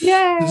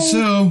 Yay!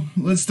 So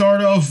let's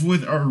start off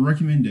with our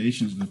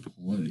recommendations to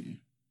play.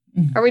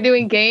 Are we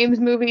doing games,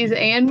 movies,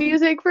 and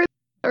music for?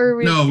 Or are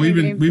we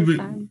we've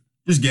been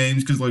just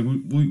games because like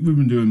we've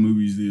been doing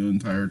movies the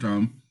entire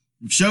time.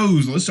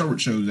 Shows. Let's start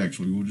with shows.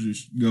 Actually, we'll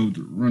just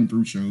run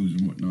through shows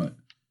and whatnot.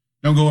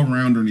 Don't go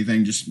around or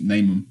anything. Just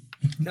name them.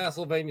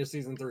 Castlevania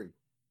Season 3.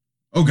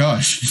 Oh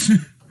gosh.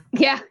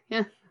 Yeah.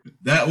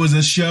 That was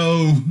a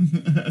show.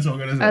 That's all I'm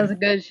gonna say. That was a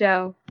good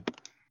show.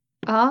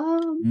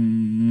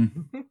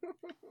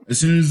 As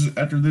soon as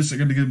after this, I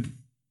got to give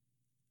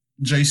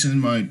Jason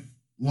my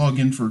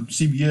login for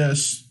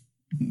CBS.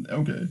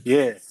 Okay.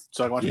 Yeah,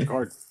 so I can watch the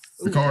card.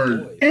 The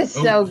card. Boys. It's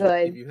so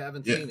good. If you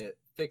haven't seen it,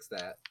 fix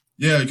that.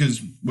 Yeah,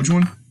 because which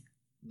one?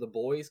 The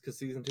Boys, because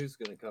season 2 is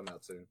going to come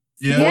out soon.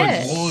 Yeah,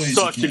 Yes. Boys.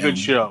 Such a good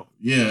show.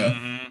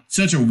 Yeah,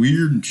 such a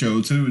weird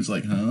show too. It's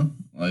like, huh?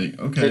 Like,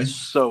 okay, It's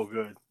so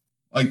good.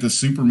 like the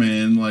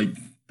Superman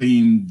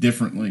theme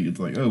differently. It's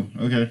like, oh,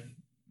 okay.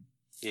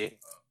 Yeah.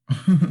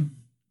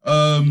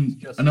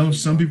 I know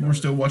some people are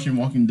still watching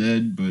Walking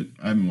Dead, but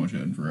I haven't watched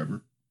that in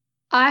forever.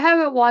 I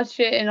haven't watched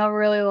it in a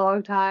really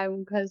long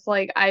time because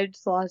I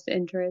just lost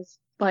interest.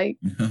 I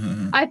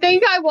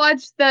think I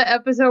watched the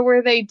episode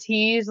where they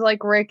teased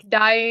Rick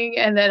dying,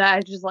 and then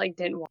I just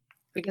didn't watch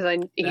it because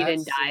he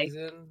didn't die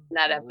in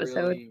that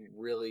episode.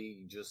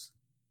 Really just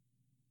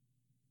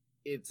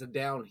it's a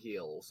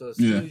downhill. So as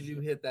soon as you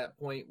hit that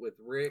point with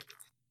Rick,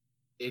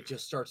 it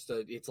just starts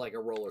to. It's like a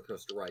roller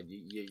coaster ride.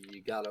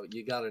 You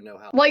gotta know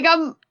how.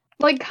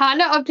 I'm kind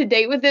of up to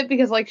date with it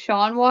because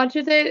Sean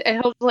watches it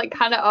and he'll just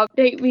kind of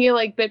update me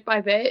bit by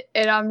bit,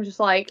 and I'm just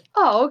like,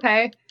 oh,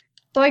 okay.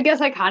 So I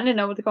guess I kind of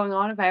know what's going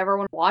on if I ever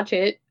want to watch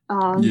it.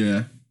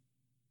 Yeah.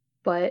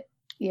 But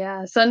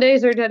yeah,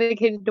 Sundays are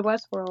dedicated to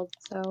Westworld.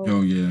 So.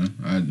 Oh yeah,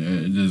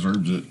 it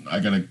deserves it.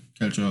 I gotta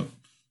catch up.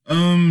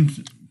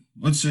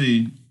 Let's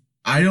see.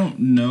 I don't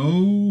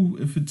know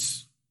if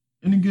it's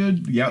any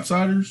good. The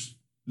Outsiders,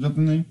 is that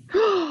the name?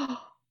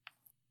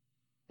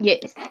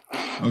 Yes.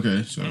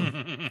 Okay, so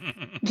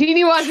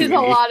Jeannie watches a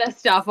lot of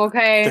stuff.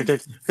 Okay.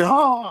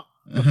 I'm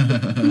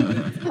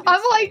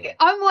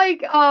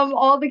like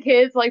all the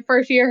kids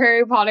first year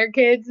Harry Potter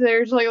kids.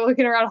 They're just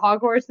looking around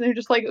Hogwarts and they're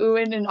just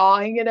oohing and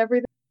awing and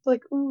everything. It's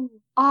like ooh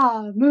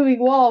moving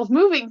walls,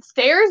 moving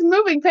stairs,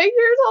 moving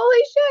pictures.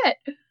 Holy shit!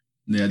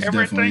 Yeah, it's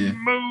everything definitely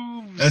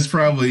moves. That's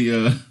probably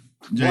Jason.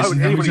 Why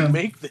would anybody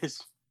make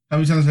this? How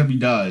many times have you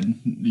died?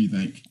 Do you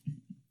think?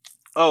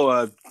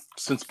 Oh,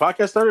 since the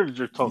podcast started, or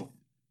just total?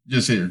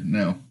 Just here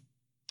now.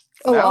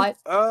 A lot.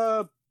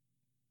 I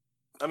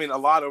mean, a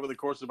lot over the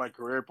course of my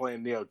career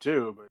playing Neo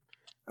 2, but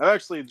I've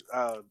actually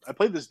I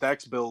played this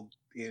Dex build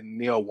in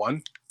Neo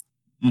 1,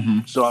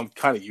 so I'm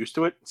kind of used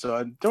to it. So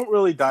I don't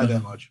really die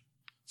that much.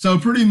 So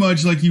pretty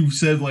much, like you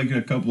said,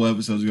 a couple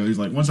episodes ago, he's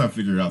like, once I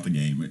figure out the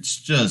game, it's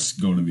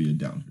just going to be a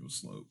downhill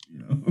slope,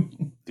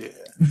 Yeah.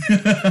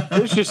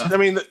 It's just, I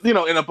mean,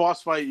 in a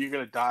boss fight, you're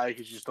going to die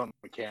because you just don't know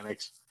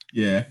mechanics.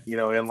 Yeah.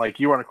 And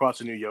you run across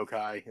a new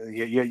yokai, and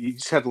you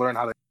just had to learn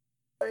how to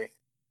play.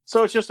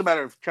 So it's just a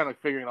matter of kind of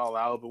figuring it all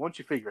out. But once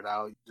you figure it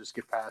out, you just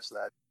get past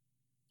that.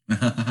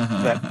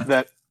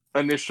 that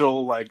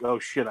initial, oh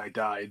shit, I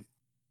died.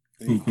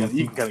 And you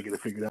can kind of get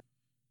it figured out.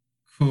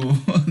 Cool.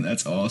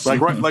 That's awesome.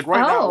 Right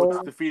now,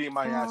 it's defeating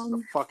my ass is a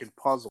fucking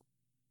puzzle.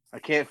 I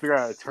can't figure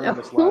out how to turn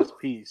this last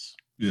piece.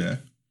 Yeah.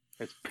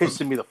 It's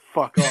pissing me the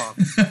fuck off.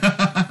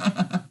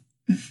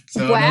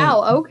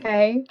 Wow,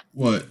 okay.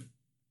 What?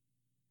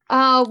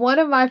 One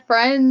of my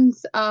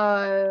friends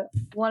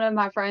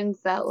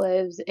that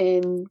lives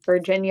in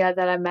Virginia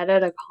that I met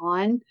at a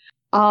con,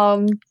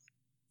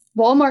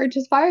 Walmart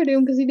just fired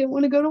him because he didn't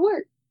want to go to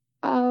work.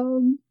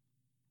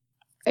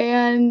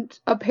 And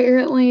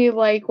apparently,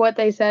 what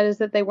they said is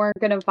that they weren't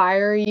going to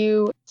fire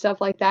you,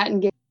 stuff like that,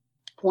 and get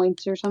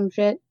points or some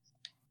shit.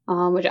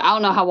 Which I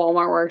don't know how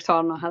Walmart works, so I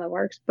don't know how that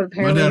works. But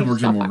apparently,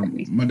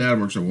 my dad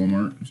works at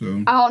Walmart,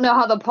 so I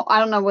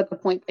don't know what the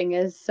point thing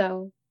is.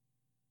 So,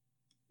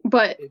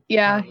 but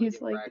yeah, he's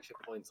interaction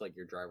points like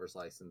your driver's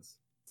license.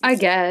 I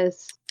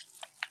guess.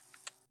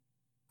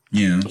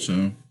 Yeah,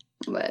 so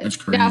but that's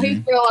crazy. Yeah,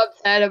 he's real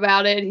upset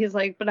about it. He's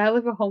like, but I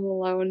live at home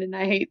alone and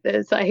I hate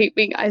this. I hate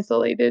being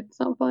isolated. It's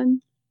not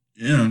fun.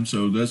 Yeah,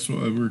 so that's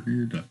why we're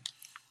here to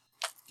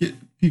get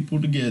people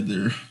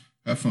together.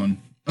 Have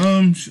fun.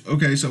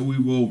 Okay, so we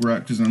will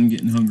wrap because I'm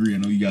getting hungry. I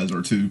know you guys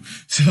are too.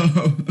 So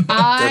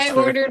I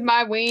ordered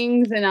my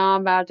wings and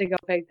I'm about to go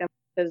pick them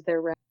because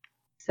they're ready.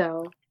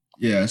 So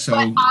yeah, so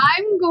but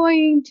I'm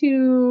going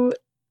to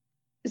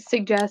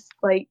suggest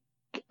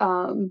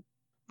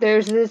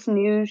there's this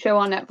new show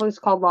on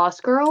Netflix called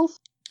Lost Girls.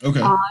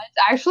 Okay. It's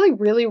actually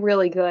really,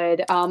 really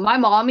good. My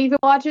mom even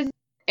watches it,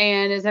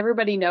 and as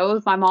everybody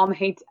knows, my mom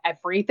hates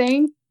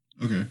everything.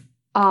 Okay.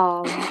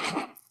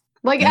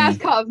 Ask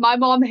Cub, my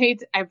mom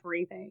hates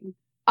everything.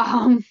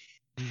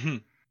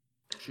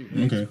 She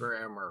hates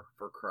grammar,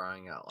 for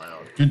crying out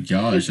loud. Good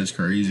gosh, that's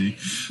crazy.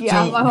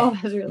 Yeah, so, my mom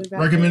has really bad.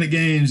 Recommended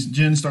games.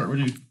 Jen, start with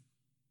you.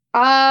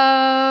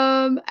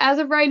 As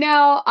of right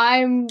now,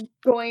 I'm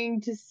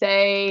going to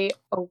say,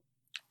 I'm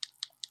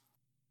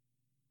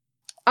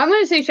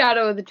going to say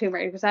Shadow of the Tomb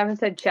Raider because I haven't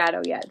said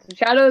Shadow yet. So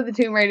Shadow of the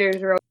Tomb Raider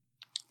is real,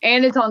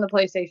 and it's on the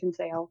PlayStation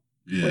sale,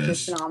 which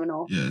is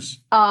phenomenal. Yes.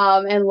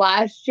 And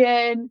last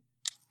gen,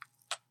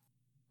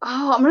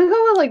 Oh, I'm gonna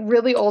go with like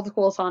really old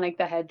school Sonic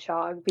the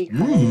Hedgehog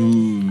because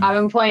I've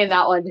been playing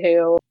that one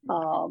too.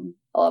 I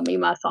love me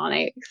my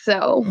Sonic.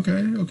 So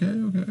Okay.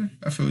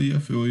 I feel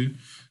you.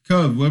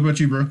 Cub, what about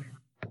you, bro?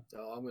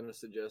 Oh, I'm gonna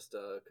suggest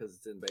because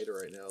it's in beta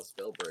right now,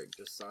 Spellbreak.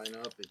 Just sign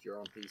up if you're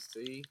on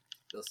PC.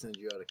 They'll send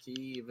you out a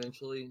key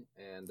eventually,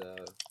 and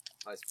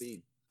high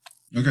speed.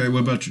 Okay, what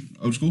about you?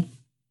 Old school?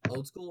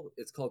 Old school.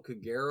 It's called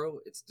Kagero.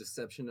 It's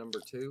Deception number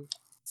 2.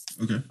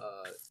 Okay.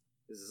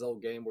 This is this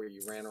old game where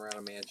you ran around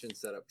a mansion,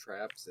 set up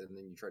traps, and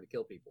then you try to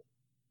kill people.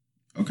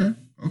 Okay.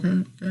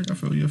 I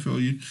feel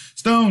you.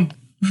 Stone.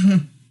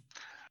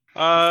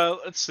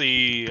 Let's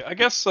see. I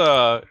guess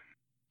a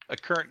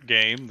current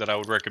game that I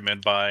would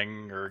recommend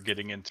buying or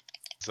getting into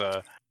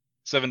is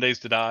 7 Days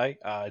to Die.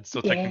 It's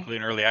still technically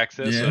in early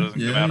access, so it doesn't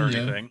come out or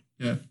anything.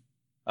 Yeah.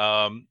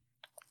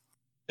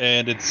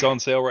 And it's on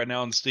sale right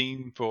now on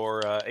Steam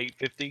for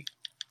 $8.50.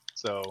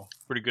 So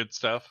pretty good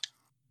stuff.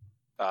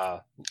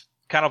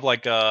 Kind of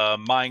like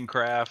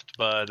Minecraft,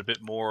 but a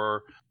bit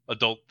more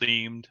adult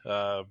themed,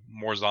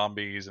 more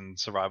zombies and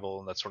survival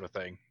and that sort of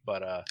thing.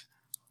 But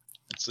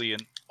let's see, an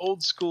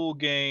old school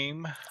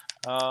game.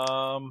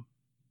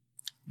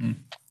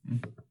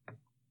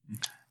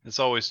 This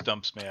always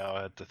stumps me out.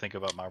 I have to think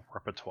about my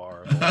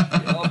repertoire.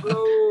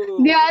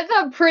 Yeah, it's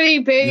a pretty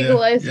big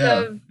list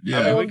of.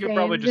 I mean, we could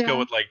probably just go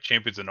with like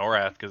Champions of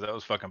Norath because that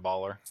was fucking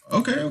baller.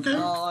 Okay.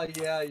 Oh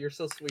yeah, you're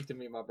so sweet to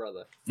me, my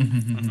brother.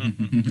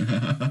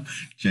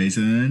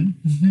 Jason.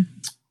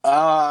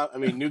 I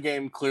mean, new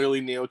game,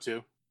 clearly Neo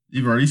 2.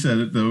 You've already said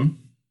it though.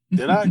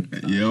 Did I?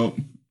 Yep.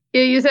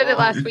 Yeah, you said it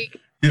last week.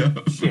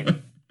 Yep. Shit.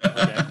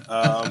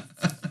 Okay.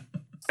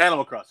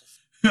 Animal Crossing.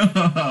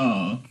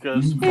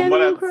 Because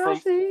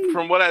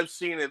from what I've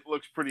seen, it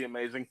looks pretty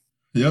amazing.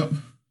 Yep.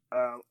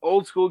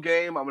 Old school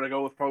game. I'm gonna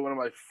go with probably one of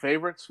my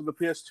favorites from the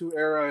PS2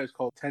 era. It's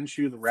called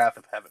Tenchu: The Wrath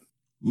of Heaven.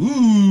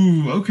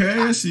 Ooh,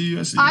 okay. I see.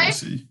 I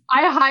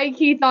high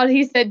key thought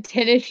he said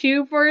tennis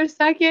shoe for a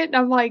second.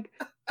 I'm like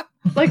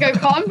a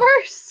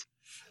Converse.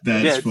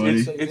 That's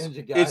funny.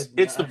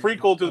 It's the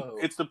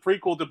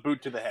prequel to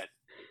Boot to the Head.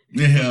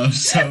 Yeah.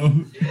 So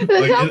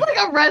that sounds like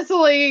a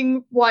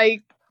wrestling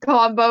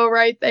combo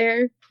right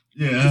there.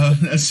 Yeah,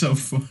 that's so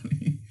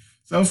funny.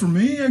 So for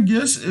me, I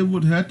guess it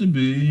would have to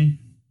be.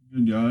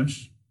 Good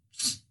gosh.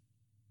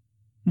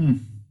 This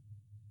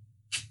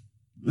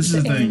is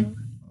the thing.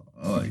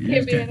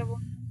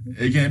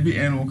 It can't be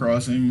Animal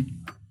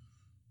Crossing.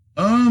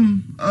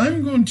 I'm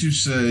going to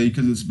say,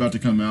 because it's about to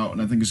come out,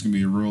 and I think it's going to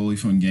be a really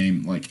fun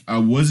game. Like, I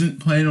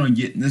wasn't planning on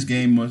getting this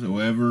game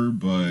whatsoever,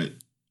 but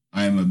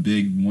I am a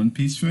big One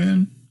Piece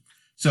fan.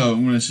 So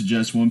I'm going to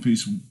suggest One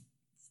Piece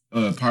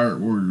Pirate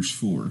Warriors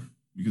 4,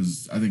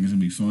 because I think it's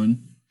going to be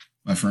fun.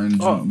 My friends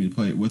want me to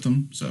play it with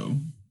them, so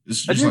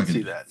it's just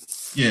see that.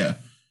 Yeah.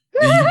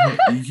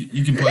 And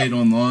you can play it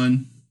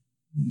online,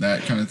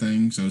 that kind of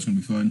thing, so it's going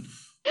to be fun.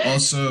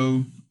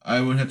 Also, I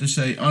would have to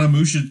say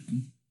Onimusha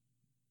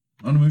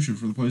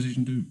for the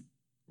PlayStation 2.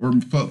 Or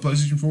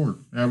PlayStation 4,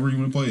 however you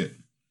want to play it.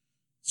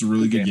 It's a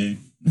really good game.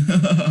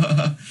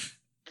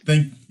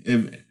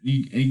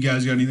 You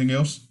guys got anything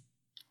else?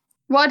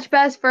 Watch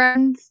Best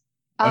Friends.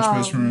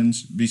 Best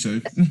Friends. Be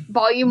safe.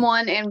 Volume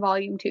 1 and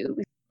Volume 2.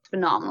 It's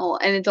phenomenal.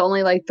 And it's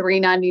only like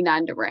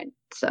 $3.99 to rent.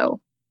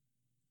 So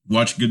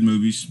watch good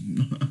movies.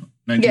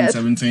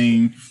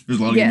 1917. Yes. There's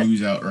a lot of good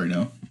movies out right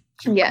now.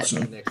 Yes. So.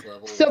 Next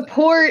level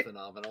support.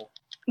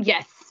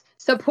 Yes.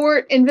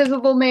 Support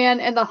Invisible Man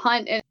and The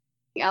Hunt and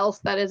anything else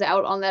that is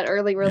out on that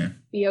early release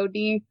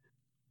VOD.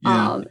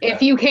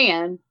 If you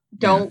can,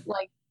 don't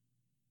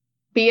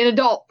be an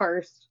adult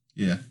first.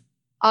 Yeah.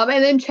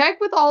 And then check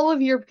with all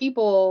of your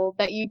people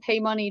that you pay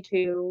money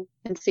to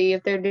and see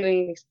if they're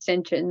doing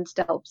extensions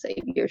to help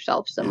save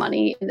yourself some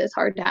money in this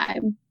hard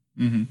time.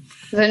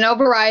 Because I know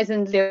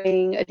Verizon's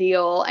doing a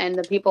deal, and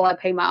the people I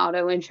pay my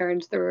auto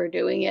insurance through are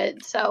doing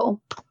it.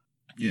 So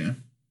yeah,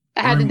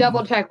 I had to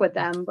double check with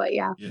them, but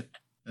yeah,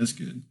 that's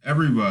good.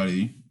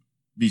 Everybody,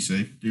 be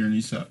safe during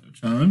these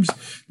times.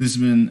 This has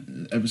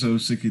been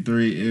episode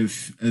 63.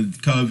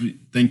 Cub,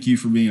 thank you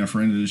for being a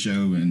friend of the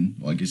show, and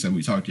like I said,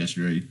 we talked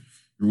yesterday.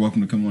 You're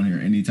welcome to come on here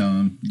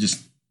anytime.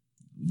 Just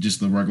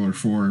the regular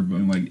 4,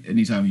 but like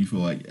anytime you feel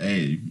like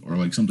or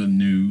like something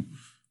new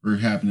or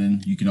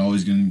happening, you can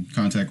always get in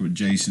contact with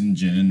Jason,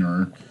 Jen,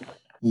 or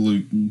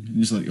Luke. And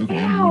just like,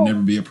 okay, it would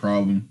never be a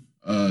problem.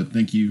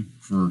 Thank you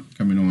for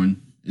coming on.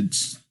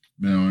 It's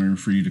been an honor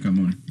for you to come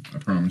on. I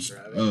promise.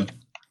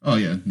 Oh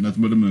yeah,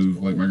 nothing but a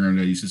move, like my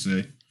granddad used to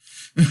say.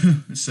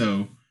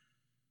 So,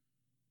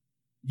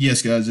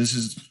 yes, guys, this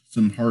is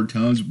some hard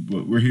times,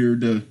 but we're here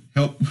to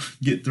help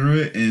get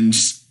through it and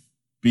just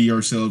be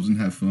ourselves and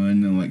have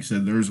fun. And like I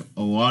said, there's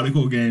a lot of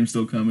cool games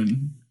still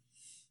coming.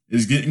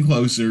 It's getting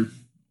closer.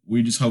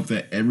 We just hope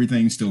that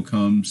everything still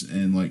comes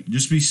and like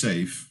just be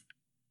safe.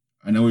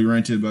 I know we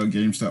ranted about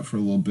GameStop for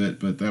a little bit,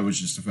 but that was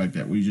just the fact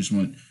that we just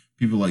want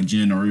people like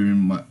Jen or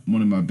even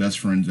one of my best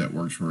friends that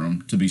works for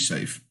them to be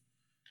safe.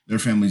 Their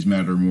families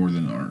matter more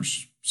than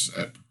ours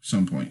at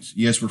some points.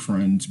 Yes, we're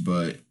friends,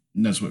 but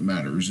that's what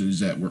matters is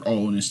that we're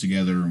all in this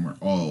together and we're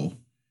all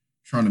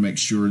trying to make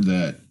sure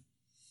that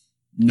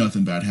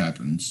nothing bad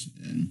happens,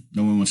 and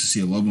no one wants to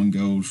see a loved one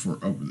go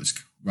over this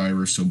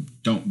virus. So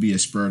don't be a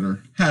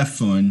spreader. Have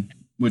fun.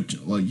 Which,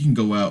 like, you can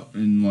go out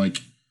and like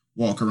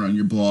walk around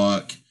your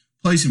block,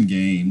 play some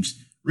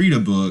games, read a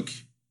book,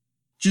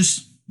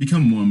 just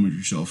become one with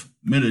yourself.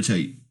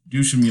 Meditate,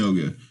 do some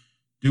yoga,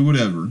 do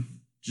whatever.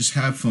 Just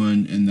have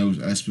fun in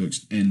those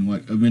aspects, and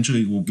like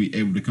eventually we'll be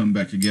able to come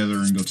back together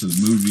and go to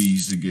the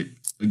movies to get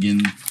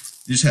again.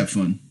 Just have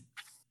fun.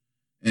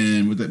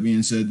 And with that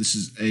being said, this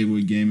is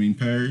A-Wood Gaming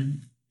Perry,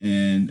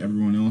 and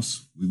everyone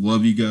else, we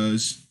love you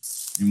guys,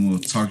 and we'll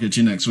talk at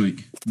you next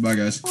week. Bye,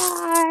 guys.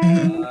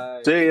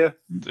 Bye. See ya.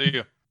 See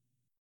ya.